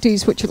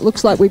penalties, which it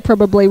looks like we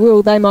probably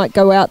will, they might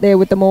go out there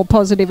with the more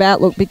positive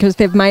outlook because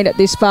they've made it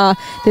this far.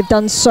 They've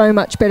done so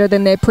much better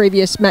than their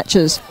previous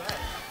matches.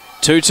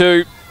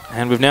 2-2,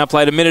 and we've now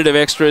played a minute of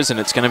extras, and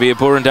it's going to be a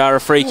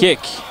Boroondara free kick.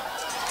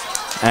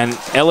 And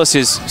Ellis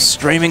is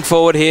streaming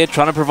forward here,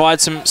 trying to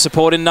provide some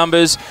support in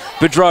numbers.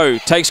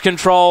 Boudreau takes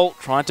control,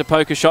 trying to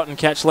poke a shot and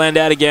catch Land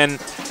out again.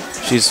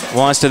 She's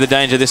wise to the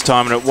danger this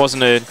time, and it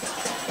wasn't a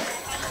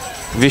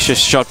vicious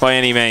shot by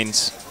any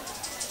means.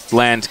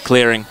 Land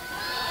clearing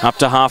up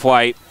to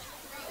halfway.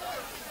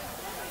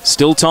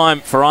 Still time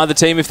for either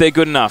team if they're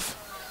good enough.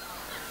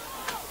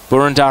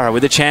 Boroondara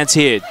with a chance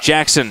here.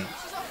 Jackson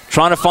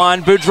trying to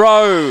find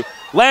Boudreau.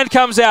 Land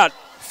comes out.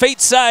 Feet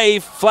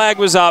save. Flag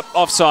was up.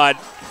 Offside.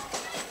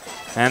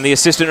 And the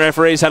assistant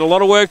referees had a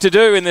lot of work to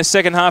do in this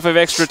second half of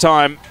extra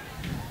time.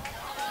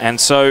 And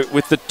so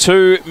with the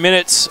 2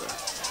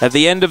 minutes at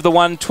the end of the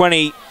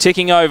 120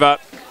 ticking over,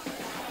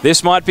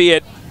 this might be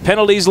it.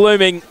 Penalties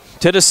looming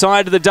to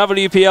decide the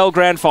WPL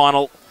Grand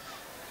Final.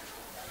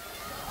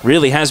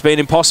 Really has been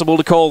impossible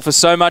to call for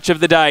so much of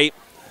the day.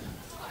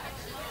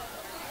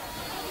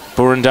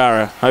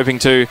 Boroondara hoping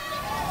to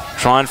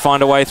try and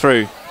find a way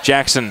through.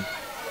 Jackson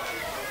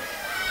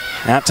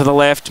out to the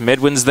left.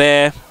 Medwin's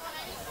there.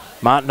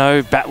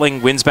 Martineau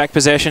battling, wins back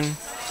possession.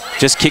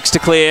 Just kicks to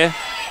clear.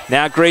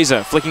 Now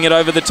GRIESER flicking it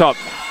over the top.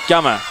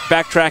 Gummer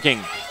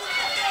backtracking.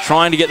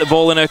 Trying to get the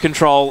ball in her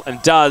control,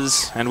 and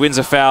does, and wins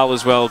a foul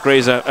as well.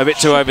 GRIESER a bit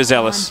too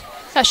overzealous.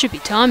 That should be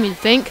time, you'd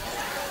think.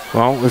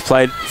 Well, we've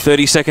played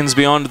 30 seconds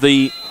beyond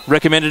the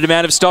recommended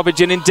amount of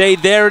stoppage, and indeed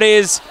there it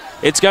is.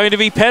 It's going to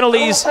be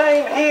penalties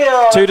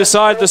to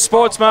decide the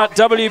Sportsmart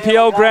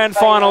WPL Grand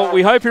Final.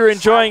 We hope you're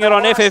enjoying it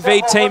on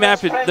FFV Team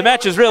App. The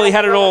match has really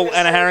had it all,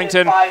 Anna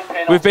Harrington.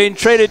 We've been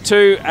treated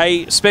to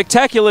a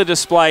spectacular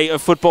display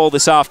of football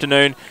this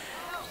afternoon,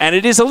 and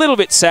it is a little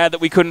bit sad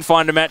that we couldn't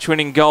find a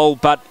match-winning goal,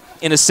 but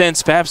in a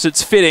sense, perhaps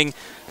it's fitting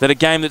that a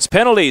game that's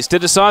penalties to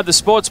decide the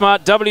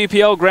Sportsmart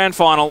WPL Grand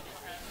Final.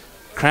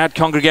 Crowd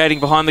congregating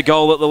behind the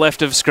goal at the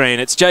left of screen.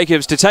 It's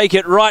Jacobs to take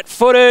it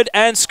right-footed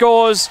and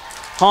scores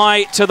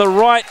high to the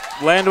right.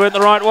 Land went the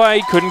right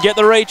way, couldn't get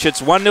the reach.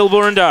 It's 1-0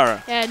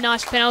 Boroondara. Yeah,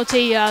 nice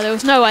penalty. There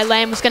was no way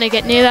Land was going to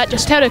get near that.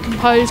 Just held her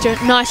composed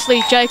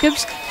nicely.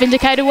 Jacobs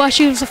vindicated why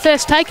she was the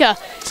first taker.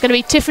 It's going to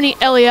be Tiffany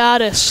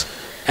ELIADIS.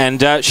 And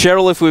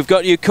Cheryl, if we've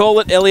got you, call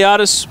it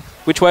ELIADIS.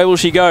 Which way will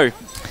she go?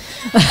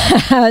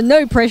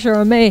 No pressure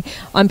on me.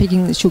 I'm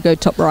picking that she'll go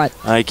top right.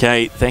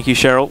 Okay, thank you,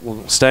 Cheryl.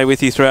 We'll stay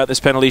with you throughout this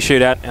penalty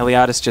shootout.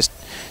 ELIADIS just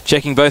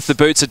checking both the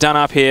boots are done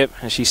up here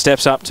as she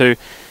steps up to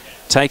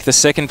take the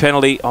second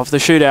penalty of the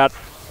shootout.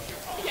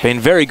 Been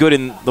very good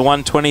in the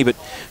 120, but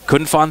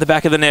couldn't find the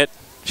back of the net.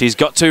 She's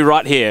got two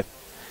right here.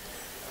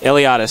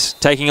 ELIADIS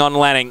taking on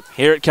Lanning.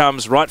 Here it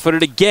comes,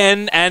 right-footed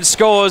again, and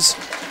scores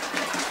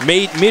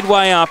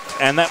midway up,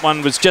 and that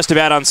one was just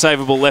about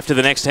unsavable left to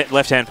the next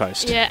left-hand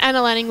post. Yeah,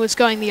 Anna Lanning was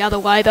going the other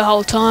way the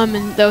whole time,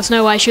 and there was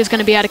no way she was going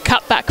to be able to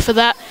cut back for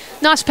that.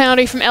 Nice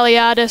penalty from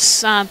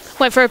ELIADIS.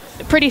 Went for a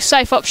pretty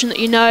safe option that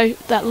you know,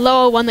 that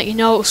lower one that you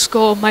know will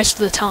score most of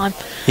the time.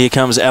 Here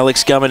comes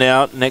Alex Gummer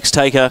now, next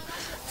taker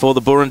for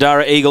the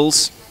Boroondara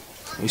Eagles.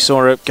 We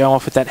saw her go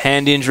off with that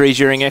hand injury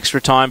during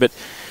extra time, but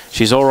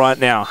she's all right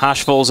now.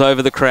 Hush falls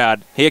over the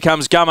crowd. Here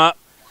comes Gummer,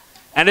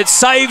 and it's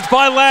saved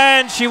by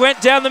Land. She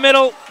went down the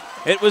middle.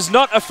 It was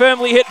not a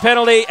firmly hit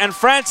penalty, and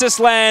Frances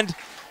Land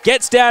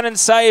gets down and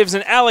saves,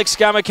 and Alex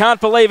Gummer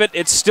can't believe it.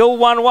 It's still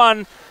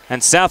 1-1,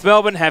 and South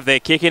Melbourne have their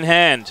kick in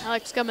hand.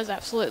 Alex Gummer's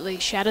absolutely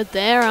shattered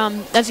there.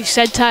 As you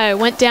said, Tayo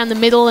went down the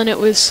middle, and it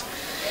was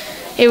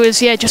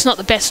yeah, just not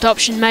the best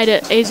option. Made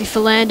it easy for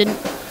Land, and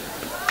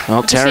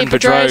well, Taryne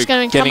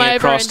Boudreau getting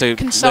across to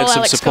lend some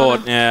Alex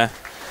support. Gummer. Yeah,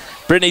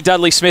 Brittany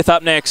DUDLEY-SMITH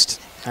up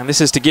next, and this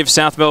is to give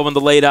South Melbourne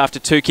the lead after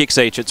 2 kicks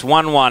each. It's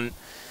 1-1,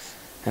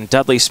 and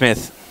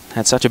DUDLEY-SMITH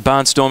had such a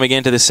barnstorming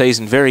end to the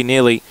season, very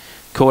nearly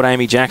caught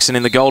Amy Jackson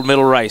in the gold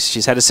medal race.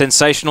 She's had a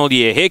sensational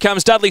year. Here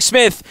comes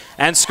DUDLEY-SMITH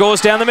and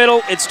scores down the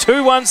middle. It's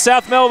 2-1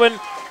 South Melbourne,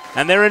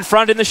 and they're in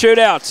front in the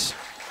shootout.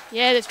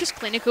 Yeah, it's just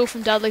clinical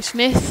from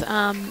DUDLEY-SMITH.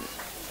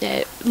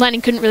 Yeah,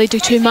 Lanning couldn't really do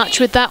too much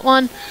with that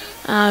one.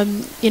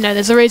 You know,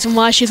 there's a reason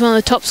why she's one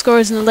of the top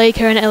scorers in the league.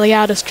 Her and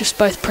ELIADIS just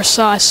both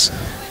precise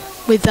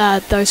with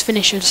those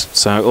finishes.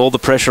 So all the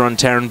pressure on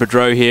Taryne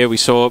Boudreau here. We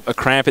saw a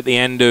cramp at the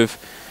end of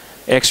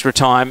extra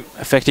time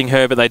affecting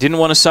her, but they didn't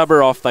want to sub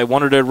her off. They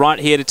wanted her right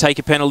here to take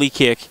a penalty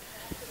kick,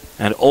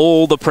 and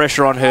all the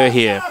pressure on her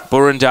here.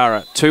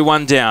 Boroondara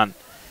 2-1 down.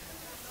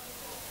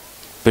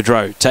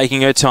 Boudreau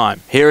taking her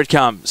time. Here it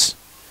comes,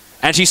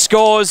 and she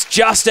scores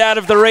just out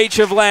of the reach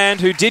of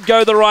Land, who did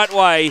go the right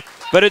way,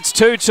 but it's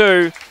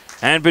 2-2,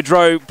 and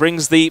Boudreau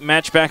brings the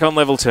match back on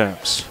level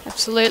terms.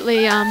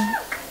 Absolutely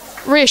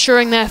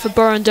reassuring there for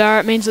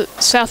Boroondara. It means that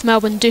South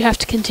Melbourne do have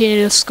to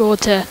continue to score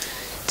to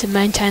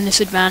maintain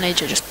this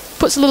advantage. It just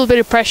puts a little bit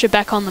of pressure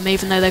back on them,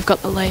 even though they've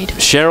got the lead.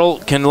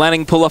 Cheryl, can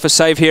Lanning pull off a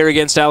save here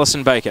against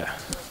Alison Baker?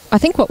 I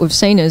think what we've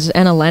seen is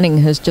Anna Lanning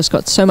has just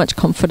got so much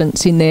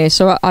confidence in there,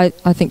 so I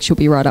think she'll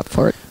be right up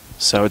for it.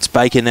 So it's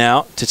Baker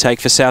now to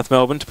take for South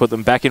Melbourne to put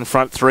them back in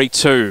front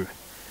 3-2.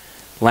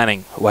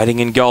 Lanning waiting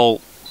in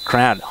goal.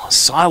 Crowd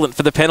silent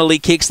for the penalty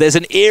kicks. There's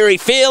an eerie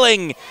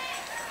feeling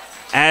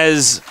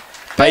as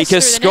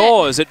Baker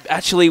scores. It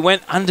actually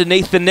went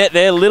underneath the net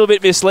there. A little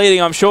bit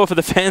misleading, I'm sure, for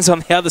the fans on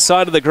the other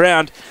side of the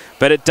ground.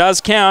 But it does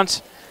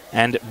count.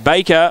 And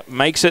Baker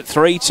makes it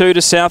 3-2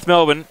 to South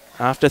Melbourne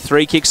after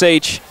 3 kicks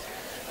each.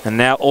 And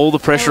now all the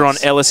pressure on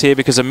Ellis here,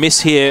 because a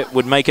miss here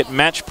would make it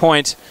match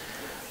point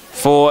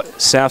for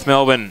South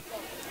Melbourne.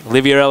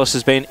 Olivia Ellis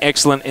has been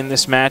excellent in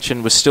this match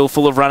and was still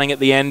full of running at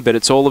the end, but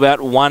it's all about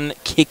 1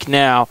 kick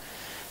now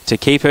to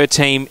keep her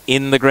team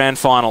in the grand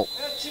final.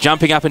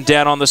 Jumping up and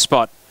down on the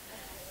spot.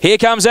 Here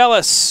comes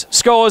Ellis,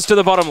 scores to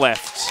the bottom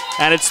left,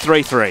 and it's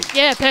 3-3.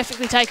 Yeah,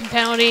 perfectly taken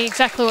penalty,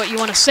 exactly what you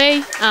want to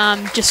see.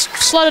 Just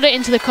slotted it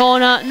into the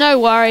corner, no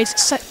worries.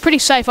 Pretty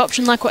safe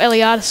option like what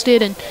ELIADIS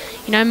did, and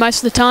you know, most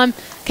of the time,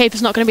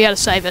 keeper's not going to be able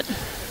to save it.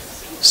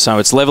 So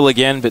it's level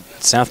again, but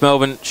South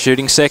Melbourne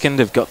shooting second.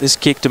 Have got this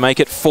kick to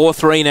make it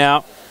 4-3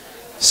 now.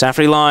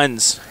 Saphri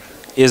Lines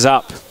is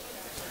up.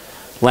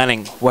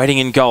 Lanning waiting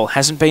in goal.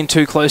 Hasn't been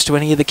too close to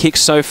any of the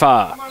kicks so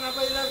far.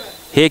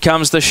 Here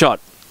comes the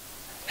shot.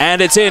 And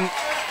it's in.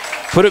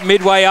 Put it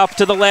midway up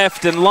to the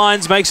left, and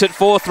Lines makes it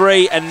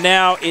 4-3, and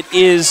now it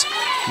is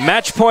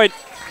match point.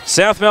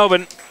 South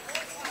Melbourne,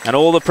 and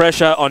all the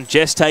pressure on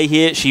Jessie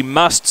here. She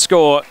must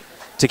score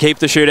to keep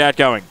the shootout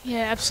going. Yeah,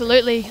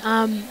 absolutely.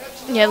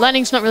 Yeah,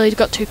 Lanning's not really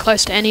got too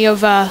close to any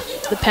of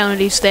the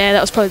penalties there.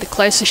 That was probably the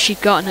closest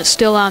she'd got, and it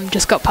still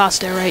just got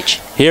past her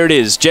reach. Here it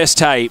is.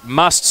 Jessie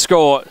must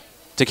score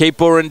to keep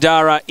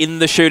Boroondara in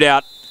the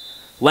shootout.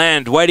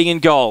 Land waiting in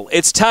goal.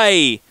 It's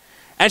Tay.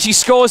 And she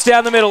scores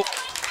down the middle.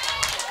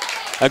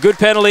 A good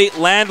penalty.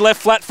 Land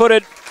left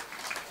flat-footed.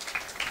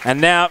 And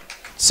now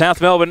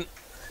South Melbourne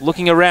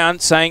looking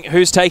around saying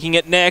who's taking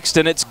it next,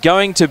 and it's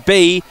going to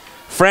be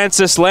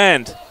Frances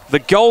Land, the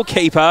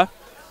goalkeeper,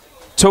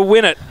 to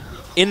win it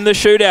in the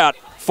shootout.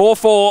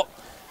 4-4.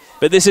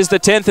 But this is the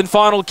 10th and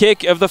final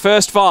kick of the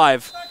first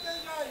 5.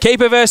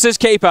 Keeper versus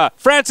keeper.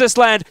 Frances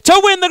Land to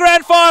win the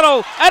grand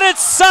final. And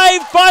it's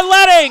saved by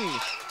Lanning.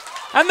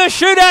 And the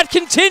shootout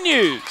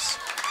continues.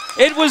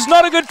 It was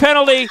not a good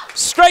penalty,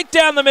 straight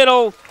down the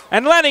middle,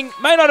 and Lanning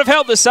may not have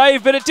held the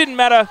save, but it didn't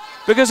matter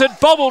because it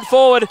bobbled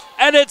forward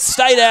and it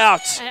stayed out.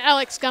 And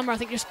Alex Gummer, I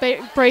think, just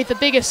breathed the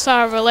biggest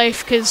sigh of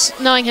relief because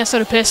knowing her sort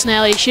of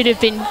personality, she'd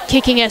have been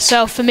kicking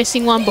herself for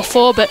missing one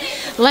before, but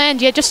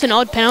Land, yeah, just an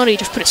odd penalty,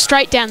 just put it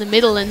straight down the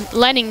middle, and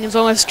Lanning was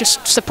almost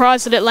just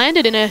surprised that it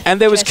landed in her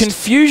And there was chest.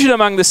 confusion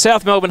among the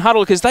South Melbourne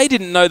huddle because they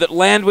didn't know that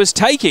Land was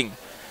taking.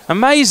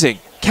 Amazing.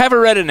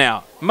 Cavaretta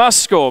now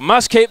must score,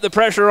 must keep the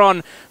pressure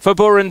on for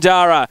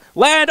Boroondara.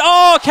 Land,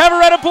 oh,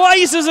 Cavaretta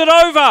blazes it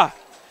over.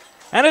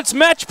 And it's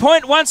match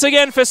point once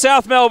again for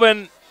South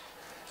Melbourne.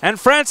 And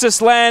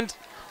Frances Land,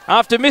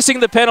 after missing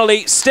the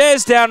penalty,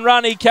 stares down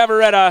Rani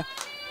Cavaretta,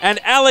 and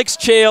Alex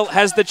Cheal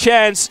has the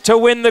chance to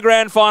win the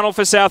grand final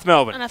for South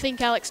Melbourne. And I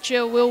think Alex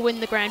Cheal will win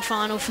the grand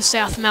final for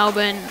South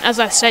Melbourne. As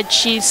I said,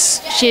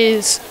 she's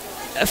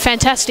a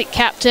fantastic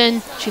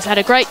captain. She's had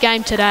a great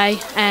game today,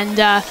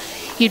 and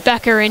you'd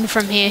back her in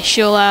from here.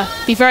 She'll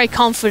be very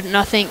confident,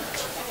 I think,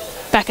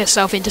 back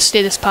herself in to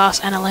steer this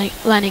past Anna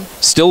Lanning.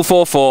 Still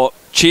 4-4.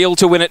 Cheal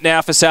to win it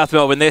now for South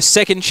Melbourne. Their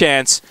second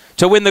chance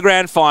to win the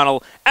grand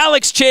final.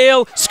 Alex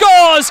Cheal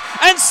scores,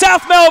 and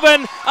South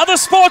Melbourne are the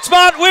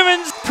Sportsmart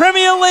Women's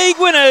Premier League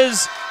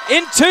winners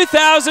in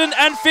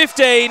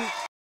 2015.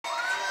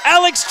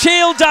 Alex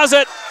Cheal does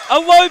it. A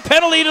low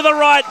penalty to the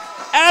right,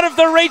 out of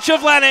the reach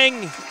of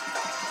Lanning.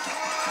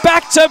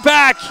 Back to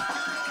back,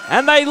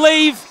 and they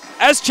leave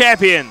as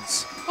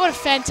champions. What a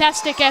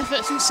fantastic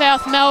effort from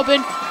South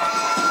Melbourne.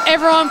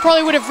 Everyone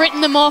probably would have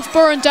written them off.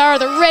 Boroondara,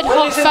 the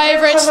red-hot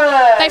favourites.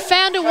 They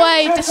found a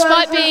way,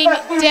 despite being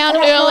down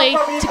early,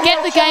 to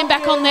get the game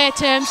back on their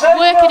terms,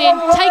 work it in,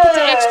 take it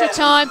to extra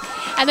time,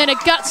 and then a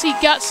gutsy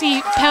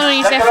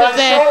penalties effort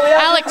there.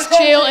 Alex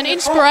Cheal, an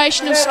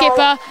inspirational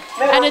skipper,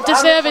 and a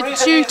deserved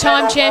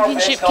two-time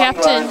championship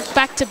captain,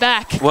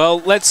 back-to-back. Well,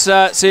 let's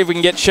see if we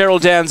can get Cheryl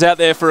Downs out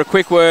there for a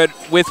quick word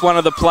with one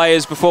of the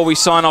players before we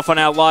sign off on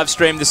our live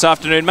stream this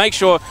afternoon. Make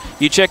sure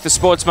you check the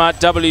Sportsmart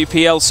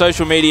WPL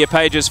social media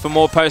pages for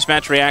more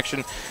post-match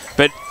reaction.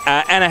 But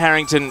Anna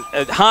Harrington,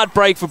 a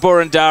heartbreak for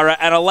Boroondara,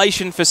 an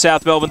elation for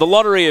South Melbourne, the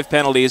lottery of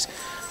penalties.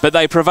 But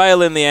they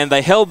prevail in the end.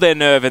 They held their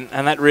nerve, and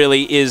that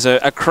really is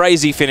a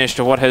crazy finish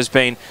to what has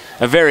been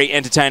a very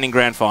entertaining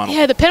grand final.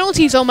 Yeah, the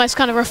penalties almost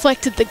kind of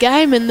reflected the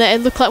game, and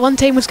it looked like one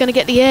team was going to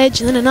get the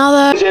edge and then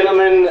another.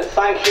 Gentlemen,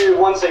 thank you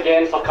once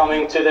again for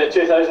coming to the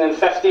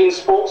 2015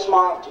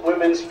 Sportsmart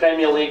Women's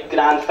Premier League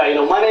Grand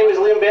Final. My name is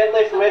Liam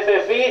Bentley from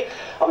FFE.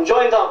 I'm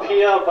joined up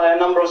here by a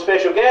number of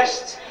special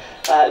guests.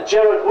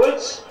 Gerard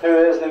Woods, who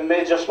is the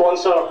major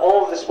sponsor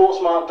of the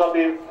Sportsmart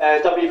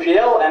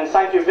WPL, and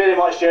thank you very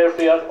much, Gerard,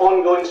 for your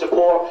ongoing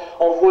support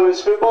of women's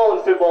football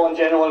and football in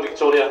general in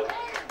Victoria.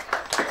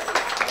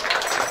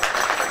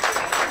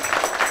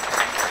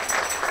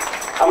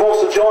 I'm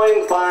also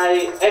joined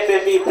by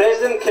FFE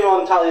President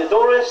Kimon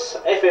Taliadoris,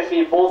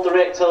 FFE Board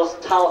Directors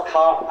Tal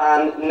Karp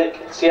and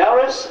Nick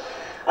Ciaris,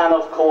 and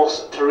of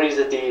course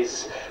Teresa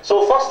Dees.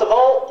 So first of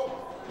all,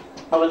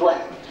 I'd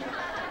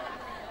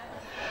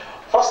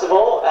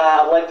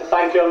like to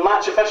thank our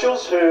match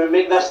officials who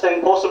make this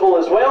thing possible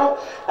as well.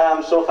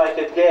 So if I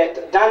could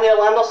get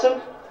Danielle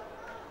Anderson,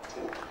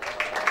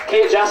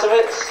 Kate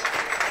Jasovitz,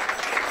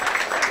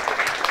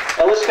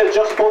 Eliska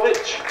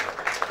Justovic,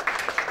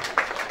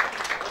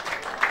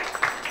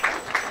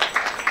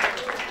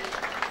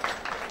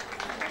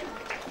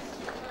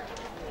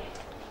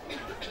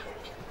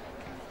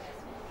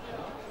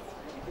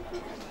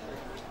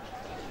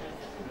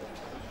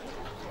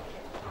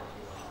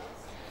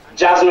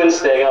 Jasmine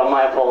Steger,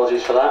 my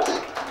apologies for that.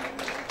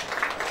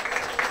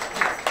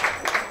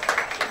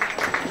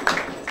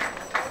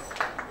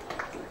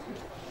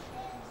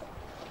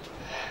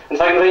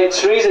 If I can invite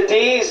Teresa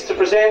Dees to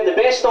present the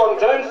best on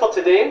ground for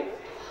today.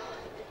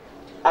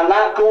 And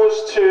that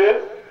goes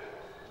to,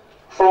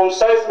 from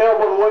South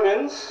Melbourne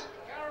Women's,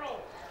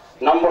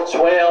 number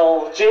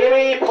 12,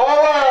 Jamie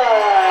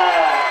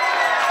Pollock.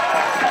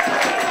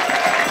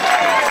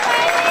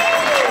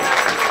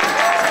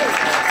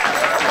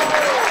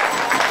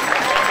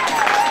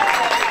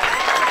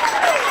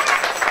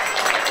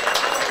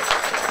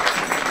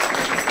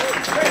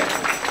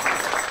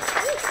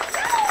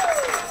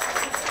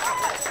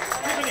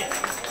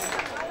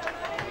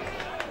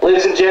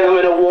 Ladies and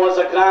gentlemen, it was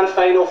a grand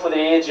final for the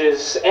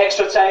ages.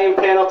 Extra time,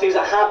 penalties,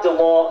 it had the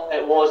lot.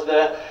 It was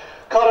the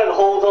current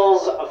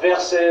holders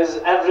versus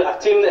a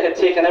team that had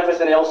taken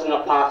everything else in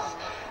their path.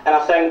 And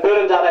I think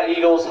Boroondara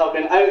Eagles have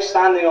been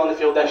outstanding on the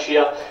field this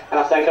year. And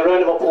I think a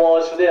round of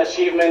applause for their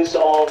achievements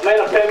of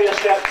minor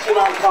premiership, Team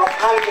Am Cup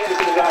and getting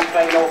to the grand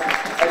final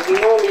is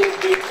no mean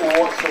feat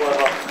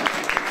whatsoever.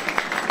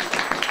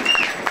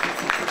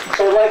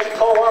 So I'd like to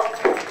call up,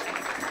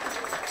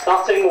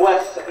 starting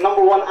with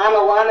number 1,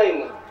 Anna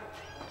Lanning.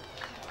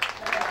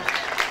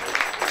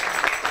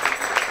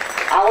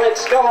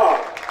 Alex Gummer.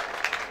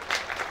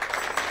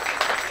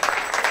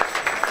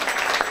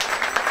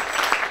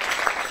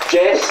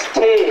 Jess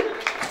Tate.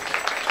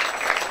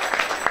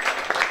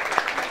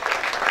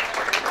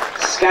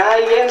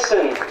 Sky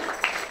Jensen.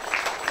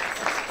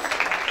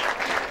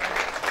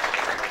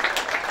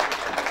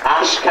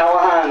 Ash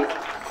Callahan.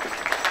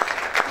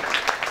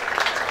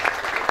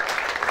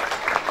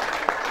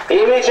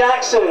 Amy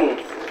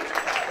Jackson.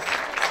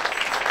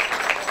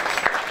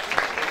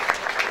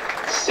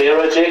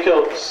 Sarah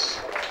Jacobs.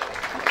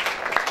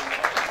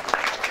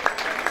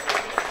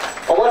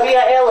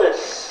 Olivia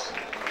Ellis.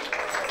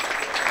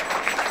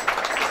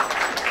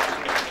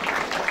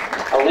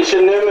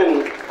 Alicia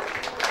Newman.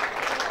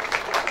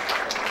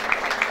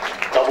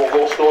 Double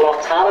goal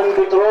scorer Taryne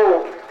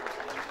Boudreau.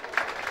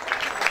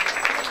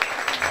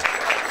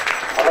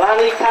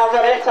 Rani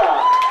Cavaretta.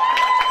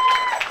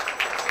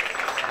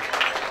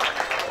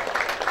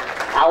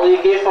 Ali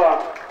Gaffer.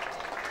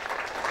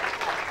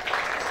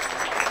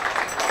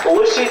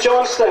 Lucy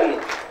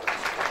Johnston.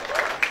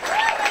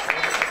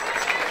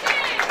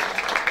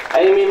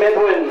 Amy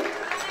Midwin.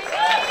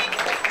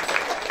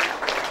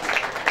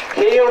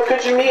 Keo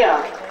Kujimiya.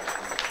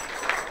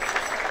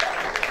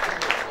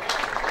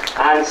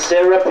 And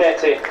Sarah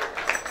Petty.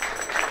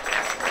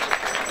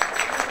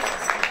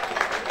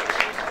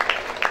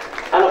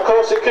 And of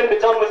course it couldn't be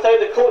done without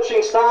the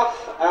coaching staff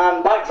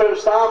and backroom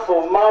staff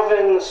of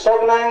Marvin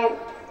Sognang,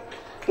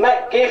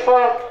 Mick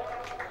Gaffer,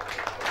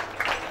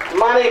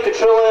 Manny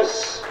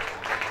Katrulis,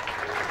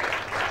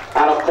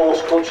 and of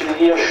course Coach of the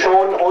Year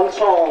Sean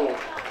Ontong.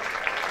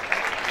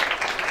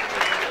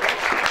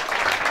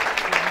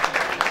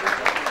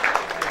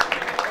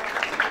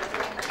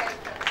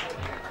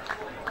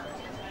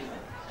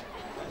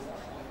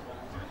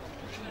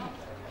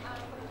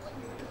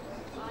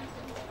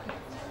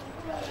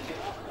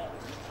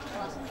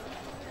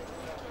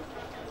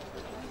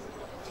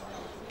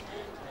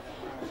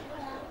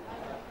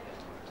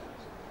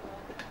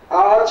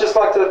 I'd just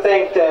like to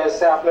thank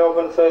South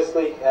Melbourne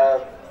firstly,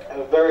 a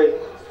very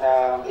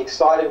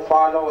exciting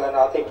final and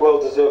I think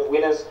well-deserved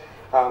winners.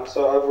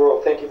 So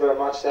overall, thank you very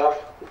much,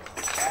 South.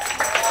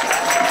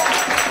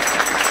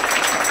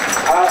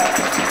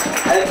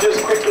 And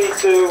just quickly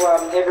to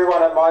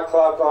everyone at my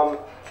club, I'm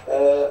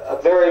a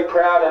very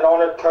proud and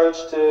honoured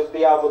coach to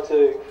be able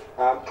to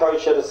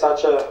coach at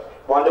such a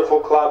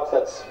wonderful club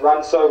that's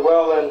run so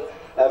well and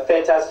a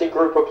fantastic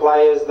group of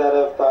players that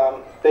have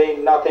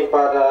been nothing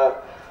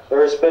but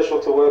very special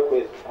to work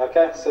with.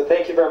 Okay, so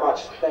thank you very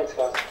much. Thanks,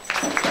 guys.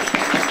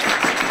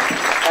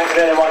 Thank you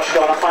very much,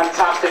 Sean. A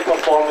fantastic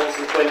performance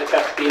in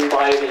 2015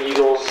 by the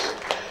Eagles.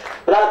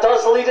 But that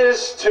does lead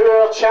us to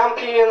our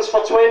champions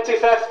for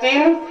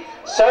 2015,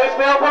 South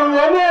Melbourne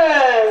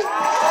Women.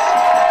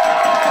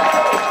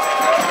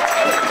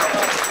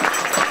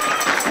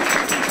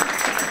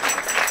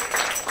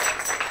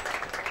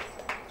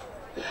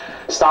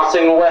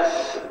 Starting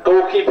with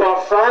goalkeeper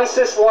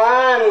Frances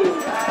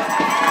Land.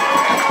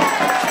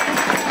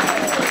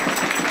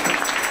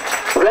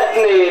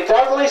 Brittany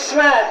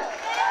DUDLEY-SMITH.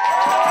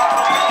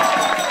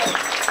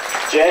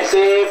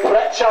 Jessie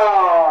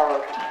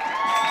Pritchard.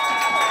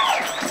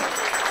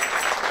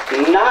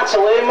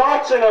 Natalie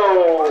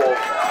MARTINEAU.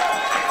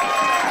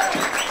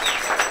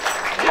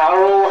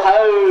 Carol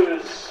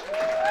Howes.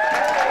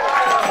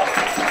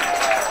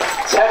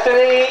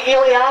 Tiffany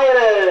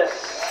ELIADIS.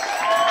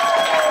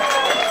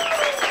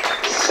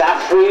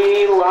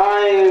 Saphri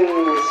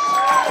Lines.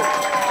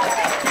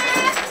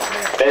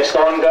 Best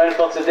on ground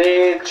for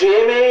today,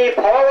 Jamie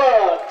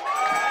Pollock.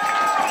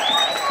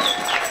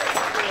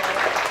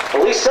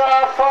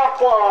 Lisa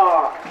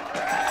FARQUHAR.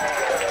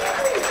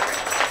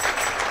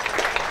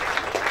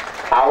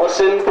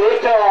 Alison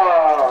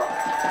Baker.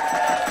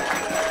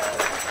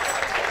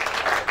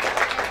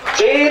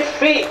 Jade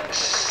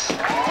FEAKES.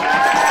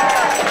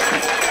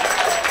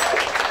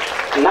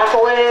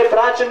 Natalie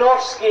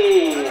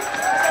BRAJANOVSKI.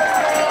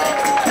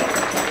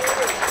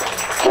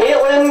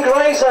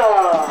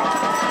 GRIESER.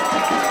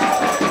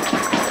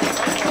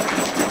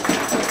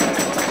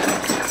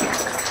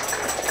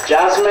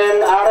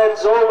 Jasmine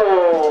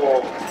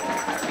AREZZOLO.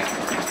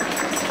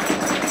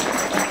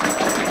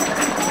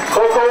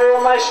 Coco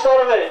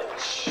Majstorovic.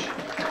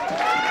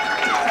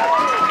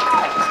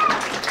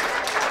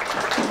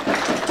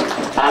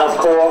 And of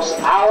course,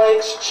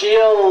 Alex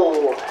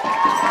Cheal.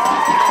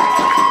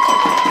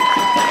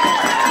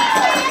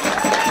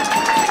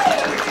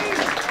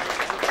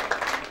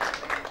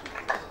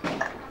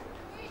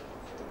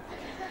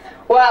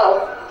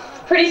 Well,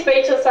 pretty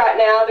speechless right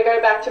now. To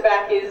go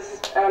back-to-back is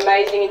an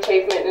amazing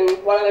achievement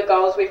and one of the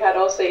goals we've had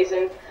all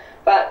season.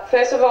 But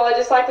first of all, I'd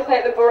just like to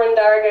thank the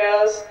Boroondara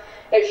girls.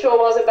 It sure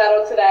was a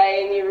battle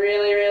today, and you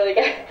really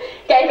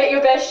gave it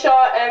your best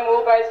shot, and we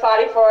were both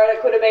fighting for it.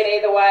 It could have been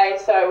either way,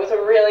 so it was a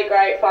really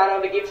great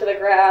final to give to the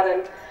crowd,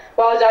 and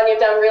well done. You've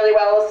done really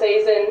well all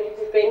season.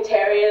 You've been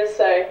terriers,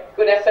 so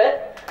good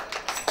effort.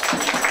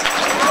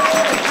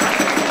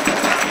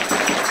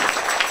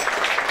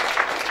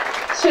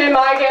 To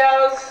my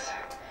girls,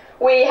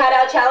 we had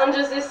our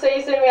challenges this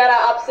season. We had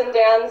our ups and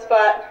downs,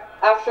 but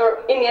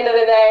in the end of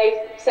the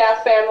day,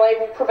 South family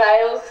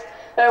prevails.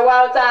 So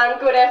well done,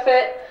 good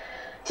effort.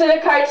 To the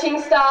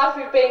coaching staff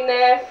who've been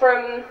there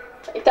from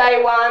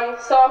day one,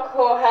 Sock,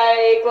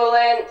 Jorge,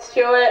 Bulleen,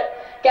 Stuart,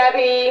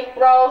 Gabby,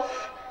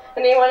 Rolf,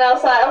 and anyone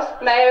else I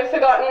may have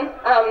forgotten.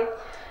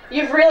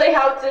 You've really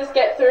helped us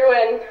get through,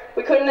 and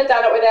we couldn't have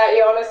done it without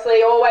you,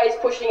 honestly, always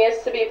pushing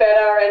us to be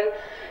better and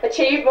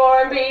achieve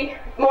more and be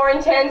more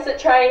intense at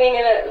training,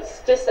 and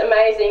it's just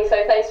amazing,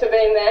 so thanks for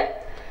being there.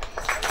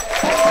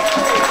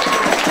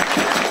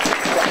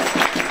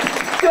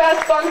 To our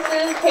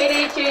sponsors,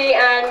 PDG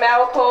and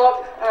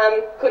Malcorp,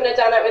 couldn't have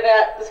done it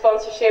without the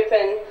sponsorship,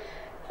 and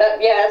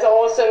yeah, it's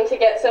awesome to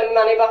get some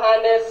money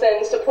behind us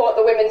and support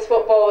the women's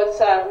football. It's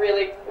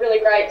really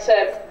great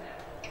to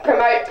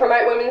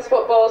promote women's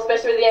football,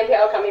 especially with the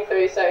NPL coming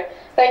through, so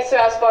thanks to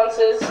our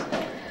sponsors.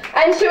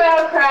 And to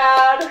our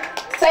crowd,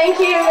 thank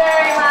you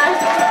very much.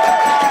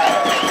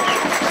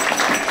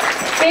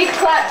 Big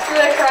claps to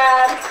the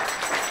crowd.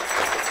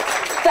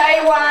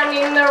 Day one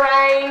in the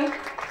rain,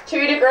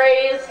 2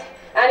 degrees,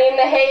 and in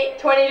the heat,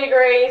 20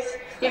 degrees.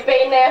 You've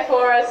been there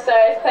for us,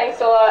 so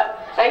thanks a lot.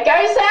 And go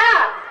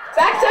South!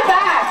 Back to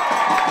back!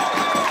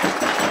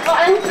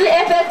 And to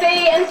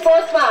FFE and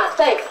Sportsmart,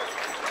 thanks.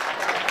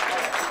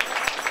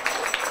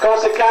 Of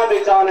course, it can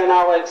be done, and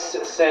Alex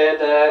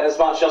said as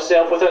much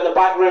yourself without the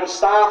backroom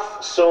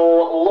staff. So,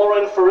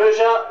 Lauren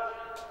Ferrugia,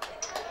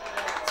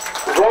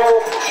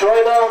 Rolf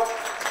Schroeder,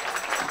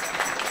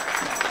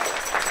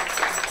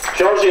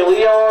 Georgie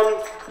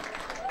Leon,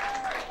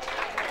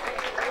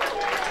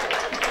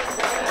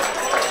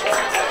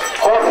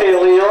 Jorge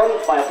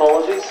Leon, my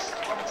apologies,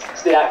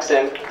 it's the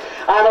accent,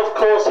 and of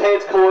course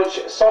head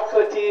coach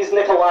Socrates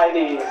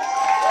Nikolaidis.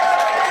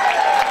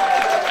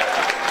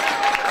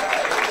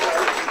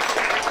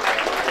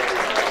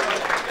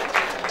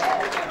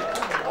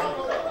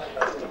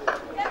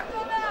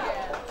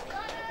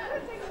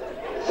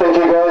 Thank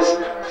you guys.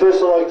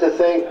 First I'd like to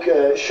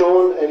thank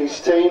Sean and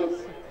his team.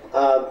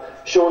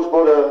 Sean's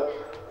brought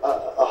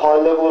a high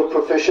level of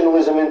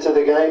professionalism into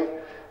the game,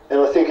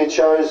 and I think it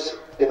shows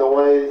in the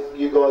way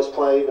you guys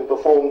played and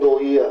performed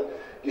all year.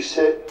 You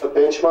set a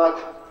benchmark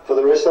for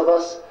the rest of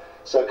us,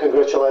 so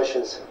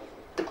congratulations.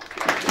 I'd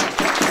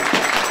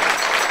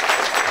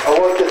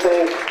like to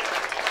thank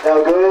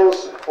our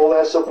girls, all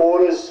our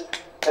supporters.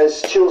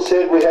 As Cheal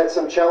said, we had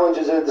some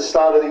challenges at the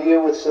start of the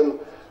year with some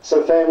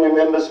family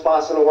members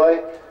passing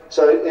away,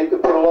 so it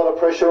put a lot of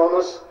pressure on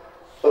us,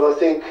 but I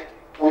think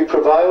we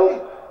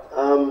prevailed.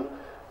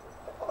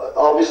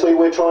 Obviously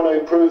we're trying to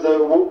improve the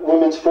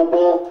women's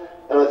football,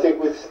 and I think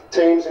with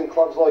teams and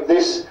clubs like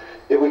this,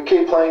 if we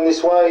keep playing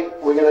this way,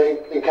 we're going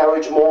to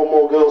encourage more and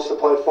more girls to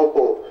play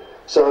football.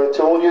 So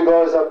to all you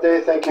guys up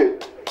there, thank you.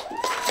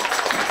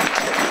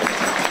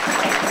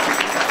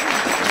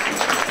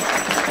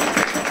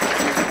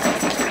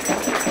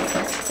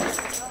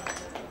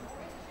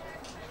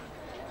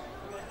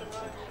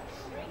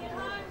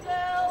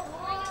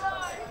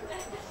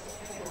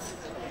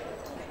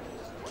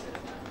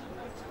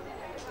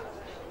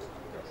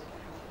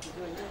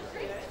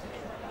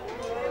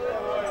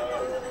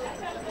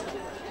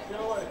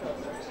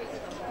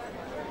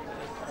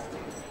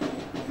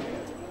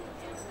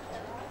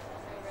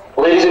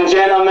 Ladies and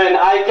gentlemen,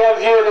 I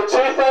give you the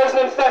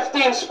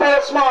 2015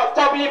 Sportsmart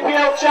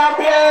WPL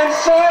champions,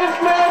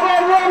 South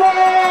Melbourne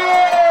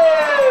Women!